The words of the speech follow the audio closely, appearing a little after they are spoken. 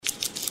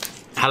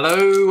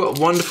Hello,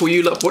 wonderful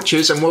you lot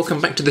watchers, and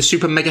welcome back to the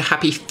Super Mega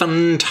Happy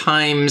Fun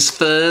Times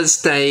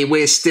Thursday.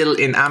 We're still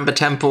in Amber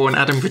Temple, and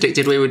Adam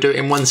predicted we would do it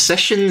in one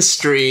session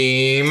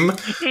stream.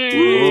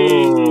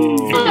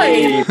 Ooh.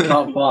 Five.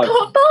 Part five.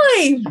 Part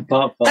five.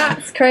 Part five.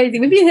 That's crazy.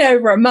 We've been here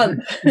over a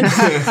month.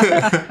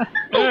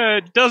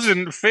 It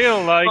doesn't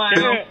feel like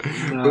it.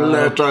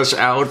 Let us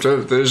out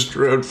of this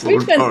dreadful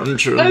We've spent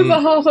dungeon. over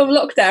half of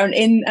lockdown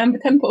in Amber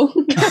Temple.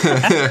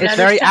 It's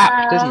very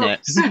apt, isn't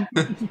it?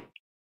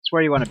 It's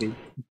where you want to be.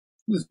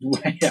 This is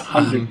way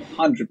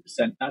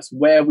 100%. That's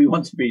where we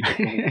want to be.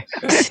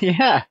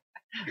 Yeah.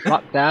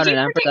 Locked down Did in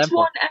you Amber predict Temple.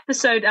 one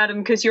episode,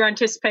 Adam, because you're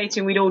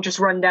anticipating we'd all just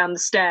run down the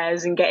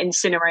stairs and get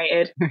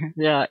incinerated?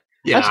 Yeah.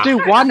 Yeah. Let's do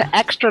one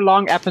extra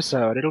long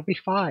episode. It'll be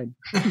fine.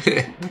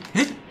 And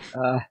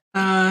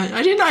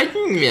I've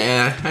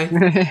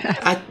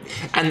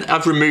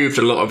removed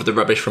a lot of the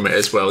rubbish from it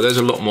as well. There's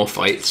a lot more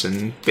fights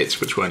and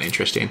bits which weren't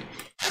interesting.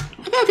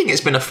 I think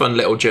it's been a fun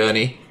little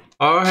journey.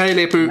 Oh, hey,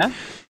 Leopold. Yeah.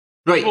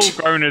 Right. All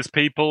grown as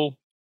people.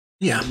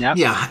 Yeah. Yep.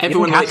 Yeah.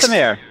 Even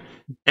Casimir.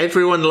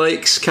 Everyone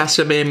likes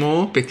Casimir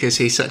more because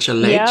he's such a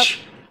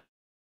ledge.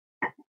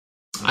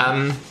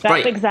 That's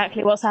right.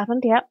 exactly what's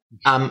happened, yep.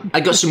 I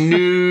got some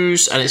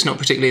news, and it's not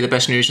particularly the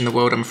best news in the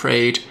world, I'm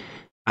afraid.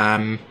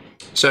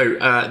 So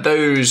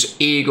those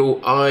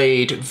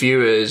eagle-eyed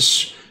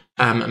viewers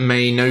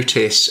may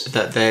notice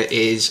that there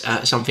is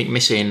something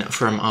missing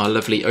from our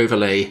lovely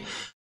overlay,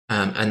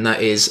 and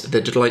that is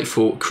the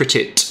delightful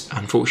Critit,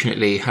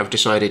 unfortunately, have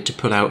decided to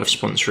pull out of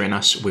sponsoring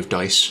us with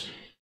dice.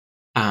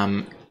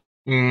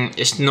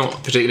 It's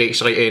not particularly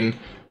exciting,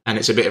 and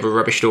it's a bit of a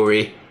rubbish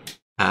story.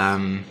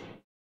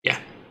 Yeah,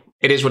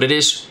 it is what it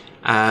is.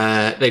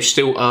 They've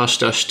still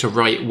asked us to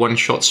write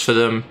one-shots for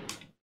them,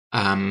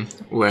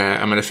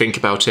 where I'm going to think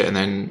about it and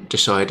then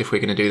decide if we're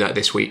going to do that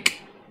this week.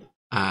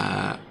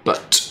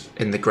 But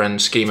in the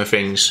grand scheme of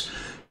things,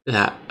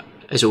 that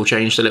has all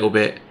changed a little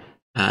bit.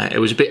 It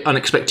was a bit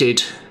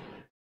unexpected.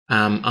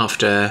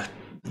 After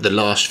the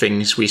last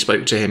things we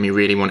spoke to him, he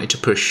really wanted to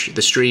push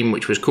the stream,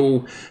 which was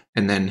cool.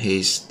 And then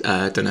he's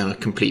done a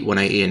complete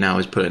 180 and now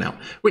is pulling out,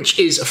 which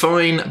is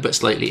fine, but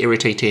slightly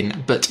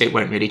irritating. But it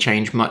won't really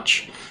change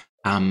much.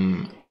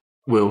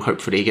 We'll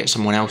hopefully get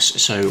someone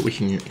else so we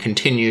can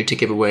continue to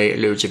give away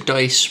loads of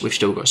dice. We've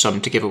still got some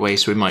to give away,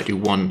 so we might do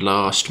one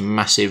last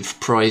massive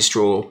prize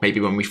draw, maybe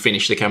when we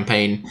finish the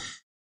campaign,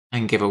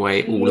 and give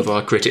away all of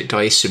our Critit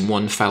dice in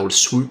one foul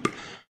swoop.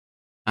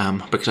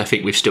 Because I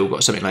think we've still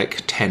got something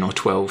like 10 or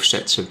 12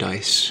 sets of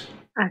dice.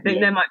 I think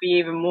there might be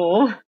even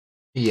more.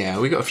 Yeah,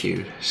 we got a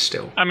few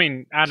still. I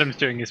mean, Adam's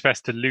doing his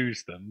best to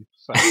lose them.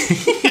 So.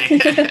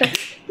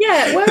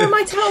 Yeah, where are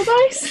my towel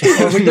dice?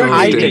 Well, we don't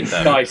Hiding need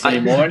them. dice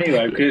anymore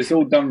anyway, because it's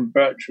all done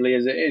virtually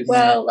as it is.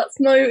 Well, that's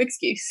no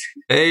excuse.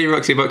 Hey,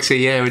 Roxy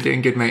Boxy, yeah, we're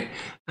doing good, mate.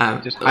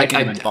 Just hiding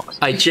them in boxes.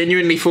 I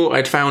genuinely thought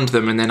I'd found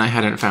them, and then I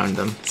hadn't found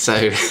them.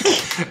 So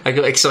I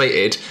got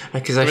excited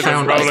because I With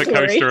found... a roller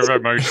coaster of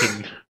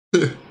emotion.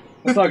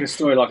 It's like a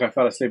story like I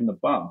fell asleep in the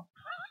bar.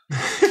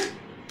 I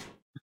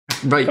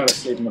Right. fell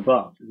asleep in the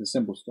bar. It's a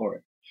simple story.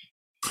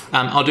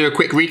 I'll do a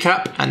quick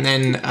recap, and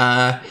then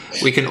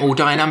we can all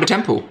die in Amber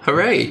Temple.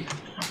 Hooray!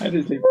 I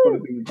just sleep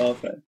falling in the bar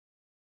bed.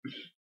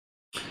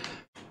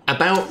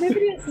 About...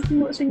 Nobody else has been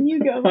watching you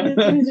go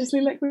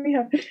religiously like we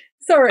have.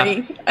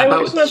 Sorry, I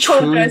About want to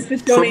apologise for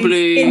Johnny's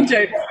probably-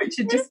 in-jokes, which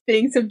are just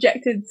being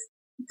subjected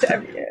to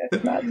every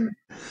madness.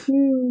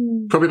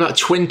 Probably about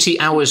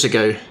 20 hours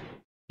ago,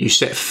 you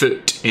set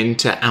foot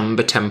into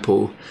Amber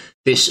Temple,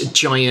 this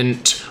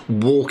giant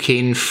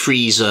walk-in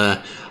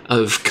freezer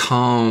of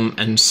calm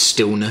and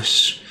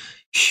stillness.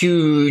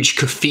 Huge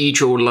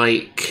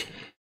cathedral-like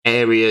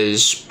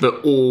areas,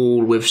 but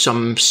all with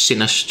some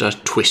sinister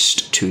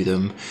twist to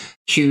them.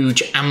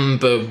 Huge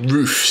amber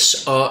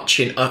roofs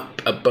arching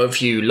up above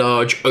you,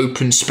 large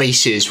open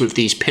spaces with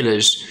these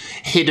pillars,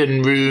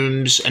 hidden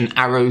rooms and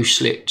arrow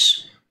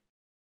slits.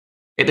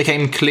 It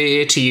became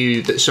clear to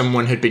you that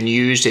someone had been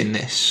used in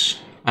this,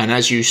 and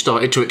as you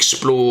started to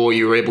explore,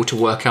 you were able to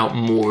work out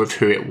more of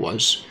who it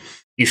was.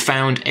 You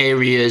found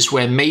areas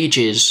where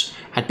mages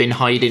had been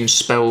hiding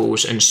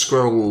spells and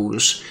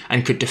scrolls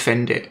and could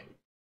defend it.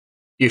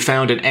 You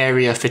found an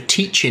area for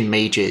teaching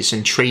mages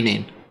and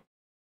training.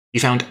 You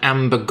found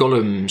amber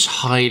golems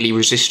highly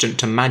resistant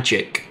to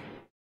magic.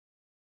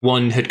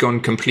 One had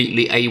gone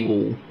completely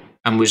AWOL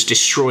and was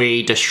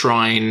destroyed a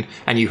shrine,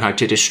 and you had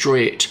to destroy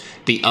it.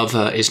 The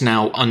other is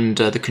now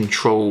under the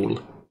control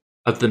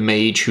of the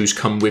mage who's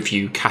come with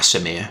you,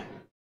 Casimir,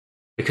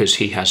 because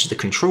he has the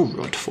control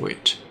rod for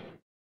it.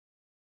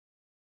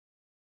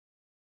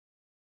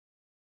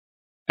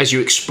 As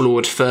you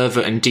explored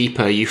further and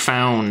deeper, you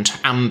found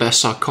amber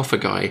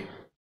sarcophagi,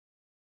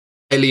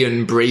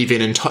 Elion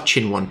braving and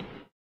touching one,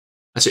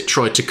 as it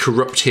tried to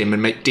corrupt him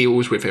and make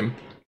deals with him.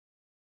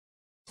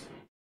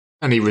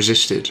 And he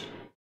resisted.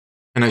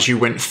 And as you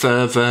went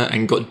further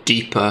and got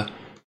deeper,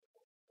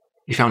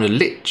 you found a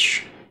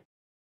lich,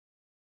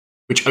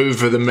 which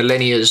over the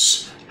millennia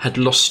had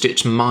lost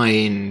its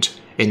mind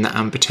in the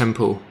Amber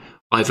Temple,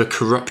 either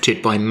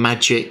corrupted by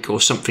magic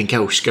or something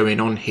else going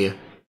on here.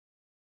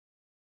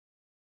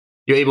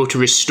 You're able to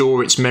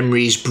restore its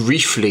memories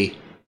briefly,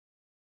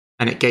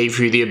 and it gave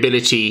you the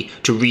ability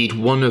to read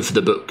one of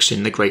the books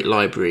in the Great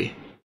Library.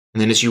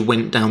 And then as you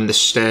went down the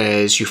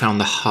stairs, you found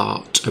the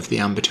heart of the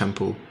Amber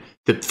Temple,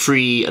 the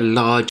 3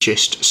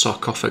 largest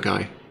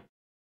sarcophagi.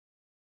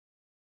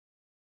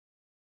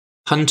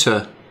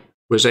 Hunter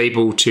was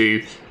able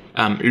to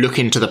look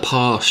into the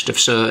past of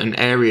certain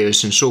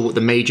areas and saw what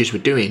the mages were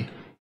doing.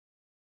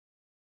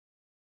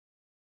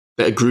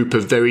 That a group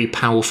of very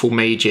powerful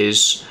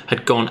mages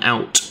had gone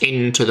out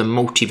into the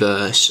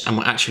multiverse and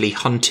were actually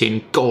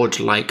hunting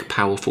god-like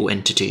powerful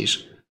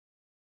entities.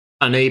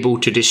 Unable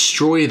to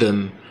destroy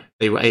them,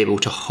 they were able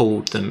to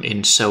hold them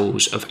in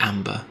cells of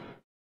amber.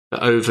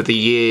 But over the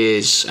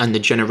years and the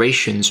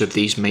generations of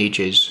these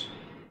mages,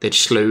 they'd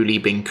slowly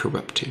been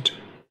corrupted.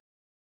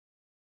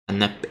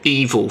 And the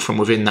evil from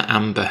within the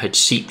amber had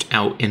seeped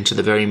out into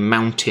the very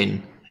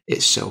mountain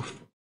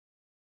itself.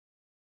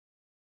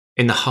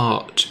 In the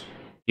heart,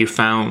 you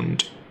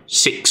found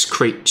 6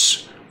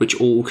 crates, which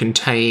all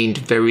contained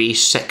very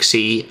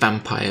sexy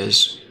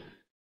vampires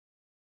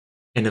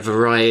in a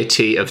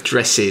variety of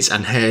dresses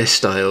and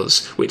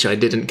hairstyles, which I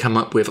didn't come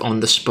up with on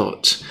the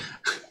spot.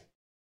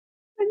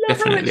 I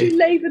love how much you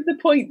laboured the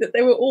point that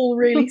they were all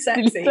really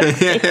sexy.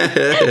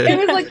 It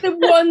was like the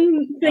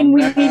one thing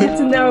we needed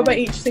to know about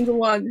each single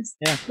one.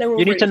 Yeah. They were all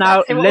You need really to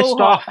now sexy. list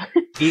off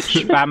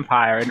each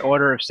vampire in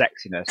order of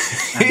sexiness.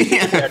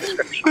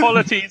 And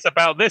Qualities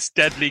about this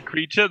deadly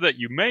creature that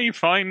you may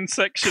find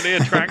sexually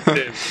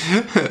attractive.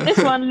 This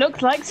one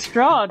looks like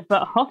Strahd,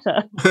 but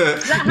hotter.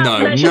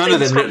 No, none of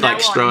them look like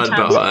Strahd,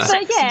 but hotter. So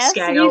yes,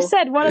 you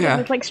said one of them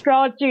was like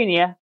Strahd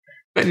Jr.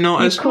 But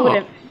not as called hot.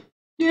 him.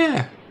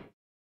 Yeah.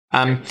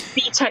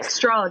 B-Tech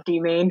Strahd, do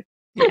you mean?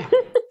 Yeah.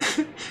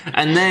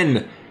 And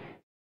then,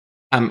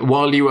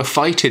 while you were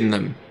fighting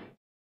them,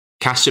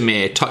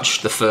 Casimir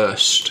touched the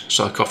first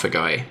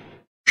sarcophagi,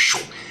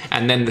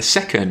 and then the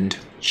second,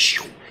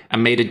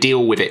 and made a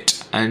deal with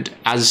it. And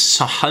as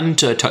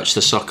Hunter touched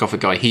the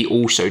sarcophagi, he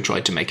also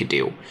tried to make a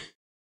deal.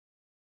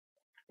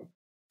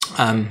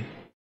 The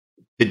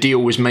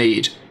deal was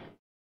made,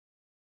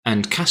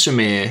 and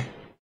Casimir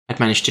had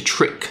managed to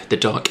trick the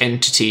dark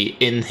entity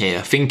in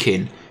here,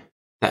 thinking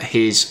that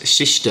his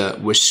sister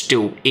was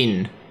still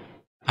in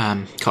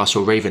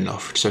Castle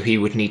Ravenloft, so he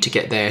would need to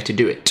get there to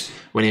do it,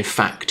 when in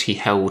fact he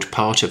held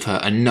part of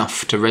her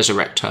enough to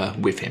resurrect her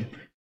with him.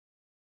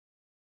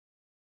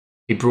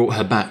 He brought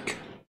her back.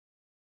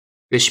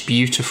 This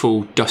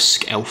beautiful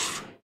dusk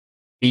elf,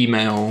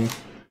 female,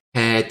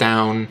 hair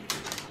down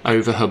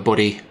over her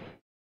body,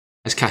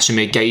 as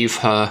Casimir gave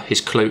her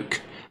his cloak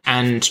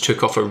and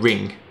took off a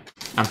ring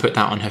and put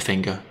that on her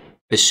finger.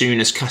 As soon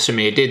as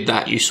Casimir did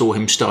that, you saw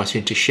him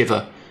starting to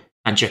shiver,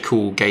 and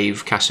Jakul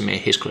gave Casimir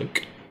his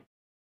cloak.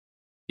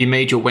 You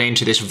made your way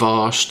into this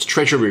vast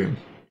treasure room,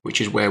 which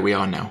is where we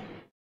are now.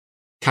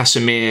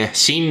 Casimir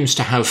seems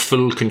to have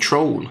full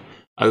control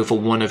over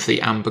one of the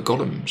amber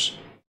golems.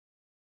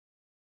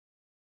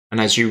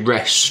 And as you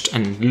rest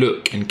and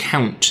look and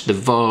count the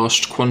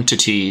vast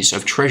quantities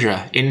of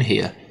treasure in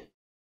here,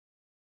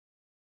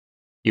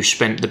 you've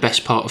spent the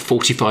best part of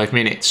 45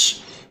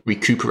 minutes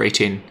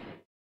recuperating,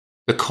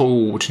 the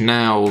cold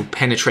now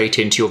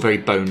penetrating to your very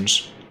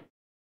bones.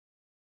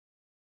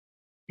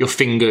 Your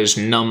fingers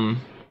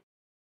numb,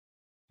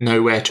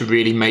 nowhere to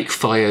really make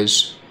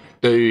fires.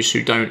 Those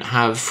who don't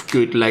have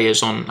good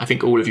layers on, I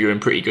think all of you are in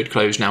pretty good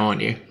clothes now,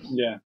 aren't you?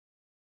 Yeah.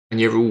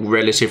 And you're all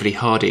relatively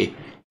hardy,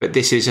 but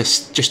this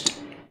is just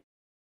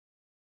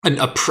an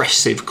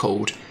oppressive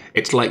cold.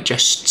 It's like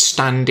just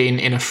standing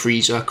in a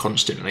freezer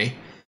constantly.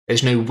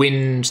 There's no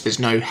wind, there's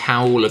no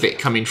howl of it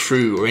coming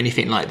through or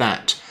anything like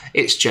that.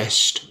 It's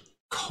just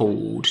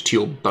cold to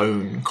your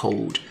bone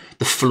cold.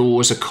 The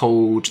floors are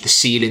cold, the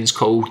ceiling's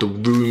cold, the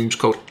room's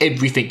cold.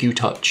 Everything you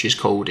touch is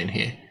cold in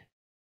here.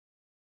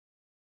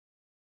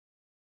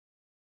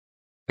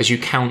 As you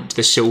count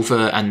the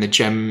silver and the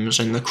gems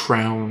and the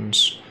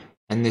crowns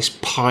and this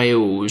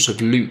piles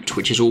of loot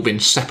which has all been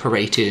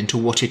separated into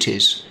what it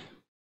is,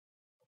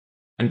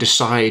 and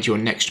decide your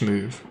next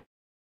move,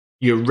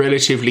 you're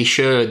relatively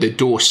sure the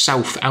door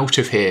south out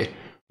of here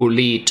will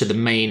lead to the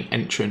main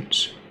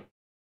entrance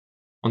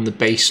on the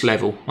base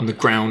level, on the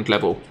ground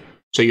level.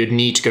 So you'd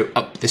need to go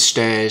up the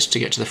stairs to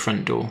get to the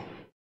front door.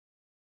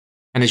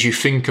 And as you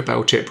think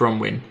about it,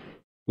 Bronwyn,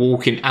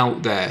 walking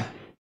out there,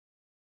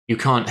 you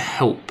can't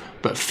help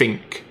but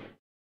think,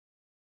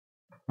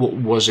 what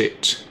was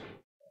it?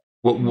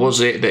 What was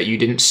it that you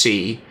didn't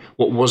see?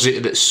 What was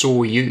it that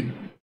saw you?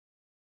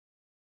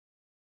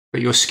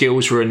 But your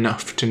skills were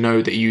enough to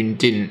know that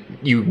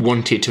you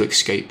wanted to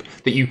escape,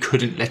 that you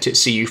couldn't let it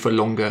see you for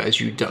longer as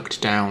you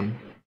ducked down,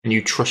 and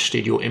you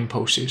trusted your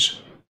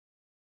impulses.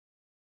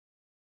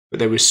 But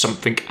there was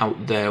something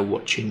out there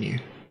watching you,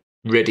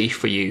 ready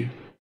for you,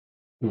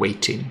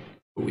 waiting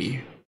for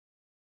you.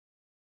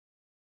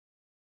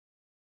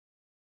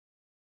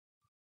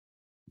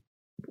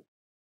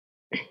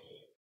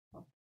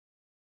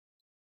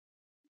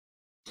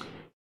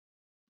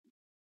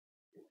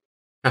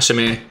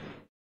 Casimir,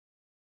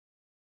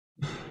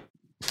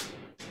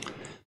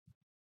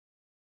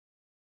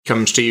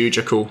 comes to you,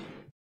 Jakul.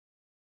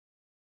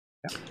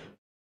 Yeah.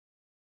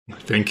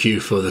 Thank you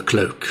for the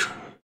cloak.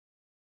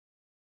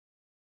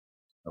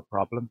 No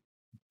problem.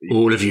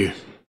 All of you.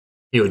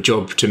 Your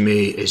job to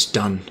me is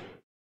done.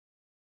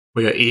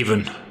 We are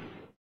even.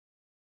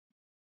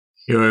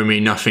 You owe me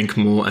nothing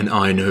more, and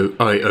I know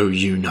I owe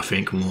you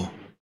nothing more.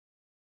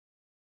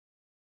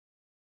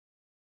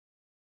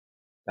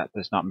 That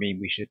does not mean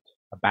we should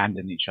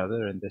abandon each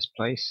other in this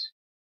place.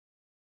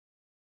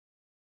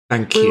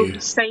 Thank We'll you. be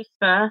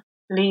safer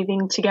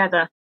leaving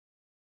together.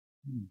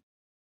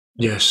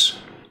 Yes.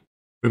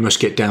 We must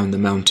get down the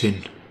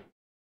mountain.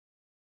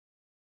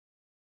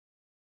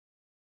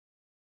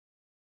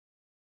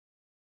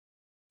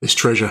 This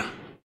treasure.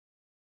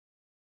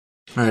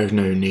 I have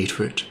no need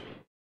for it.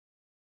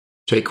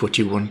 Take what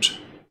you want.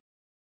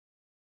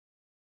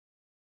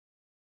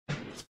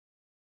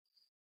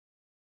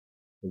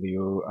 Will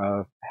you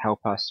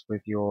help us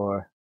with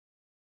your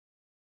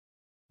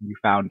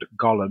newfound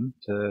golem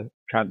to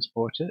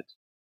transport it?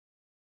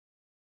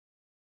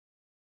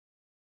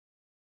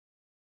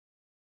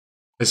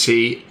 As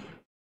he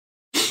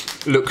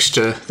looks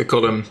to the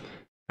column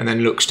and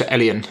then looks to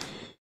Elian.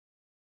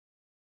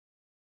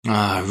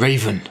 Ah,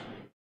 Raven.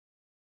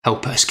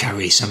 Help us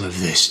carry some of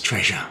this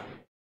treasure.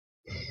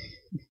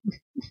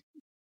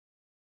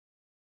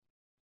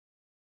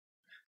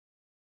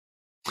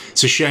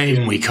 It's a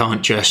shame we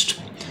can't just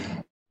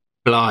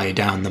fly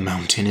down the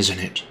mountain, isn't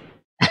it?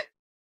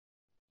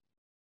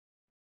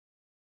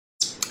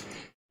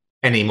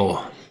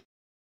 Anymore.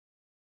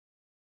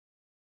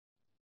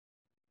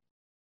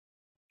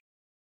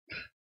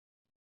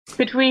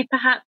 Could we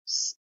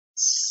perhaps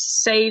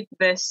save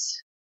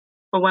this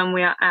for when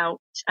we are out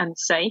and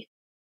safe?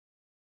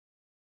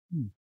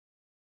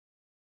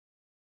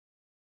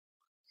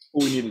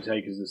 All we need to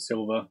take is the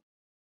silver.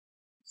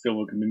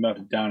 Silver can be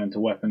melted down into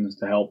weapons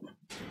to help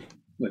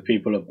the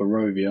people of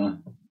Barovia.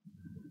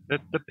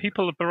 The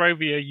people of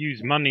Barovia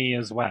use money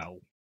as well.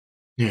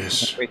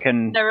 Yes. We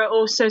can There are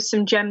also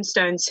some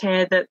gemstones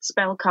here that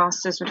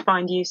spellcasters would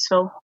find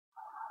useful.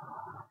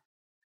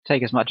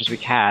 take as much as we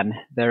can.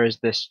 There is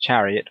this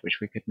chariot which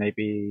we could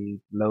maybe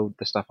load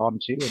the stuff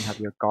onto and have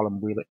your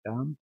golem wheel it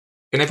down.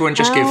 Can everyone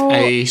just give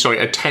a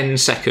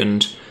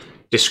 10-second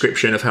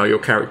description of how your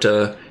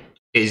character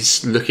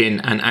is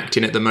looking and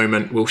acting at the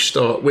moment? We'll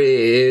start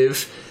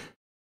with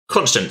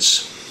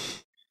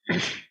Constance.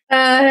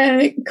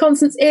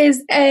 Constance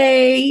is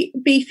a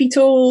beefy,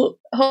 tall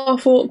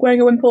half-orc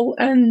wearing a wimple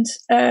and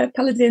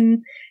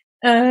paladin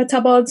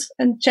tabard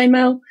and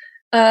chainmail.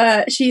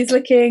 She's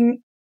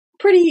looking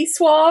pretty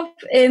suave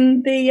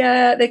in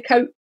the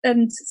coat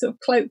and sort of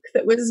cloak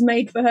that was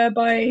made for her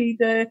by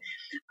the,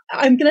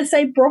 I'm going to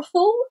say,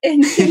 brothel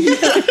in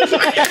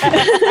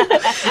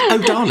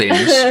Oh,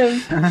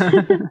 darlings.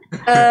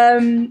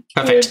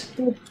 Perfect.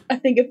 With, I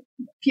think, a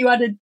few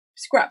added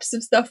scraps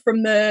of stuff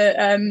from the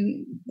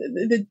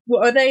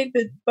what are they?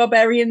 The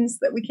barbarians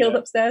that we killed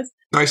upstairs.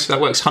 Nice,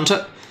 that works.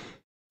 Hunter?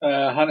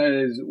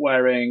 Hunter is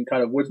wearing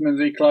kind of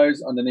woodsman's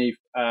clothes underneath,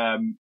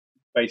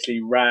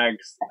 basically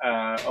rags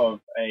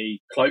of a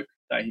cloak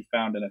that he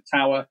found in a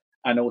tower,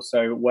 and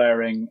also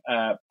wearing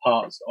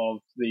parts of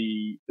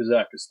the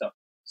berserker stuff.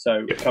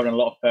 So covering a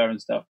lot of fur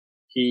and stuff.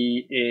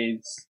 He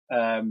is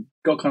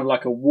got kind of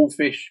like a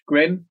wolfish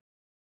grin,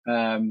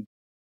 and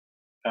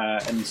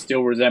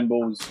still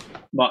resembles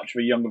much of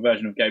a younger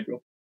version of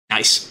Gabriel.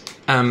 Nice.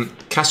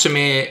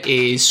 Casimir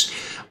is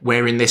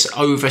wearing this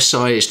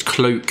oversized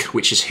cloak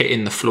which is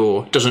hitting the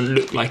floor. Doesn't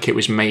look like it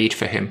was made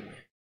for him.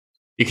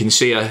 You can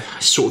see a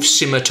sort of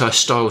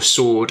scimitar-style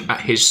sword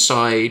at his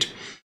side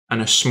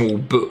and a small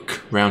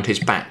book round his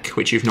back,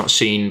 which you've not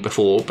seen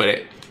before,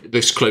 but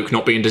this cloak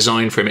not being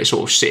designed for him, it's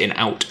sort of sitting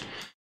out.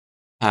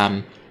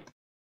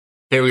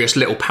 Various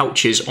little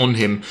pouches on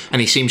him,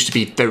 and he seems to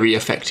be very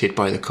affected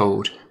by the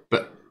cold.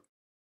 But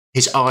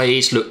his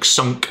eyes look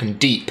sunk and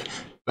deep,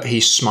 but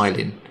he's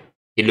smiling.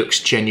 He looks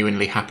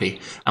genuinely happy.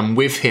 And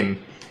with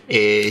him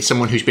is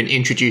someone who's been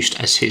introduced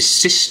as his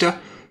sister.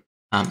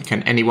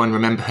 Can anyone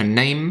remember her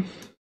name?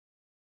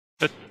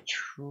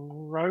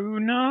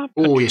 Petrona?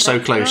 Oh, you're so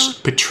close.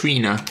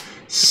 Petrina.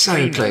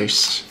 So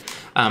close.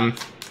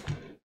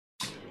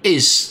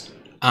 Is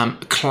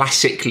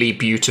classically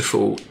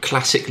beautiful,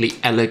 classically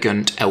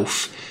elegant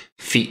elf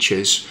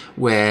features,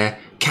 where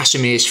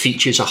Casimir's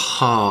features are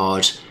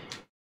hard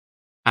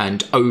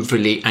and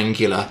overly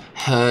angular.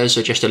 Hers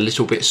are just a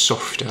little bit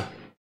softer.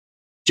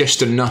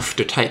 Just enough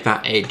to take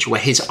that edge, where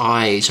his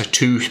eyes are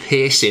too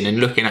piercing and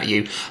looking at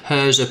you.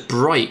 Hers are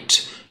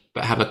bright,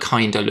 but have a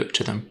kinder look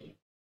to them.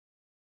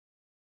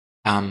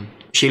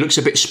 She looks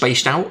a bit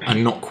spaced out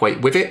and not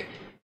quite with it.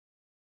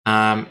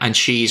 And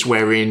she's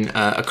wearing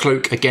a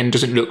cloak. Again,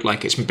 doesn't look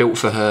like it's built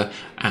for her,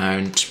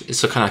 and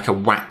it's kind of like a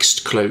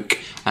waxed cloak,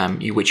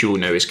 which you all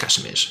know is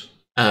Casimir's.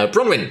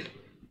 Bronwyn.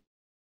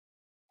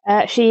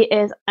 She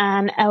is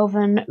an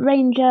elven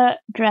ranger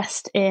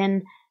dressed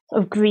in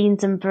sort of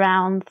greens and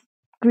browns,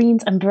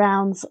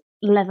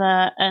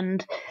 leather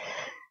and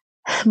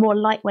more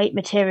lightweight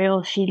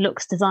materials. She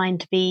looks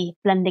designed to be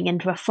blending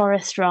into a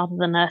forest rather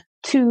than a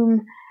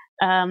tomb.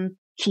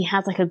 she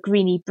has like a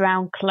greeny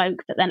brown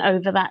cloak, but then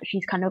over that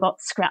she's kind of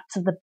got scraps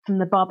of from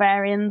the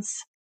barbarians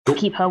to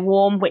keep her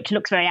warm, which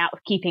looks very out of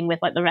keeping with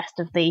like the rest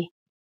of the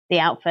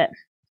outfit.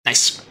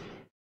 Nice.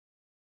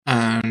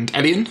 And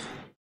Elian?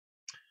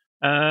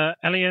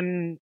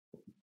 Elian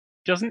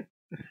doesn't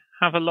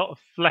have a lot of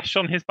flesh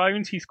on his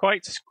bones. He's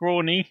quite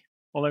scrawny,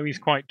 although he's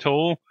quite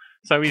tall.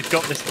 So he's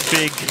got this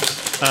big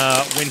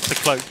winter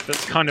cloak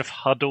that's kind of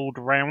huddled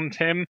around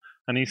him,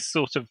 and he's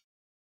sort of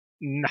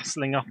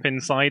nestling up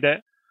inside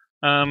it.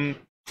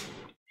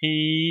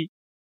 He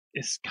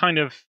is kind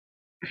of...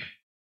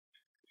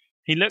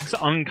 He looks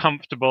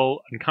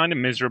uncomfortable and kind of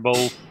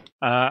miserable,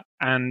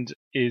 and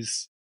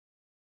is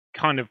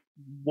kind of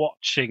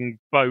watching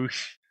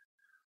both.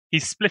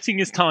 He's splitting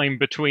his time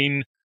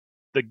between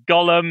the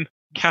golem,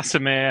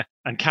 Casimir,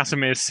 and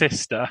Casimir's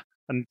sister,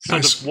 and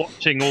sort of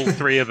watching all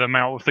three of them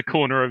out of the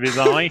corner of his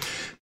eye.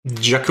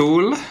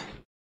 Jakul?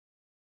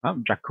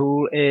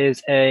 Jakul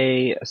is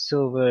a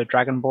silver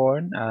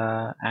dragonborn,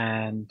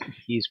 and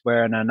he's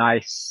wearing a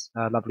nice,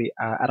 lovely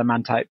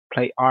adamantite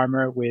plate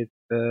armor with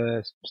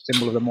the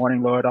symbol of the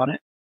Morning Lord on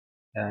it.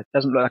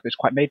 Doesn't look like it's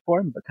quite made for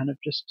him, but kind of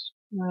just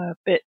a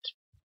bit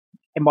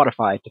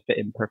modified to fit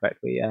him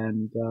perfectly.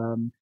 And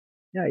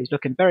yeah, he's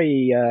looking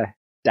very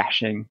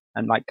dashing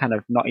and like kind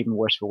of not even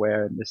worse for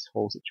wear in this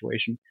whole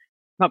situation.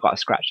 Not got a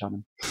scratch on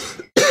him.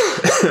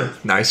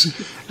 Nice.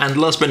 And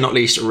last but not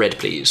least, Red,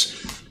 please.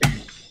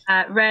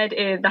 Red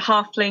is the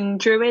halfling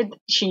druid.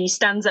 She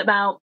stands at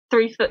about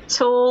 3 foot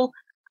tall,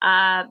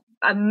 a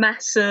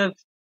massive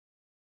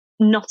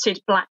knotted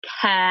black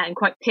hair and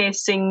quite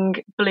piercing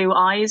blue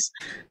eyes.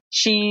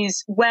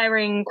 She's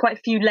wearing quite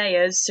a few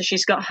layers, so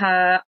she's got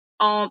her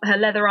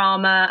leather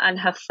armor and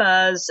her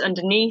furs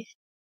underneath,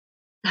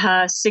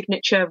 her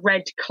signature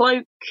red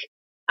cloak,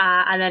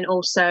 and then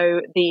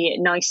also the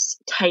nice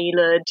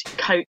tailored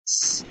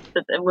coats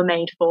that were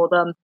made for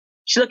them.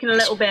 She's looking a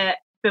little bit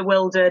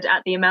bewildered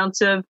at the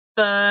amount of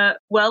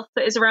wealth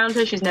that is around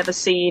her. She's never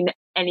seen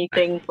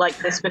anything like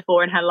this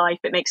before in her life.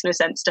 It makes no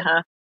sense to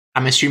her.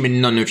 I'm assuming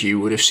none of you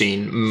would have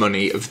seen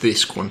money of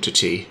this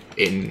quantity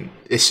in...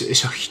 It's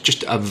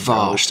just a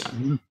vast,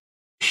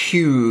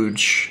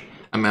 huge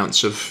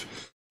amounts of...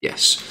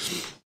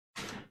 Yes.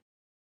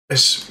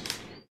 As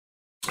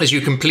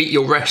you complete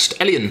your rest,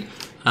 Elian,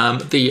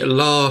 the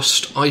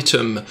last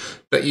item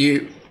that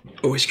you...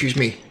 Oh, excuse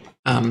me.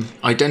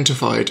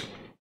 Identified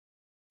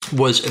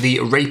was the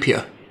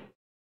rapier.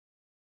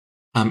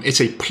 It's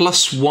a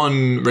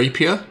 +1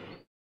 rapier.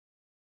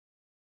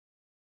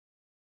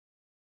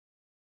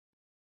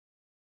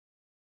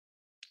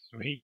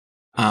 Sweet.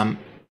 And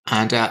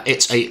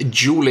it's a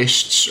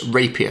duelist's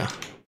rapier.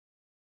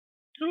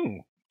 Oh,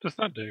 what does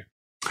that do?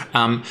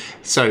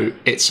 So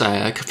it's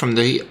from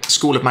the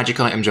School of Magic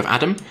Items of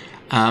Adam.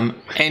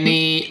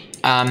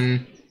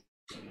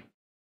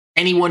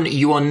 Anyone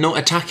you are not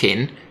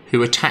attacking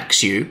who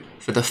attacks you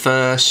for the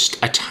first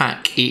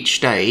attack each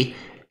day,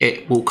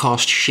 it will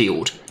cast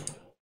shield.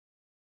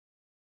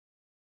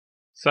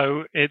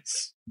 So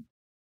it's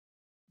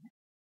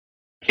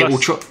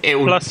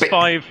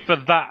 +5 for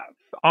that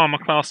armor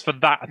class for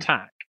that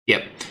attack.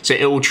 Yep. So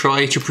it will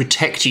try to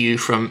protect you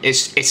from.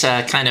 It's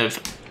a kind of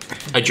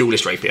a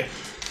duelist rapier.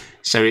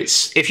 So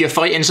it's if you're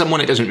fighting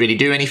someone, it doesn't really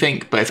do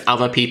anything. But if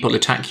other people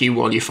attack you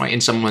while you're fighting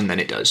someone, then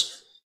it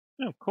does.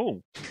 Oh,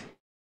 cool.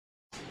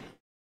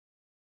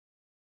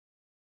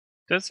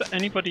 Does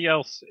anybody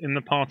else in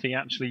the party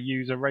actually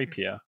use a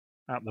rapier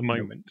at the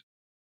moment?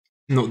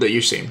 Not that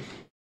you've seen.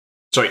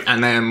 Sorry,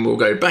 and then we'll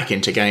go back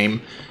into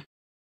game.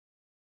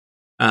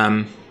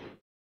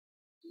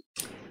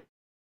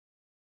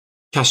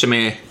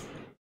 Casimir,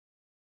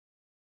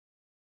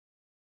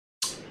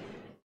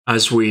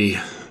 as we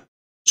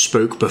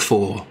spoke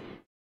before,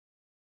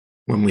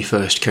 when we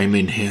first came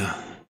in here,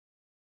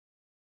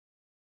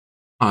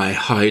 I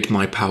hide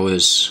my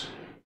powers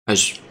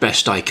as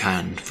best I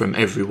can from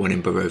everyone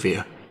in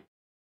Barovia.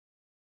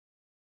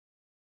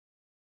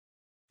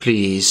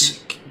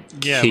 Please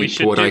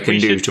keep what I can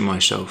do to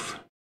myself.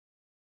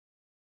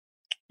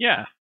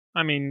 Yeah,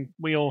 I mean,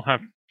 we all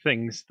have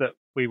things that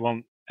we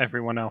want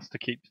everyone else to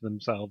keep to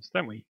themselves,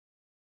 don't we?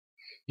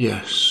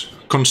 Yes.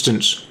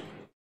 Constance,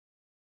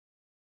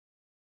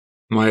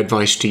 my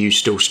advice to you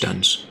still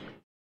stands.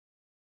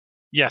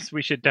 Yes,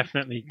 we should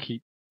definitely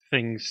keep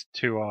things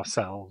to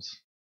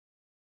ourselves.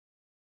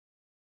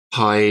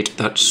 Hide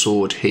that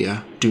sword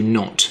here. Do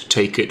not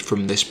take it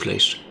from this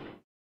place.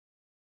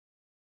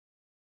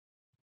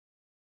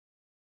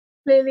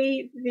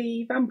 Clearly,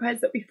 the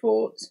vampires that we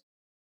fought,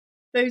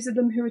 those of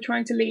them who were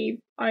trying to leave,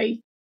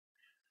 I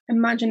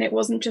imagine it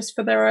wasn't just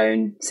for their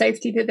own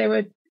safety that they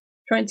were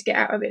trying to get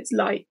out of its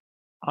light.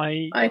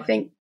 I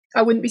think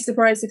I wouldn't be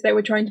surprised if they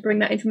were trying to bring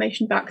that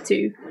information back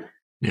to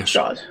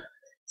God.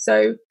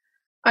 So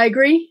I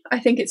agree. I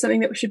think it's something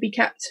that should be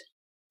kept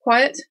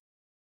quiet.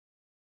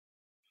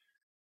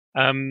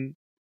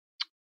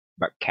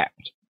 But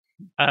kept.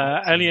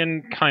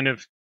 Elian kind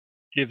of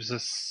gives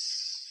us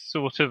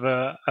sort of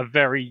a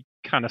very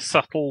kind of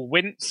subtle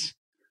wince,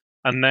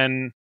 and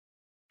then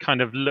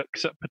kind of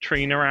looks at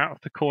Petrina out of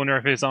the corner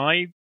of his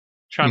eye,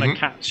 trying to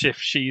catch if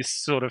she's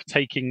sort of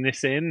taking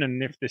this in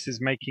and if this is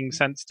making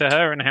sense to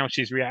her and how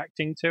she's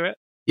reacting to it.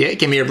 Yeah,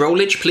 give me a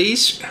rollage,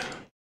 please.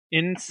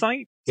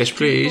 Insight? Yes,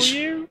 please. For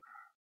you?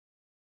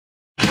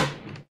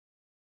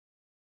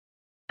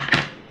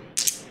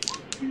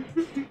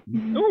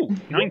 Ooh,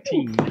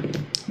 19.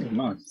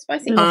 Nice.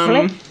 Spicy.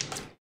 Lovely.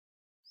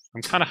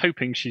 I'm kind of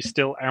hoping she's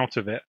still out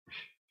of it.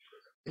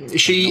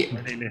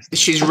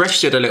 She's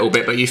rested a little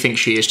bit, but you think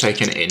she is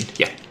taking it in.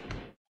 Yeah.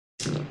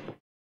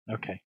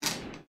 Okay.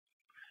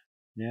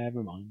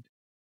 Never mind.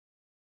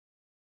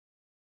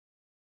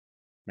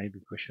 Maybe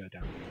push her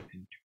down a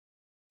pinch.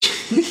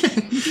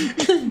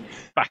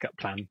 Backup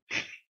plan.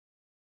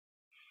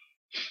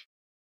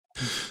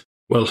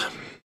 Well,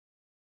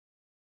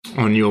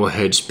 on your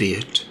heads be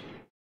it.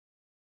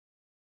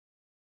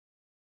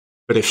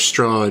 But if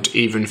Strahd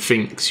even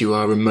thinks you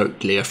are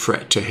remotely a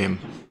threat to him,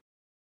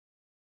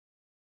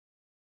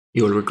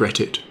 you'll regret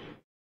it.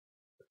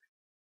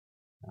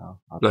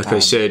 Like I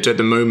said, at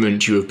the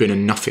moment you have been a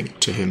nothing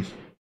to him.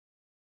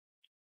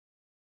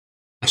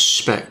 A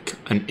speck,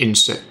 an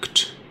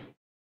insect.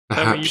 So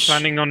are you Perhaps.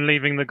 planning on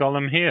leaving the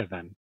golem here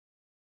then?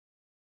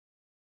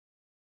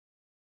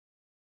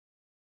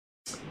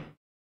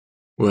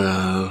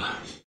 Well,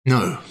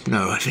 no,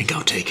 I think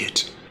I'll take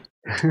it.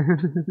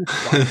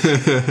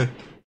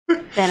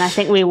 Then I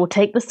think we will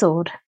take the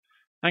sword.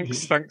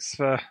 Thanks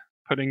for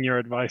putting your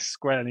advice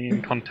squarely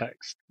in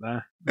context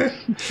there.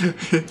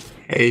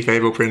 Hey,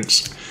 Fable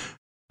Prince.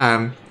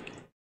 I've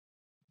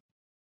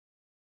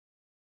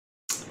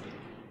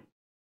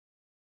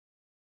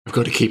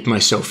got to keep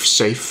myself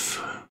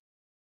safe.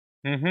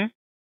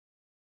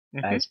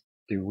 As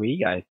do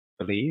we, I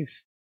believe.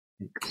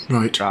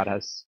 Right. God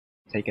has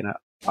taken an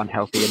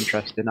unhealthy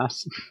interest in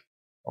us,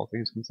 all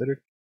things considered.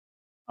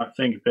 I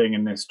think being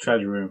in this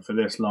treasure room for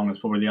this long is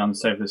probably the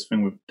unsafest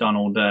thing we've done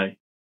all day.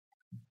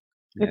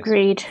 Yes.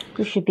 Agreed.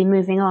 We should be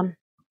moving on.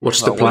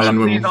 What's the Well, plan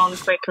Move on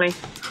quickly.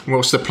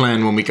 What's the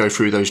plan when we go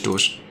through those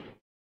doors? Take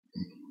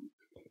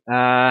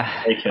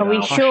it Are we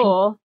out.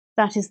 sure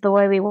that is the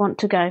way we want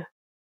to go?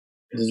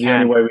 This is the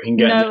only way we can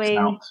get this Knowing-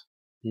 out.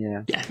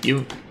 Yeah. Yeah,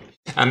 you.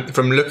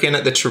 From looking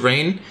at the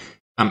terrain,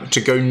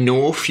 to go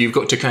north, you've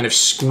got to kind of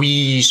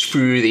squeeze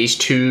through these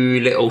two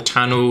little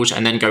tunnels,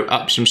 and then go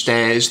up some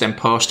stairs, then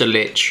past a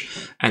lich,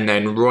 and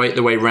then right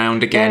the way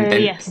round again,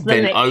 then yes, the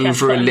then lich,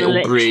 over a the little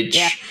lich, bridge,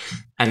 yeah.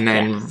 and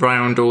then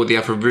round all the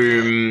other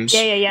rooms.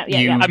 Yeah.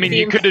 I mean,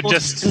 you could have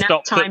just Nap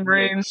stopped time at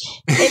room.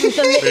 It was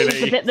the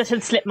Really? bit that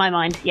had slipped my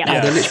mind. Yeah.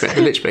 Yeah,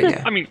 the lich bit,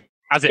 yeah. I mean,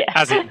 as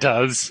it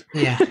does.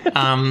 Yeah.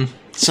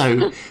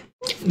 So.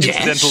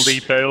 Incidental Yes.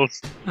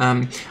 details.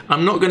 I'm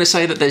not going to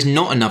say that there's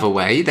not another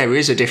way. There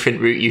is a different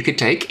route you could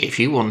take if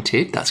you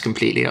wanted. That's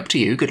completely up to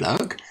you. Good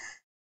luck.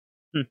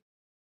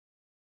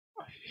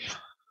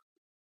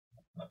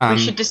 We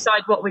should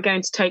decide what we're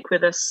going to take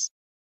with us.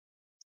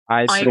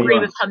 I I agree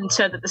think with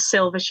Hunter that the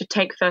silver should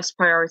take first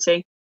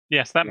priority.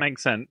 Yes, that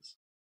makes sense.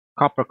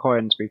 copper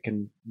coins we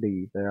can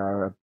leave. They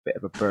are a bit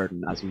of a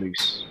burden as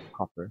loose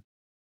copper.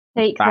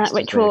 Take that Fast as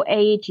which will they-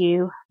 aid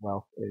you.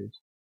 Wealth is.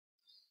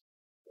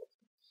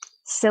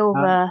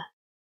 Silver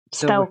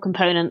spell Silver. Yeah.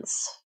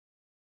 components.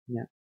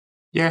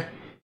 You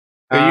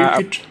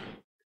could.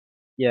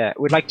 Yeah,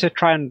 we'd like to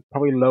try and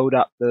probably load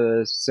up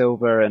the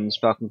silver and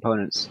spell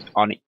components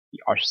on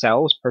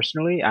ourselves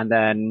personally, and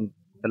then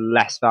the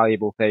less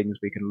valuable things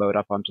we can load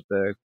up onto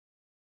the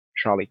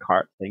trolley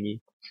cart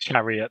thingy.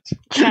 Chariot.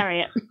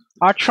 Chariot.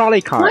 Our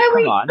trolley cart, Why are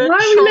we, come on. why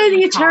are we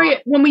loading a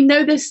chariot when we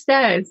know there's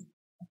stairs?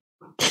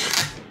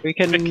 We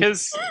can.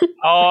 Because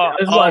our,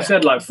 This is what I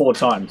said like 4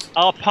 times.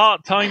 our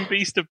part-time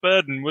beast of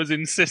burden was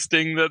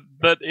insisting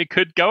that it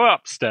could go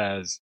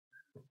upstairs.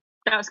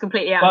 That was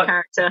completely out But- of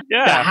character. The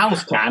Yeah.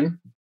 house can,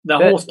 the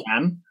The- horse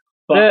can,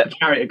 but the- the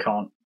chariot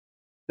can't.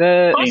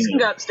 The Horse can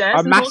go upstairs. our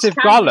and horse massive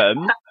can,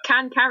 golem,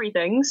 can carry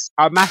things.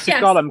 our massive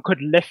Yes. golem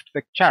could lift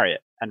the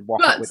chariot and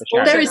walk But up with the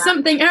chariot. there is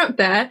something out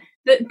there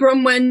that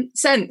Bronwen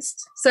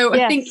sensed. So I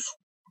Yes. think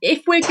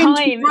if we're going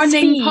to be Time, running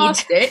speed.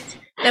 past it,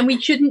 then we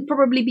shouldn't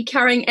probably be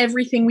carrying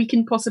everything we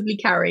can possibly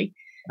carry.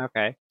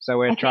 Okay, so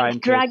we're I trying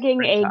think to dragging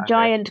sprint a out of it.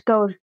 giant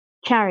gold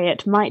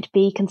chariot might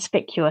be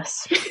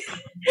conspicuous.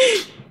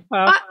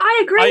 Well,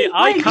 I agree.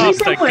 I agree,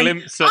 cast a Bronwen.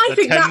 glimpse at I the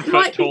think that 10-foot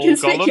might be tall golem.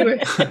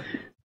 conspicuous.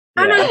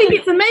 And I Yeah. think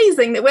it's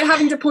amazing that we're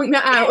having to point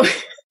that out.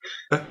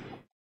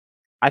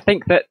 I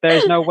think that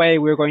there's no way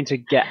we're going to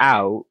get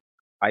out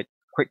like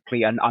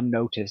quickly and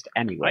unnoticed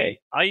anyway.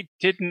 I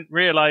didn't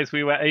realise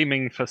we were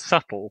aiming for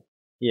subtle.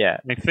 Yeah,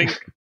 I think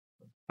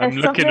I'm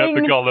There's looking at the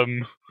something-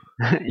 golem.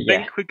 I yeah.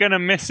 think we're going to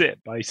miss it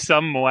by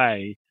some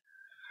way.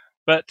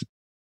 But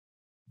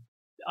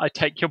I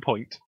take your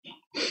point.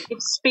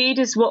 If speed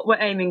is what we're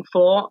aiming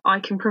for, I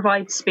can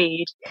provide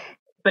speed,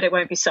 but it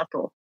won't be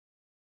subtle.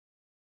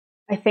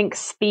 I think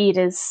speed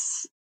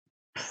is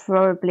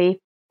probably,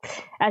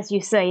 as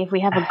you say, if we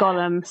have a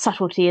golem,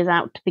 subtlety is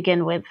out to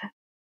begin with.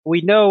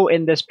 We know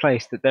in this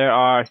place that there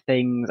are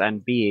things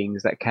and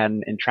beings that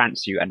can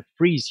entrance you and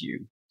freeze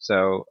you.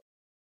 So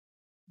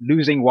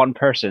losing one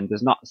person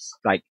does not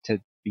like to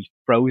be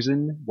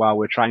frozen while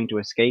we're trying to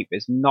escape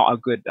is not a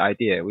good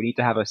idea. We need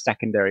to have a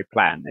secondary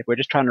plan. If we're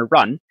just trying to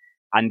run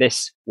and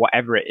this,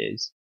 whatever it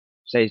is,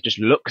 say just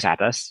looks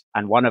at us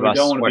and one of us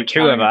or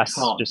two of us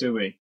just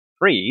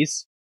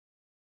freeze,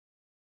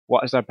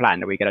 what is our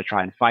plan? Are we going to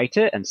try and fight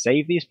it and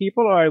save these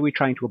people, or are we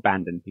trying to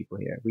abandon people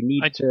here? We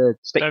need to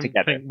stick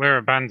together. I think we're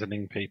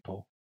abandoning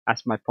people.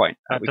 That's my point.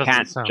 We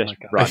can't just like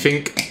run. I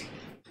think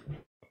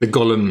the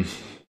golem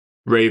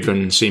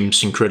Raven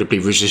seems incredibly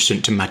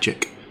resistant to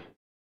magic.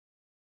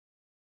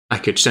 I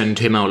could send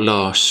him out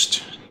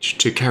last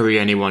to carry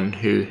anyone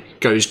who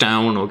goes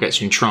down or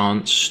gets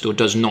entranced or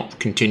does not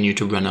continue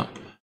to run up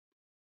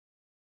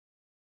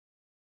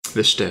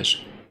the stairs.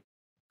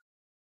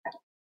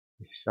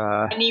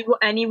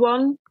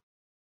 Anyone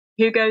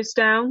who goes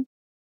down?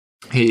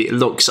 He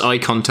locks eye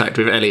contact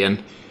with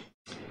Elian.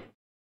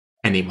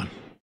 Anyone.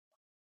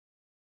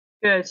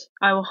 Good.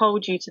 I will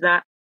hold you to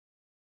that.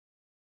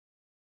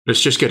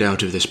 Let's just get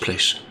out of this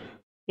place.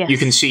 Yes. You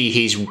can see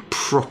he's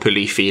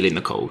properly feeling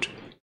the cold.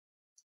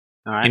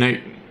 All right. You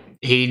know,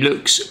 he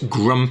looks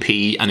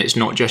grumpy, and it's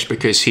not just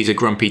because he's a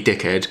grumpy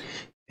dickhead.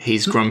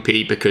 He's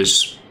grumpy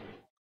because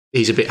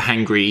he's a bit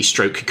hangry,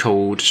 stroke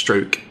cold,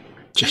 stroke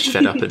just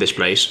fed up at this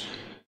place.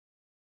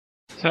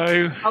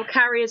 So I'll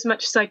carry as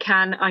much as I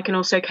can. I can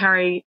also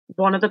carry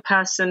one other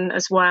person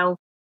as well.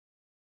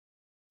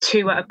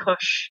 2 at a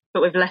push,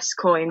 but with less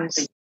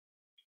coins.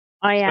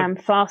 I am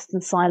fast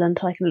and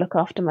silent. I can look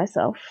after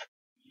myself.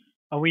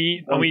 Are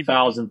we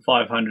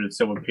 1,500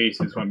 silver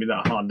pieces won't be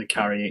that hard to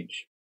carry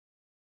each.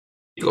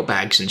 You've got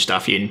bags and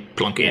stuff. You can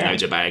plonk it in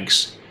loads of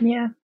bags.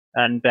 Yeah.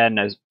 And then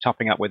as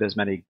topping up with as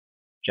many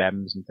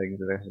gems and things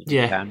as we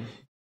can.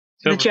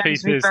 The silver gems would be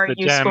pieces, very the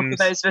useful gems?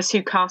 for those of us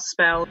who cast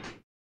spells.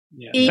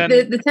 Yeah.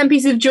 The 10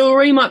 pieces of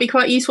jewellery might be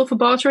quite useful for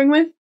bartering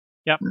with.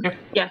 Yep.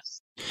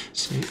 Yes.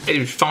 So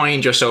you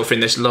find yourself in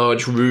this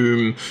large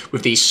room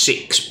with these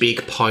 6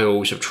 big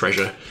piles of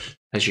treasure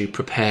as you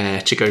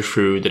prepare to go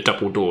through the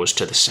double doors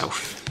to the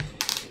south.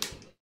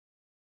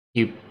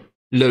 You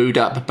load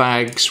up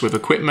bags with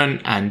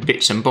equipment and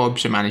bits and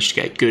bobs and manage to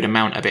get a good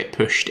amount of it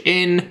pushed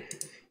in.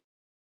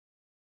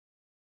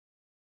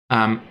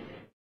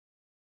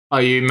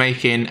 Are you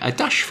making a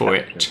dash for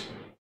it?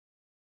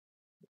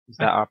 Is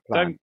that our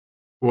plan?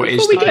 What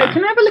is Before the we go, plan?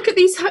 can I have a look at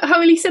these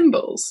holy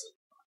symbols?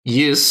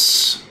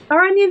 Yes.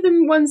 Are any of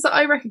them ones that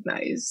I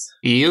recognise?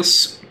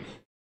 Yes.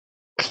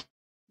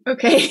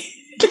 Okay.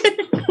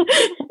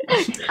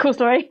 Cool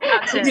story.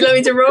 That's Would you it. like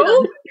me to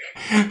roll?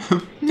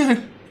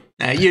 No.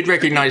 You'd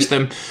recognise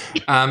them.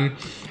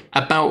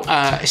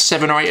 About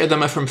 7 or 8 of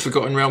them are from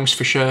Forgotten Realms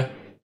for sure.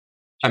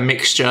 A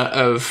mixture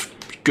of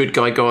good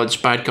guy gods,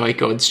 bad guy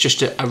gods,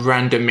 just a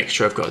random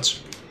mixture of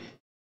gods.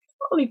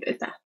 I'll leave it at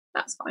that.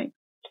 That's fine.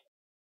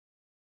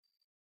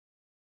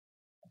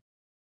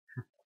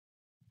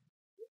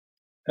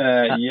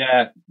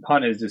 Yeah,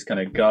 Hunter's just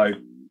going to go.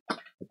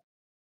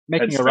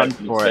 Making a run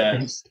for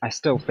it. I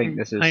still think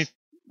this is.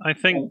 I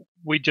think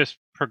we just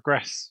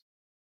progress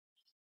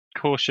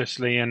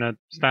cautiously in a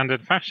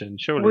standard fashion,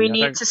 surely. We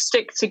need to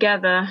stick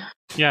together.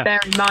 Yeah,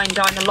 Bear in mind,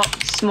 I'm a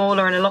lot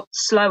smaller and a lot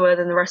slower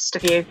than the rest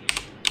of you.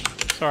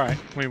 it's alright.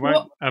 We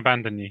won't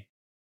abandon you.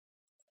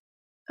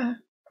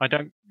 I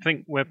don't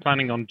think we're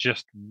planning on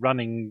just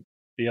running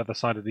the other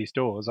side of these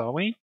doors, are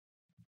we?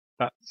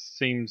 That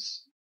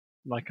seems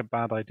like a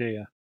bad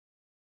idea.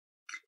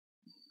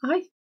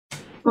 I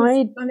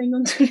was planning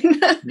on doing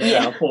that.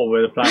 Yeah, I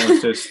thought the plan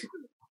was just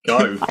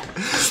go.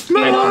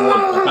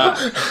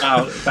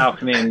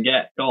 Balcony and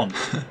get gone.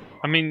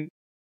 I mean,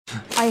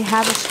 I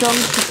have a strong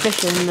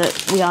suspicion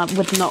that we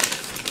would not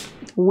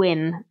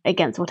win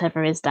against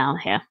whatever is down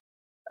here.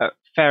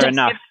 Fair Just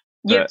enough.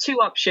 You have 2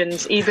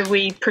 options. Either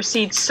we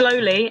proceed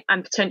slowly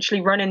and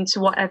potentially run into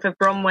whatever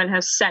Bromwell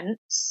has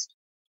sensed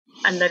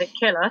and let it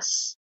kill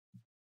us,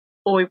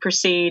 or we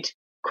proceed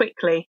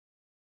quickly.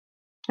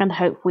 And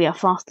hope we are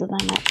faster than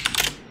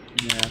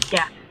it.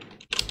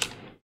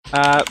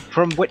 Yeah.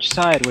 From which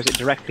side was it?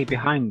 Directly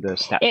behind the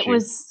statue?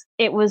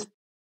 It was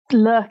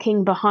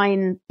lurking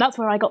behind. That's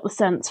where I got the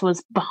sense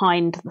was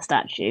behind the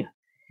statue.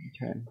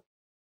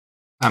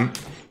 Okay.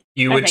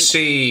 You would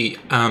see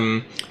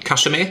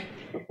Casimir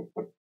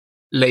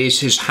lays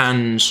his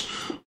hands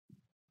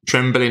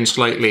trembling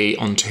slightly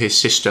onto his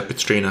sister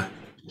Petrina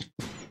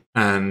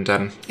and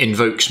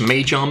invokes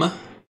mage armor.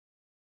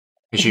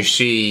 As you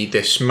see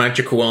this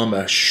magical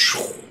armor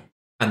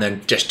and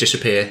then just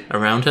disappear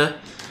around her,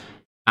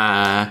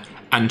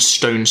 and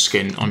stone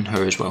skin on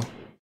her as well.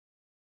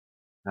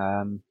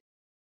 I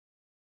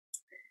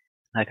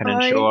can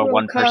I ensure will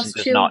one person cast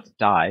does shield. not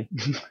die.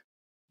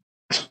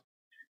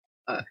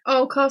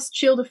 I'll cast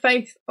Shield of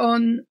Faith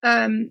on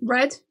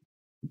Red,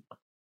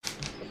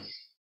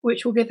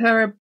 which will give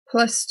her a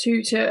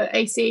 +2 to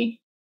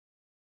AC,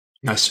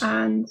 Nice.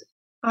 and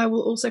I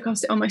will also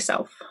cast it on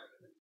myself.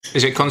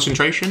 Is it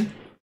concentration?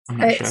 I'm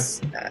not sure.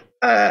 It's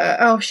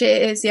oh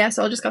shit, it is. Yes,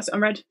 I'll just cast it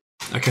on Red.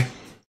 Okay.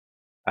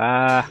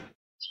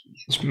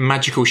 This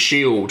magical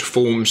shield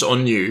forms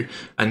on you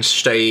and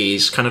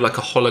stays kind of like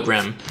a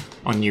hologram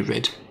on you,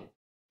 Red.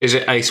 Is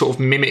it a sort of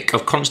mimic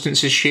of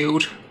Constance's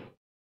shield?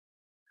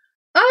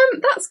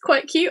 That's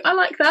quite cute. I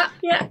like that.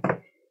 Yeah.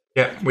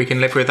 Yeah, we can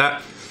live with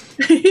that.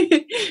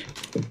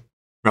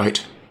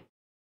 Right.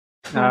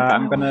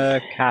 I'm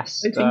gonna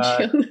cast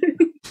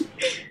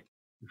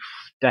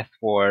Death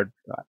Ward.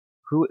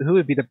 Who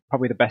would be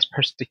probably the best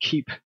person to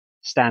keep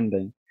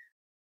standing?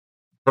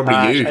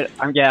 Probably you.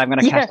 I'm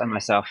gonna cast on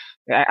myself.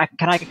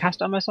 Can I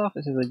cast on myself?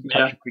 This is a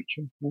touch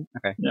creature.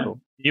 Okay, cool.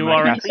 You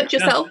are a Touch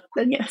yourself,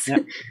 then yes.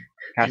 Yep.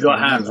 You got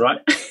hands, right?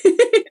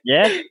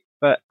 Yeah,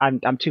 but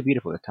I'm too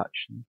beautiful to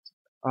touch.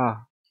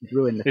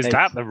 Ruin the Is face.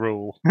 that the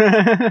rule?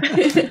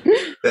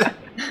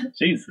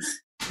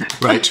 Jesus.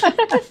 Right.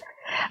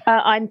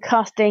 I'm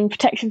casting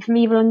Protection from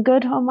Evil and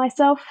Good on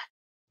myself.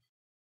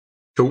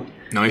 Cool.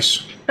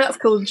 Nice. That's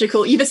cool,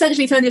 cool. You've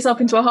essentially turned yourself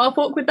into a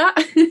half-orc with that.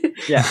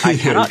 Yeah, I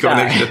You've cannot got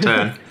an die. extra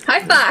turn.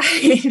 High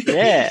five!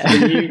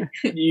 Yeah.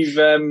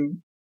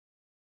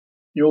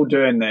 You're all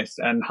doing this,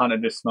 and Hunter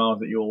just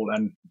smiles at you all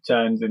and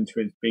turns into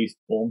his beast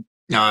form.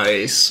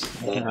 Nice.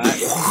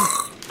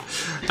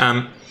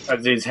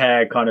 As his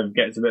hair kind of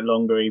gets a bit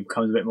longer, he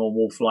becomes a bit more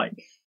wolf-like.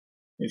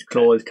 His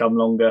claws come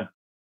longer.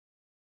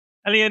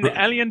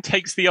 Elian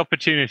takes the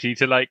opportunity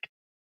to like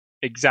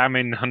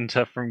examine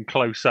Hunter from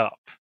close up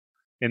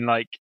in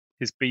like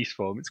his beast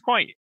form. It's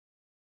quite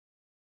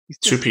he's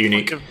just super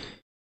unique. kind of-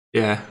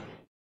 Yeah.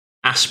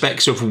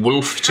 Aspects of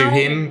wolf to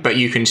him, but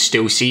you can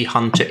still see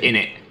Hunter in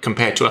it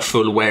compared to a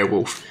full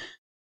werewolf.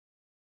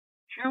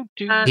 How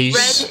do Red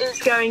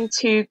is going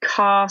to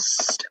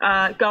cast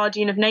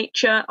Guardian of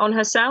Nature on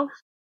herself.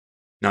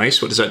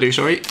 Nice. What does that do,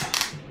 sorry?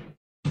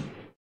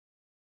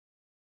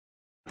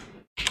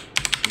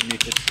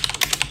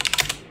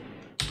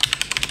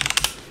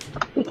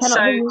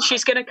 So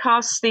she's going to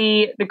cast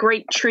the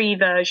Great Tree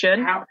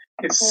version.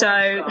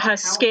 So her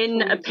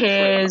skin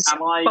appears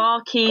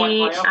barky,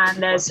 and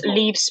there's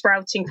leaves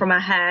sprouting from her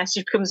hair. So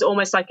she becomes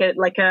almost like a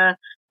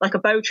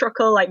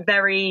bowtruckle, like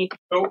very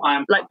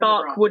like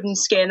bark wooden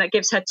skin that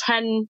gives her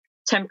 10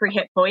 temporary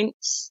hit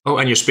points. Oh,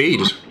 and your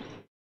speed.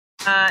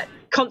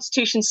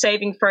 Constitution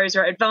saving throws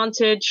are at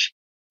advantage.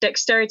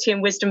 Dexterity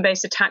and wisdom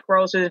based attack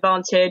rolls with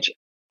advantage,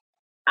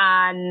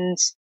 and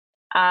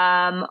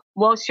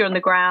whilst you're on the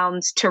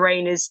ground,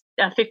 terrain is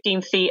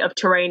 15 feet of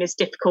terrain is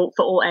difficult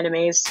for all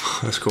enemies.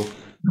 That's cool.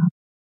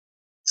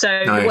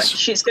 So Nice.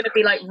 she's going to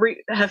be like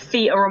her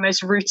feet are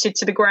almost rooted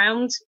to the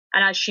ground,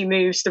 and as she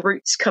moves, the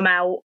roots come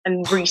out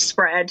and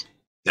respread.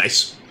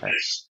 Nice.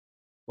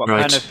 What Right.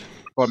 kind of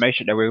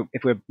formation are we?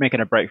 If we're making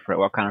a break for it,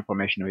 what kind of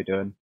formation are we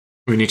doing?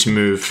 We need to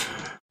move.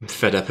 I'm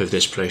fed up of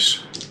this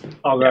place.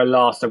 I'll go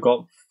last. I've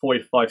got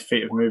 45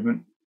 feet of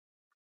movement,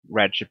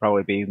 Red should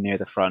probably be near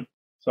the front.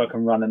 so I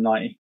can run a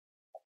 90.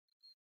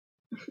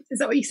 Is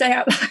that what you say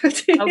out loud?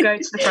 I'll go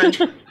to the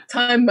front.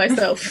 Time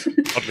myself.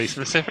 oddly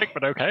specific,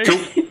 but okay.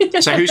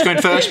 Cool. So who's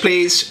going first,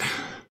 please?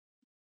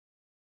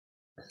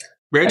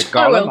 Red?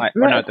 Garland?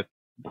 will. No, the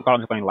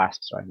Garland's going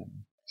last. Sorry.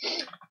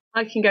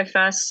 I can go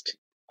first.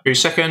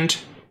 Who's second?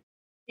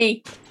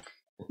 Me.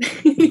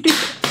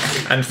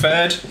 And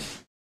third?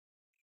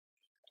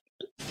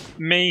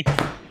 Me.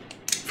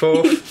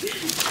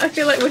 Fourth? I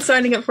feel like we're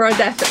signing up for our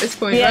death at this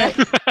point, Yeah.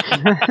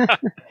 right?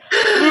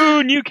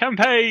 Ooh, new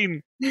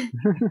campaign.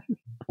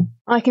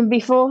 I can be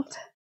fourth.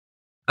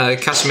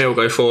 Casimir will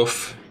go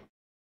fourth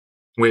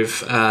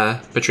with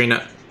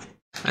Patrina.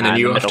 And then And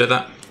you the after middle.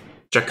 that.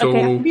 Jackal.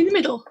 Okay, I'll be in the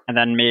middle. And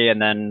then me,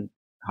 and then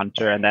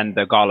Hunter, and then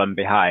the Golem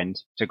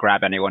behind to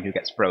grab anyone who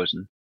gets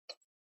frozen.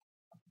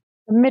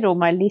 The middle,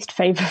 my least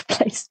favourite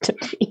place to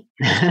be.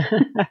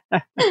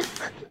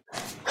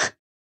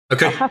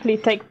 Okay. I'll happily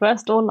take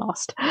first or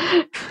last.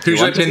 Who's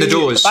You want opening to the be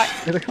doors?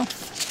 at the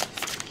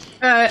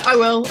back? I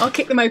will. I'll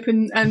kick them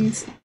open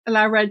and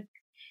allow Red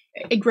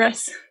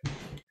egress.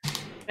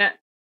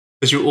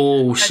 As you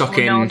all suck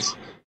in nod.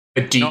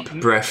 a deep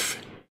breath,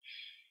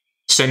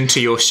 centre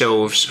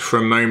yourselves for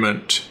a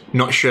moment,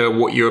 not sure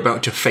what you're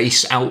about to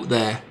face out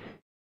there.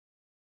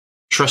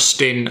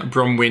 Trust in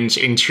Bronwyn's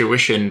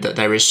intuition that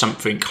there is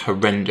something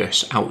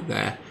horrendous out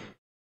there.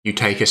 You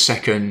take a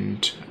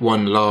second,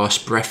 one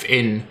last breath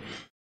in.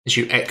 As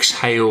you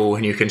exhale,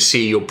 and you can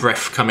see your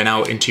breath coming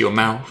out into your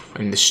mouth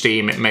and the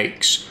steam it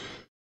makes.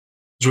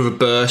 As with a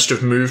burst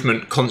of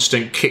movement,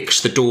 Constant kicks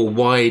the door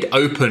wide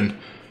open.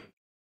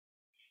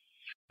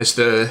 As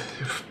the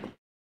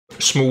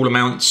small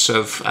amounts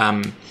of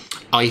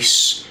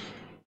ice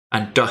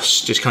and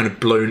dust is kind of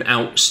blown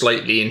out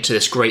slightly into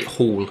this great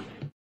hall.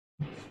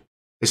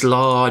 This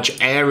large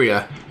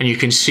area, and you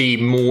can see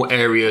more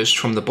areas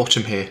from the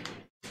bottom here.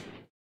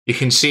 You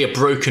can see a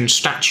broken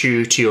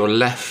statue to your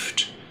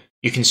left.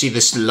 You can see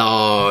this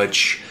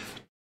large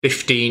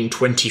 15,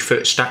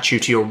 20-foot statue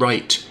to your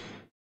right.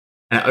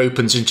 And it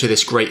opens into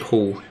this great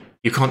hall.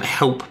 You can't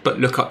help but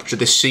look up to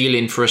the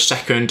ceiling for a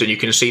second, and you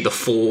can see the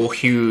 4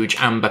 huge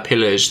amber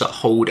pillars that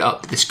hold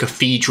up this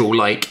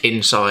cathedral-like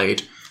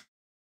inside.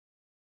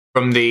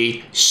 From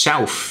the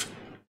south,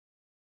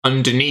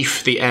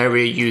 underneath the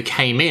area you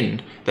came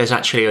in, there's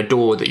actually a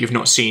door that you've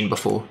not seen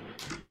before.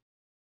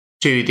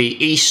 To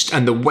the east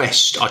and the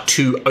west are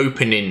two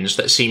openings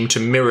that seem to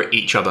mirror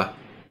each other.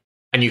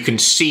 And you can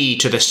see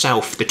to the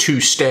south the two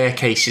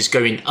staircases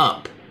going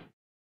up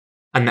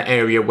and the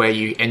area where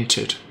you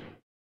entered.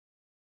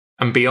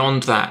 And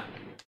beyond that,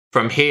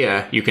 from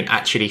here, you can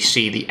actually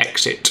see the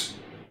exit.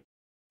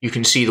 You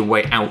can see the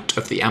way out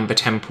of the Amber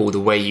Temple the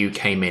way you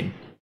came in.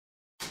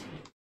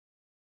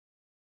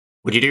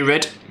 What do you do,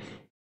 Red?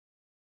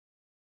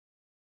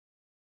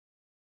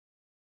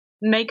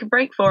 Make a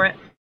break for it.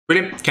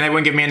 Brilliant. Can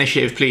everyone give me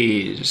initiative,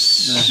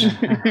 please?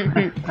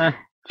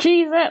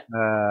 Cheese it.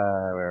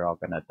 We're all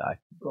gonna die.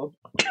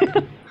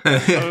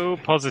 Oh,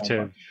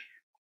 positive.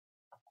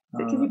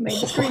 Because you've made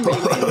the screen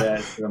really big. Yeah,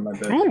 it's on my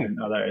screen.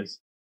 Oh, there it is.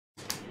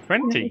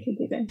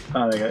 20.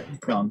 Oh, there you go.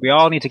 Go on. We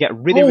all need to get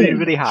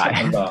really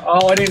high.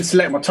 Oh, I didn't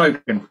select my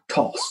token.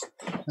 Toss.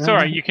 It's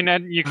alright, you can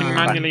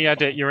manually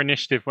edit your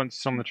initiative once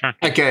it's on the track.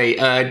 Okay,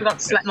 I forgot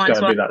to select mine It's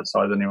as got to well. be that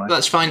size anyway.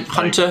 that's fine.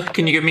 Hunter,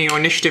 can you give me your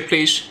initiative,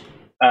 please?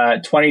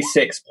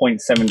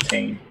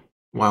 26.17.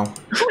 Wow.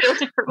 Your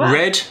different one.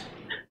 Red?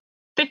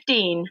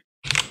 15.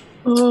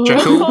 Oh.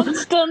 Jackal?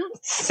 Constant.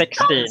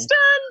 16.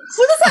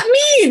 What does that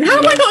mean? How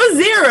have I got a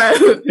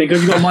 0?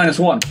 Because you got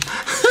 -1.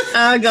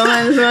 Oh, got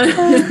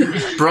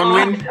 -1.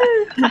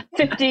 Bronwyn?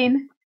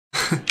 15.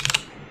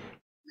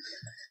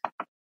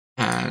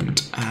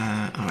 And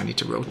I need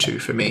to roll 2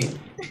 for me.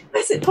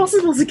 Is it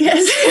possible to get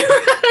a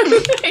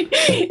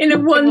 0 in a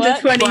 1 to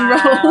 20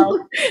 Wow.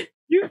 roll?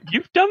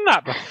 You've done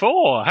that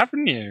before,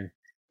 haven't you?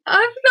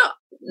 I've not.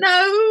 No.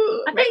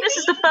 I think this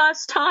is the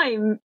first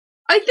time.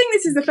 I think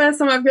this is the first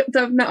time I've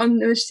done that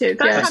on initiative.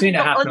 First Yeah. I've seen it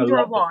got happen a under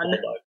lot a one.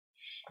 before,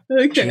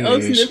 though. Okay,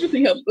 I've seen Jeez.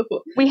 everything else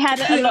before. We had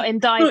it a lot in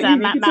Dice, Not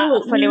Matt. unique at all.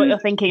 That's probably what you're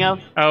thinking of.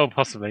 Oh,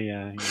 possibly,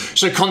 yeah.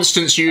 So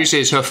Constance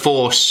uses her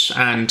force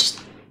and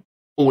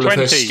all 20. of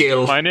her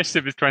skill. My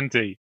initiative is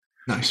 20.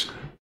 Nice.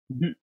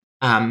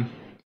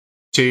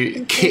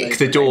 To kick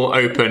the door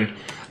open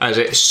as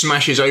it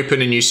smashes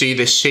open and you see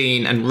this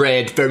scene, and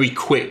Red, very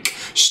quick,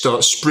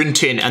 starts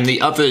sprinting and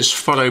the others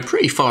follow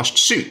pretty fast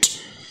suit.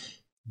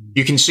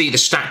 You can see the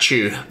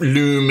statue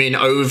looming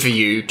over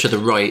you to the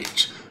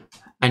right.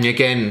 And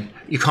again,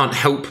 you can't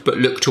help but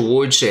look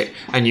towards it,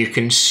 and you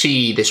can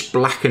see this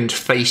blackened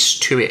face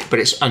to it, but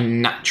it's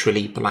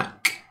unnaturally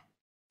black.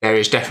 There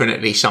is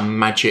definitely some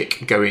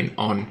magic going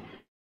on.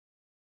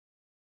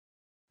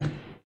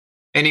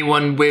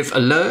 Anyone with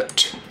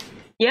alert?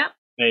 Yep.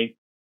 Hey.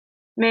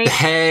 Me. The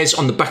hairs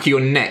on the back of your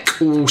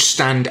neck all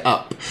stand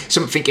up.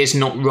 Something is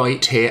not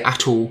right here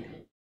at all.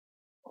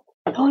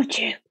 Told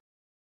you.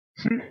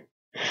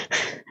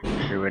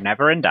 We were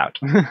never in doubt.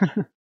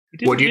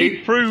 What do you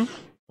do?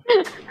 Proof.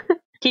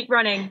 Keep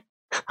running.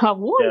 I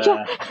warned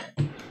you.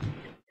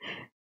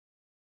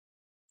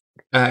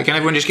 Yeah. Can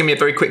everyone just give me a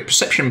very quick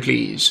perception,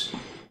 please?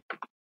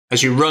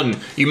 As you run,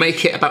 you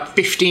make it about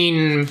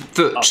 15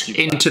 foot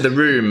into the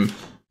room.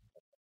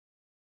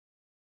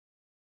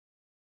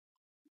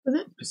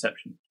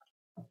 Perception.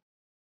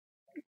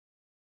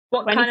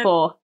 What kind of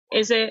 24.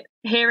 is it?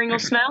 Hearing or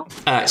smell?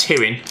 It's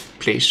hearing,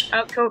 please.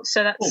 Oh, cool.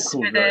 So that's Oh,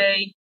 cool, with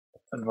great.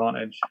 a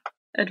Advantage.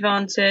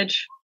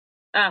 advantage.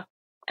 Oh,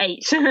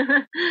 8.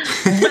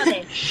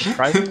 Rubbish.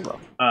 Right?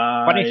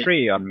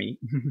 23 on me.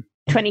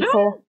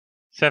 24.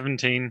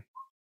 17.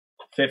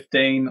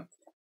 15.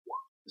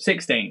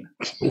 16.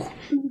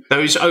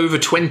 Those over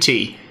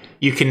 20,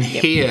 you can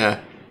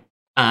hear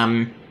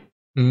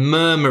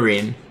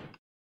murmuring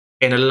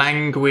in a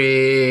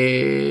language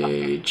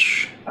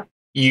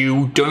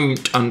you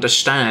don't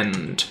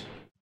understand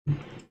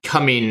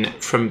coming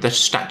from the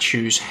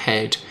statue's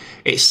head.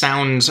 It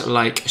sounds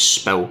like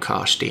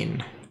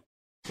spellcasting.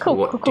 Cool,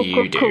 What cool, do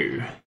cool, you cool,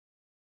 do?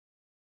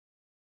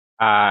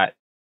 I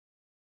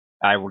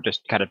will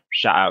just kind of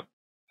shout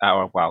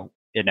out, well,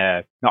 in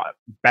a, not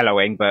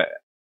bellowing, but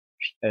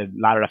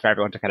loud enough for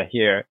everyone to kind of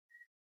hear.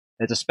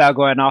 There's a spell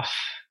going off.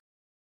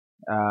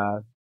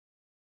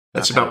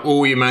 That's about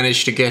all you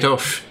managed to get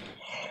off.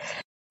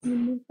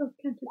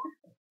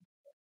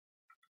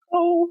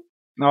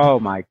 Oh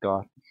my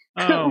god.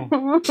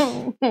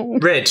 Oh.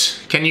 Red,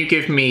 can you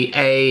give me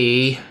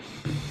a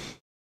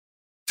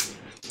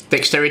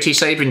dexterity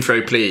saving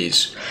throw,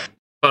 please?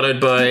 Followed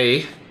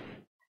by...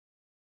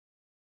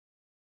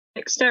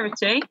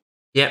 Dexterity.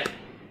 Yep.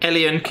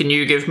 Elian, can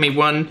you give me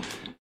one?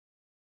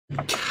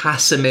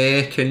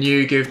 Casimir, can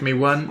you give me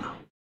one?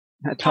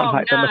 I don't Oh,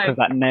 like the look no. of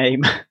that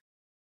name.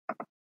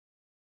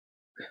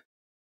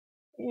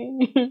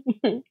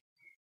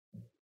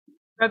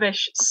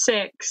 Rubbish.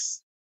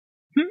 6.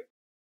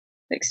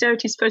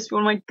 Dexterity is supposed to be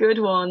one of my good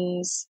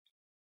ones.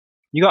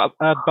 You got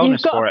a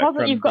bonus You've got for it. a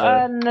From you've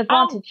got an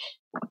advantage.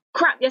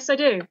 Crap, yes I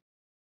do.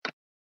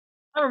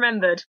 I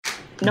remembered.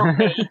 Not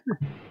me.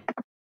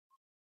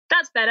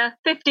 That's better.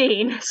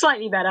 15.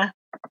 Slightly better.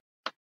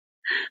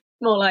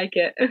 More like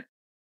it.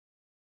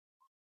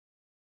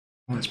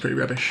 Oh, that's pretty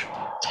rubbish.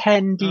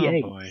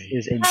 10d8 Oh, boy.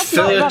 is in. That's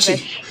not 30.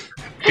 rubbish.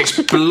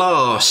 This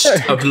blast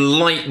of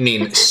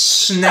lightning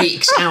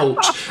snakes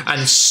out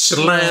and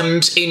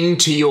slams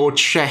into your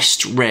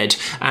chest, Red,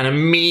 and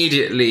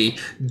immediately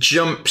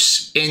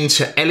jumps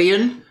into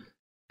Elian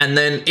and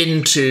then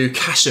into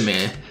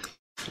Casimir.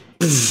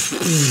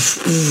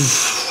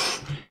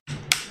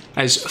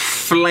 As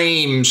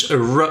flames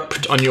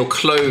erupt on your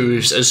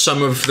clothes, as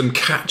some of them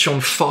catch on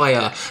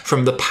fire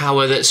from the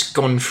power that's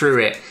gone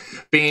through it,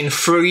 being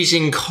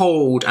freezing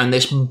cold, and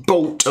this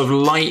bolt of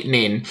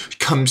lightning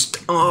comes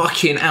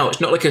arcing out.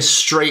 It's not like a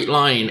straight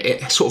line.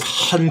 It sort of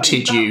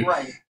hunted you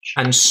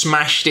and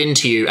smashed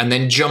into you, and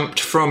then jumped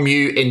from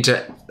you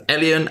into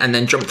Elian, and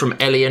then jumped from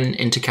Elian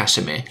into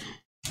Casimir.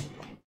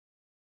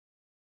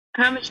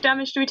 How much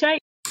damage do we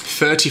take?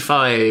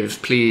 35,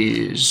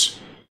 please.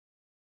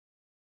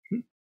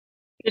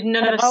 Did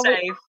none of us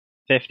save?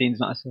 15's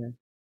not a save.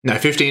 No,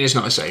 15 is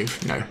not a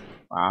save, no.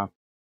 Wow.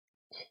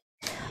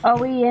 Are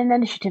we in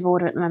initiative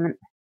order at the moment?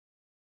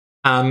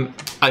 I'm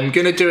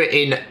going to do it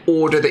in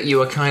order that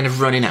you are kind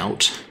of running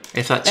out,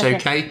 if that's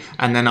okay.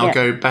 And then I'll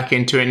go back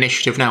into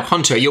initiative. Now,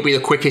 Hunter, you'll be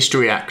the quickest to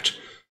react.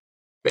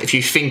 But if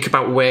you think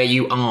about where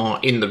you are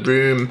in the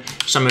room,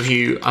 some of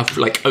you have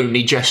like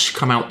only just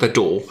come out the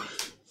door.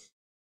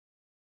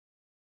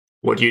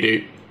 What do you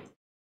do?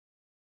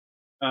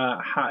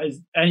 Is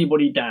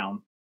anybody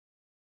down?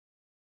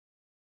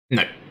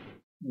 No.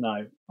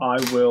 No. I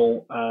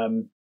will.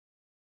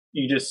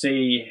 You just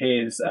see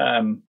his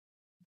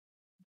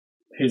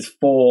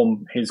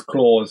form, his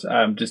claws,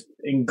 just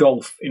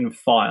engulf in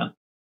fire,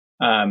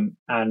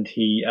 and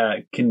he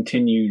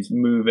continues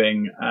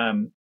moving,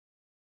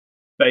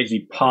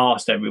 basically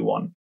past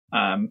everyone,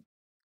 and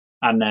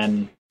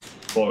then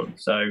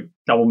so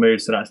double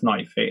moves, so that's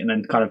 90 feet, and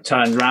then kind of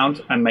turns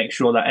around and makes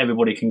sure that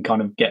everybody can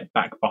kind of get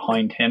back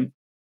behind him.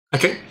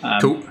 Okay,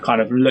 cool.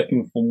 Kind of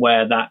looking from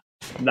where that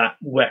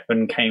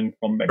weapon came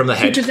from. Basically. From the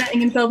head. He's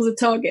presenting himself as a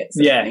target.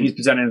 Yeah, he's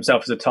presenting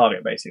himself as a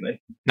target,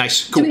 basically.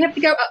 Nice, cool. Do we have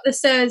to go up the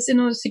stairs in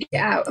order to get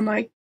out? Am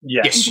I?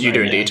 Yes, you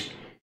do indeed.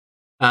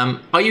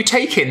 Are you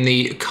taking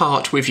the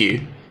cart with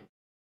you?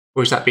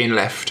 Or is that being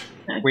left?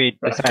 We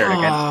decided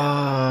against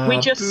it. We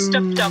just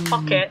stuffed our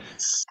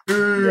pockets.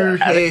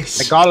 Yes.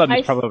 The golem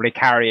is probably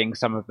carrying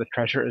some of the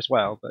treasure as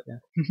well, but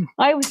yeah.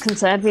 I was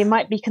concerned we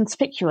might be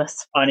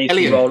conspicuous. I need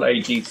Elian. to roll a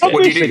d6.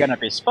 What do you do? going to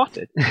be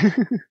spotted.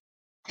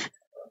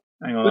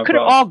 Hang on, We I've could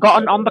have got- all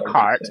gotten I've on the got a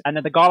cart, D6. and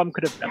then the golem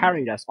could have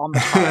carried us on the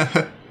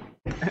cart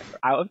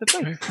out of the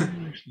place.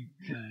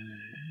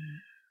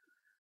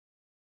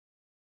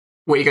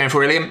 What are you going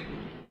for, Ilium?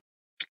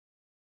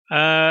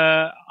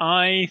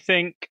 I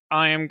think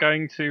I am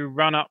going to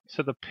run up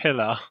to the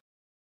pillar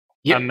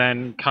Yep. and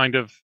then kind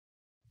of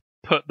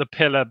put the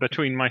pillar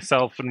between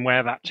myself and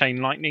where that chain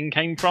lightning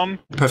came from,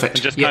 Perfect.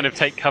 and just Yeah. kind of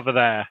take cover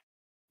there.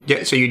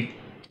 Yeah, so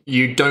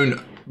you don't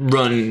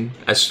run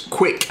as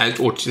quick as,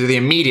 or to the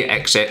immediate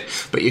exit,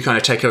 but you kind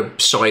of take a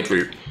side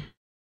route.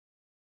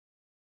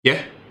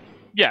 Yeah?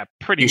 Yeah,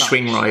 pretty You much.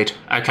 swing ride.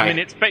 Okay. I mean,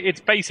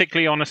 it's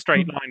basically on a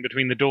straight line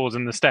between the doors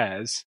and the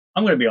stairs.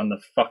 I'm going to be on the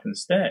fucking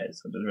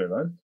stairs. I just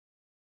realised.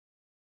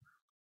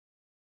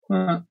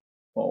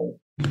 Oh.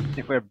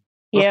 If we're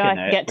Yeah, I booking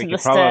can it, get to we the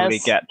could probably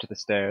stairs. get to the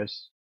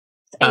stairs,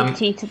 It's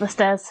 80 to the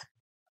stairs.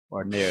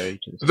 or near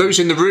to the stairs. Those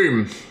in the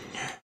room.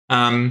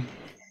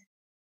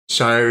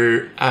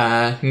 So,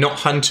 not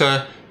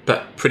Hunter,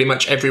 but pretty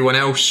much everyone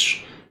else.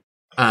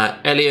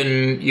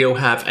 Elian, you'll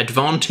have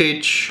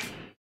advantage.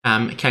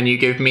 Can you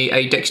give me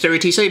a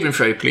dexterity saving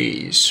throw,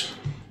 please?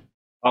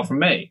 Apart from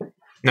me.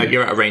 No,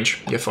 you're out of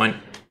range. You're fine.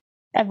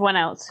 Everyone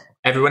else.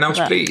 Everyone else,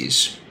 Right.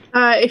 please.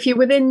 If you're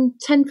within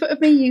 10 foot of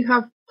me, you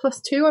have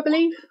 +2, I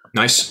believe.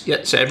 Nice.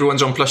 Yeah, so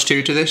everyone's on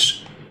 +2 to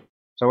this.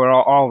 So we're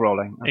all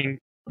rolling.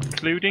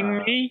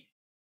 Including me?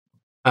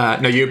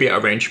 No, you'll be out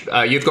of range.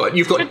 You've got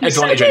Goodness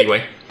advantage sake.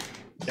 anyway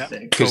Yeah.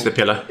 because the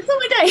pillar. It's not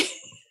my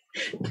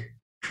day.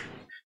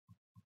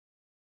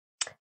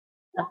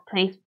 Oh,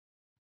 please.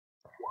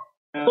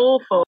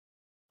 Awful.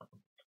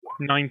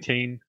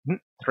 19.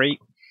 3.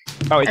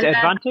 Oh, is And it then-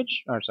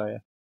 advantage? Oh, sorry.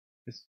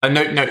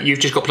 No, you've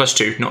just got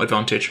 +2, not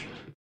advantage.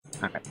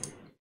 Okay.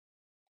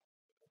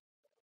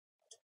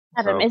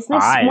 Adam, So is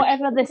this, 5.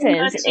 whatever this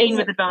is, 13 is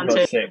with I've got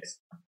advantage. 6.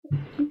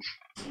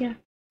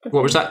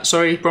 What was that?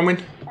 Sorry,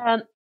 Bronwyn?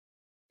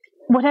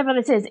 whatever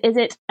this is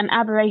it an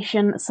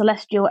aberration,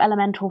 celestial,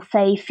 elemental,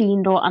 fey,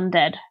 fiend, or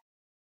undead?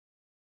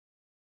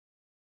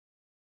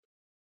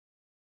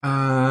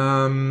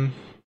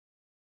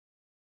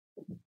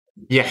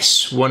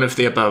 Yes, one of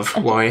the above.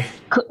 Why?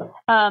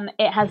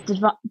 It has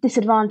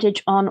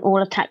disadvantage on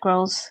all attack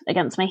rolls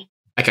against me.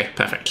 Okay,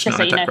 perfect. It's Just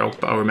not an so you attack know. roll,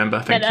 but I'll remember.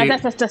 Thank No, you.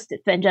 that's just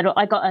it in general.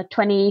 I got a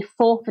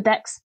 24 for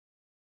Dex.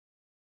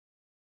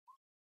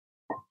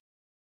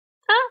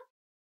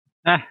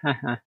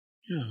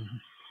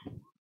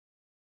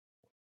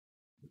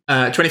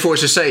 24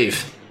 is a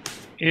save.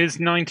 Is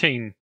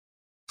 19.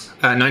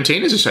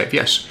 19 is a save,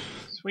 yes.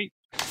 Sweet.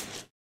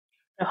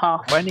 So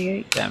half.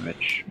 28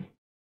 damage.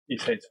 You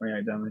say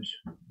 28 damage.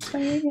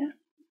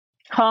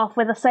 Half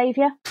with a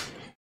saviour.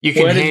 You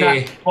can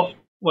hear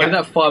Where did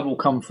that fireball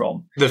come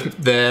from?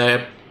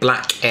 the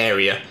black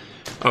area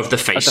of the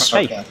face.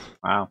 Face.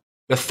 Wow.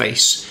 The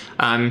face.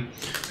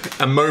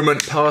 A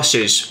moment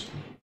passes.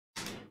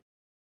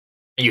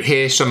 You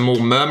hear some more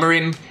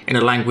murmuring in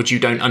a language you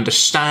don't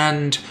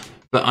understand,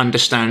 but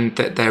understand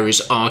that there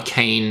is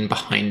arcane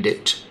behind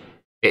it.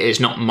 It is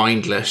not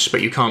mindless,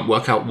 but you can't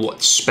work out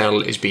what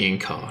spell is being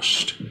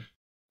cast.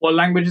 What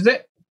language is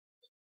it?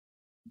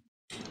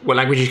 What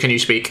languages can you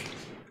speak?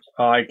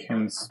 I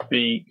can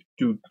speak.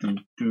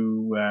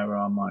 Where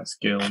are my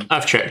skills?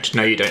 I've checked.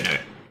 No, you don't know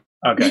it.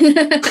 Okay.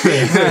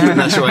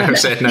 That's why I've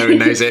said no one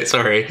knows it.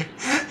 Sorry.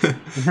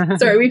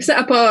 Sorry, we've set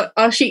up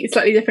our sheet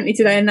slightly differently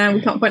today, and now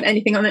we can't find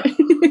anything on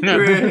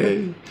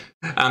it.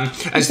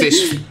 As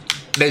this,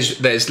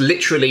 there's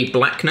literally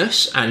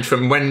blackness, and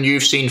from when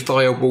you've seen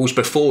firewalls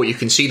before, you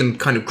can see them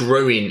kind of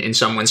growing in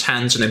someone's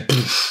hands and then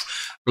poof,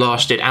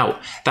 blasted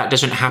out. That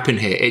doesn't happen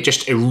here. It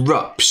just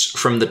erupts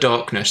from the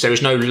darkness. There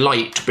is no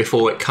light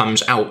before it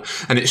comes out,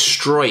 and it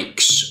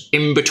strikes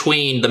in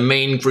between the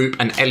main group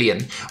and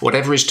Elian.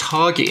 Whatever is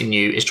targeting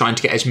you is trying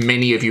to get as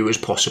many of you as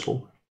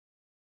possible.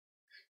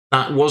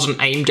 That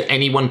wasn't aimed at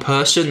any one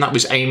person. That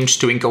was aimed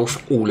to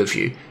engulf all of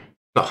you.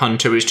 But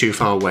Hunter is too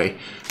far away.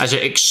 As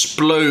it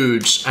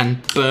explodes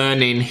and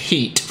burning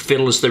heat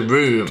fills the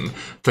room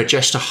for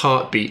just a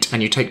heartbeat,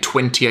 and you take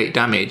 28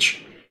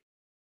 damage.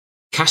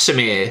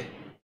 Casimir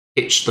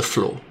hits the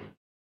floor.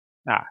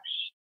 Ah,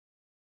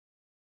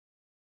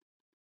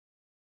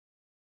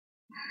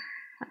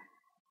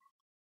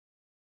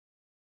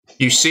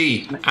 You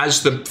see,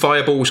 as the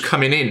fireball's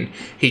coming in,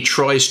 he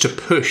tries to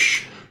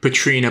push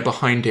Petrina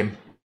behind him.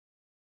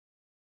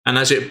 And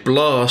as it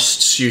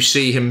blasts, you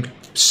see him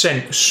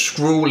sent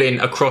scrawling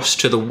across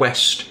to the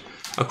west,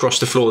 across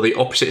the floor, the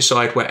opposite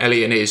side where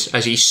Elian is.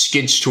 As he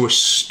skids to a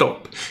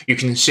stop, you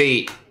can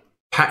see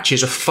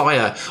patches of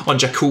fire on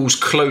Jakul's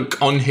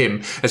cloak on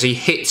him as he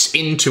hits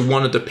into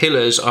one of the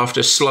pillars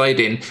after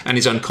sliding and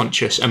is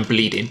unconscious and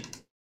bleeding.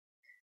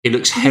 He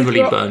looks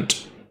heavily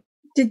burnt.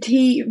 Did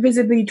he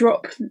visibly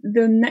drop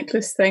the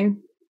necklace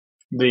thing?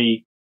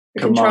 The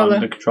controller.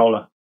 The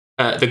controller.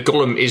 The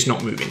golem is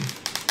not moving.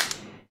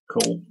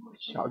 Cool.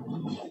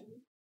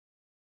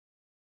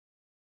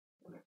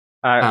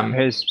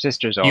 His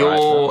sister's all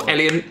your right.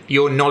 Elian,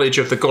 your knowledge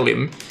of the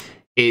golem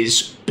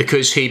is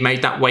because he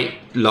made that weight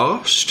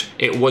last.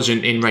 It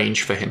wasn't in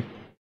range for him.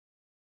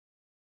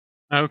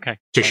 Okay.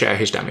 To share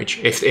his damage,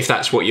 if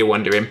that's what you're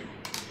wondering.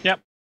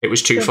 Yep. It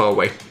was too far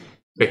away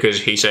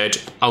because he said,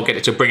 "I'll get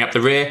it to bring up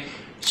the rear."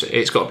 So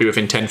it's got to be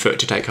within 10 foot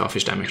to take half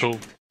his damage. Cool.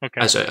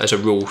 Okay. As a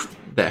rule,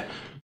 there.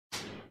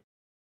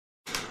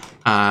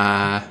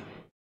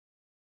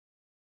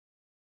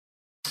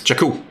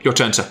 Jakul, your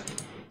turn, sir.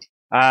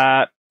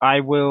 I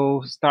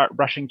will start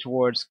rushing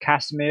towards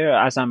Casimir.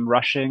 As I'm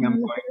rushing, I'm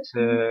going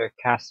to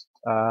cast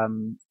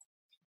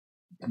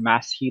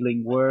Mass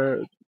Healing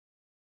Word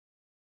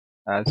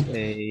as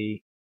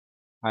a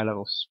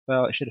high-level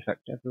spell. It should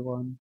affect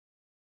everyone.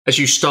 As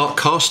you start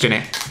casting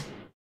it,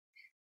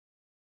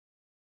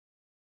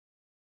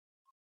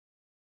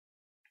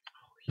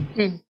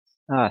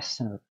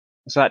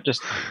 So that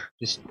just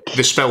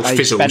the spell I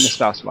fizzles. spend the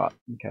spell slot.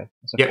 Okay,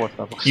 that's a Yep. fourth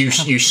level. You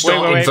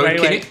start Wait.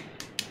 invoking it.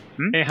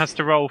 It has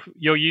to roll.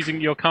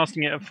 You're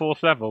casting it at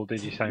 4th level.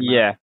 Did you say? Matt?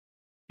 Yeah.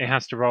 It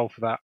has to roll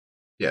for that.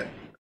 Yeah.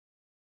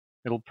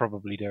 It'll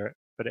probably do it,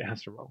 but it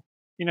has to roll.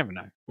 You never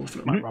know. Do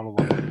It might roll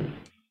a 1.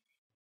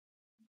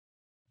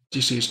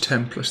 you see his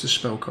 10 plus the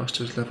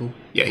spellcaster's level?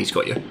 Yeah, he's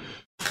got you.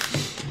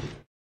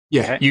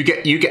 Yeah,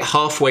 Okay. you get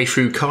halfway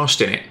through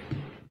casting it,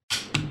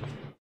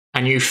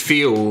 and you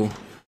feel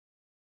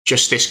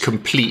just this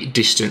complete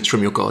distance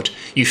from your god.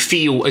 You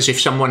feel as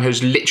if someone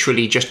has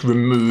literally just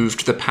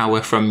removed the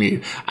power from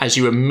you. As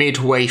you are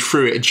midway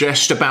through it,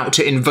 just about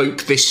to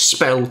invoke this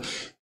spell,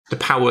 the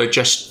power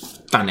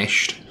just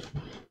vanished.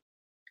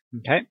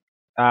 Okay.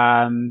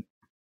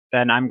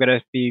 Then I'm going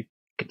to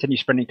continue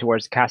sprinting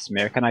towards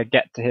Casimir. Can I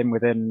get to him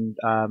within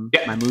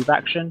my move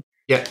action?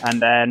 Yeah.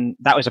 And then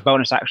that was a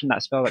bonus action,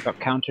 that spell that got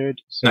countered.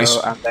 So Nice.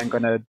 I'm then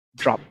going to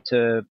drop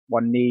to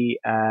one knee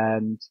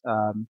and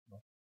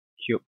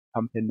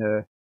pump in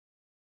the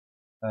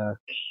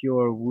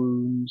Cure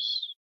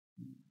Wounds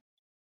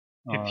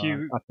If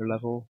you- upper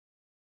level.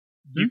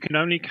 You can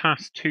only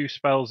cast 2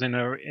 spells in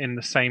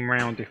the same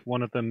round if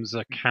one of them's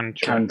a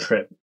cantrip.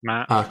 Cantrip.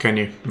 Matt. Can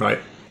you? Right.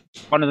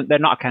 One of them, they're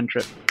not a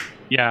cantrip.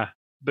 Yeah.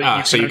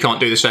 But So you only- can't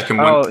do the second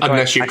one Oh, sorry,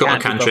 unless you've I got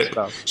a can't do both cantrip.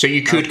 spells. So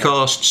you could Okay.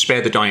 cast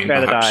Spare the Dying,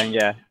 Spare the perhaps. Dying,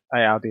 yeah.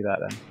 I'll do that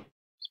then.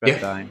 Spare Yeah.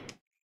 the Dying.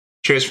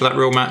 Cheers for that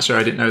rule, Matt. Sorry,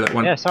 I didn't know that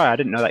one. Yeah, sorry, I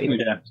didn't know that either.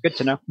 Yeah. It's good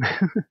to know.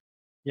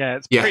 Yeah,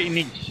 it's Yeah. pretty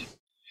niche.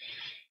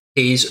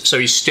 He's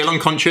still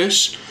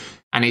unconscious,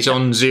 and he's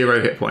on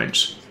 0 hit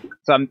points.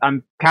 So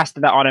I'm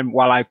casting that on him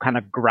while I kind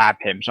of grab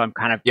him. So I'm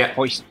kind of Yeah.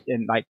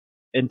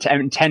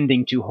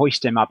 intending to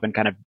hoist him up and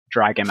kind of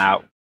drag him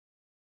out.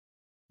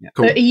 Yeah.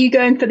 Cool. So are you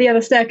going for the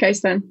other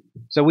staircase then?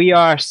 So we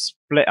are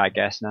split, I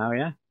guess, now,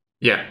 yeah?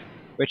 Yeah.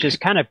 Which is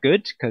kind of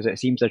good, because it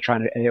seems they're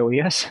trying to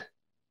AoE us.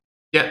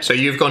 Yeah, so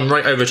you've gone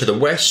right over to the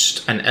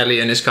west, and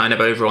Elian is kind of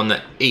over on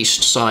the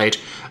east side,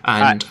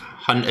 and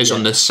Hunt is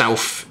on the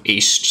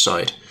southeast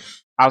side.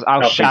 I'll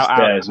Southeast shout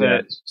out,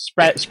 stairs,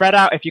 spread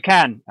out if you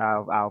can.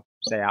 I'll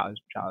say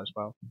shout as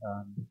well.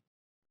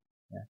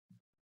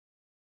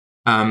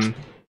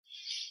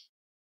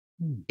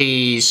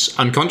 He's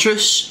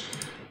unconscious.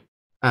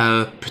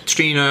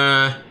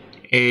 Petrina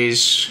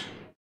is...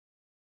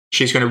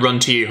 She's going to run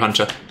to you,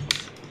 Hunter.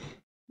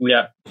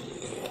 Yeah.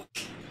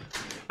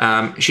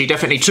 She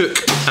definitely took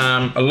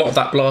a lot of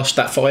that blast,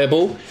 that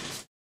fireball.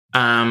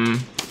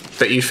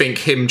 But you think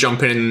him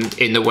jumping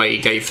in the way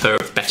gave her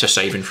a better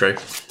saving throw.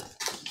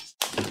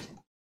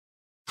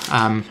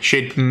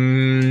 She'd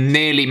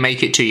nearly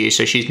make it to you,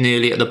 so she's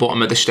nearly at the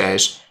bottom of the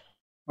stairs.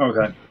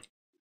 Okay.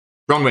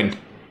 Bronwyn.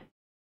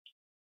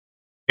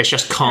 It's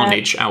just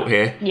carnage out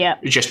here. Yeah.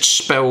 Just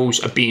spells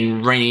are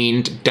being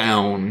rained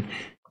down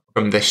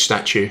from this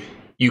statue.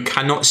 You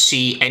cannot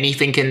see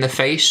anything in the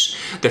face.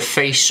 The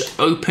face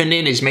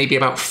opening is maybe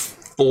about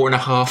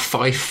 4.5,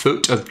 5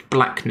 foot of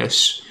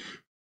blackness.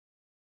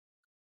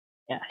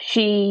 Yeah,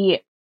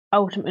 she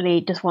ultimately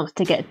just wants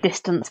to get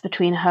distance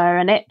between her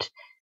and it.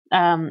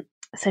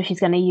 So she's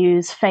going to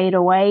use Fade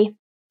Away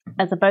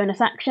as a bonus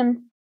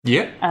action.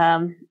 Yeah.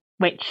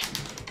 Which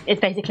is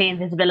basically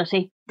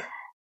invisibility.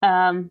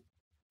 And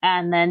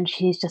then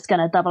she's just going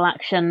to double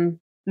action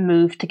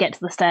move to get to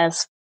the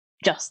stairs.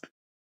 Just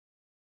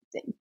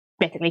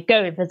basically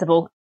go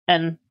invisible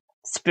and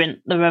sprint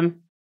the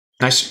room.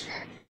 Nice.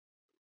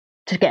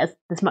 To get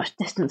as much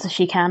distance as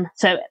she can.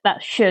 So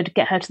that should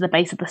get her to the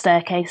base of the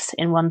staircase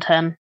in one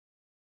turn,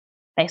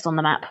 based on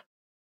the map.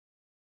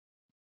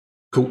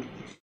 Cool.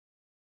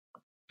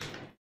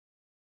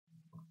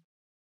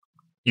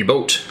 You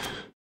bolt.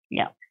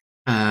 Yeah.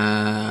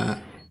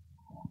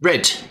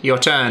 Red, your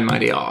turn, my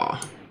dear.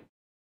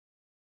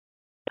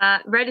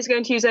 Red is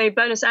going to use a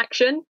bonus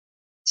action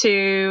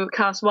to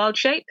cast Wild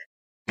Shape.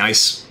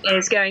 Nice.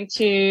 Is going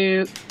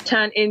to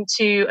turn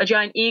into a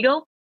giant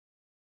eagle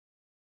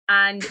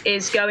and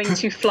is going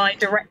to fly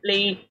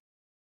directly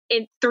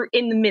in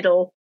the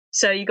middle.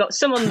 So you've got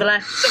some on the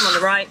left, some on the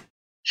right.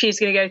 She's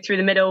going to go through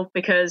the middle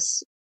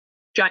because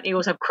giant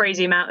eagles have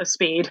crazy amount of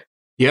speed.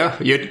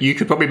 Yeah, you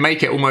could probably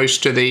make it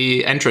almost to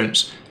the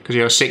entrance because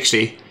you're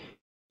 60.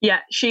 Yeah,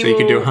 she so you will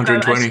can do go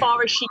 120. as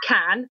far as she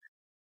can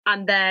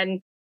and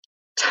then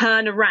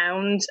turn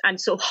around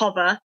and sort of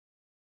hover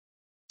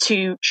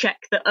to check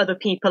that other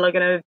people are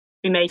going to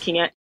be making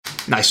it.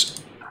 Nice.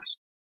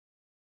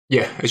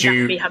 Yeah, as That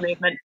you would be her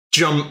movement.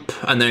 Jump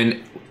and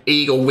then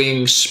eagle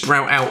wings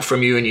sprout out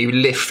from you and you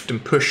lift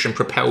and push and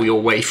propel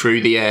your way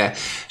through the air,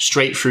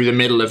 straight through the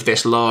middle of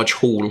this large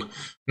hall,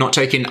 not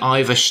taking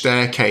either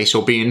staircase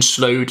or being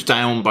slowed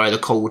down by the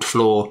cold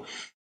floor.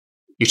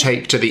 You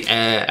take to the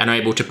air and are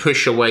able to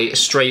push your way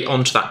straight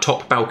onto that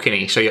top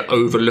balcony, so you're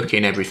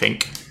overlooking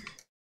everything.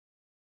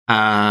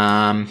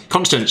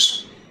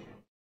 Constance,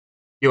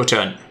 your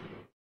turn.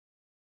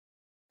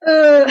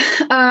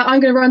 I'm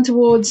going to run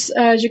towards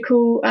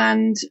Jakul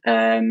and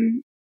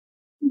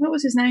what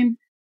was his name?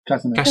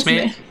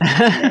 Casimir.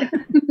 I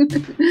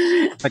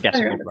guess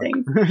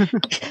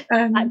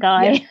that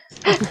guy.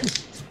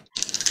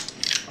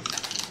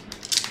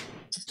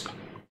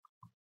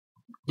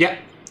 Yeah.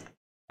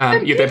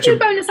 You'd be able do to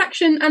bonus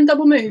action and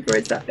double move, or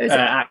is that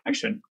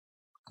action?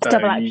 So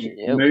Double you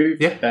action. move,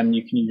 Yeah. then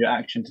you can use your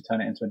action to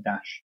turn it into a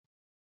dash.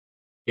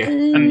 Yeah.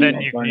 And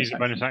then you can Bonus use a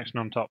bonus action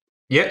on top.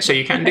 Yeah, so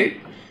you can do.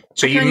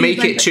 So you can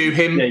make use it to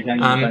him. Yeah, you can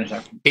use bonus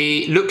action.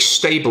 He looks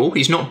stable.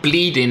 He's not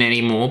bleeding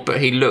anymore,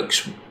 but he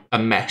looks a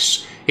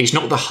mess. He's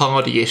not the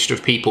hardiest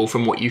of people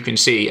from what you can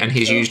see, and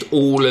he's used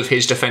all of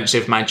his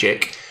defensive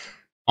magic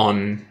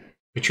on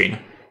Petrina.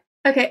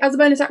 Okay, as a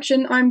bonus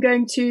action, I'm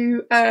going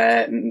to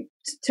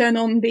turn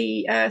on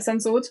the sun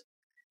sword,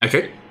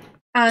 Okay.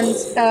 and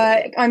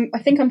I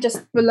think I'm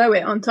just below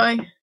it, aren't I?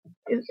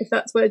 If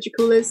that's where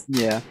Jakul is.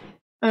 Yeah.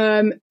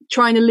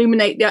 Try and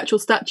illuminate the actual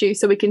statue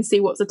so we can see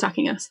what's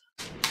attacking us.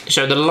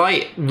 So the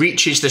light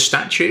reaches the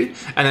statue,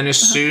 and then as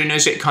soon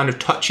as it kind of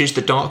touches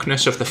the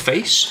darkness of the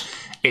face,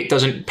 it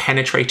doesn't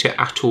penetrate it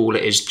at all.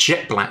 It is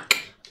jet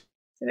black.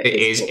 So It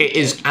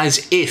is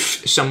as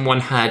if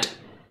someone had,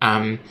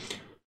 have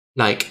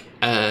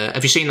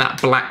you seen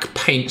that black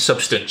paint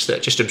substance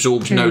that just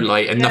absorbs no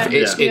light and nothing?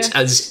 It's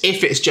as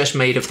if it's just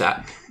made of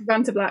that.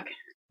 Vanta black.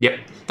 Yep,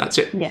 that's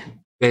it. Yeah.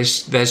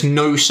 There's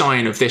no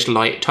sign of this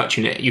light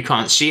touching it. You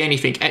can't see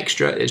anything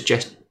extra. It's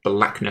just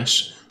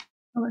blackness.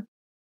 Okay.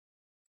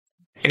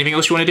 Anything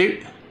else you want to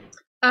do?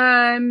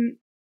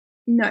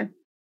 No.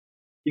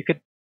 You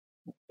could,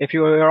 if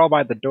you were all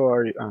by the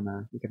door, you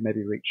could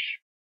maybe reach.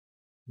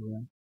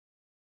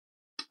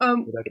 Yeah.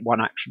 With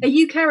one action. Are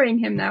you carrying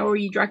him now, or are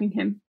you dragging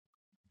him?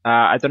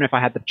 I don't know if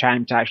I had the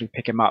chance to actually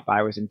pick him up.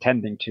 I was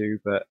intending to,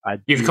 but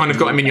You've kind of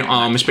got him in your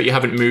arms, but you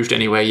haven't moved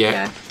anywhere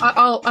yet.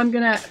 Yeah, I'm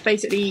gonna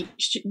basically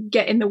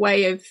get in the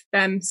way of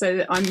them so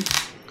that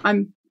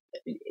I'm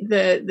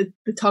the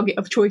target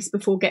of choice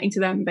before getting to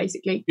them.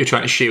 Basically, You're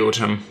trying to shield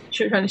him.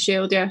 trying to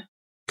shield. Yeah.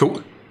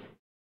 Cool.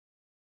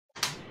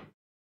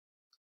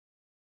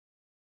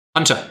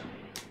 Hunter.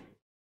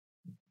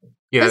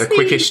 Yeah, Does the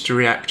quickest to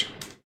react.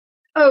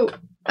 Oh,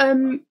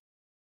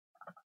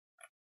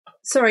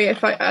 sorry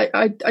if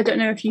I don't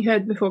know if you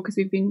heard before because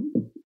we've been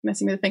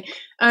messing with the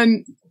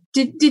thing.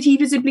 Did he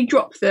visibly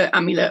drop the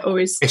amulet, or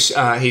is He's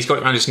got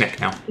it around his neck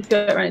now. he's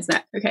got it around his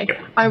neck? Okay.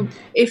 Yeah.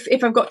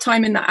 If I've got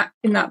time in that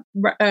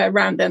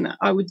round, then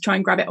I would try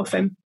and grab it off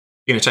him.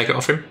 You gonna take it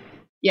off him?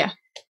 Yeah.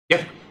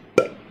 Yep.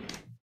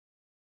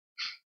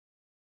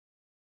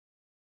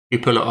 You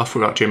pull it off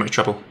without too much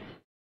trouble.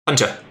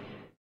 Hunter.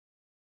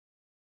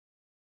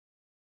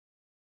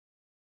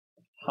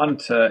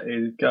 Hunter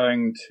is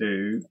going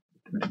to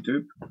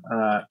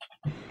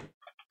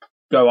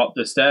go up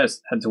the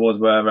stairs, head towards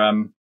where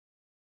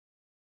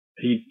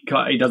he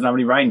doesn't have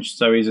any range,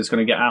 so he's just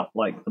going to get out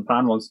like the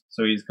plan was.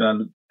 So he's going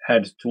to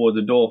head towards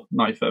the door.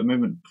 90-foot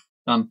movement.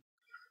 Done.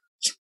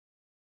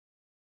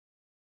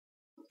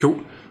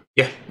 Cool.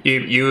 Yeah,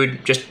 you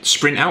would just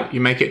sprint out.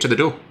 You make it to the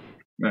door.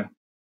 Yeah.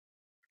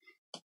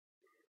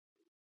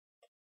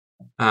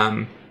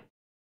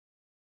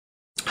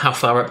 How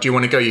far up do you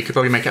want to go? You could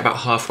probably make it about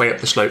halfway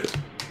up the slope.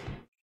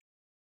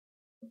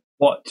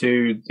 What,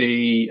 to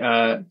the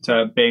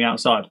to being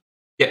outside?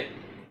 Yeah.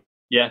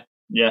 Yeah.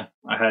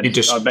 I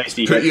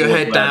basically put your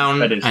head down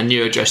bed is. and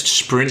you're just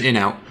sprinting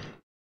out.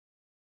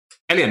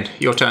 Elian,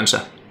 your turn,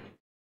 sir.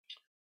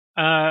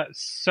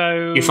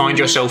 So You find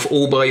yourself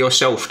all by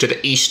yourself to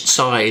the east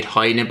side,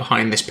 hiding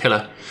behind this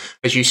pillar.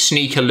 As you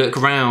sneak a look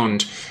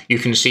round, you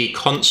can see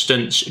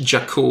Constance,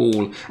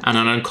 Jakul, and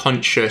an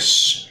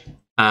unconscious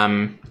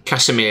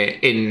Casimir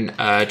in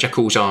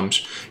Jakul's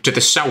arms. To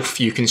the south,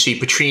 you can see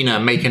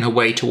Petrina making her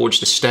way towards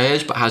the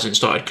stairs, but hasn't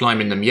started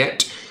climbing them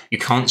yet. You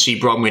can't see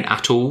Bronwyn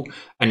at all,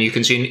 and you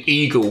can see an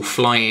eagle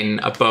flying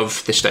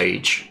above the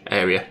stage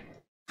area.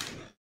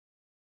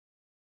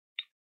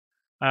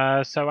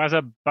 So as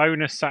a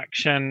bonus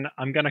action,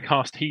 I'm going to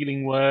cast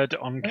Healing Word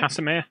on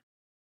Casimir.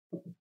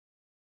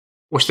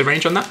 What's the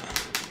range on that?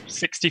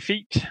 60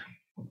 feet.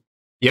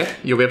 Yeah,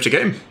 you'll be able to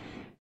get him.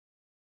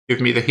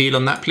 Give me the heal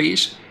on that,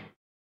 please.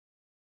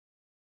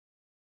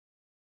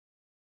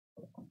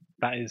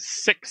 That is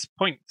 6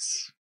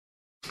 points.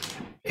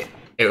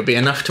 It would be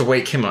enough to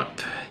wake him up.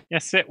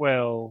 Yes, it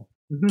will.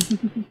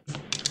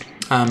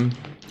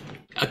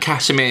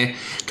 Casimir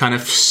kind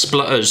of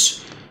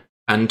splutters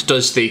and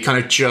does the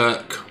kind of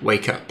jerk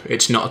wake up.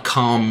 It's not a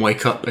calm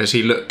wake up as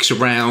he looks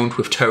around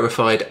with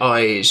terrified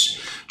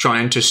eyes,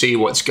 trying to see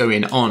what's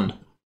going on.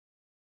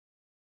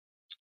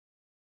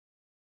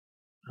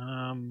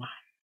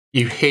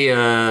 You hear...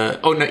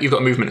 Oh, no, you've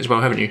got movement as well,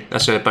 haven't you?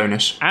 That's a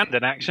bonus. And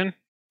an action.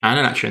 And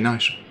an action,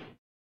 nice.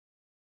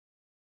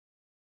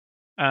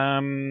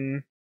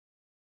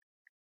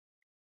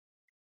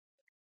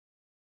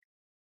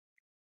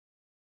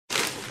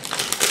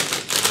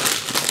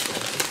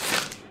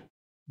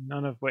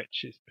 None of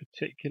which is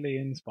particularly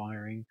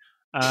inspiring.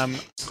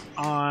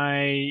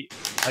 I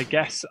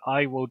guess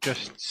I will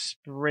just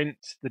sprint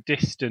the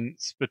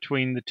distance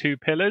between the two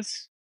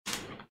pillars.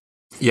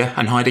 Yeah,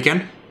 and hide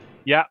again?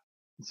 Yeah.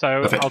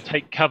 So Perfect. I'll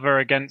take cover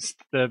against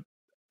the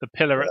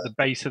pillar at the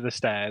base of the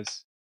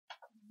stairs.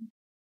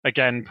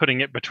 Again,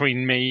 putting it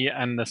between me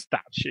and the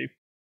statue.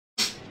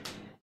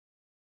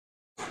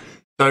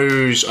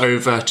 Those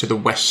over to the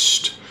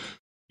west,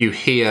 you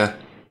hear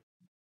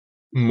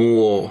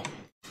more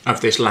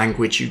of this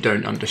language you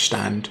don't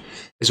understand.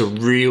 There's a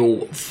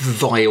real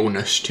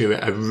vileness to it,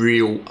 a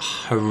real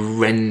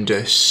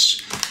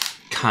horrendous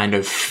kind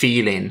of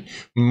feeling,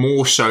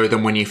 more so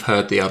than when you've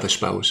heard the other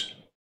spells.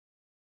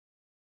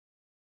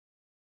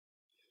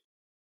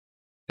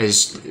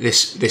 There's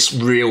this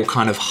real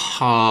kind of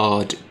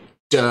hard,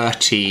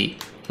 dirty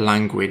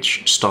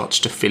language starts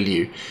to fill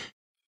you.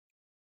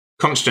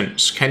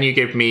 Constance, can you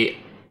give me...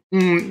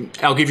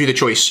 I'll give you the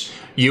choice.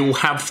 You'll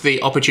have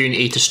the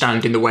opportunity to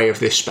stand in the way of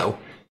this spell.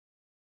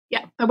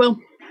 Yeah, I will.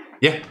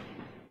 Yeah.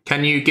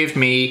 Can you give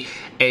me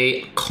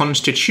a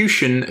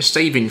Constitution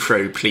saving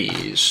throw,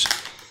 please?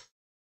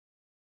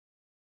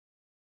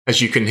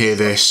 As you can hear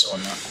this.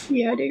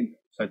 Yeah, I do.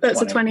 So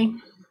That's a 20.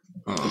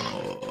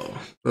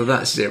 Oh, well,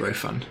 that's zero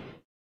fun.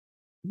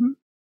 Mm-hmm.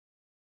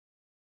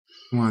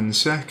 1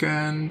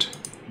 second.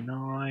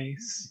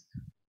 Nice.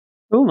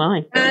 Oh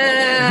my.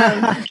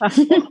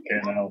 Fucking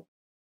hell.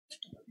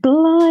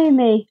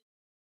 Blimey.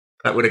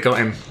 That would have got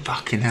him.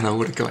 Fucking hell, I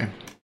would have got him.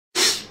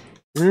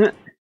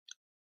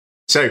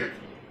 So,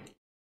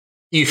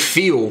 you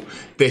feel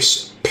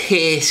this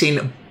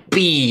piercing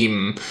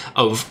beam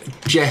of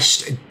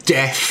just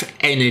death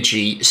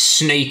energy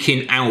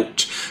snaking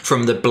out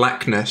from the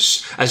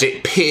blackness as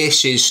it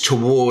pierces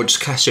towards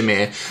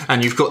Casimir,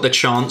 and you've got the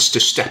chance to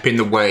step in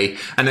the way.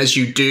 And as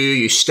you do,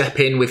 you step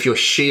in with your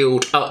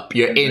shield up.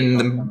 You're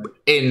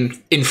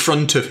in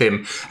front of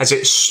him as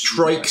it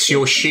strikes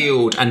your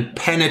shield and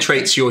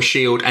penetrates your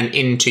shield and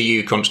into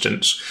you,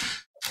 Constance.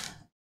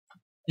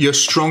 You're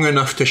strong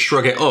enough to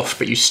shrug it off,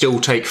 but you still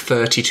take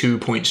 32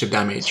 points of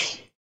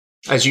damage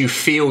as you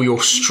feel your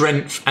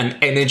strength and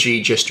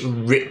energy just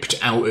ripped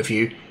out of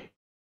you.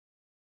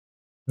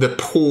 The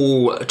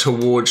pull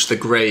towards the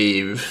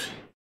grave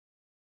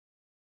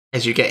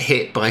as you get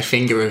hit by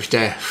Finger of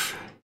Death,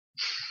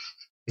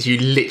 as you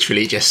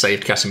literally just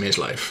saved Casimir's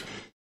life.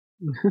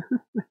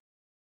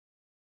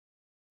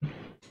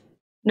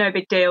 No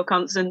big deal,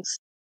 Constance.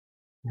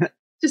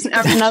 Just an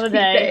average Another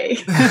day.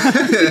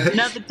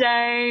 Another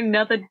day,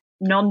 another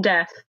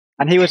non-death.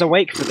 And he was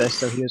awake for this,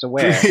 so he was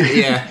aware.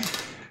 Yeah.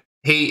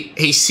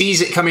 He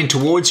sees it coming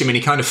towards him and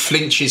he kind of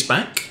flinches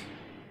back.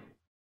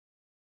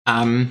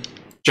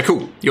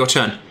 Jakul, your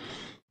turn.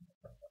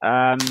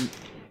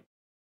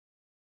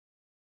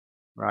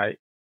 Right.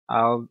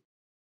 I'll.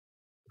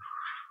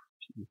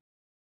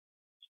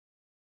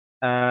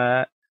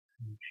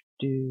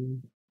 Do.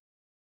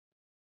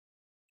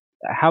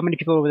 How many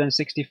people are within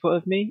 60 foot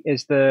of me?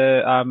 Is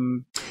the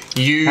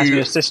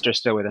Casimir's sister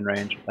still within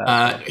range of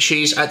that?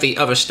 She's at the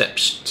other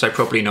steps, so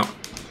probably not.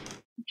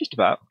 Just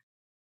about.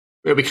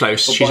 It'll be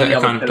close. Or She's by at the a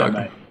other kind of pillar,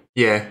 like, mate.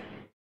 yeah,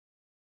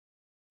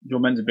 You're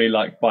meant to be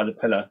like by the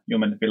pillar. You're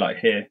meant to be like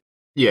here.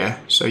 yeah.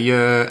 So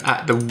you're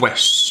at the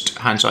west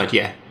hand side,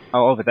 yeah,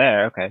 Oh, over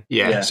there. Okay.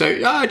 yeah. Yeah.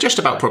 So just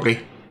about probably.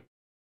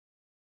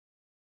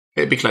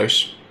 It'd be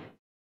close.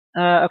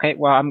 Okay.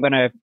 Well, I'm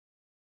gonna.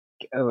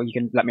 Oh, you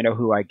can let me know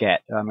who I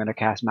get. I'm gonna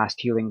cast Mass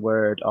Healing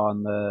Word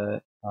on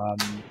the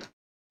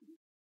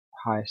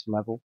highest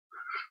level.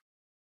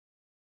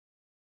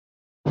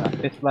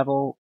 5th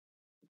level.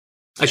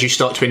 As you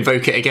start to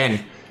invoke it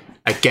again,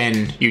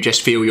 you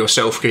just feel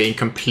yourself being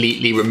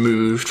completely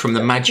removed from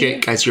the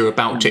magic. As you're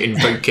about to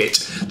invoke it,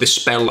 the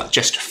spell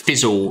just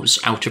fizzles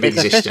out of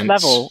It's existence. a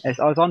 5th level.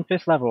 I was on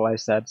 5th level, I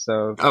said,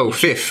 so... Oh,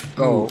 5th.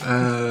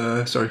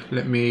 Oh. Sorry,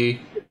 let me...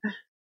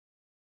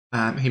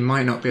 he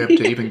might not be able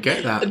to even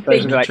get that.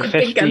 Big- like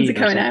big guns 15 are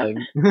coming or out.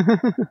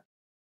 something.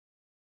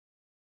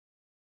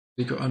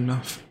 He got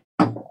enough.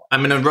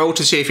 I'm going to roll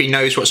to see if he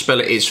knows what spell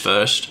it is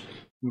first.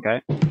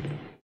 Okay.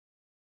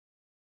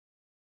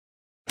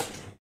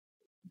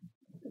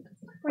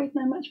 Brave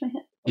no much my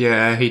hit.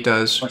 Yeah, he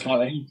does. Much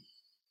like that.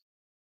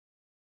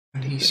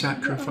 And he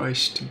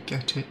sacrificed to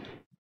get it.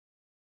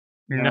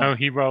 No,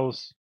 he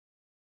rolls.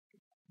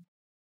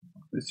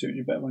 It suited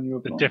you better when you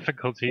were The blind.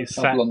 difficulty is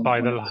Double set on the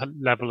by the points.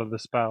 level of the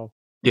spell.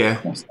 Yeah.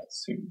 What's that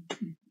suit?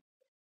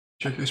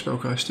 Check your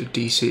spellcaster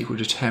DC equal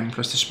to 10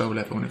 plus the spell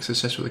level, and it's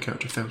successful the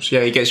character fails.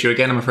 Yeah, he gets you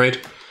again, I'm afraid.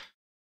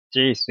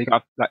 Jeez, so you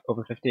got like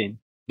over 15.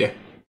 Yeah.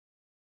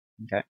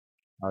 Okay.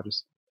 I'll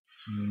just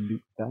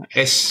loot that.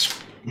 It's...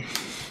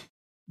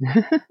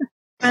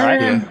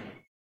 Right.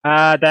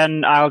 Yeah.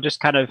 Then I'll just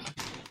kind of,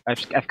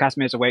 if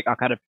Casimir's awake, I'll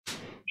kind of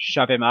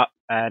shove him up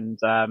and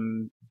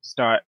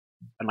start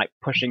and like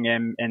pushing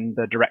him in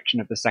the direction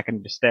of the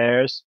second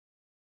stairs.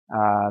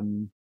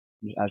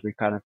 As we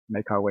kind of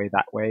make our way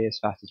that way as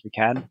fast as we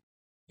can.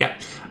 Yeah.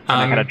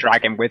 And I kind of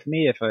drag him with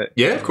me if it.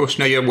 Yeah, of course.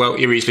 No,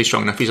 you're easily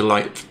strong enough. He's a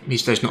light.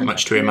 There's not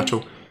much to him at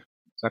all.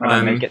 So I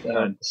kind of make it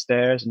the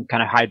stairs and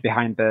kind of hide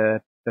behind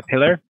the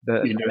pillar, You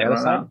can do the it other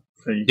right side. now.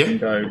 So you Yeah. can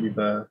go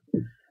either.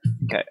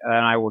 Okay, and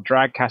I will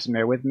drag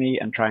Casimir with me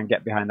and try and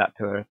get behind that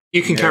pillar.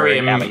 You can carry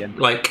him Alien.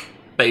 like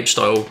babe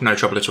style, no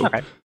trouble at all.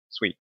 Okay,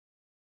 sweet.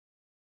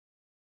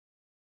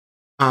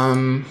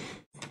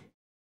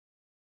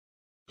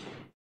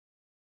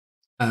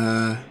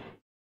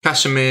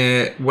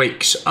 Casimir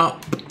wakes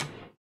up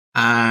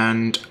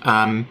and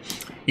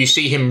you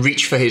see him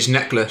reach for his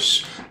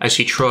necklace as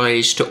he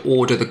tries to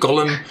order the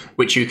golem,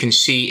 which you can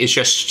see is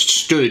just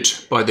stood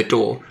by the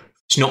door.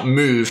 It's not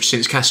moved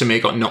since Casimir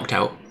got knocked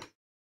out.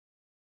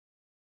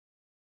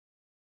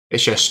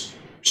 It's just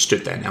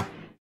stood there now.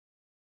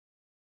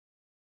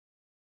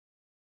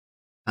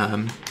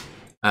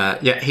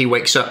 Yeah, he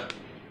wakes up.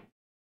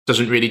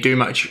 Doesn't really do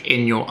much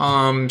in your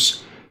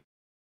arms.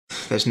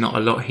 There's not a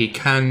lot he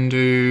can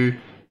do.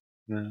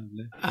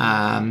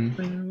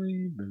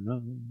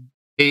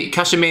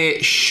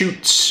 Casimir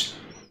shoots.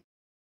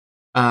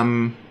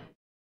 No,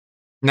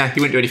 he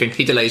wouldn't do anything.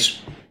 He delays.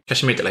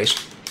 Casimir delays.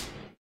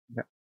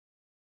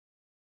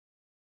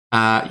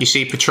 You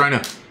see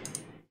Petrona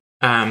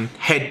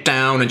head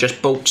down and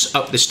just bolts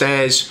up the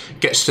stairs,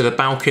 gets to the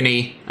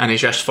balcony, and is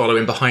just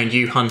following behind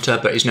you, Hunter,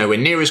 but is nowhere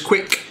near as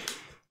quick.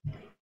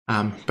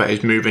 But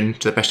is moving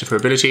to the best of her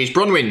abilities.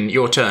 Bronwyn,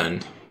 your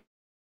turn.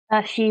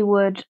 She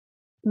would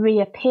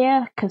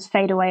reappear, because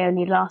Fade Away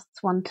only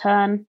lasts one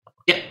turn.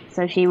 Yep.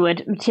 So she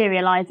would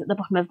materialise at the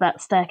bottom of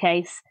that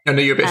staircase. I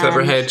know you're a bit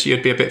further And- ahead.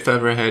 You'd be a bit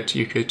further ahead.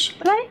 You could...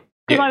 Would I?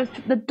 Because Yeah. I was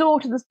the door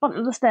to the bottom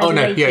of the stairs. Oh,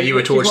 no. waiting, Yeah, you were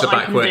which is towards the what I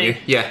back, can weren't do. you?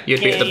 Yeah,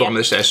 you'd be Yeah, at the bottom yeah.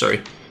 of the stairs,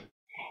 sorry.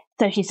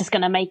 So she's just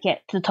going to make it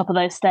to the top of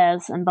those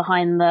stairs and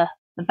behind the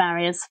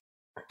barriers.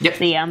 Yep.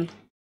 The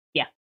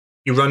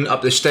You run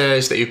up the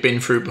stairs that you've been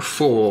through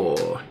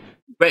before.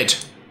 Red.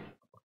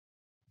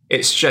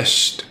 It's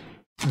just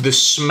the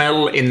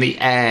smell in the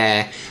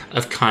air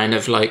of kind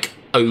of like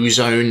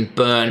ozone,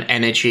 burnt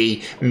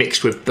energy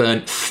mixed with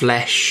burnt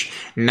flesh,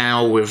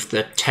 now with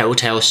the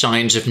telltale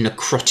signs of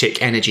necrotic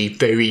energy,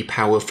 very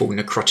powerful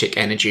necrotic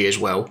energy as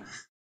well.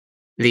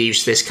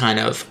 Leaves this kind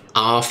of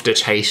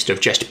aftertaste of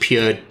just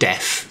pure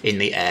death in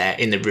the air,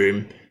 in the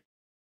room.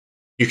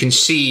 You can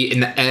see in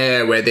the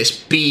air where this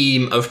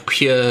beam of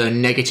pure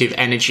negative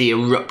energy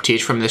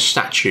erupted from the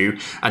statue,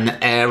 and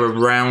the air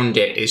around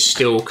it is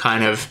still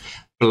kind of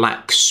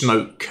black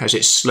smoke as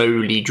it's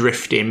slowly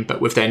drifting,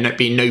 but with there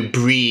being no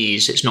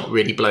breeze, it's not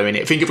really blowing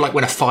it. Think of like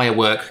when a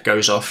firework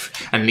goes off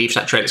and leaves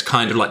that trail, it's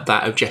kind of like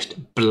that of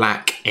just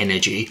black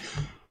energy.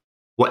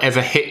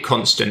 Whatever hit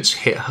Constance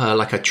hit her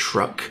like a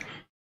truck.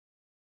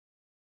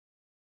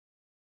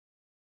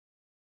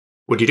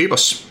 What do you do,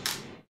 boss?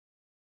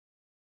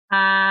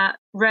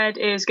 Red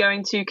is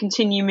going to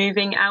continue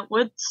moving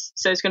outwards,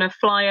 so it's going to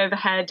fly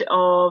overhead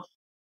of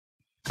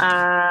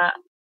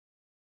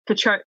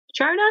Patrona?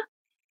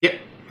 Yep.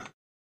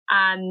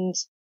 And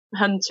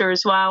Hunter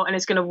as well, and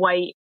is going to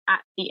wait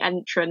at the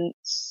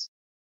entrance.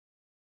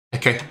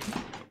 Okay.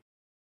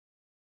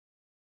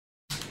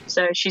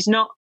 So she's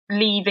not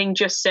leaving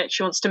just yet.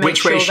 She wants to make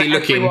Which way sure is she that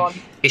looking?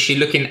 everyone... Is she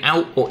looking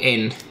out or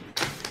in?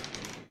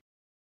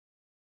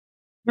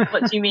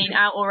 What do you mean,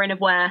 out or in of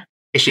where?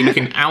 Is she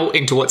looking out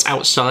into what's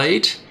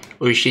outside,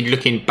 or is she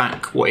looking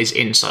back what is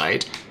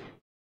inside?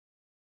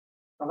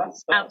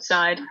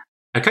 Outside.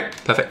 Okay,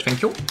 perfect,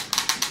 thank you.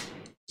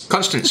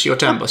 Constance, your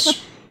turn,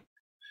 boss.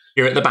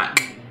 You're at the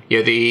back.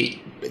 You're the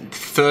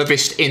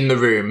furthest in the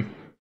room.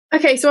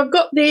 Okay, so I've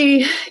got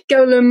the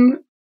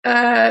golem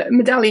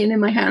medallion in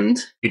my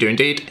hand. You do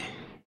indeed.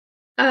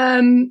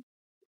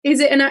 Is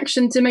it an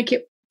action to make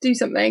it do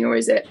something, or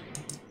is it?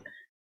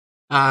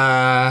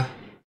 Uh,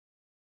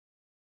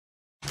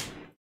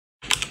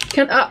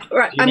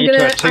 Right. You need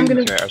to attune to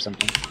it or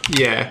something.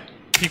 Yeah.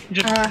 You can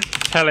just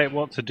tell it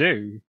what to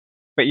do.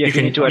 But You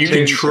can attune to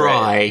it.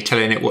 try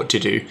telling it what to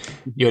do.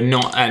 You're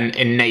not an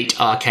innate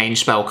arcane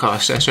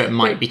spellcaster, so it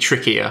might be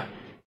trickier.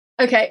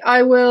 Okay,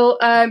 I will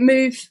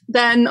move.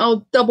 Then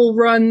I'll double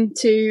run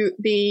to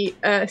the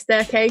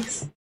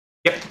staircase.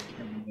 Yep.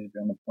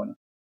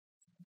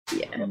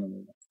 Yeah.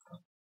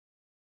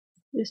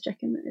 Just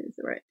checking that it is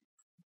the right,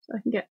 so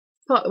I can get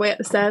part of the way up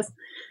the stairs.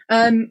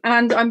 And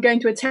I'm going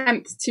to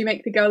attempt to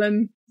make the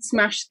golem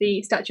smash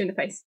the statue in the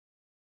face.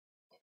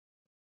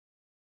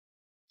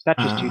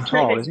 Statue's too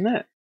tall, isn't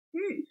it?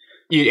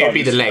 It'd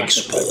be the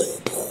legs.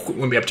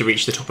 Wouldn't be able to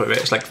reach the top of it.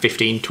 It's like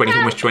 15, 20,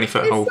 almost 20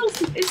 foot hole.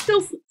 It's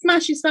still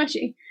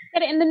smashy.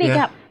 Get it in the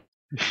kneecap.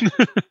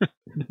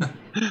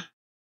 Yeah.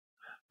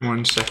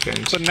 1 second.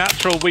 It's a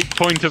natural weak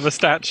point of a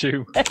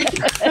statue. I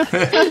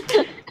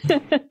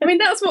mean,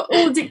 that's what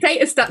all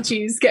dictator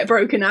statues get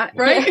broken at,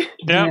 right?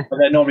 Yeah. But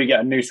they normally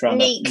get a noose around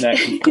Neat. their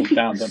neck and pulled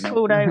down, don't they?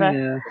 Pulled over.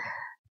 Yeah.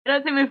 I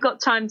don't think we've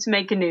got time to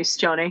make a noose,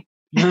 Johnny.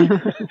 We've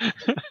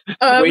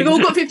all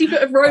got 50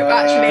 foot of rope,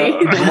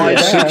 actually. My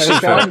Yeah, 60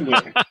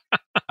 foot.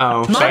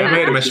 Oh, sorry, I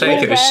made a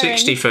mistake. It was Bearing.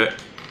 60 foot.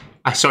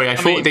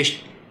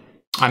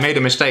 I made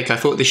a mistake. I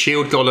thought the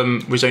shield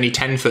golem was only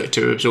 10 foot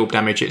to absorb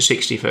damage at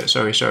 60 foot.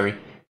 Sorry.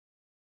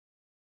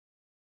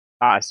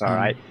 That's all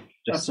right.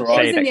 Just That's all right.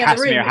 say He's that in the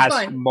other room, Casimir it's has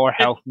fine. more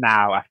health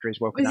now after he's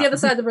woken It's up. the other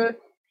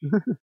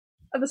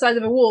side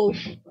of a wall.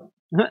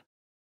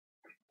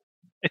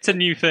 It's a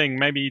new thing.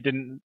 Maybe you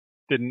didn't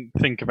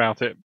think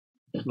about it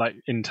like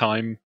in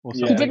time or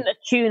Yeah. He something. didn't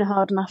attune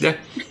hard enough.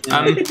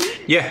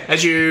 Yeah.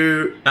 As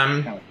you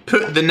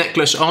put the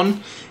necklace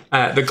on,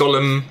 the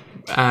golem,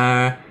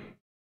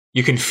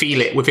 you can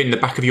feel it within the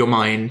back of your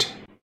mind.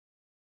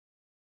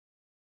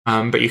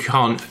 But you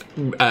can't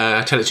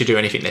tell it to do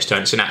anything this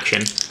turn. It's an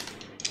action.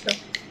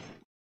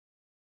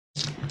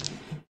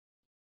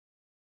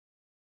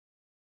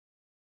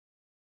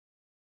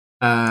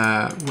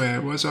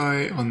 Where was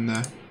I on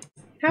the...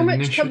 How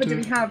much cover do we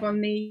Initiative. have on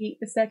the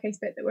staircase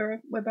bit that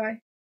we're by?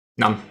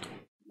 None.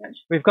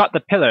 We've got the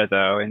pillar,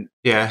 though, in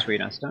Yeah.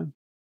 between us, don't we?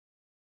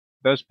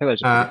 Those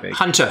pillars are pretty big.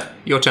 Hunter,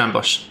 your turn,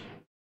 boss.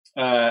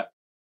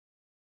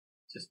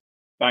 Just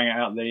bang it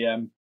out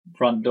the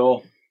front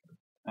door,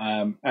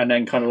 and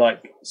then kind of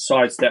like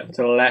sidestep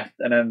to the left,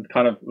 and then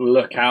kind of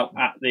look out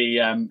at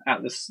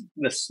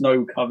the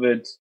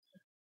snow-covered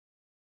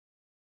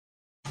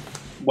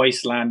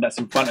wasteland that's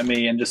in front of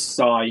me, and just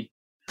sigh.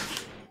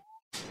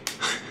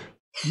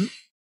 Is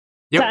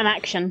that an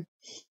action?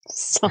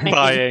 Sorry.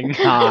 Buying.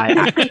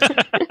 Aye.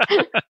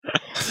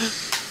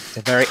 It's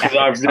a very Because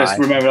I've just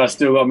remembered I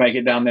still got to make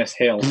it down this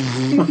hill.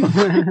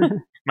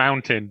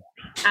 Mountain.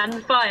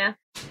 And fire.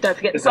 Don't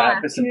forget the It's like,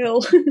 fire.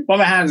 listen, but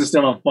my hands are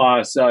still on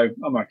fire, so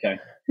I'm okay.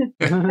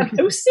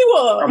 Oh,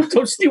 Sewer! I'm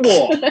totally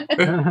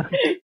warm.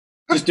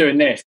 Just doing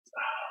this.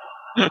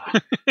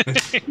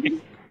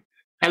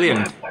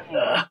 Elian,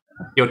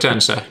 your turn,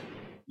 sir.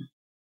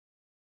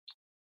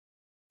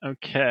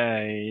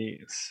 Okay,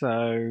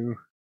 so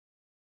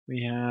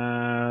we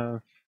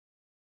have.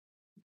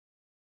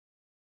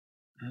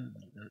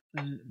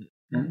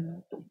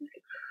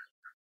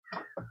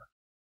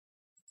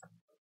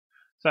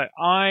 So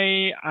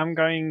I am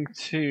going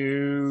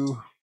to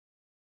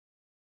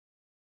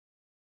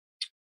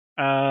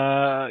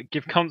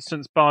give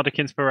Constance bardic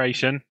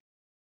inspiration.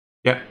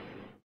 Yep.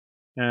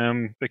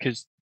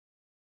 Because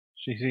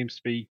she seems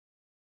to be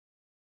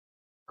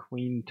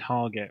queen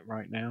target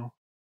right now.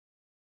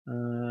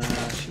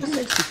 She's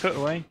 60 foot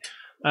away.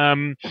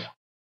 I'm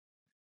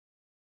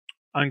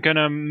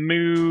gonna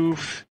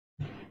move.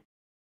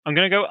 I'm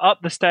gonna go up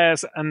the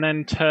stairs and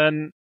then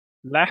turn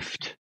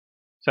left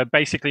So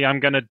basically, I'm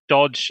going to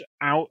dodge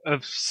out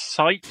of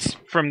sight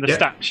from the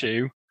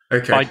statue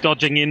Okay. by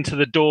dodging into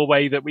the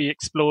doorway that we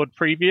explored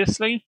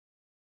previously.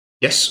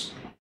 Yes.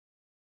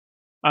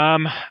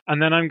 And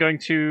then I'm going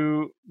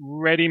to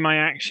ready my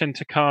action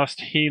to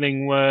cast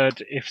Healing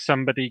Word if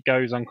somebody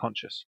goes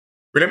unconscious.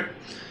 Brilliant.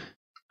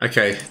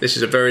 Okay, this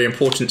is a very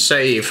important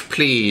save,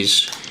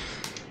 please.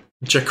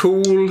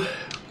 Jakul,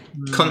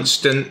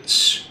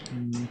 Constance,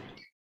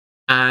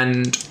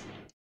 and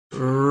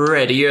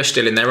Red. You're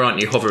still in there,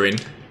 aren't you? Hovering.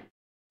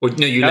 Or,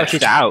 no, you left.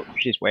 She's out.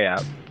 She's way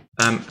out.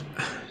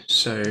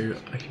 So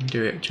I can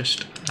do it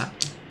just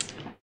that.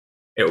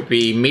 It'll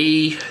be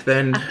me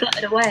then. I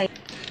fluttered away.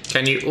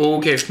 Can you all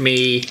give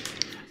me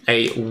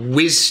a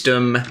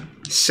wisdom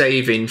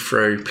saving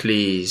throw,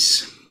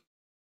 please?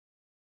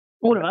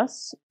 All of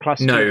us? Plus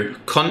No, 2.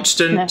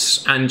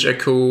 Constance, and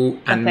Jakul,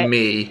 and Okay.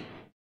 me.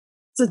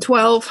 It's a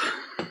 12.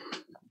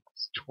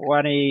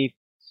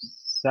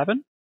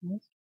 27?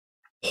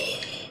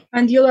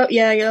 And you'll have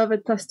a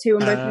 +2 on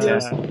both of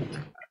yours.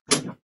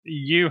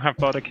 You have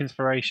Bardic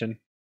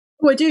Inspiration.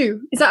 Oh, I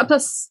do. Is that a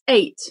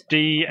 +8?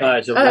 D.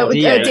 It's a Oh,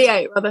 D8.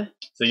 D8 rather.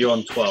 So you're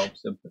on 12.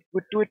 So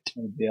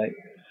D8.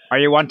 Are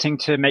you wanting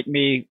to make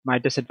me my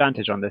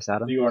disadvantage on this,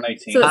 Adam? So you're on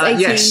 18. So it's 18.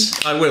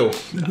 Yes, I will.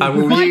 I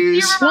will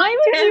use. Why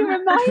would you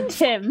remind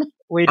him?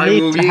 We I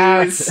need will to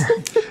have use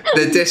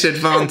the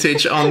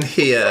disadvantage on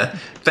here.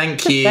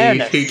 Thank you.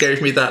 Fairness. Who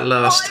gave me that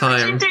last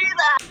time? Do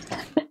that.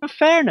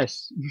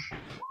 fairness.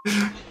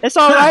 It's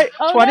all right.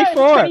 Oh, 24.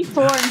 No,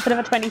 24 instead of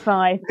a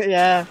 25.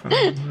 Yeah.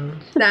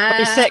 Nah.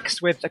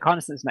 26 with the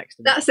constants next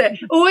to me. That's it.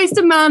 Always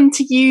demand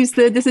to use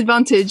the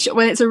disadvantage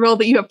when it's a roll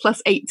that you have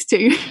 +8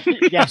 to.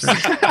 Yes.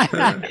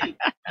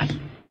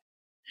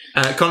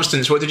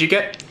 Constance, what did you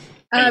get?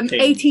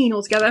 18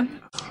 altogether.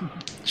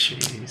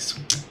 Jeez.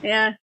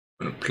 Yeah.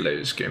 I'm gonna play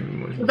this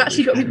game. We've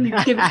actually got people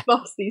who give us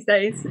boss these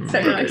days. It's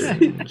so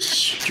nice.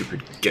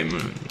 Stupid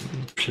game.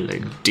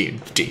 Play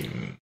D&D.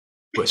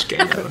 Worst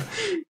game ever.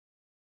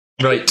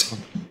 Right.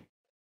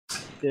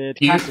 Did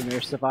You-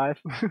 Casimir survive?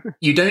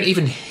 You don't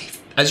even...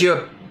 As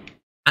you're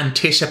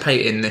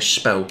anticipating this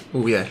spell...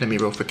 Oh, yeah, let me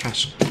roll for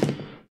Cass.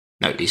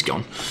 No, he's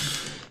gone.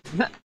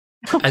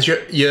 As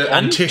you're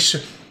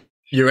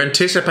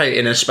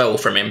anticipating a spell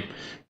from him,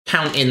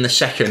 counting the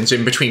seconds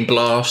in between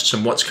blasts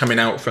and what's coming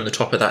out from the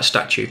top of that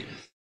statue.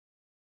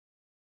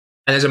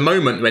 And there's a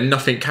moment when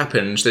nothing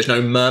happens, there's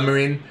no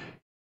murmuring,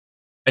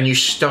 and you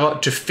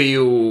start to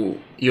feel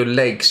your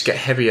legs get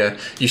heavier.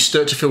 You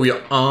start to feel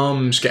your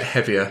arms get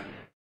heavier.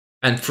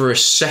 And for a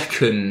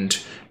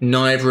second,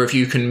 neither of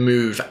you can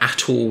move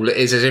at all. It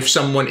is as if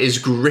someone is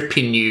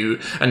gripping you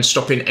and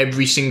stopping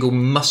every single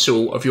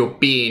muscle of your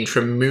being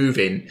from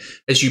moving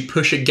as you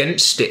push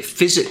against it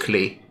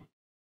physically.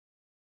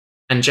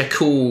 And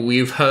Jakul,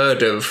 you've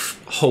heard of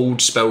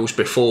hold spells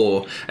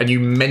before, and you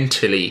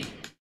mentally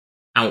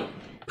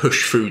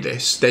push through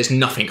this. There's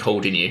nothing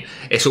holding you.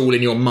 It's all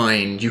in your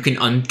mind. You can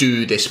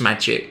undo this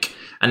magic.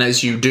 And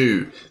as you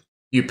do,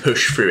 you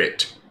push through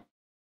it.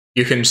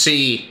 You can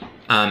see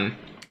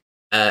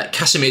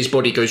Casimir's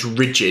body goes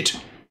rigid,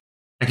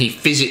 and he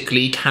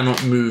physically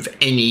cannot move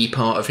any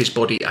part of his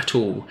body at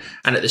all.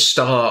 And at the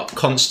start,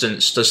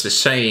 Constance does the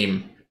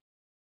same.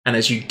 And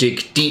as you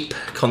dig deep,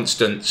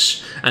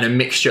 Constance, and a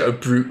mixture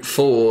of brute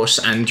force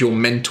and your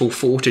mental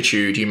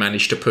fortitude, you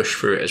manage to push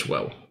through it as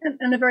well.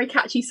 And a very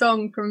catchy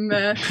song from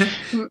Elegance.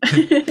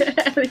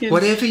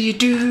 Whatever you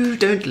do,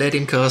 don't let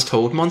him cast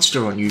Hold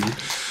Monster on you.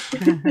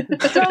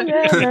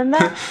 Stronger than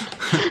that.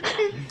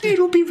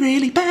 It'll be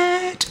really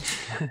bad.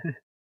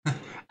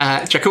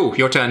 Jakul,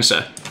 your turn,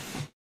 sir.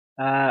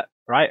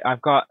 Right,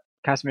 I've got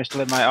Casimir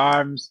still in my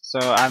arms, so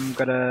I'm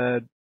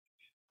gonna...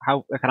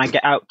 How can I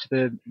get out to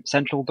the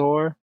central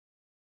door?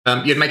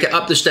 You'd make it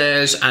up the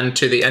stairs and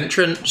to the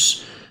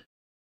entrance.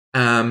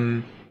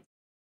 Could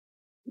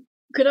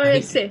I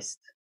assist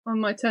on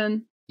my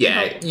turn?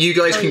 Yeah, you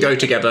guys can go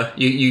together.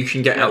 You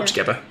can get out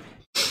together.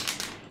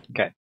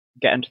 Okay,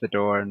 get into the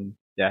door and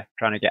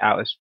trying to get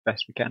out as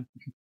best we can.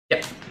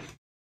 Yep.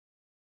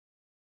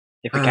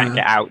 If we can't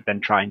get out,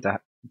 then trying to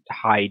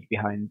hide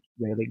behind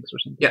railings or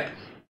something. Yeah.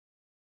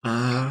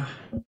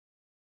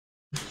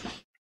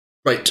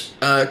 Right,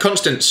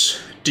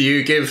 Constance, do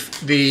you give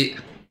the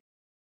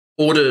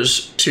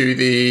orders to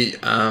the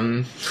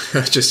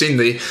just seen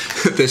the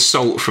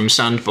salt from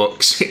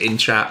Sandbox in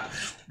chat?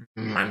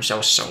 I'm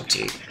so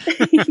salty.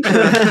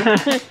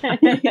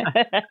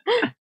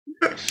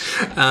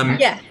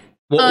 Yeah.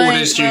 What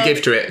orders do you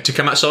give to it? To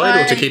come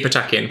outside or to keep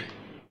attacking?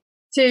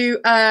 So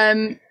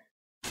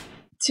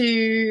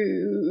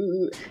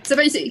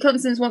basically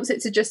Constance wants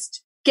it to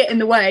just get in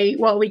the way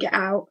while we get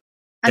out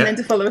and then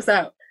to follow us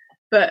out.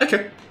 But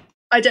okay.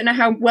 I don't know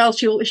how well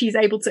she's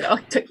able to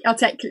articulate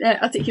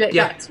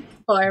that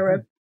via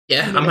a...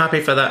 Yeah, I'm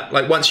happy for that.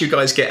 Like, once you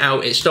guys get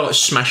out, it starts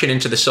smashing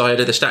into the side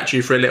of the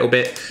statue for a little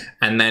bit,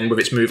 and then with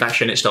its move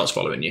action, it starts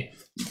following you.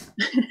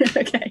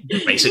 Okay.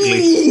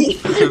 Basically.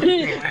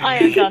 I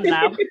am done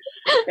now.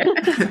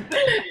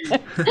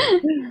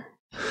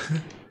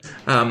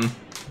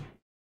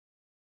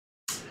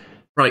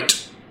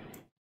 Right.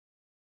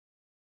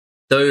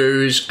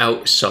 those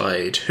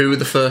outside. Who are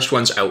the first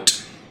ones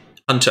out?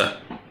 Hunter,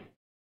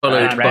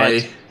 followed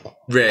by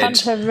Red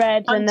Hunter,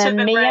 Red, and then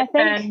Hunter, me, Red,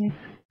 I think.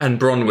 and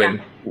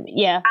Bronwyn.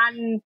 Yeah.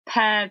 And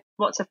Pear,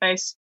 what's her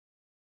face?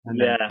 And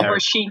then Yeah. Or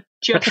is she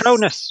just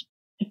Patronus.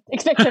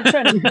 Expected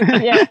friend.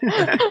 Yeah.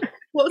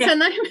 What was her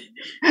name?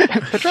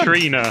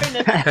 Katrina.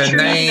 Her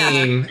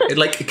name,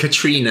 like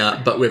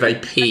Katrina, but with a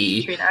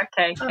P. Katrina?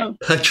 Okay. Oh,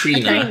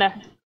 Patrina.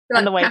 Katrina.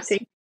 And the waves.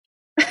 Patty.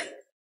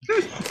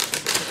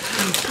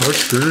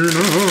 Patrina.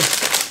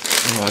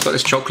 Oh, I've got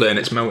this chocolate and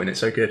it's melting. It's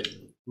so good.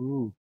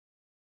 Ooh.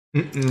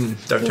 Don't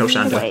tell The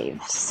Santa.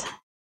 waves.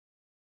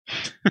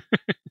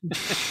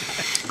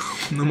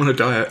 I'm on a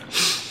diet.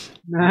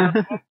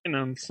 Walking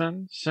on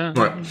sunshine.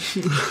 Right.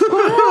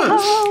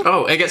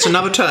 Oh, it gets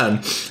another turn.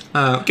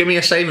 Give me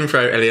a saving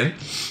throw, Elian.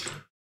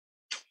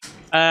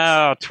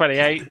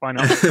 28. Why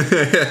not?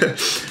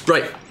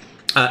 Right.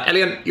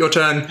 Elian, your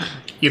turn.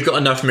 You've got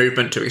enough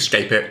movement to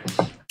escape it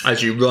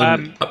as you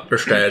run up the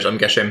stairs, I'm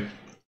guessing.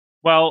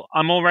 Well,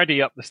 I'm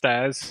already up the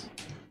stairs.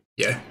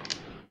 Yeah.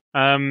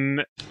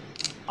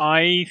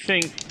 I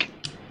think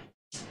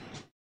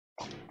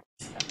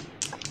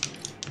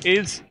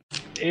is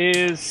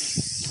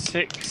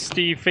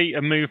 60 feet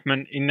of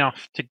movement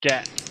enough to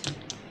get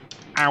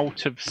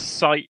out of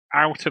sight,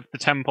 out of the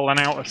temple, and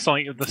out of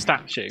sight of the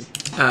statue?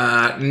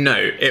 No,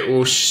 it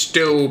will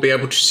still be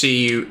able to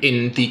see you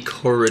in the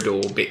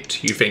corridor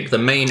bit, you think. The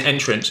main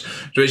entrance.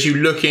 So as you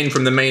look in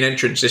from the main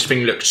entrance, this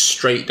thing looks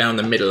straight down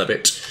the middle of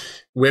it.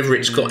 Whether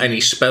it's got any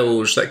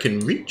spells that can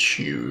reach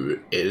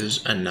you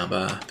is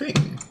another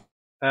thing.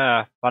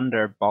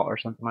 Thunderbolt or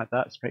something like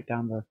that, straight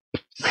down the.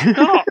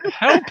 Stop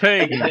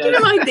helping! Give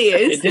them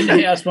ideas. It didn't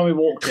hit us when we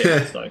walked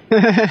in, so.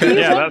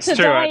 Yeah, want that's to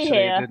true. die Actually,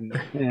 here. it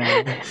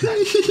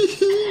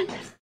didn't.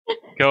 Yeah.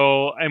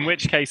 Cool. In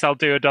which case, I'll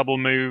do a double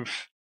move,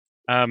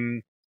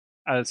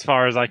 as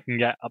far as I can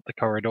get up the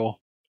corridor.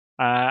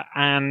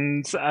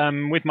 And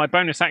with my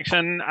bonus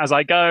action, as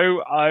I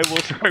go, I will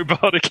throw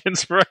Bardic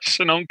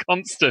Inspiration on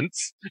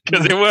Constance,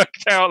 because it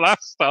worked out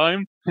last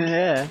time.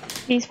 Yeah.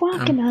 He's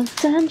walking on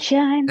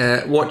sunshine.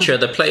 Watcher,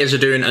 the players are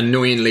doing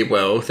annoyingly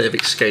well. They've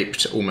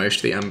escaped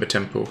almost the Amber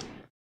Temple.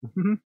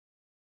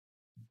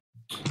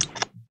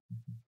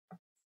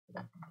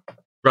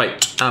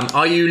 Right.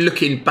 Are you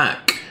looking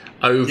back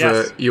over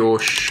Yes. your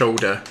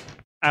shoulder?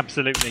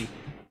 Absolutely.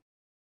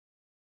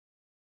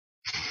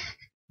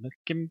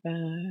 Looking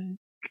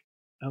back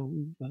over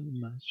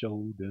my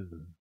shoulder.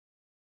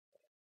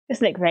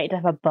 Isn't it great to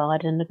have a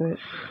bard in the group?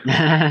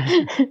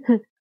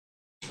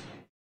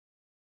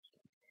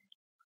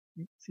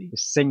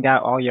 Just sing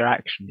out all your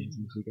actions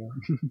as you go.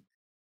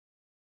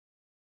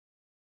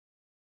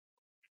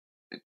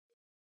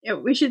 Yeah,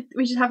 we should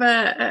have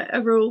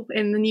a rule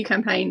in the new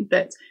campaign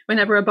that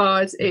whenever a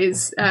bard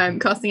is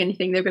casting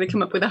anything, they're going to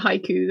come up with a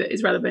haiku that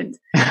is relevant,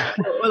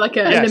 or like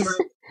a Yes.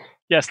 limerick.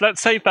 Yes,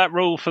 let's save that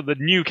rule for the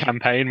new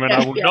campaign when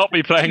Yeah, I will yeah. not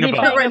be playing a Leave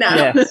Not bard. right now.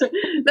 Yes.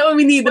 Not when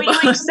we need the Will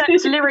you bard. accept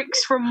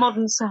lyrics from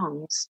modern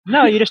songs?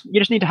 No, you just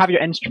need to have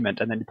your instrument,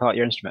 and then you pull out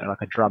your instrument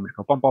like a drum and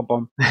go bum bum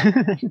bum.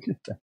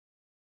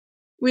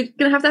 We're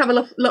going to have a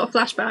lot of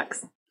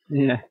flashbacks.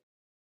 Yeah.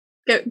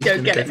 Go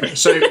get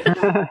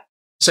it.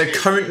 So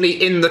currently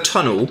in the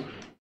tunnel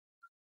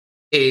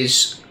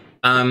is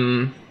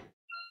oh,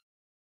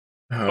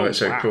 that's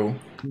so wow. cool.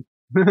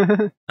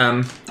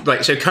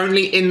 Right, so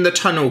currently in the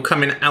tunnel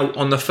coming out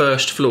on the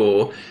first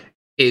floor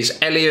is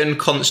Elian,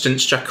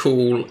 Constance,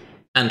 Jakul,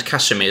 and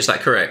Casimir. Is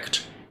that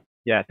correct?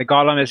 Yeah, the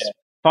golem is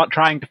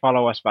trying to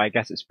follow us, but I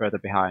guess it's further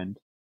behind.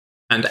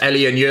 And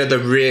Elian, you're the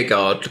rear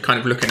guard, kind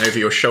of looking over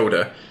your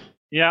shoulder.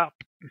 Yeah.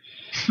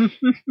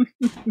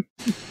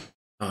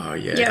 Oh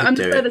yeah, Yeah, I'm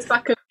the do it. furthest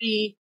back of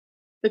the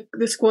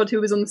squad who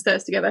was on the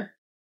stairs together.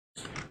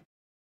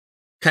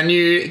 Can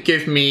you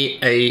give me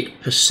a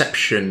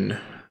perception,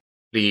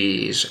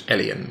 please,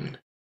 Elian?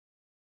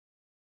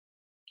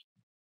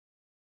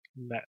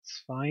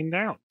 Let's find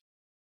out.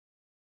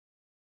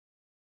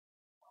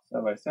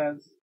 Survey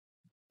says.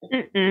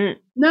 Mm-mm.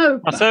 No.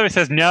 Our survey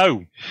says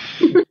no.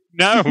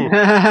 No.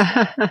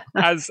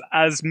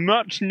 As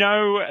much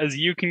no as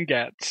you can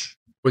get.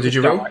 What did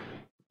you roll?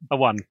 A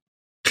 1.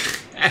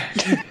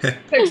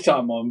 Next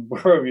time on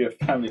Barovia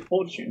Family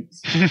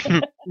Fortunes.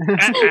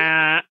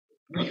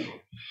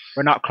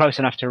 We're not close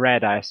enough to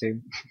red, I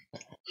assume.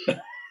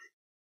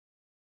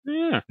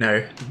 Yeah.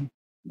 No.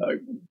 No.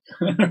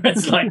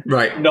 It's like,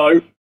 Right.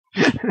 no.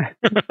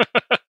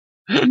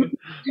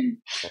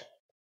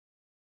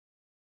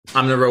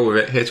 I'm gonna roll with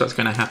it. Here's what's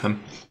gonna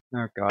happen.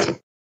 Oh god.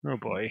 Oh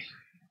boy.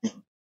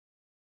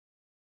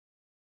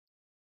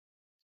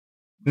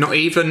 Not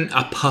even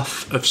a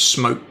puff of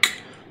smoke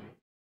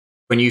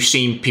when you've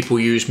seen people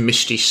use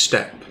Misty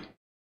Step.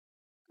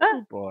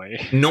 Oh boy.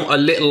 Not a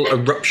little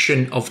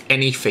eruption of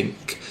anything.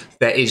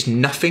 There is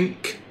nothing,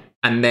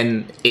 and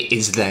then it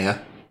is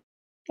there.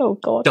 Oh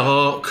god.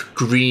 Dark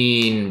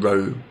green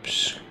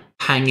robes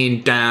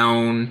hanging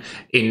down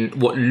in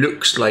what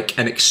looks like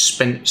an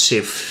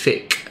expensive,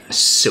 thick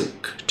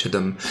silk to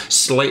them.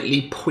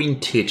 Slightly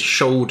pointed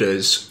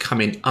shoulders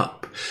coming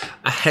up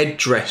a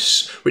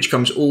headdress which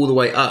comes all the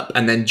way up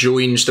and then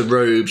joins the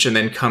robes and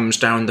then comes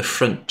down the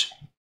front.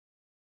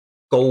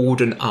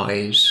 Golden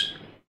eyes.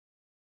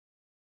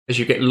 As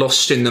you get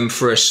lost in them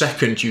for a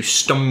second, you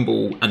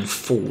stumble and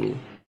fall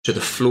to the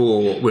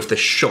floor with the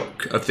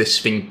shock of this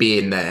thing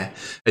being there,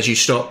 as you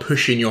start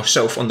pushing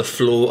yourself on the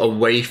floor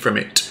away from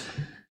it,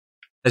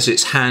 as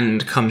its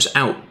hand comes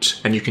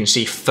out and you can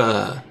see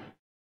fur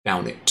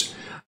down it.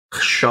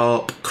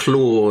 Sharp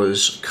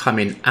claws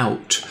coming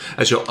out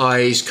as your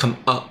eyes come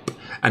up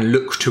and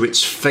look to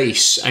its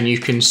face, and you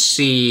can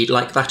see,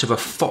 like that of a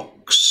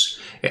fox,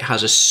 it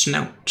has a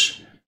snout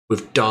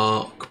with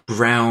dark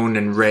brown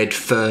and red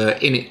fur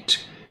in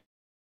it.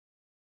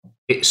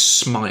 It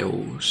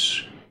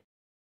smiles.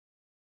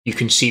 You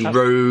can see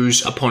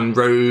rows upon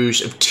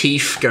rows of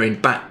teeth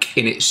going back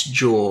in its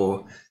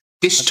jaw.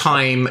 This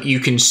time you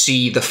can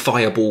see the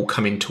fireball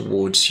coming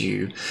towards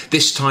you.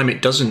 This time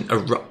it doesn't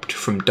erupt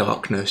from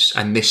darkness,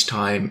 and this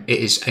time it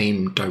is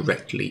aimed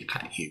directly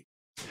at you.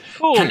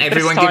 Ooh, Can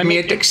everyone give me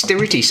a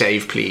dexterity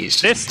save,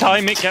 please? This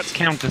time it gets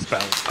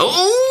counterspelled.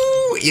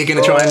 Oh, you're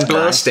going to try and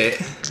blast it.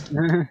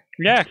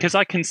 Yeah, because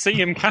I can see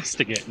him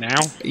casting it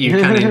now. You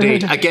can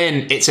indeed.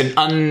 Again, it's an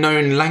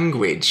unknown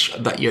language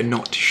that you're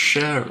not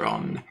sure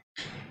on.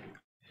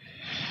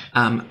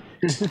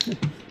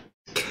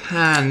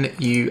 Can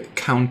you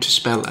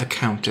counterspell a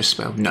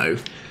counterspell? No.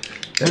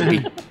 That would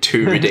be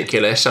too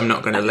ridiculous. I'm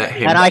not going to let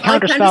him. And I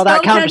counterspell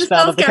that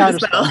counterspell of the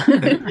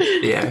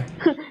counterspell. Yeah.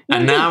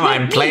 And now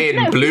I'm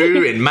playing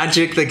blue in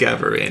Magic the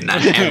Gathering,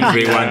 and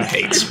everyone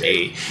hates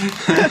me.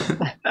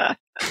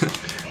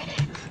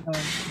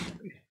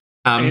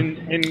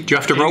 Do you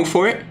have to roll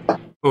for it?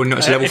 Oh no,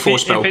 it's a level 4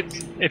 spell.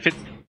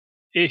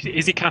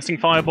 Is he casting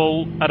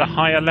Fireball at a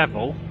higher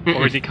level,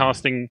 or is he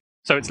casting?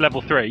 So it's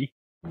level 3.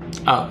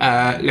 Oh,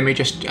 let me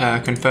just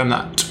confirm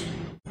that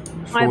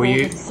for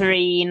you.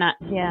 3,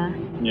 yeah.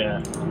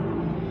 Yeah.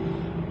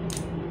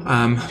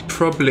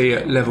 Probably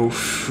at level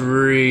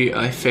 3,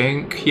 I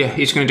think. Yeah,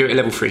 he's going to do it at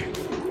level 3.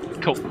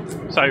 Cool.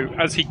 So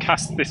as he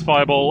casts this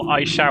Fireball,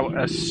 I shout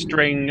a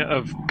string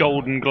of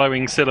golden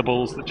glowing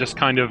syllables that just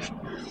kind of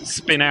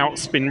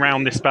spin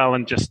round this spell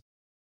and just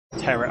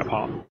tear it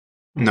apart.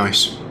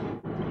 Nice.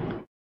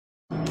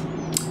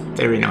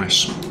 Very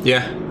nice.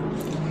 Yeah.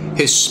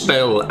 His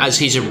spell, as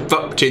he's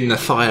erupting the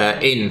fire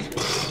in,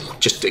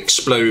 just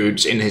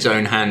explodes in his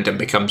own hand and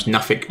becomes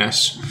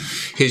nothingness.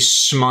 His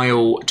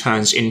smile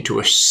turns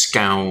into a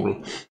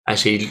scowl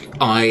as his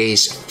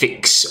eyes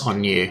fix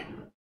on you.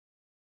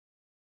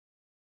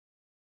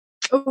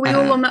 Are we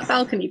all on that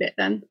balcony bit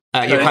then?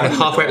 You're kind of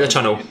halfway up the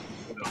tunnel.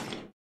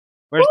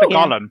 Where's the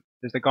golem?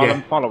 Is the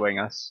golem following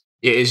us?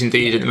 It is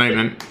indeed at the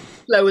moment.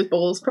 Low as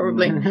balls,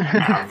 probably.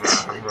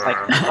 It's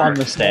like on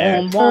the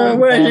stairs. Oh,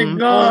 where's it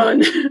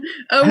gone?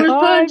 I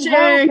was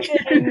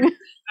punching!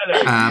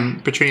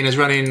 Petrina's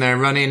running, they're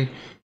running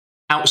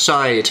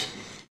outside.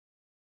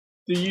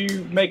 Do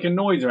you make a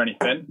noise or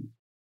anything?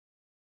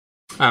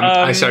 Wait,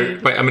 I'm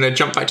going to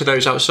jump back to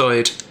those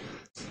outside.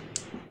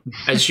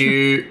 As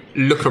you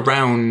look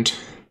around,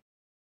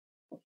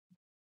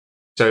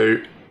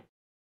 so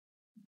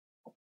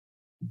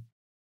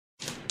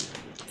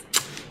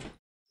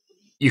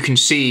you can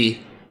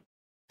see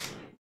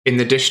in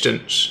the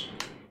distance,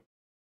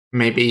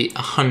 maybe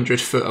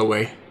 100 foot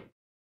away,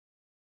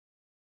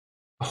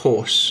 a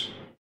horse.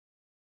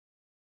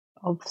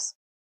 Obs.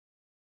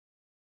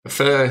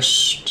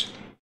 First,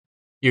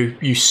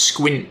 you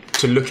squint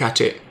to look at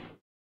it,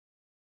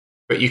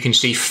 but you can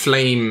see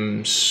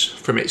flames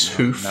from its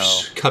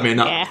hoofs coming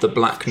up the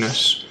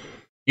blackness.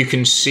 You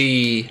can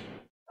see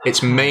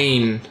its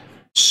mane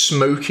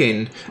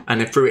smoking,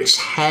 and through its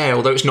hair,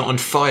 although it's not on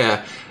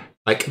fire,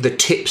 like the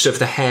tips of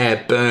the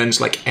hair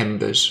burns like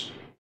embers.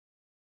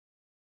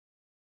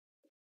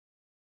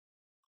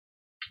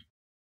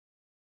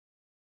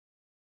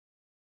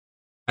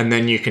 And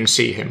then you can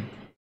see him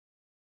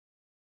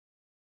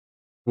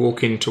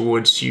walking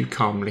towards you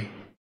calmly.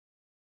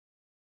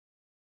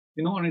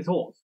 You're not on his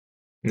horse?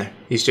 No,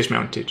 he's just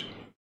mounted.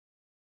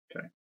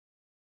 Okay.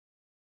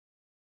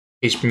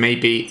 He's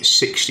maybe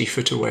 60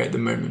 foot away at the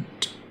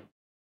moment.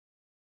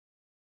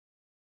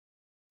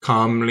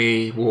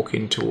 Calmly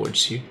walking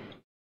towards you.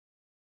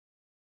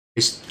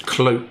 His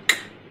cloak,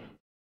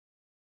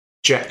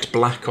 jet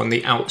black on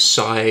the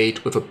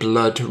outside with a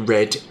blood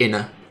red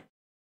inner.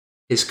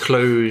 His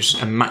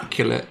clothes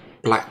immaculate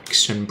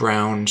blacks and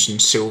browns and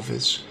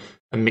silvers,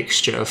 a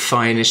mixture of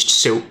finest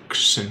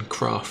silks and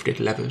crafted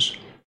leathers.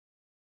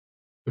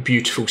 A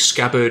beautiful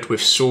scabbard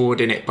with sword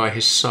in it by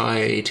his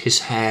side, his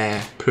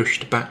hair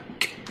pushed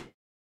back.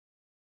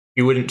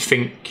 You wouldn't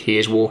think he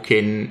is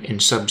walking in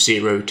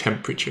sub-zero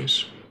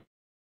temperatures.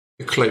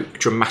 The cloak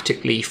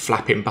dramatically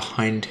flapping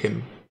behind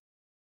him.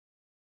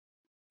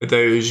 For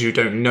those who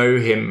don't know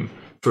him,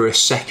 for a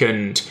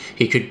second,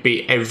 he could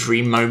be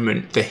every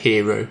moment the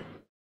hero.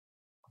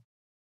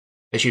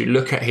 As you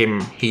look at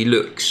him, he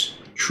looks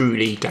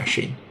truly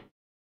dashing,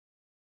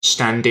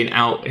 standing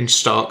out in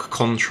stark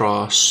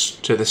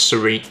contrast to the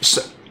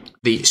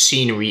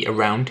scenery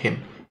around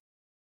him.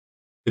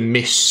 the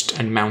mist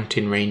and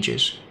mountain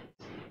ranges.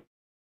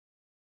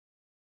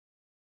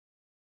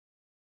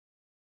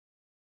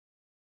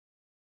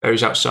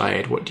 Those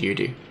outside, what do you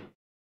do?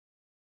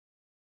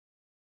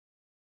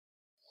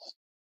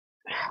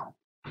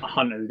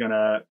 Hunter's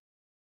gonna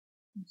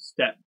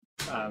step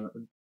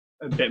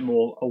a bit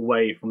more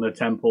away from the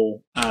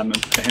temple and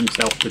put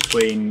himself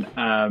between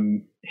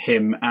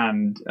him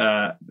and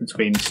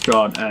between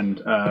Strahd and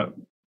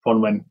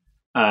Bronwyn.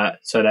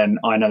 So then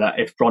I know that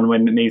if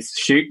Bronwyn needs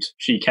to shoot,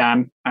 she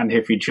can, and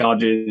if he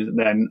charges,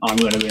 then I'm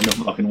going to be in the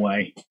fucking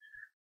way.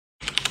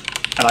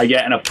 And I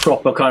get in a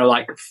proper kind of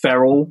like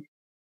feral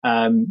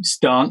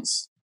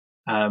stance.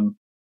 I'm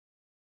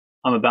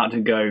about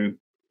to go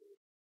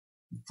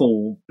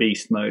full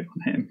beast mode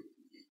on him.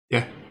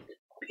 Yeah.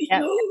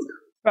 Yep.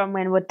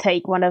 Bronwyn would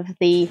take one of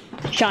the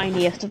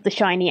shiniest of the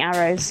shiny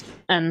arrows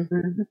and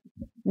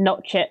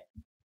notch it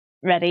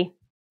ready.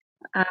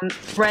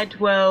 Red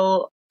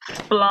will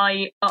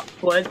fly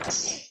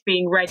upwards,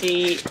 being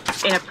ready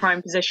in a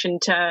prime position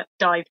to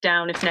dive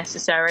down if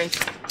necessary.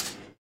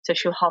 So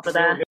she'll hover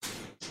there.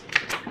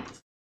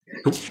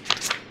 Cool.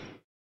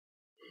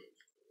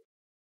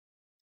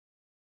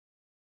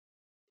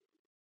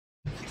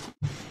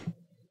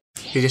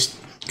 He just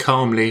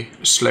calmly,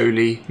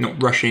 slowly,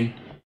 not rushing,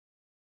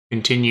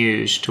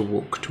 continues to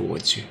walk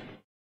towards you.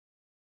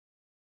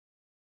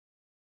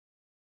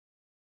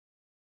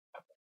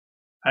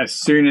 As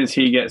soon as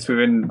he gets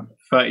within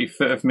 30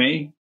 foot of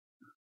me,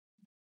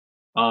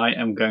 I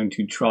am going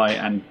to try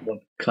and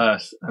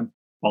curse a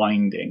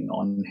binding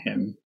on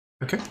him.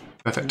 Okay,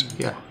 perfect.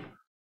 Yeah.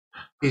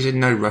 He's in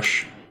no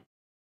rush.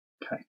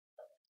 Okay.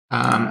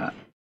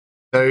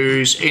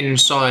 Those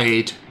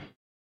inside,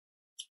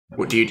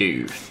 what do you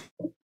do?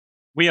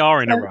 We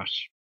are in a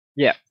rush.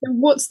 Yeah. So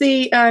what's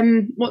the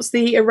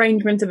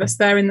arrangement of us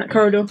there in that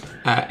corridor?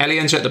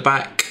 Elian's at the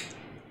back.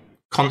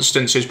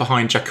 Constance is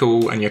behind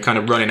Jakul, and you're kind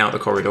of running out the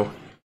corridor.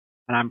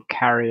 And I'm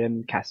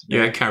carrying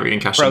Casimir. Yeah, carrying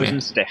Casimir.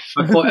 Frozen stiff.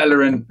 I thought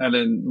Ellen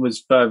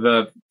was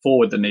further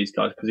forward than these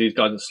guys because these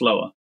guys are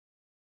slower.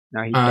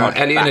 No, he dodged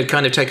Elian back. had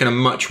kind of taken a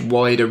much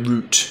wider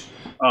route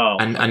Oh,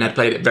 and had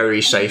played it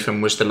very safe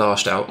and was the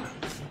last out.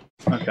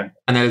 okay.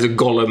 And there's a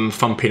golem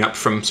thumping up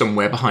from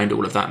somewhere behind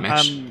all of that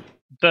mess.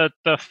 The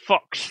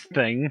fox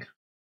thing,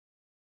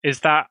 is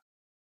that...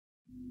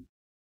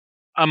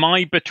 Am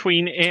I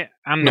between it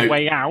and the No.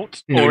 way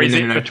out? No, or no, is no,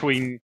 it no.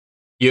 between...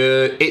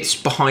 It's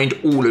behind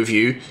all of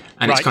you,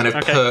 and it's Right, kind of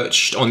okay.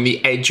 perched on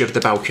the edge of the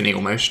balcony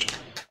almost.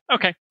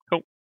 Okay,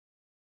 cool.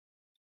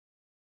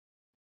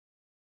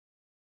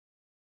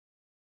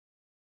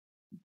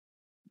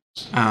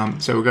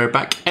 So we'll go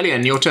back.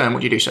 Elian, your turn. What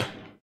do you do, sir?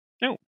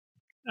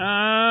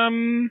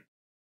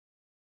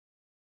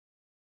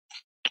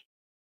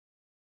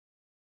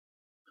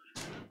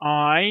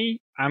 I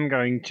am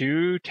going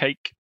to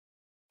take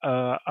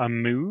a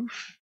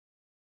move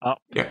up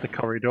Yeah. the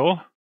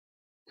corridor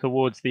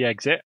towards the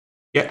exit.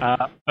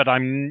 Yeah. But I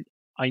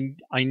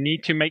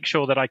need to make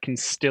sure that I can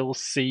still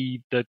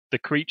see the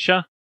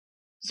creature.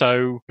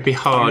 So It'd be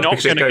hard not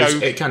because it gonna goes.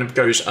 go- It kind of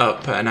goes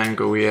up at an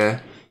angle,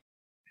 yeah.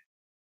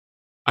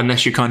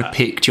 Unless you kind of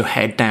picked your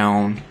head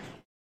down.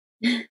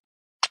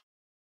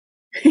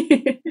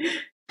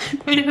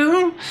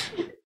 Hello.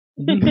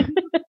 I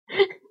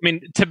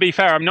mean, to be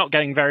fair, I'm not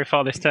getting very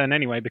far this turn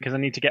anyway because I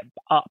need to get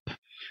up.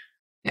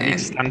 I need to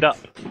stand up.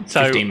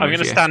 So 15 I'm moves, going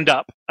to yeah. stand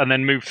up and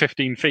then move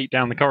 15 feet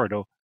down the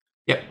corridor.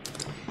 Yep.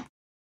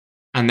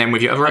 And then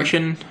with your other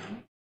action,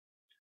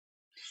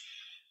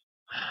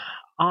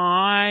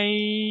 I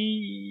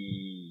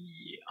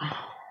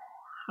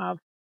have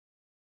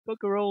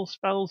bugger all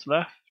spells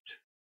left.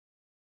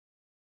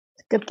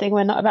 It's a good thing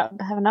we're not about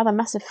to have another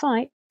massive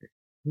fight.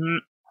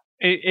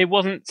 It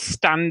wasn't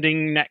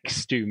standing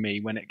next to me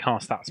when it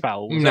cast that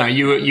spell. Was no, it?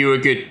 you were a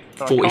good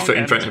So I 40 can't foot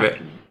in get front an of it.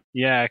 attack.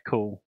 Yeah,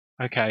 cool.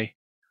 Okay.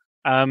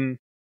 In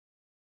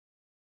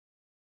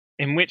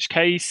which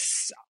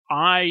case,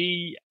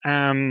 I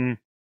am.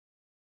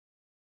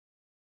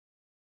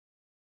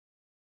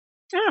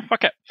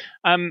 Fuck it.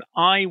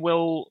 I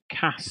will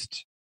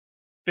cast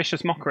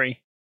Vicious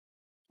Mockery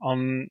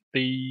on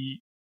the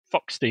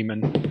Fox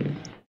Demon.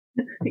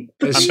 And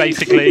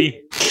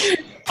basically,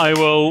 I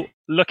will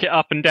look it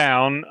up and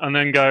down and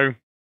then go,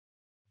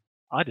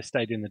 I'd have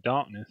stayed in the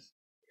darkness.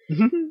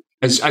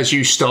 As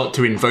you start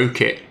to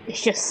invoke it,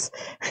 It's just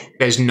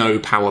there's no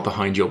power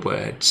behind your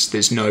words.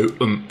 There's no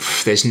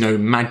oomph. There's no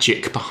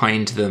magic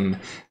behind them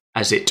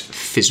as it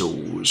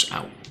fizzles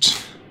out.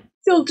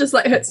 Still just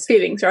like hurts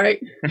feelings, right?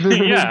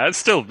 Yeah, it's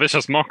still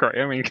Vicious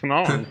Mockery. I mean, come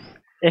on.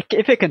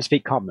 If it can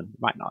speak common, it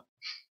might not.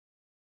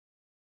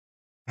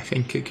 I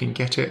think it can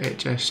get it. It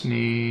just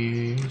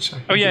needs.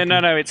 Oh yeah,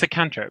 no, it's a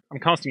cantrip. I'm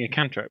casting a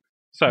cantrip,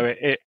 so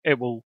it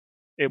will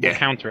Yeah.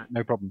 counter it,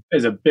 no problem.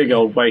 It's a big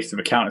old waste of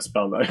a counter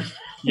spell, though.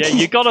 Yeah,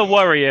 you gotta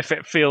worry if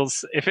it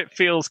feels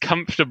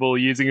comfortable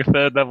using a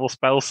 3rd level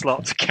spell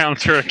slot to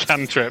counter a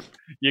cantrip.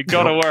 You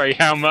gotta worry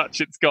how much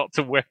it's got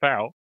to whip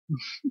out.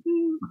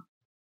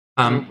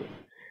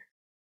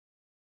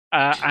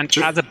 And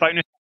Sure. as a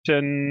bonus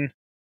action,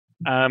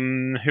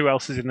 Who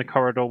else is in the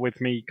corridor with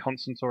me?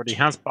 Constance already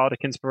has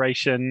Bardic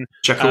Inspiration.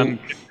 Jakul.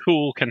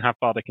 Cool can have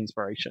Bardic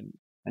Inspiration.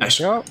 Nice.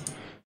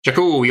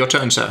 Jakul, your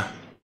turn, sir.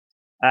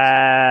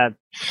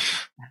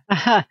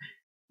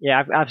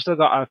 Yeah, I've still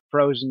got a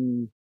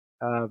frozen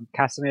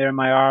Casimir in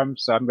my arm,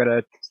 so I'm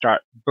gonna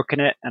start booking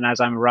it. And as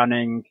I'm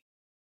running,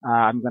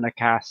 I'm gonna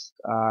cast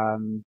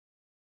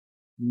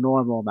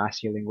normal mass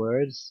healing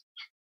words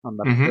on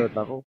the third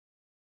level.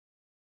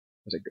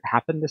 Does it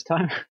happen this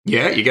time?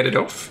 Yeah, you get it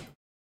off.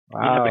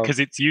 Wow. Yeah, because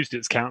it's used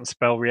its counter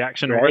spell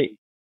reaction Great. already.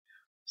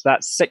 So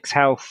that's 6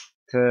 health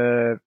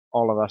to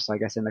all of us, I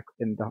guess, in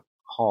the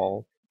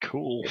hall.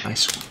 Cool.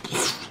 Nice.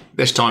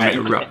 This time it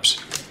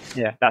erupts.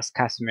 Yeah, that's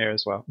Casimir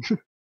as well.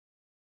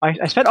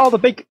 I spent all the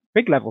big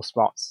level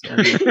slots and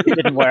it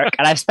didn't work,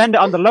 and I spend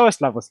it on the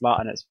lowest level slot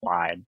and it's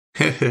fine.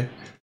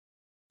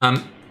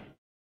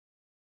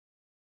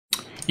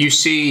 You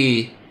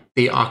see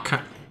the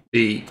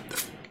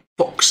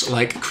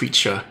fox-like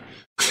creature.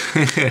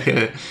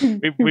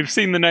 We've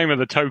seen the name of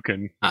the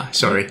token.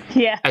 Sorry.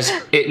 Yeah. As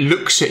it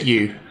looks at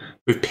you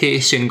with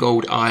piercing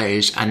gold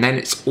eyes, and then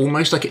it's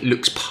almost like it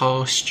looks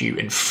past you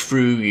and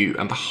through you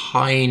and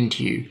behind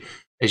you,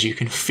 as you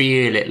can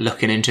feel it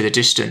looking into the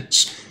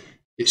distance.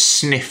 It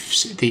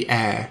sniffs the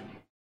air.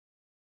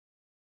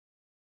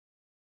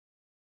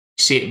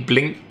 You see it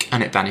blink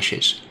and it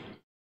vanishes.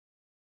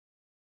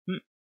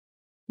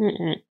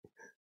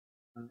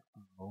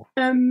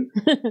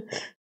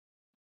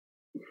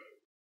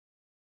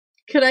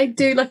 Could I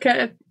do like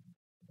a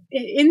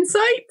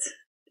insight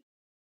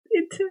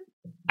into?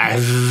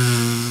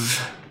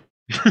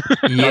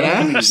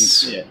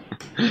 Yes. Yeah.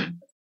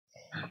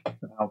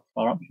 How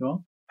far up you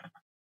are?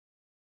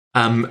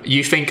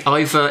 You think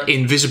either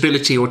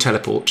invisibility or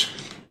teleport.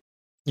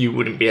 You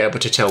wouldn't be able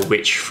to tell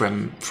which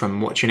from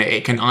watching it.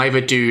 It can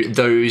either do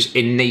those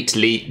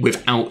innately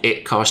without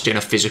it casting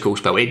a physical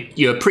spell.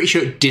 You're pretty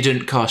sure it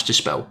didn't cast a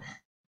spell.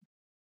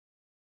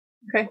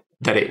 Okay.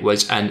 That it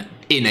was an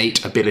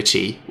innate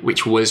ability,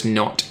 which was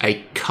not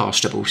a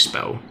castable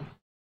spell.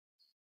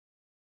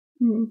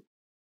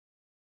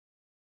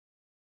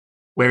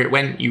 Where it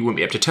went, you wouldn't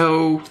be able to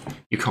tell.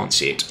 You can't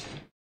see it.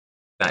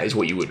 That is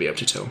what you would be able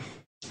to tell.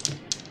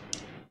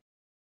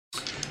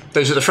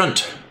 Those at the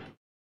front.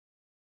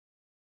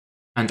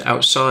 And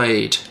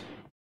outside,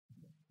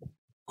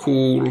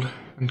 cool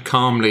and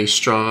calmly,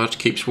 Strahd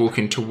keeps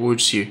walking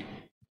towards you.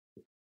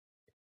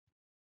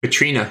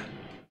 Katrina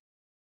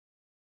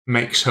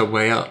makes her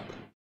way up,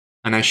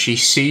 and as she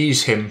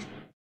sees him,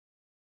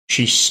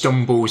 she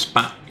stumbles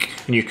back,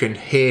 and you can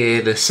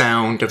hear the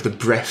sound of the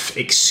breath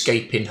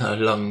escaping her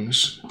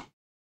lungs.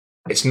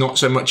 It's not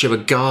so much of a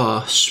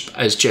gasp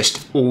as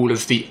just all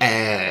of the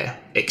air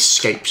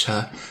escapes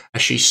her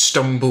as she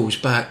stumbles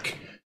back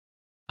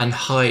and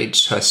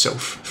hides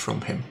herself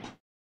from him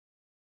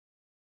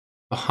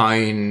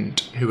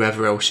behind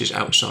whoever else is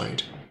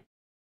outside.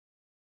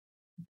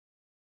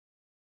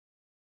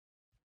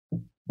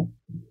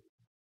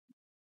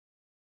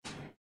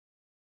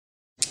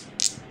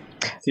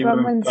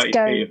 Roman's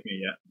going.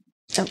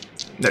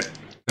 No,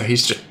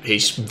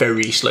 he's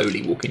very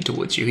slowly walking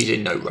towards you. He's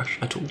in no rush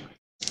at all.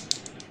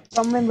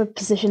 Bronwyn would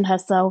position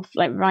herself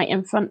like right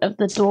in front of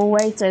the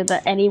doorway so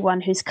that anyone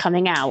who's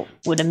coming out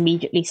would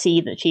immediately see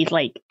that she's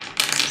like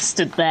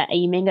stood there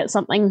aiming at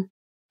something.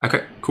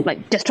 Okay, cool.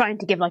 Like just trying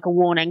to give like a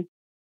warning.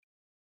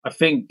 I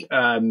think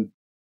Hunter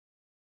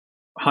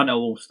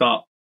will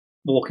start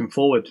walking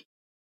forward.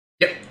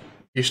 Yep,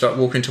 you start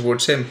walking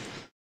towards him.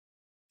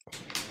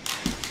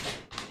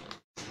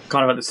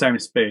 Kind of at the same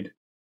speed.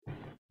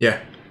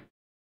 Yeah.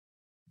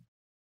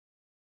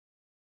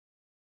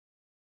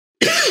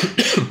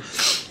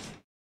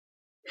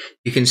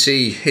 You can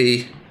see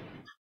he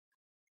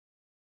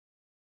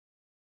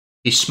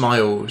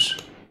smiles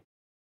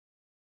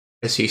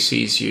as he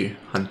sees you,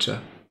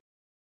 Hunter.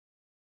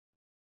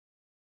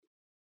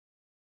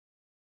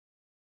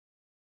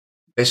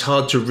 It's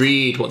hard to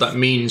read what that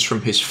means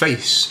from his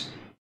face.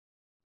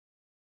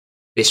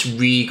 This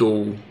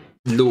regal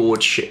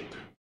lordship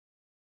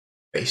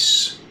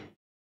face.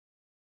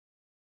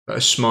 But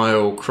a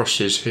smile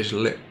crosses his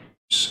lips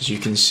as you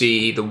can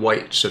see the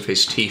whites of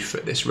his teeth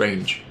at this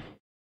range.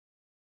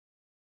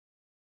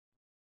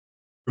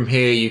 From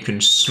here you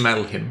can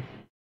smell him.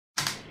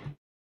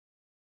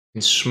 You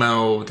can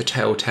smell the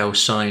telltale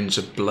signs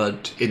of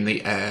blood in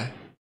the air.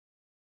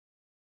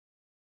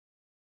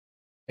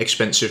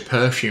 Expensive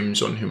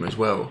perfumes on him as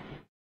well.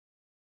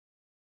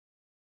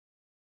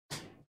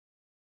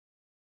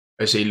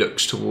 As he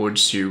looks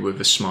towards you with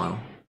a smile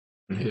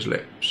on his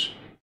lips.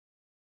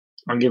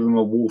 I'll give him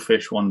a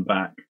wolfish one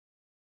back.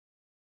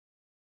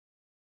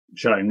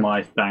 Showing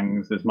my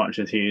fangs as much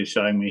as he is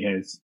showing me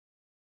his.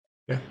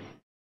 Yeah.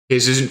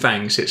 His isn't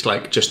fangs, it's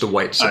like just the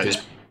whites of his.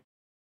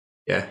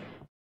 Yeah.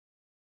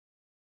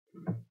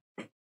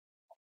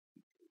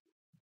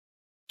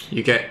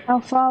 You get.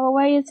 How far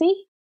away is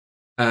he?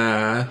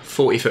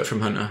 40 foot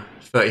from Hunter.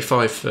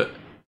 35 foot.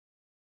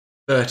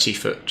 30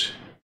 foot.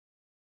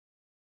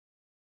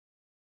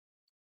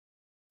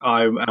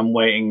 I am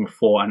waiting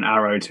for an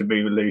arrow to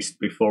be released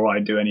before I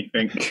do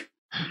anything.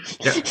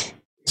 Yeah.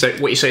 So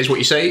what you say is what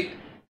you say.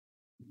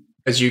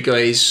 As you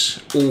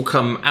guys all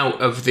come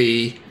out of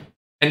the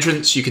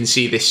entrance, you can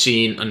see this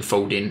scene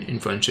unfolding in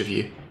front of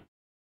you.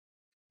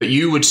 But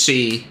you would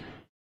see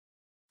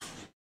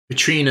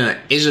Petrina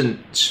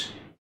isn't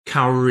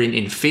cowering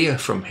in fear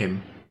from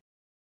him.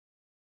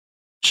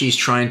 She's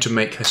trying to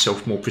make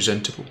herself more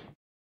presentable.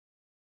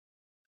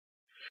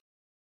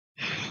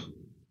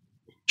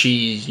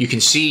 You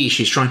can see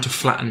she's trying to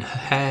flatten her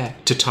hair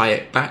to tie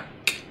it back.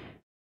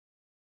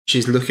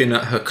 She's looking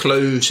at her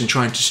clothes and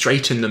trying to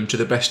straighten them to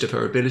the best of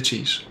her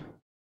abilities.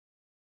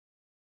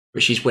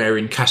 But she's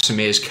wearing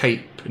Casimir's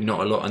cape and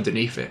not a lot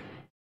underneath it.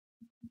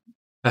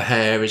 Her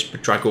hair is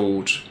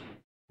bedraggled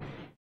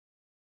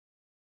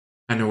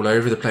and all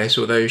over the place,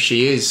 although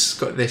she is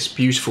got this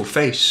beautiful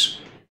face.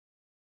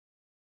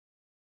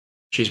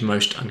 She's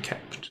most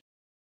unkempt.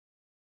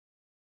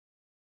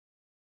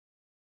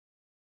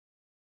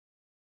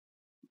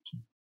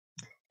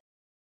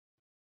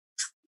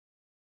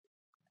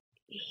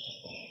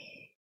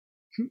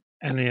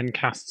 Elian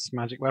casts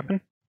magic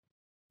weapon.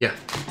 Yeah.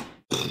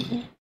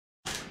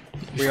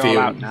 We're all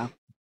out now.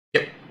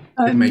 Yep.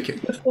 Did make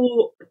it.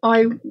 Before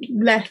I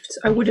left,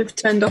 I would have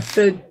turned off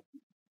the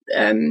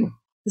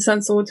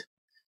sun sword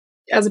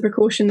as a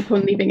precaution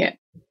upon leaving it.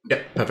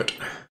 Yep, perfect.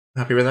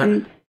 Happy with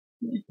that?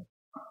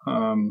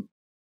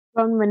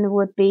 Bronwyn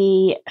would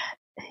be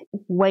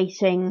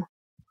waiting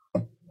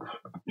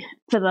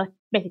for the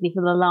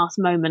last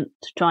moment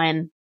to try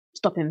and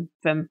stop him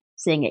from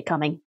seeing it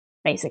coming,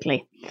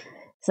 basically.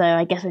 So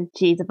I guess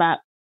he's about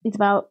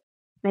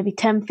maybe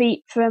 10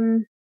 feet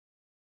from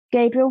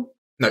Gabriel.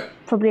 No.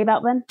 Probably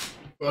about then.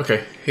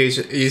 Okay,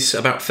 he's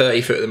about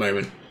 30 foot at the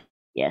moment.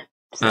 Yeah.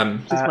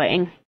 Just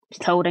waiting,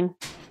 just holding.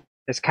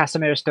 Is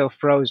Casimir still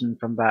frozen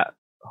from that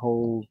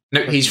whole...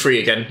 No, he's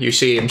free again. You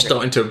see him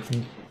starting to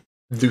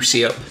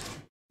loosey up.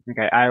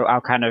 Okay,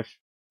 I'll kind of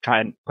try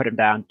and put him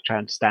down, try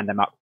and stand him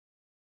up.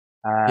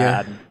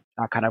 Yeah.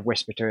 I'll kind of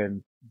whisper to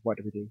him, what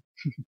do we do?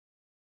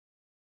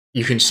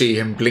 You can see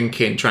him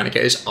blinking, trying to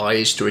get his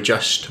eyes to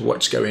adjust to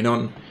what's going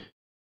on.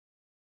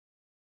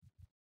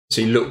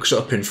 So he looks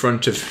up in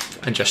front of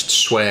and just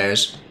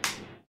swears,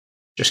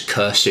 just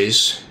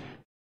curses,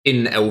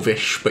 in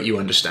Elvish, but you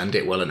understand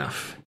it well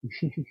enough.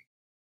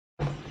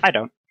 I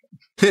don't.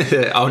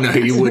 Oh no,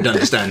 you would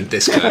understand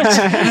this curse.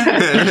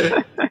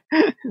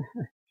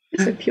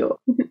 So pure.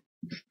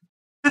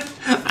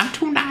 I'm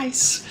too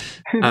nice.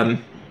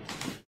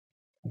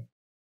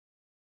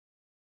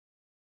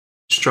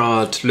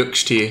 Strahd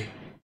looks to you.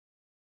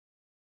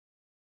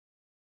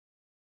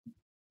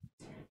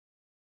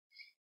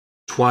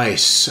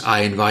 Twice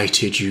I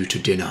invited you to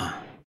dinner,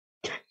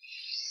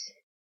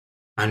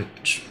 and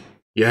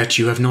yet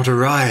you have not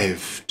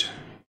arrived.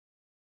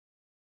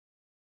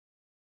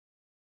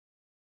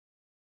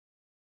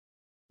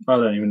 I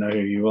don't even know who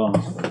you are.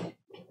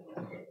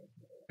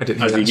 I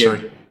didn't hear that,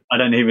 sorry. I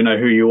don't even know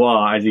who you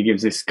are, as he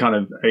gives this kind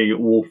of a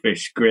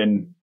wolfish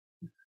grin.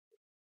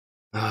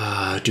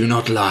 Do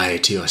not lie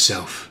to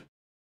yourself.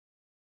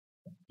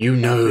 You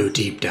know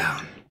deep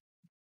down.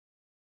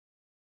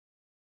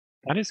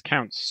 That is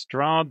Count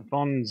Strahd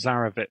von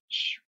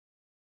Zarovich.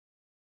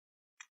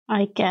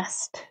 I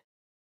guessed.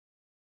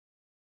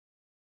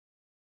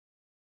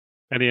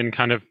 Elian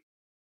kind of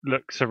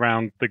looks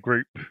around the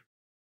group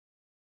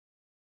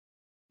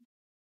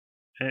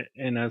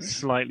in a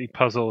slightly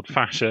puzzled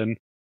fashion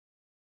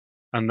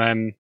and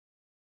then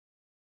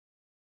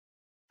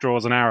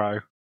draws an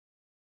arrow.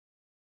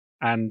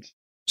 And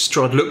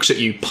Strahd looks at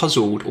you,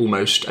 puzzled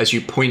almost, as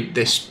you point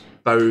this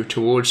bow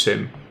towards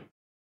him.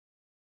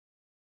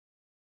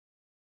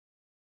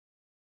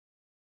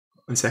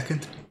 1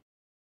 second.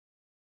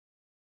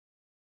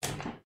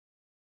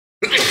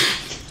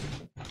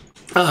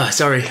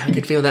 Sorry, I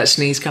could feel that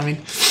sneeze coming.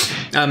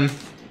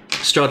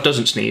 Strahd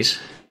doesn't sneeze.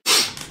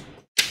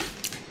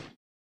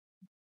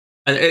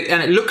 And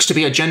it looks to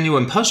be a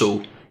genuine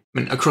puzzle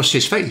across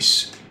his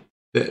face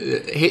that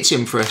hits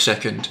him for a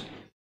second.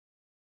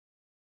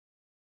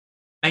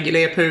 Thank you,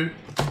 Leopoo.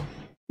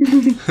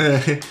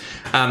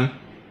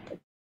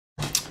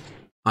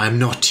 I'm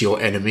not your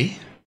enemy.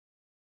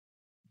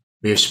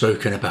 We have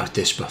spoken about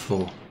this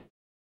before.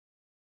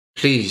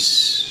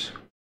 Please,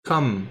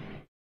 come.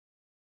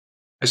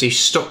 As he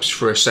stops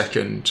for a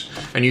second,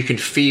 and you can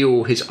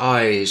feel his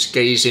eyes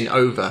gazing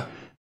over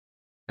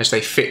as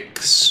they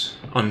fix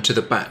onto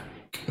the back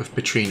of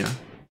Petrina.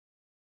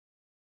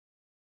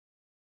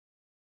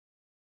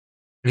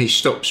 And he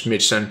stops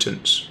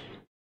mid-sentence.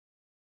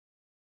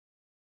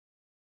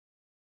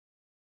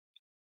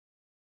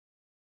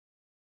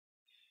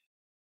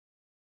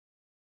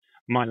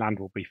 My land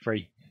will be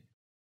free.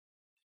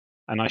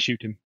 And I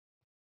shoot him.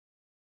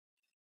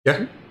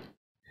 Yeah.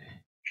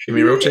 Give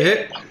me a roll to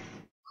hit.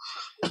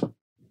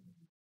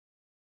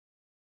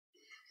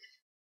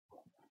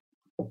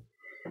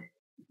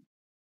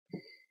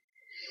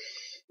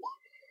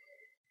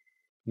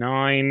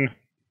 Nine.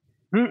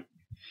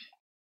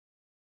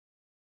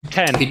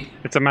 10.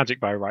 It's a magic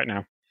bow right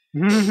now.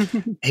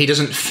 He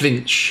doesn't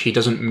flinch, he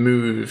doesn't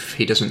move,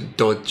 he doesn't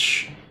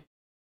dodge.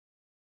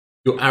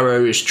 Your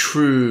arrow is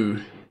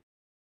true,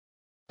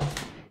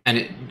 and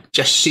it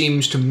just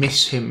seems to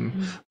miss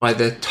him by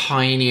the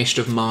tiniest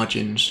of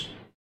margins.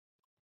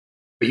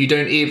 But you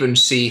don't even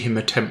see him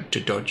attempt to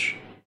dodge.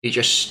 He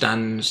just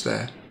stands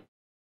there.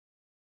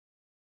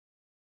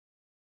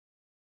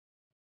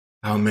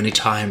 How many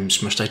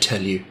times must I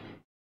tell you?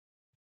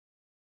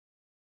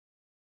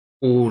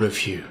 All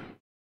of you.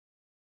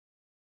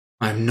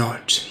 I'm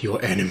not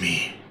your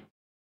enemy.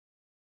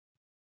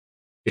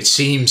 It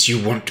seems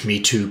you want me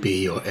to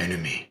be your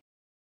enemy.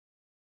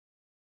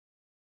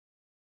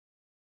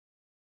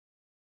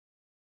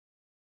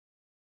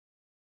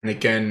 And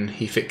again,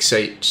 he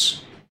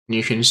fixates, and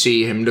you can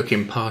see him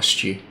looking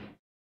past you.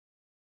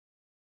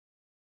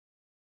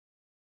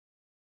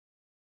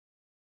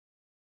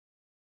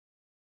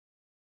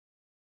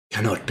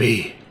 Cannot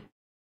be.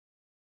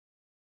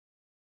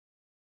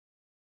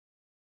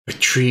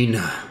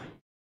 Petrina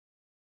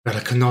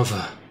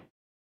Velikanova.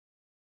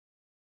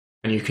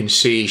 And you can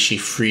see she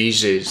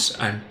freezes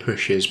and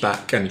pushes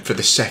back, and for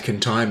the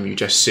second time you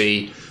just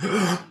see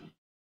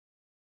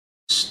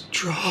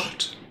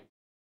Strahd.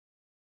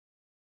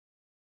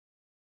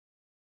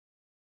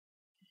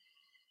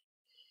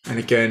 And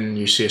again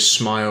you see a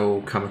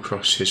smile come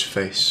across his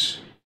face.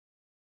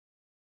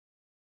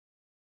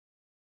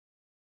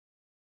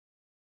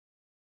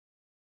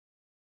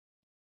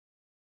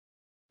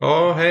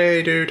 Oh,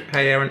 hey dude.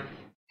 Hey Aaron.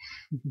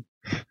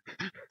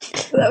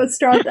 That was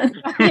Strahd then.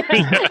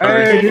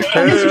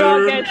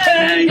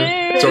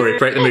 Sorry,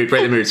 break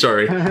the mood,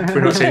 sorry.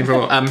 We're not seeing for a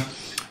while.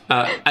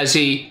 As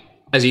he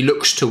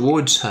looks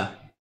towards her,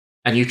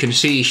 and you can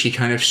see she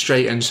kind of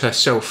straightens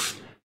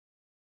herself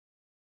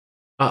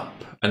up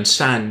and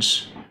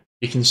stands.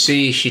 You can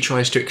see she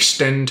tries to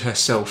extend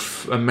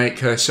herself and make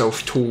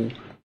herself tall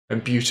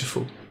and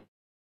beautiful.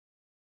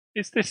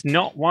 Is this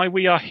not why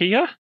we are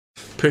here?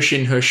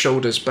 Pushing her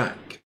shoulders back.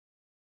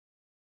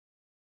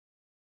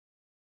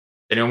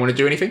 Anyone want to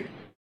do anything?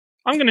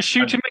 I'm going to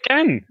shoot him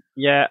again.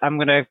 Yeah, I'm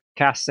going to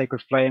cast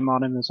Sacred Flame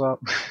on him as well.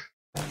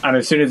 And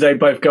as soon as they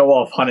both go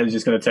off, Hunter's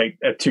just going to take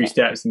 2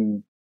 steps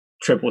and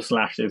triple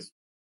slash this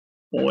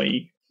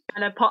boy.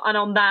 And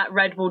on that,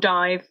 Red will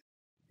dive.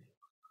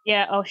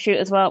 Yeah, I'll shoot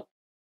as well.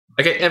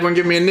 Okay, everyone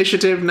give me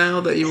initiative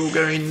now that you're all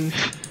going...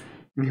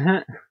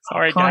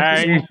 Sorry,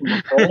 gang.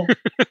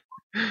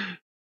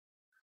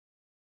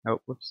 Oh,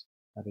 whoops.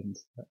 I didn't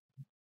see that.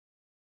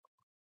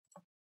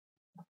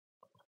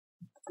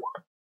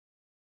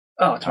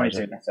 Oh,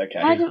 22, that's okay.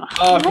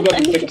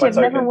 Initiative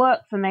never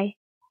worked for me.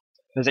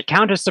 Does it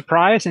count as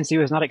surprise since he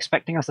was not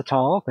expecting us at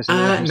all?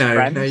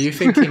 No, you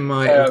think he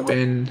might have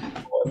been...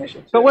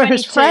 But we're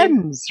his 22.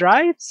 friends,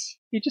 right?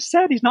 You just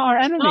said he's not our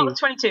A enemy. lot of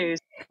 22s.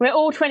 We're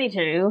all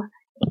 22.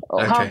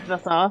 Or Okay. half of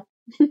us are.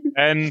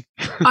 And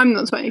I'm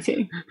not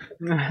 22.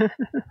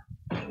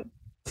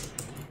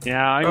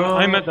 yeah,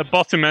 I'm at the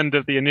bottom end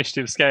of the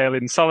initiative scale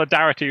in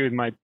solidarity with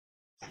my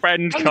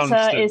friend Hunter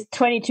Constant. is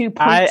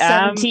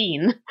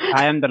 22.17.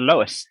 I am the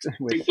lowest.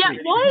 With Yeah, 3.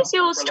 why is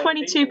yours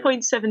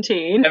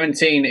 22.17?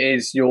 17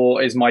 is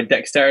my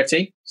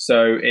dexterity,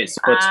 so it's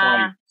for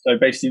time. So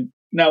basically,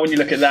 now when you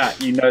look at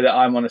that, you know that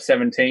I'm on a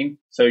 17.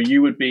 So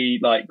you would be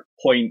like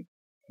point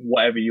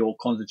whatever your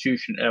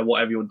constitution,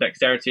 whatever your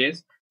dexterity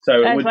is.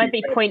 So it would I'd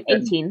be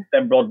 0.18.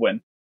 Then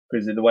Brodwyn,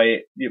 because of the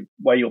way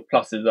your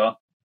pluses are.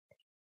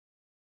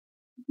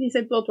 You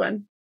said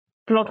Bloodwen.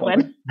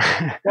 Bloodwen.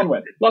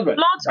 Brodwyn. Bloodwen.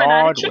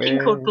 I had a chicken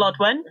called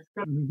Bloodwen.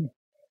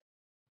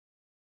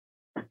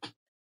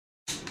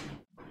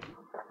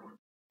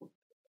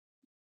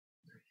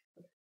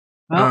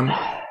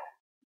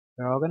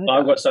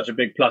 I've got such a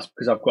big plus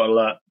because I've got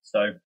alert,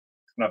 and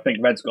I think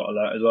Red's got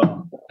alert as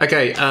well.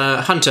 Okay,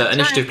 Hunter,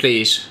 initiative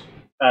please.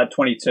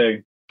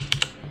 22.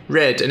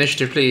 Red,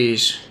 initiative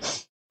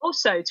please.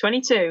 Also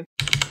 22.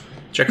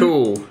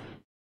 Jakul.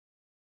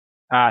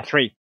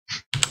 3.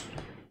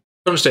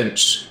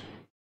 Constance.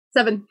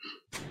 7.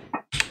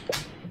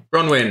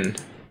 Bronwyn.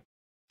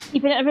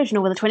 Keeping it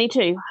original with a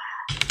 22.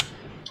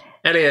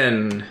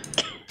 Elian.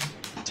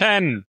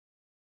 10.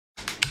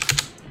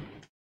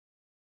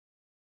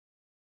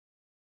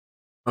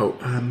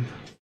 Nice.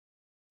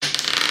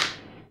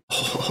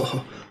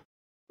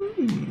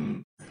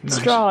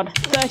 Strahd,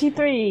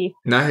 33.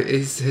 No,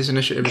 his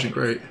initiative isn't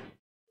great.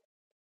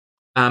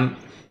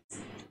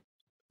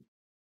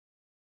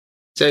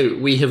 So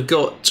we have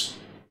got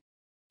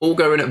all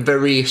going at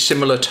very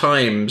similar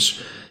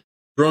times.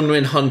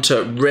 Bronwyn,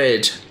 Hunter,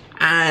 Red,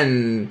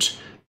 and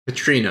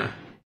Petrina.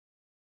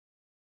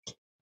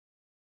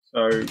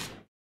 So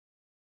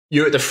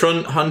You're at the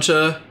front,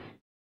 Hunter.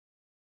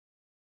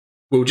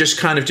 We'll just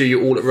kind of do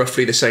you all at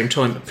roughly the same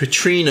time.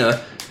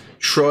 Petrina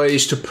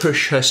tries to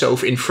push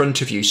herself in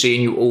front of you,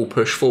 seeing you all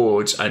push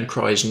forwards, and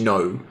cries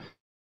no.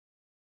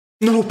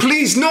 No,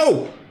 please,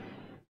 no!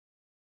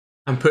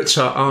 And puts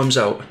her arms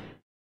out.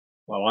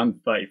 well,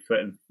 I'm 30 foot.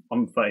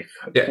 I'm 30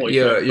 foot. Yeah, 40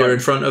 you're foot. in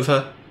front of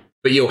her,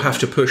 but you'll have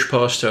to push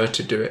past her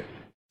to do it.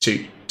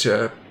 To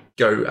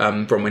go,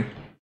 Bronwyn.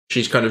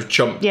 She's kind of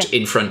jumped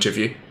in front of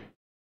you.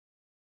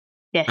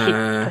 Yeah, she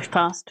pushed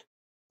past.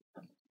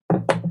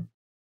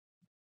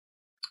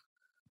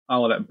 I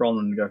will let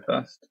Bronwyn go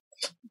first.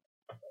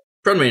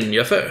 Bronwyn,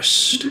 you're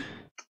first.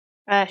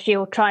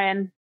 She'll try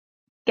and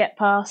get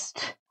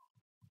past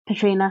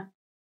Katrina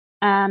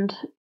and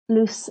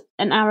loose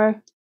an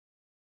arrow.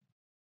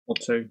 Or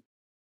two.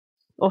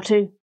 Or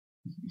two.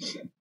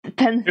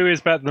 Depends. Who is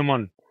better than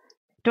one?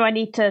 Do I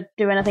need to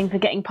do anything for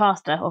getting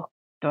past her, or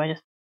do I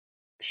just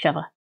shove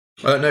her?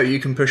 No, you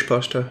can push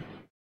past her.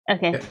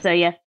 Okay,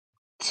 so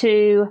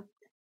 2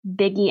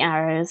 biggie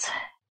arrows.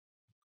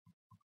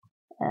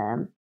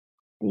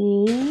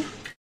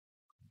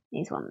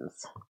 These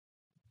ones.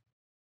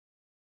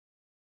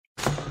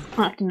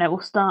 Actually, no,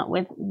 we'll start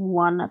with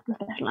one of the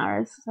special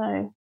arrows.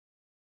 So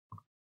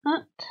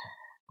that.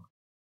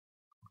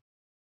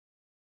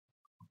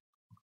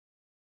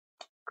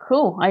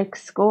 Cool. I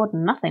scored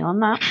nothing on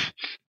that.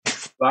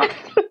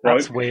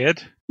 That's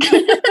weird.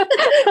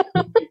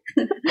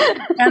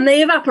 And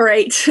they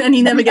evaporate, and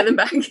you never get them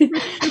back.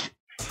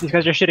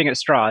 Because you're shooting at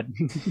Strahd.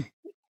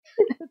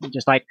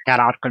 Just like,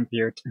 get out,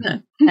 compute.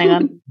 No. Hang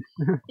on.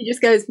 He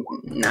just goes,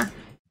 nah.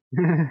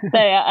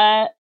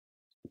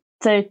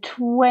 So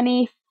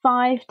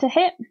 25 to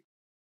hit.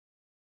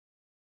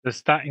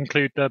 Does that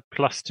include the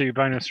 +2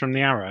 bonus from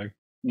the arrow?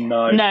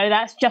 No. No,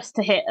 that's just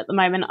to hit at the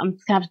moment. I'm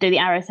just going to have to do the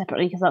arrow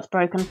separately because that's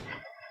broken.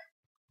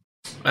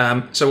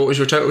 So what was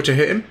your total to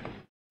hit him?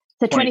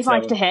 So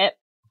 25 to hit.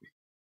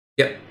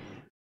 Yep.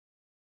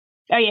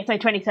 Oh, yeah, so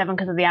 27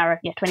 because of the arrow.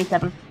 Yeah,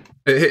 27.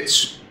 It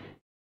hits.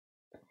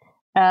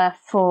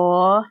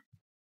 For...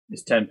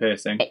 It's 10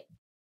 piercing.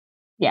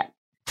 Yeah.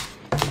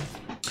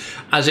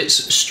 As it's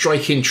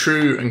striking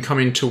true and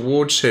coming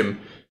towards him,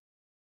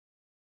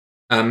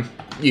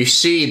 you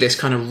see this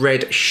kind of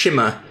red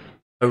shimmer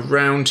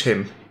around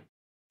him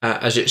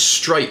as it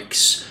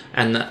strikes,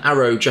 and the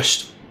arrow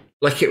just,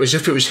 like it was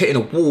if it was hitting a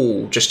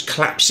wall, just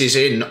collapses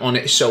in on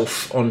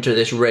itself onto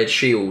this red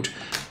shield,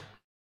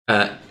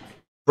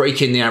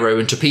 breaking the arrow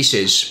into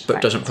pieces,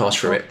 but doesn't pass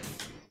through it.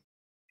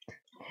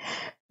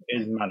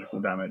 It is magical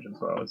damage as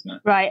well, isn't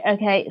it? Right,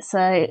 okay,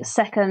 so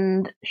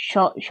second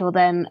shot, she'll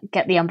then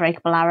get the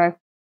unbreakable arrow.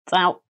 It's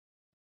out.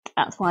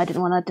 That's why I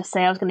didn't want to just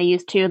say I was going to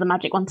use 2 of the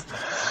magic ones.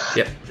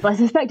 Yep. But I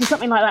suspected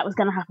something like that was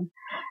going to happen.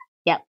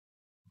 Yep.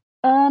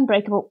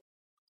 Unbreakable.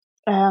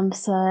 And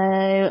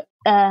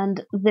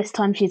this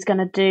time she's going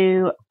to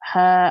do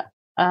her,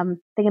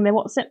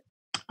 what's it?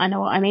 I know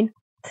what I mean.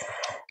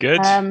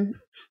 Good.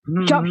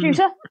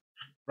 Sharpshooter.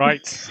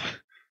 Right.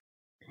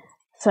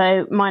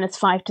 So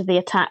 -5 to the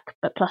attack,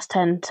 but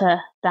 +10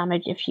 to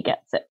damage if she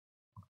gets it.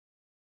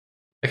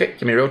 Okay,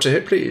 give me a roll to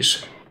hit,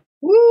 please.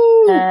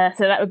 Woo! So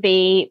that would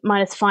be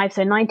 -5,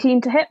 so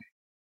 19 to hit.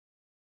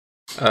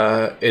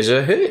 Is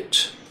a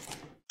hit.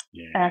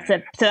 Yeah.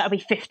 So that would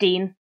be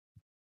 15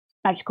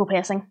 magical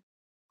piercing.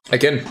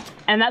 Again.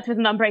 And that's with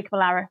an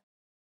unbreakable arrow.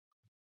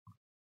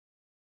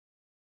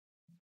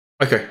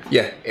 Okay,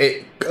 yeah.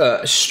 It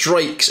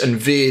strikes and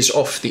veers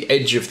off the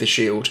edge of the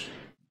shield.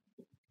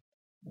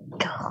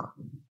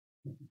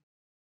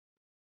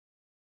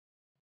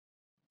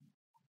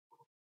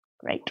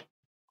 Great.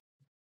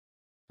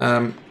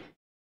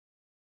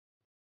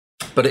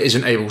 But it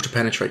isn't able to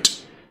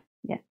penetrate.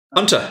 Yeah.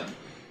 Hunter.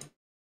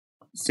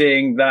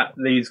 Seeing that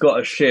he's got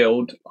a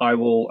shield, I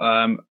will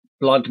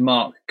blood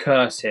mark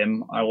curse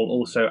him. I will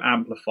also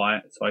amplify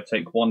it, so I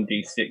take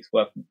 1d6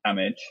 worth of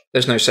damage.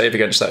 There's no save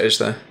against that, is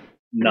there?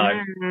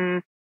 No.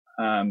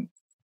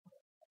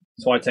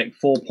 So I take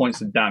 4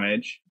 points of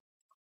damage.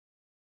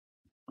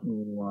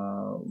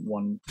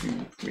 1,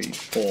 2, 3,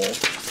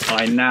 4.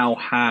 I now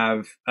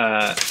have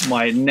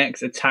my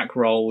next attack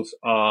rolls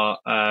are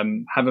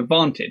have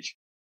advantage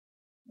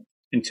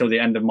until the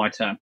end of my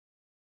turn.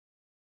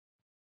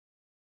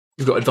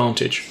 You've got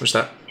advantage, was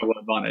that? I've got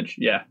advantage,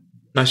 yeah.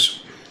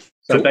 Nice.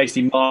 So Cool.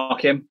 basically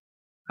mark him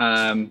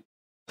and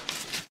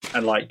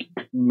like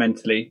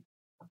mentally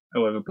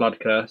with a blood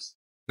curse.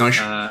 Nice.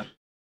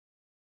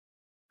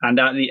 And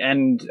at the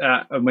end,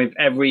 with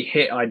every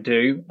hit I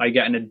do, I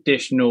get an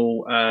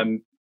additional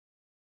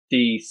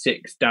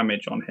d6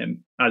 damage on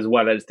him, as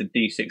well as the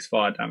d6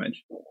 fire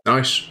damage.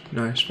 Nice,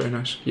 very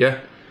nice. Yeah.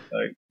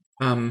 So,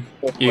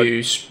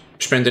 you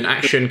spend an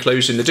action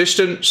closing the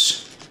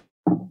distance.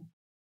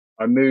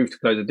 I move to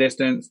close the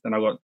distance, then I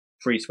got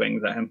 3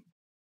 swings at him.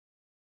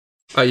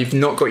 You've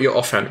not got your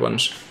offhand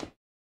ones,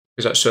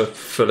 because that's a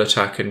full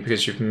attack, and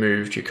because you've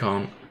moved, you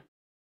can't.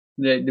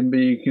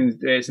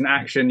 It's an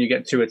action, you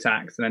get 2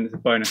 attacks, and then it's a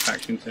bonus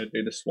action to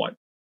do the swipe.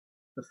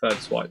 The third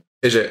swipe.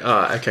 Is it?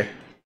 Okay.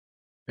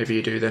 Maybe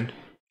you do then.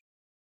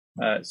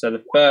 So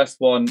the first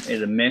one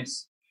is a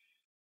miss.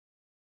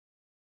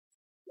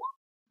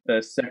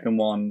 The second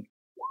one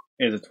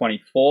is a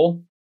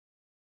 24.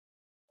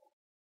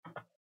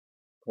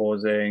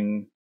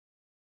 Causing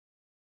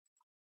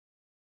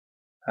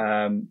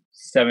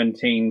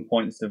 17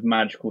 points of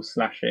magical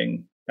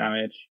slashing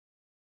damage.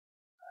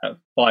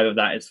 5 of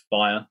that is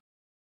fire.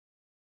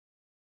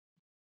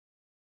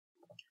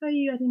 How are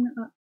you adding that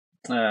up?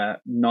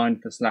 9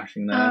 for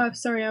slashing there.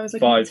 Sorry, I was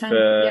looking 5 at 10.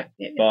 for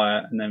Yeah.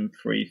 fire, and then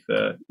 3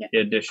 for Yeah. the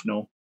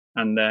additional,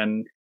 and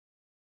then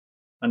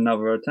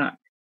another attack.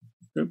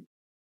 Good.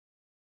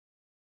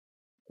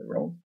 The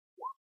roll.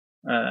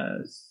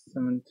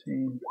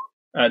 17.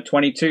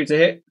 22 to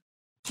hit.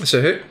 That's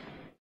a hit.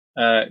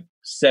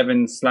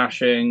 7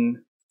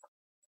 slashing.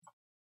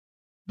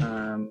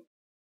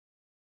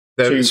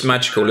 It's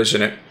magical,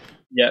 isn't it?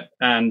 Yep,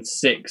 and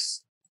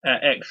 6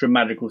 extra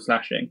magical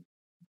slashing.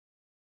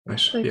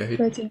 Nice. So Yeah.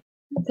 13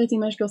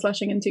 magical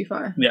slashing and 2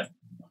 fire. Yeah.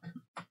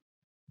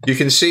 You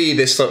can see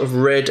this sort of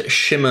red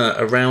shimmer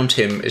around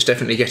him is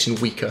definitely getting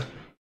weaker.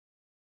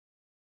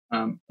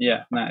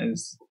 Yeah, that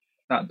is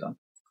that done.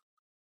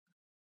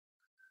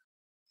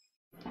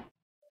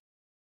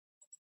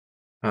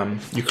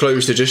 You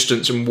close the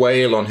distance and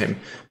wail on him.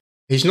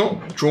 He's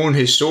not drawn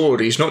his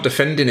sword. He's not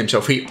defending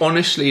himself. He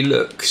honestly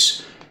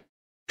looks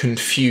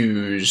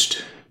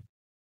confused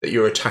that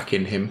you're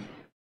attacking him.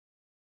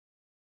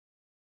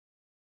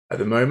 At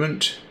the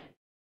moment,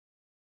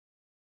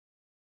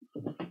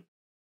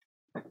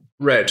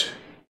 Red.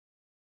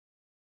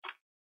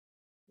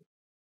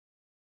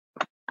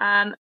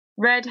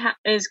 Red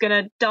is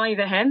going to dive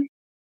at him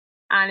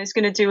and is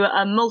going to do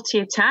a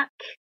multi-attack.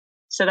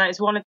 So that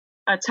is one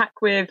attack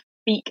with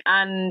beak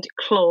and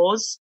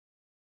claws,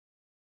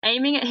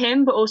 aiming at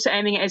him, but also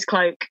aiming at his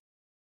cloak.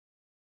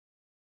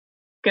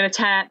 Going to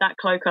tear that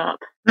cloak up.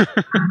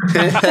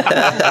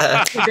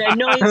 It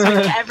annoys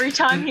me every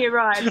time he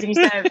arrives and he's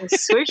there with a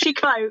swooshy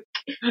cloak.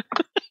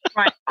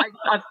 Right,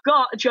 I've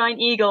got a giant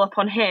eagle up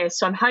on here,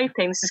 so I'm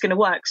hoping this is going to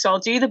work. So I'll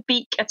do the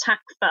beak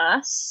attack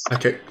first.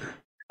 Okay.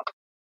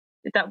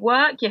 Did that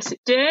work? Yes, it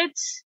did.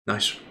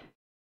 Nice.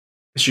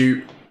 As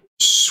you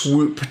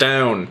swoop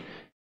down.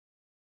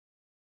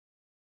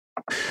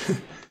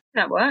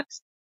 That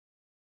works.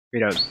 We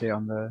don't see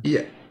on the...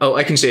 Yeah. Oh,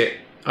 I can see it.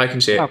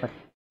 Okay.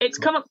 It's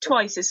come up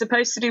twice. It's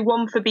supposed to do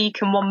one for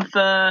beak and one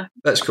for...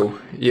 That's cool.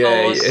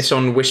 Yeah, claws. it's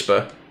on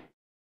Whisper.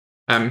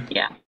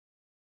 Yeah.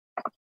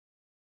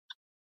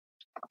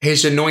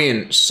 His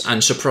annoyance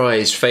and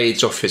surprise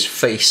fades off his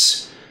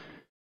face.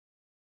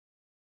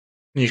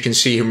 You can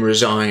see him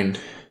resign.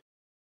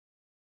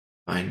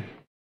 Fine.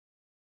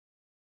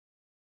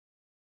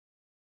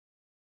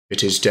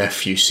 It is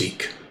death you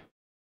seek.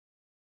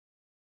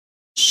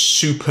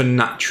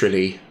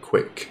 Supernaturally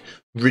quick.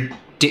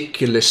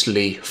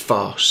 Ridiculously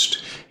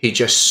fast. He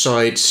just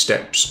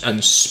sidesteps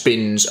and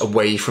spins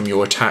away from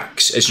your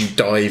attacks as you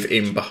dive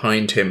in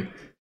behind him.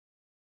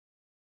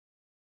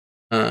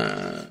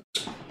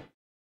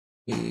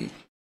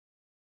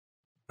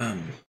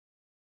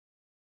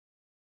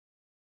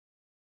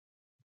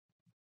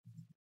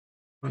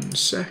 One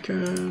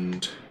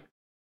second.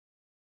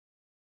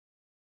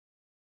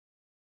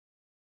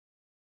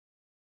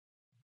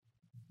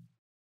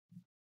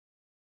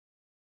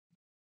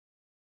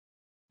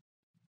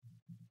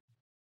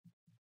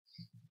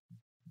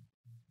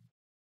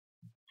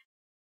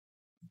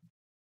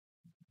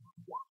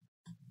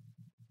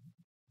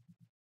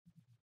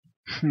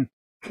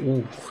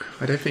 Ooh,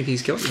 I don't think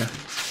he's got you.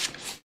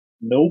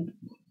 Nope.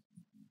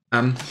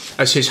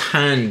 As his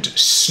hand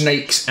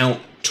snakes out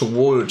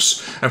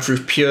towards, and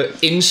through pure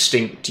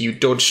instinct, you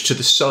dodge to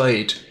the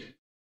side.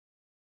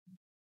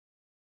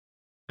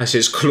 As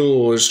his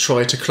claws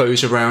try to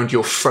close around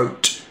your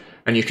throat,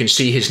 and you can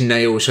see his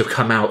nails have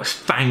come out,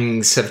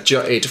 fangs have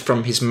jutted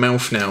from his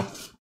mouth now.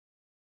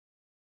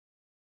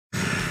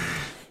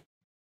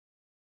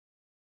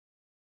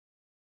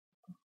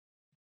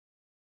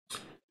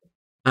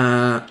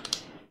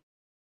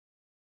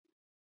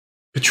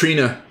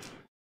 Petrina.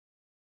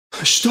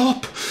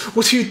 Stop!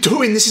 What are you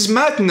doing? This is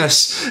madness!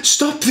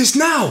 Stop this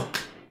now!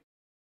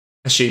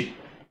 As she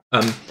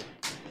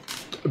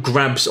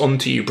grabs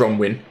onto you,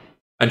 Bronwyn,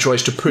 and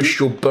tries to push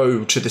your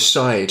bow to the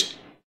side.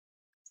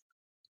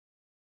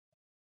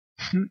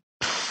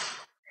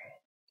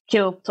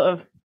 She'll sort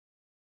of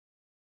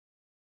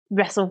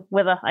wrestle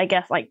with her, I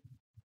guess, like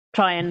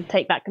try and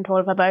take back control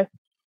of her bow.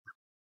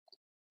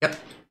 Yep.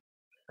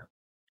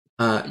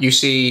 You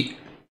see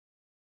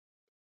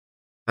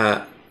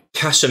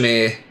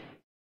Casimir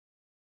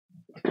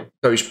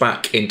goes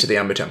back into the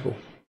Amber Temple.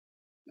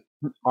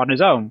 On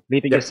his own,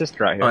 leaving his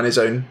sister out here. On his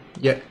own,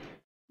 yep.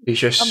 He's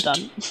just... I'm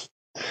done.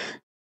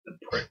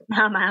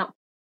 I'm out.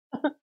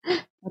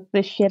 Fuck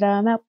this shit,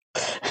 I'm out.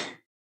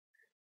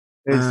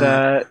 Is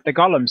the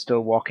golem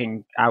still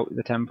walking out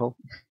the temple?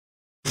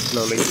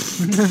 Slowly.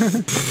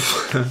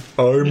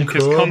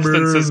 Because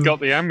Constance has got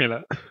the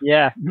amulet.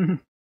 Yeah.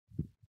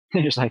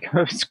 Just like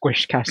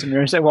squish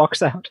Casimir as it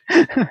walks out.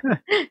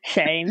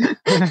 Shame.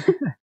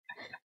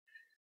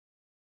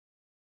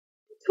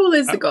 Tall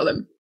is the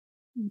golem?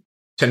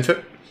 10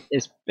 foot?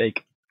 It's big.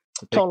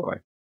 It's a big Tall. boy.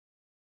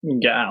 You can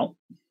get out.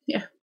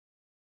 Yeah.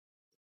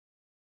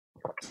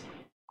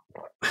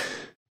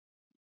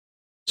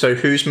 So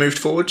who's moved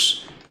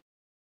forwards?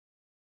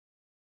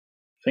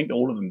 I think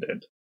all of them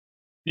did.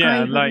 Yeah,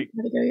 haven't like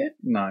had a go yet.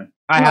 No.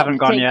 I haven't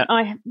gone yet.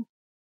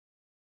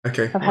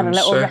 Okay. I've had a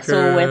little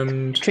wrestle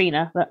with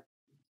Katrina, but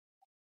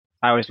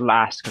I always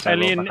last because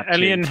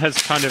Elian has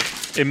kind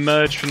of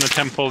emerged from the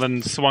temple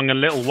and swung a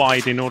little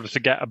wide in order to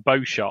get a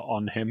bow shot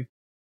on him.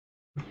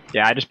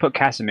 Yeah, I just put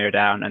Casimir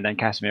down, and then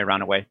Casimir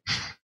ran away.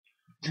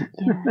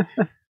 Yeah.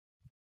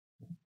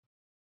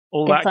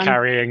 All Guess that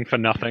carrying for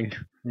nothing.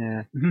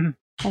 Yeah.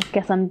 I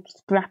guess I'm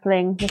just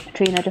grappling with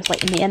Katrina just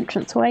like in the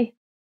entranceway.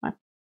 I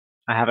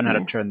haven't had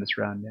a turn this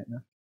round yet.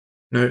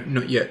 No,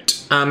 not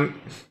yet.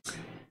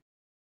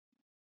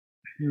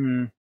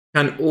 Hmm.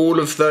 And all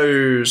of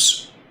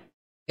those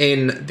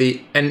in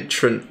the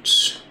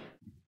entrance.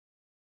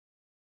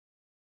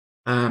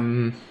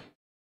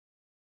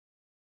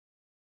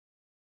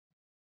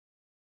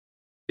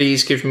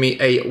 Please give me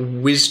a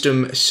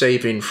wisdom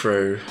saving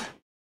throw.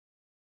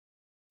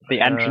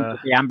 The entrance of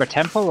the Amber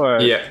Temple,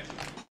 or Yeah.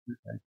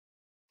 Okay.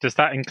 Does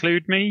that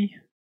include me?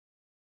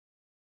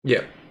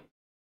 Yeah.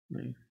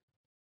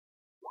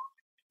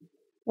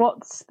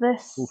 What's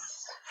this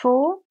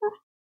for?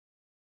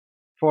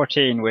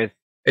 14 with.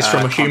 It's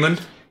from a human.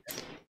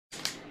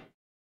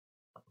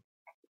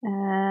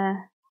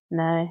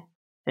 No.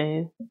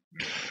 Boo.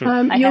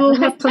 You'll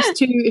have +2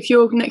 if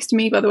you're next to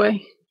me, by the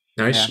way.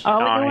 Nice. Yeah.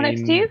 Are we all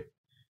next to you?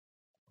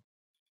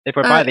 If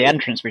we're by the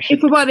entrance, we should.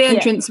 If we're by the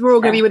entrance, we're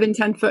all going to be within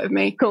 10 foot of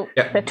me. Cool.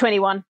 Yeah. So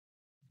 21.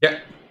 Yeah.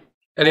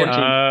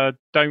 Elian.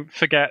 Don't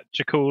forget,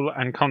 Jakul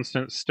and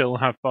Constance still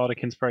have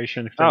Bardic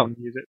Inspiration if they want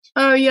to use it.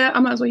 Oh, yeah, I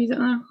might as well use it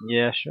now.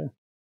 Yeah, sure.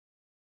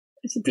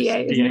 It's a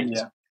D8, isn't it?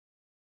 Yeah.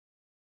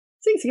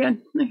 6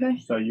 again. Okay.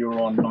 So you're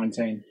on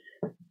 19.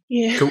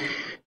 Yeah. Cool.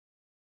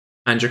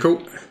 And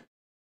Jakul.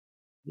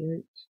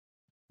 8.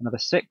 Another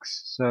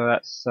 6, so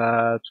that's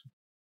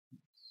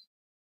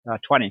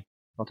 20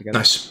 altogether.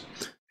 Nice.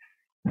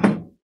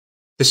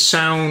 The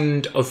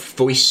sound of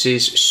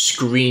voices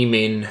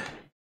screaming,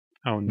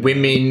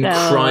 women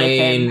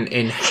crying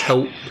in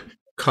help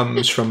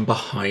comes from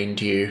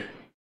behind you.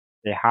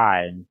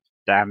 Behind,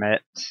 damn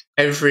it.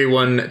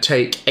 Everyone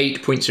take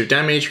 8 points of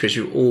damage because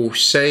you all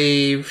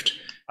saved.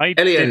 I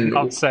Elian, did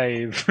not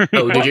save.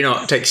 Oh, did you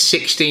not? Take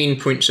 16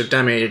 points of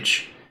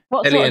damage.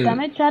 What sort of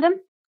damage, Adam?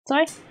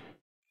 Sorry?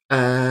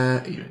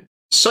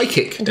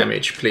 Psychic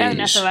damage, please. Oh,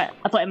 that's alright.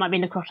 I thought it might be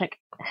necrotic.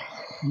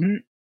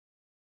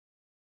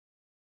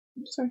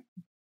 Sorry.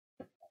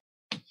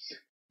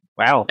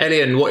 Wow.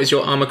 Elian, what is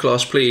your armor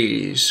class,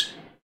 please?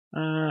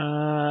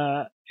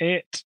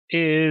 It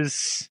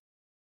is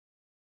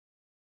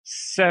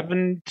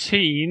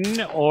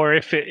 17, or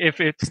if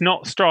it's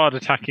not Strahd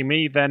attacking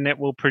me, then it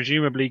will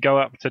presumably go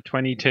up to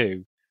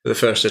 22. For the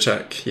first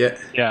attack, yeah.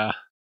 Yeah.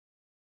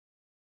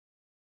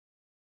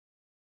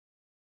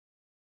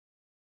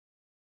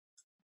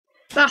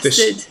 Bastard.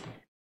 This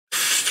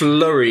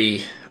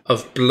flurry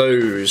of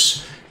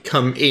blows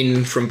come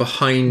in from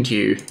behind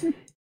you.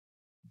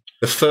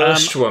 The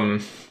first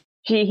one.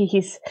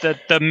 Jeez.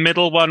 The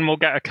middle one will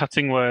get a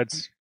cutting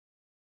words.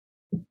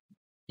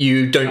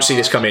 You don't see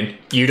this coming.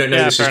 You don't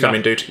know this is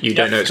coming, dude. You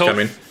don't know it's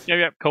coming.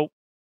 Yeah, cool.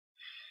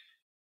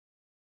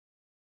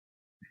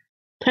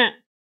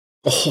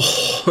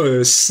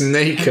 Oh,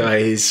 snake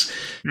eyes.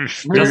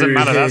 Doesn't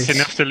matter, that's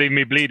enough to leave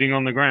me bleeding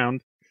on the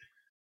ground.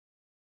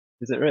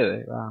 Is it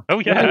really? Wow. Oh,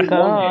 yeah. Oh,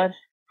 God.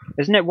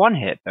 Isn't it one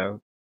hit,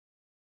 though?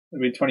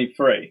 It'd be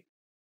 23.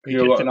 Because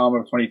you've got an armor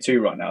of 22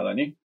 right now, don't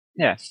you?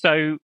 Yeah.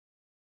 So,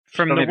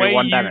 from the way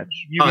one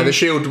damage. The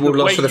shield will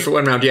last for the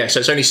one round, yeah, so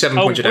it's only 7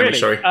 points of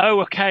damage, sorry.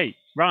 Oh, okay.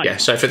 Right. Yeah,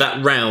 so for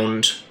that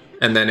round,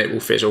 and then it will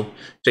fizzle.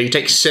 So you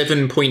take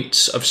 7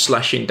 points of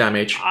slashing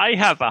damage. I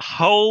have a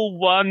whole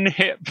 1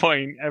 hit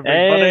point,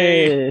 everybody.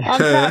 Hey. I'm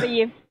proud of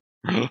you.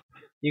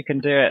 You can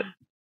do it.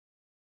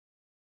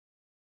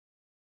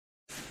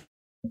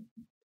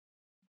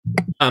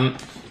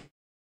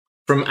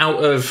 From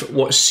out of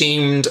what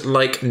seemed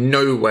like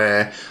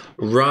nowhere,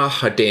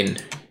 Rahadin.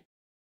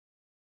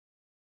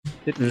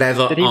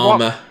 Leather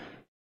armor.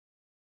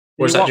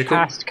 Did he walk Jacob?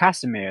 past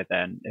Casimir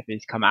then, if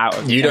he's come out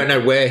of the You don't know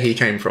where he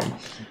came from.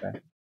 Okay.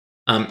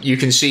 You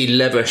can see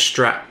leather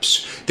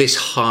straps, this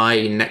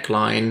high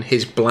neckline,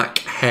 his black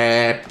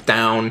hair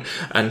down,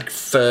 and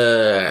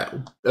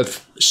fur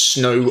of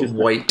snow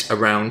white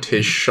around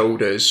his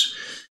shoulders.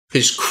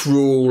 His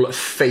cruel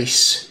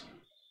face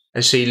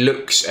as he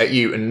looks at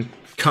you and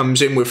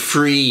comes in with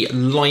 3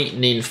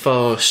 lightning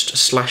fast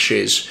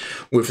slashes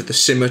with the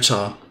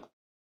scimitar.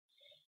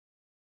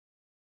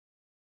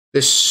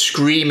 This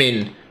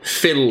screaming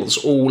fills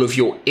all of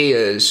your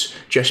ears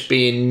just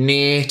being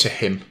near to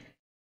him.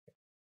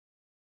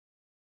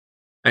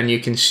 And you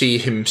can see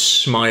him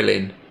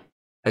smiling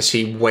as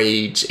he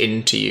wades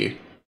into you,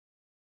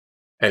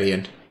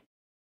 Elian,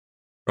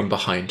 from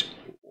behind.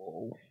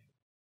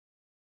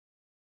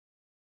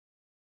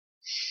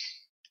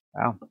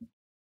 Wow.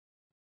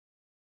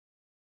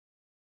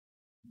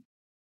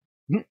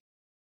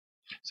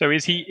 So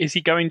is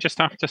he going just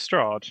after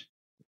Strahd?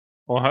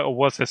 Or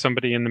was there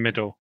somebody in the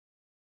middle?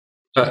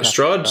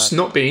 Strahd's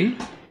not been.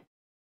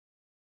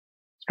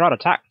 Strahd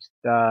attacked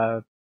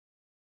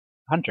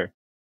Hunter.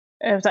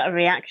 Was that a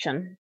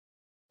reaction?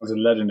 It was a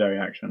legendary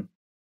action.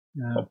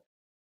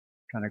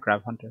 Trying to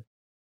grab Hunter.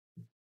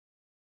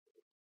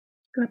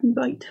 Grab and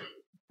bite.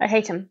 I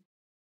hate him.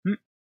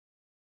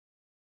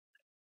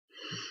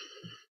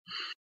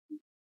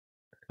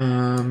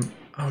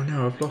 Oh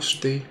no, I've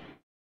lost the.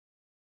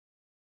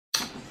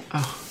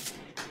 Oh.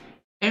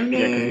 Oh no.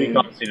 Yeah, 'cause we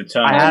can't see the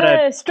turn. I had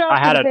a Strahd I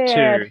had a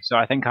disappeared. 2, so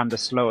I think I'm the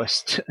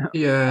slowest out of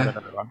Yeah.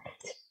 everyone.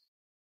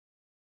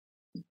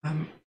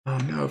 Oh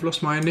no, I've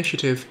lost my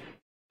initiative.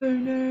 Oh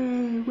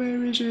no,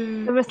 where is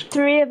it? There were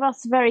 3 of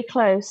us very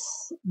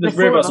close. The The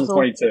 3 of 4 us on all-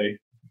 22.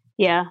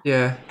 Yeah.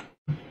 Yeah.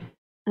 I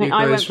think You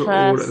I went guys were all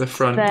at first, the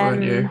front, then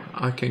weren't you?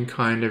 I can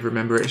kind of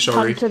remember it.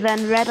 Sorry. Hunter,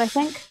 then Red, I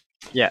think.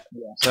 So Yeah.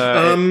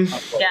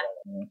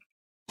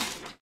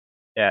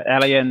 yeah,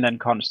 Elian, then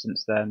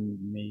Constance, then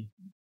me.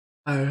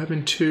 Oh,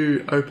 having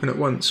 2 open at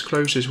once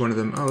closes one of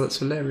them. Oh, that's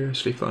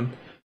hilariously fun.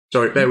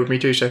 Sorry, bear with me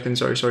 2 seconds.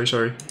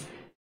 Sorry.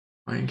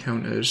 My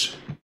encounters.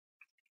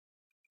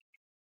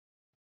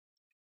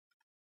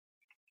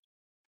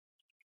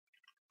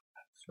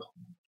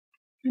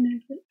 I know,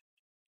 but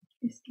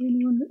it's the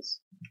only one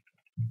that's.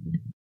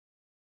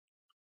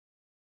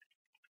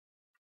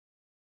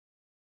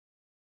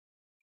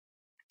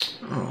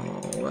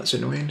 Oh, that's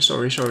annoying.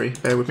 Sorry.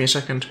 Bear with me a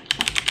second.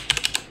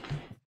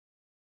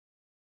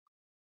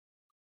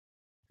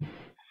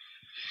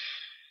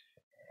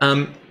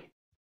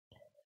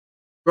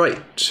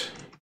 Right.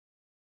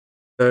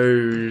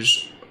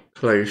 Those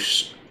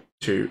close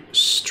to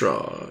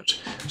Strahd.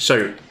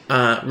 So,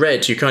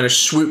 Red, you kind of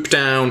swoop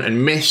down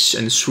and miss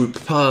and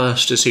swoop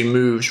past as he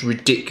moves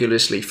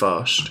ridiculously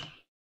fast.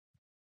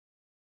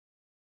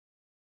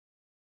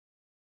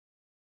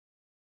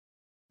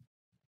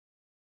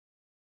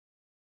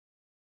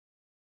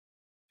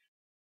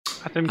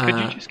 Adam, could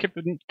you just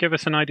give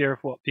us an idea of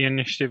what the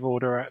initiative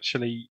order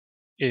actually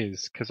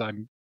is? Because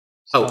I'm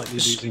slightly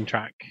losing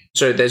track.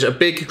 So there's a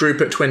big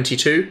group at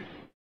 22.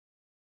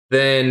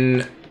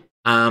 Then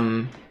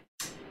Rahadin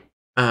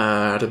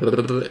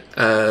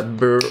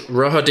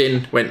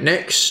went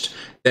next.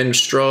 Then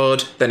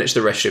Strahd. Then it's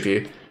the rest of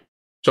you.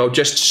 So I'll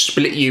just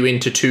split you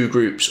into 2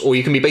 groups, or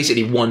you can be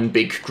basically one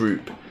big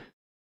group.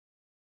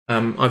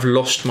 I've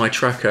lost my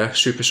tracker.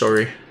 Super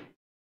sorry.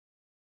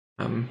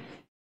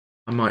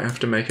 I might have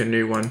to make a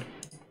new one.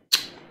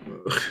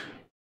 Ugh.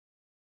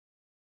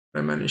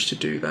 I managed to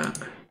do that.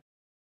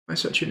 I'm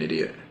such an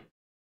idiot.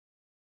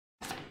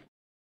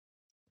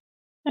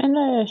 And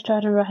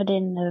Strahd and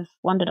Rahadin have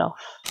wandered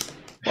off.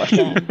 What a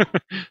shame.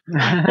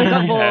 They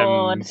got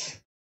bored.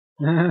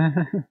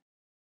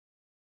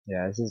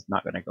 Yeah, this is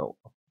not going to go.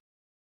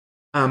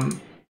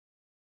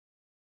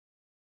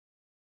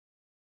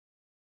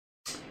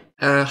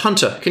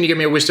 Hunter, can you give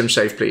me a wisdom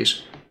save,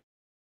 please?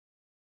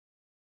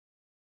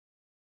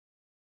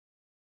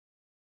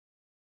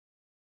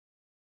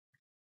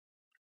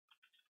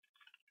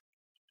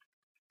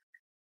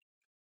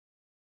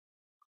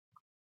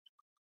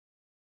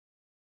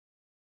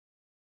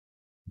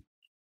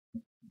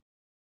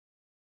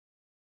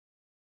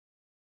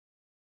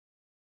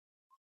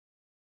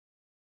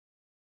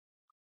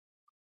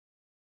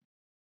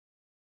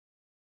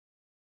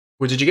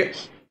 What did you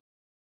get?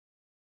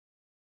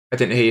 I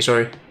didn't hear you,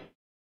 sorry.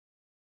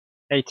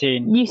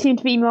 18. You seem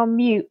to be on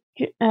mute,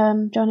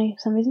 Johnny, for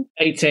some reason.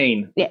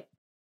 18. Yeah.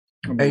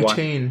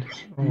 18.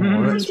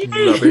 Oh, that's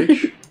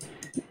rubbish.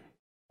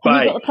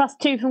 Have you got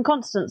the +2 from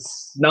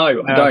Constance?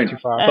 No, I don't. Too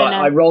far. But no.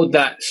 I rolled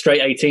that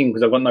straight 18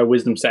 because I've got no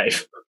wisdom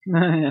save.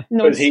 Nice.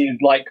 Because he's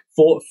like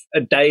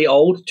a day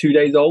old, 2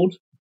 days old.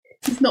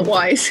 It's not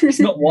wise. It's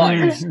not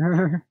wise.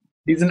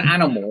 He's an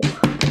animal.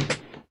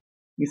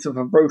 He's a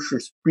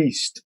ferocious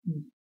beast.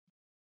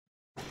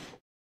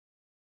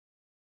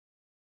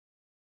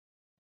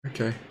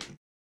 Okay.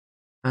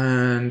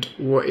 And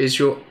what is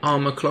your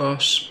armor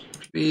class,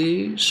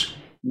 please?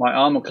 My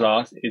armor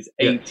class is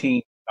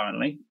 18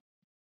 currently.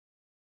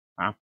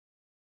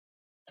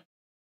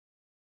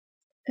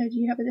 Do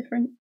you have a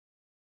different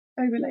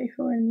overlay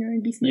for in your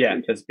own beast mode? Yeah,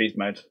 just beast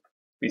mode.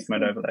 Beast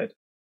mode overlaid.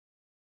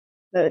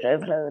 Mode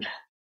overload.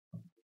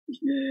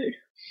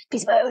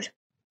 Beast mode.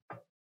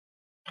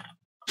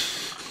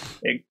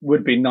 It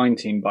would be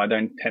 19, but I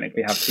don't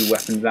technically have 2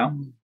 weapons out.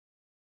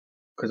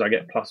 Because I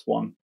get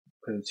 +1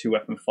 because of 2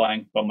 weapon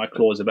fighting. But my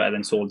claws are better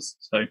than swords,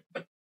 so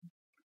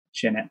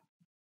chin it.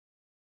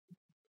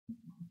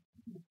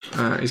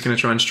 He's going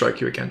to try and strike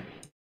you again.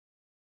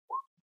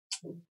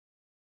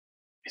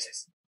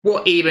 Misses.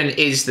 What even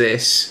is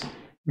this?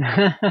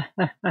 That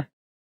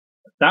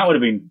would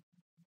have been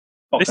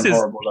This fucking is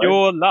horrible. though.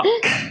 pure luck.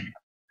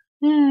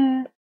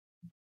 Yeah.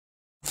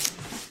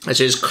 As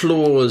his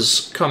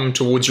claws come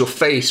towards your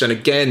face, and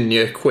again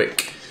you're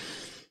quick.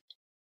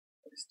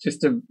 It's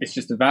just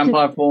a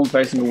vampire form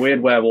facing a weird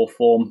werewolf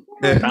form.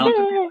 Yeah. Bound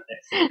to be like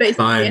this. Basically,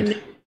 Fine.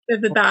 in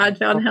of the bad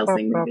Van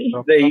Helsing movie.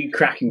 The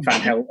cracking Van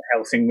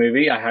Helsing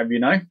movie, I have you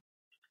know.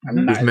 And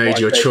that You've is made why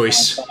your I say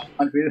choice.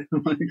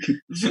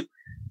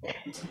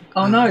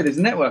 Oh no, there's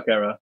a network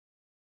error.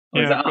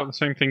 Or is Yeah, that I've got up? the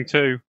same thing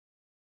too.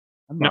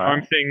 No,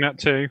 I'm seeing that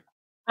too.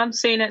 I'm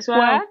seeing it as well.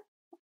 Where?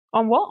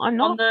 On what? I'm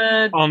On not.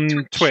 the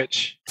On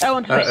Twitch. Oh,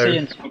 on Twitch.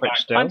 Seeing Twitch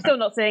still. I'm still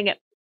not seeing it.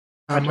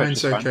 Oh, Twitch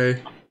mine's is fine.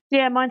 okay.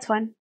 Yeah, mine's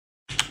fine.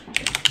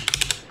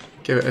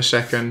 Give it a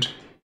second.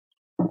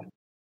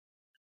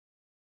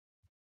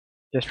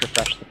 Just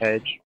refresh the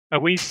page. Are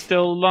we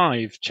still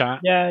live, chat?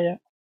 Yeah.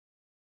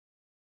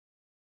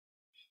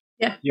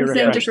 Yeah, You're the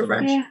same, refreshed, just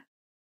refresh. Yeah.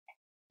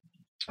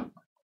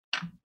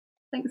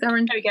 Thanks,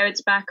 Aaron. There we go.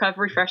 It's back. I've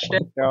refreshed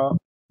it. Yeah.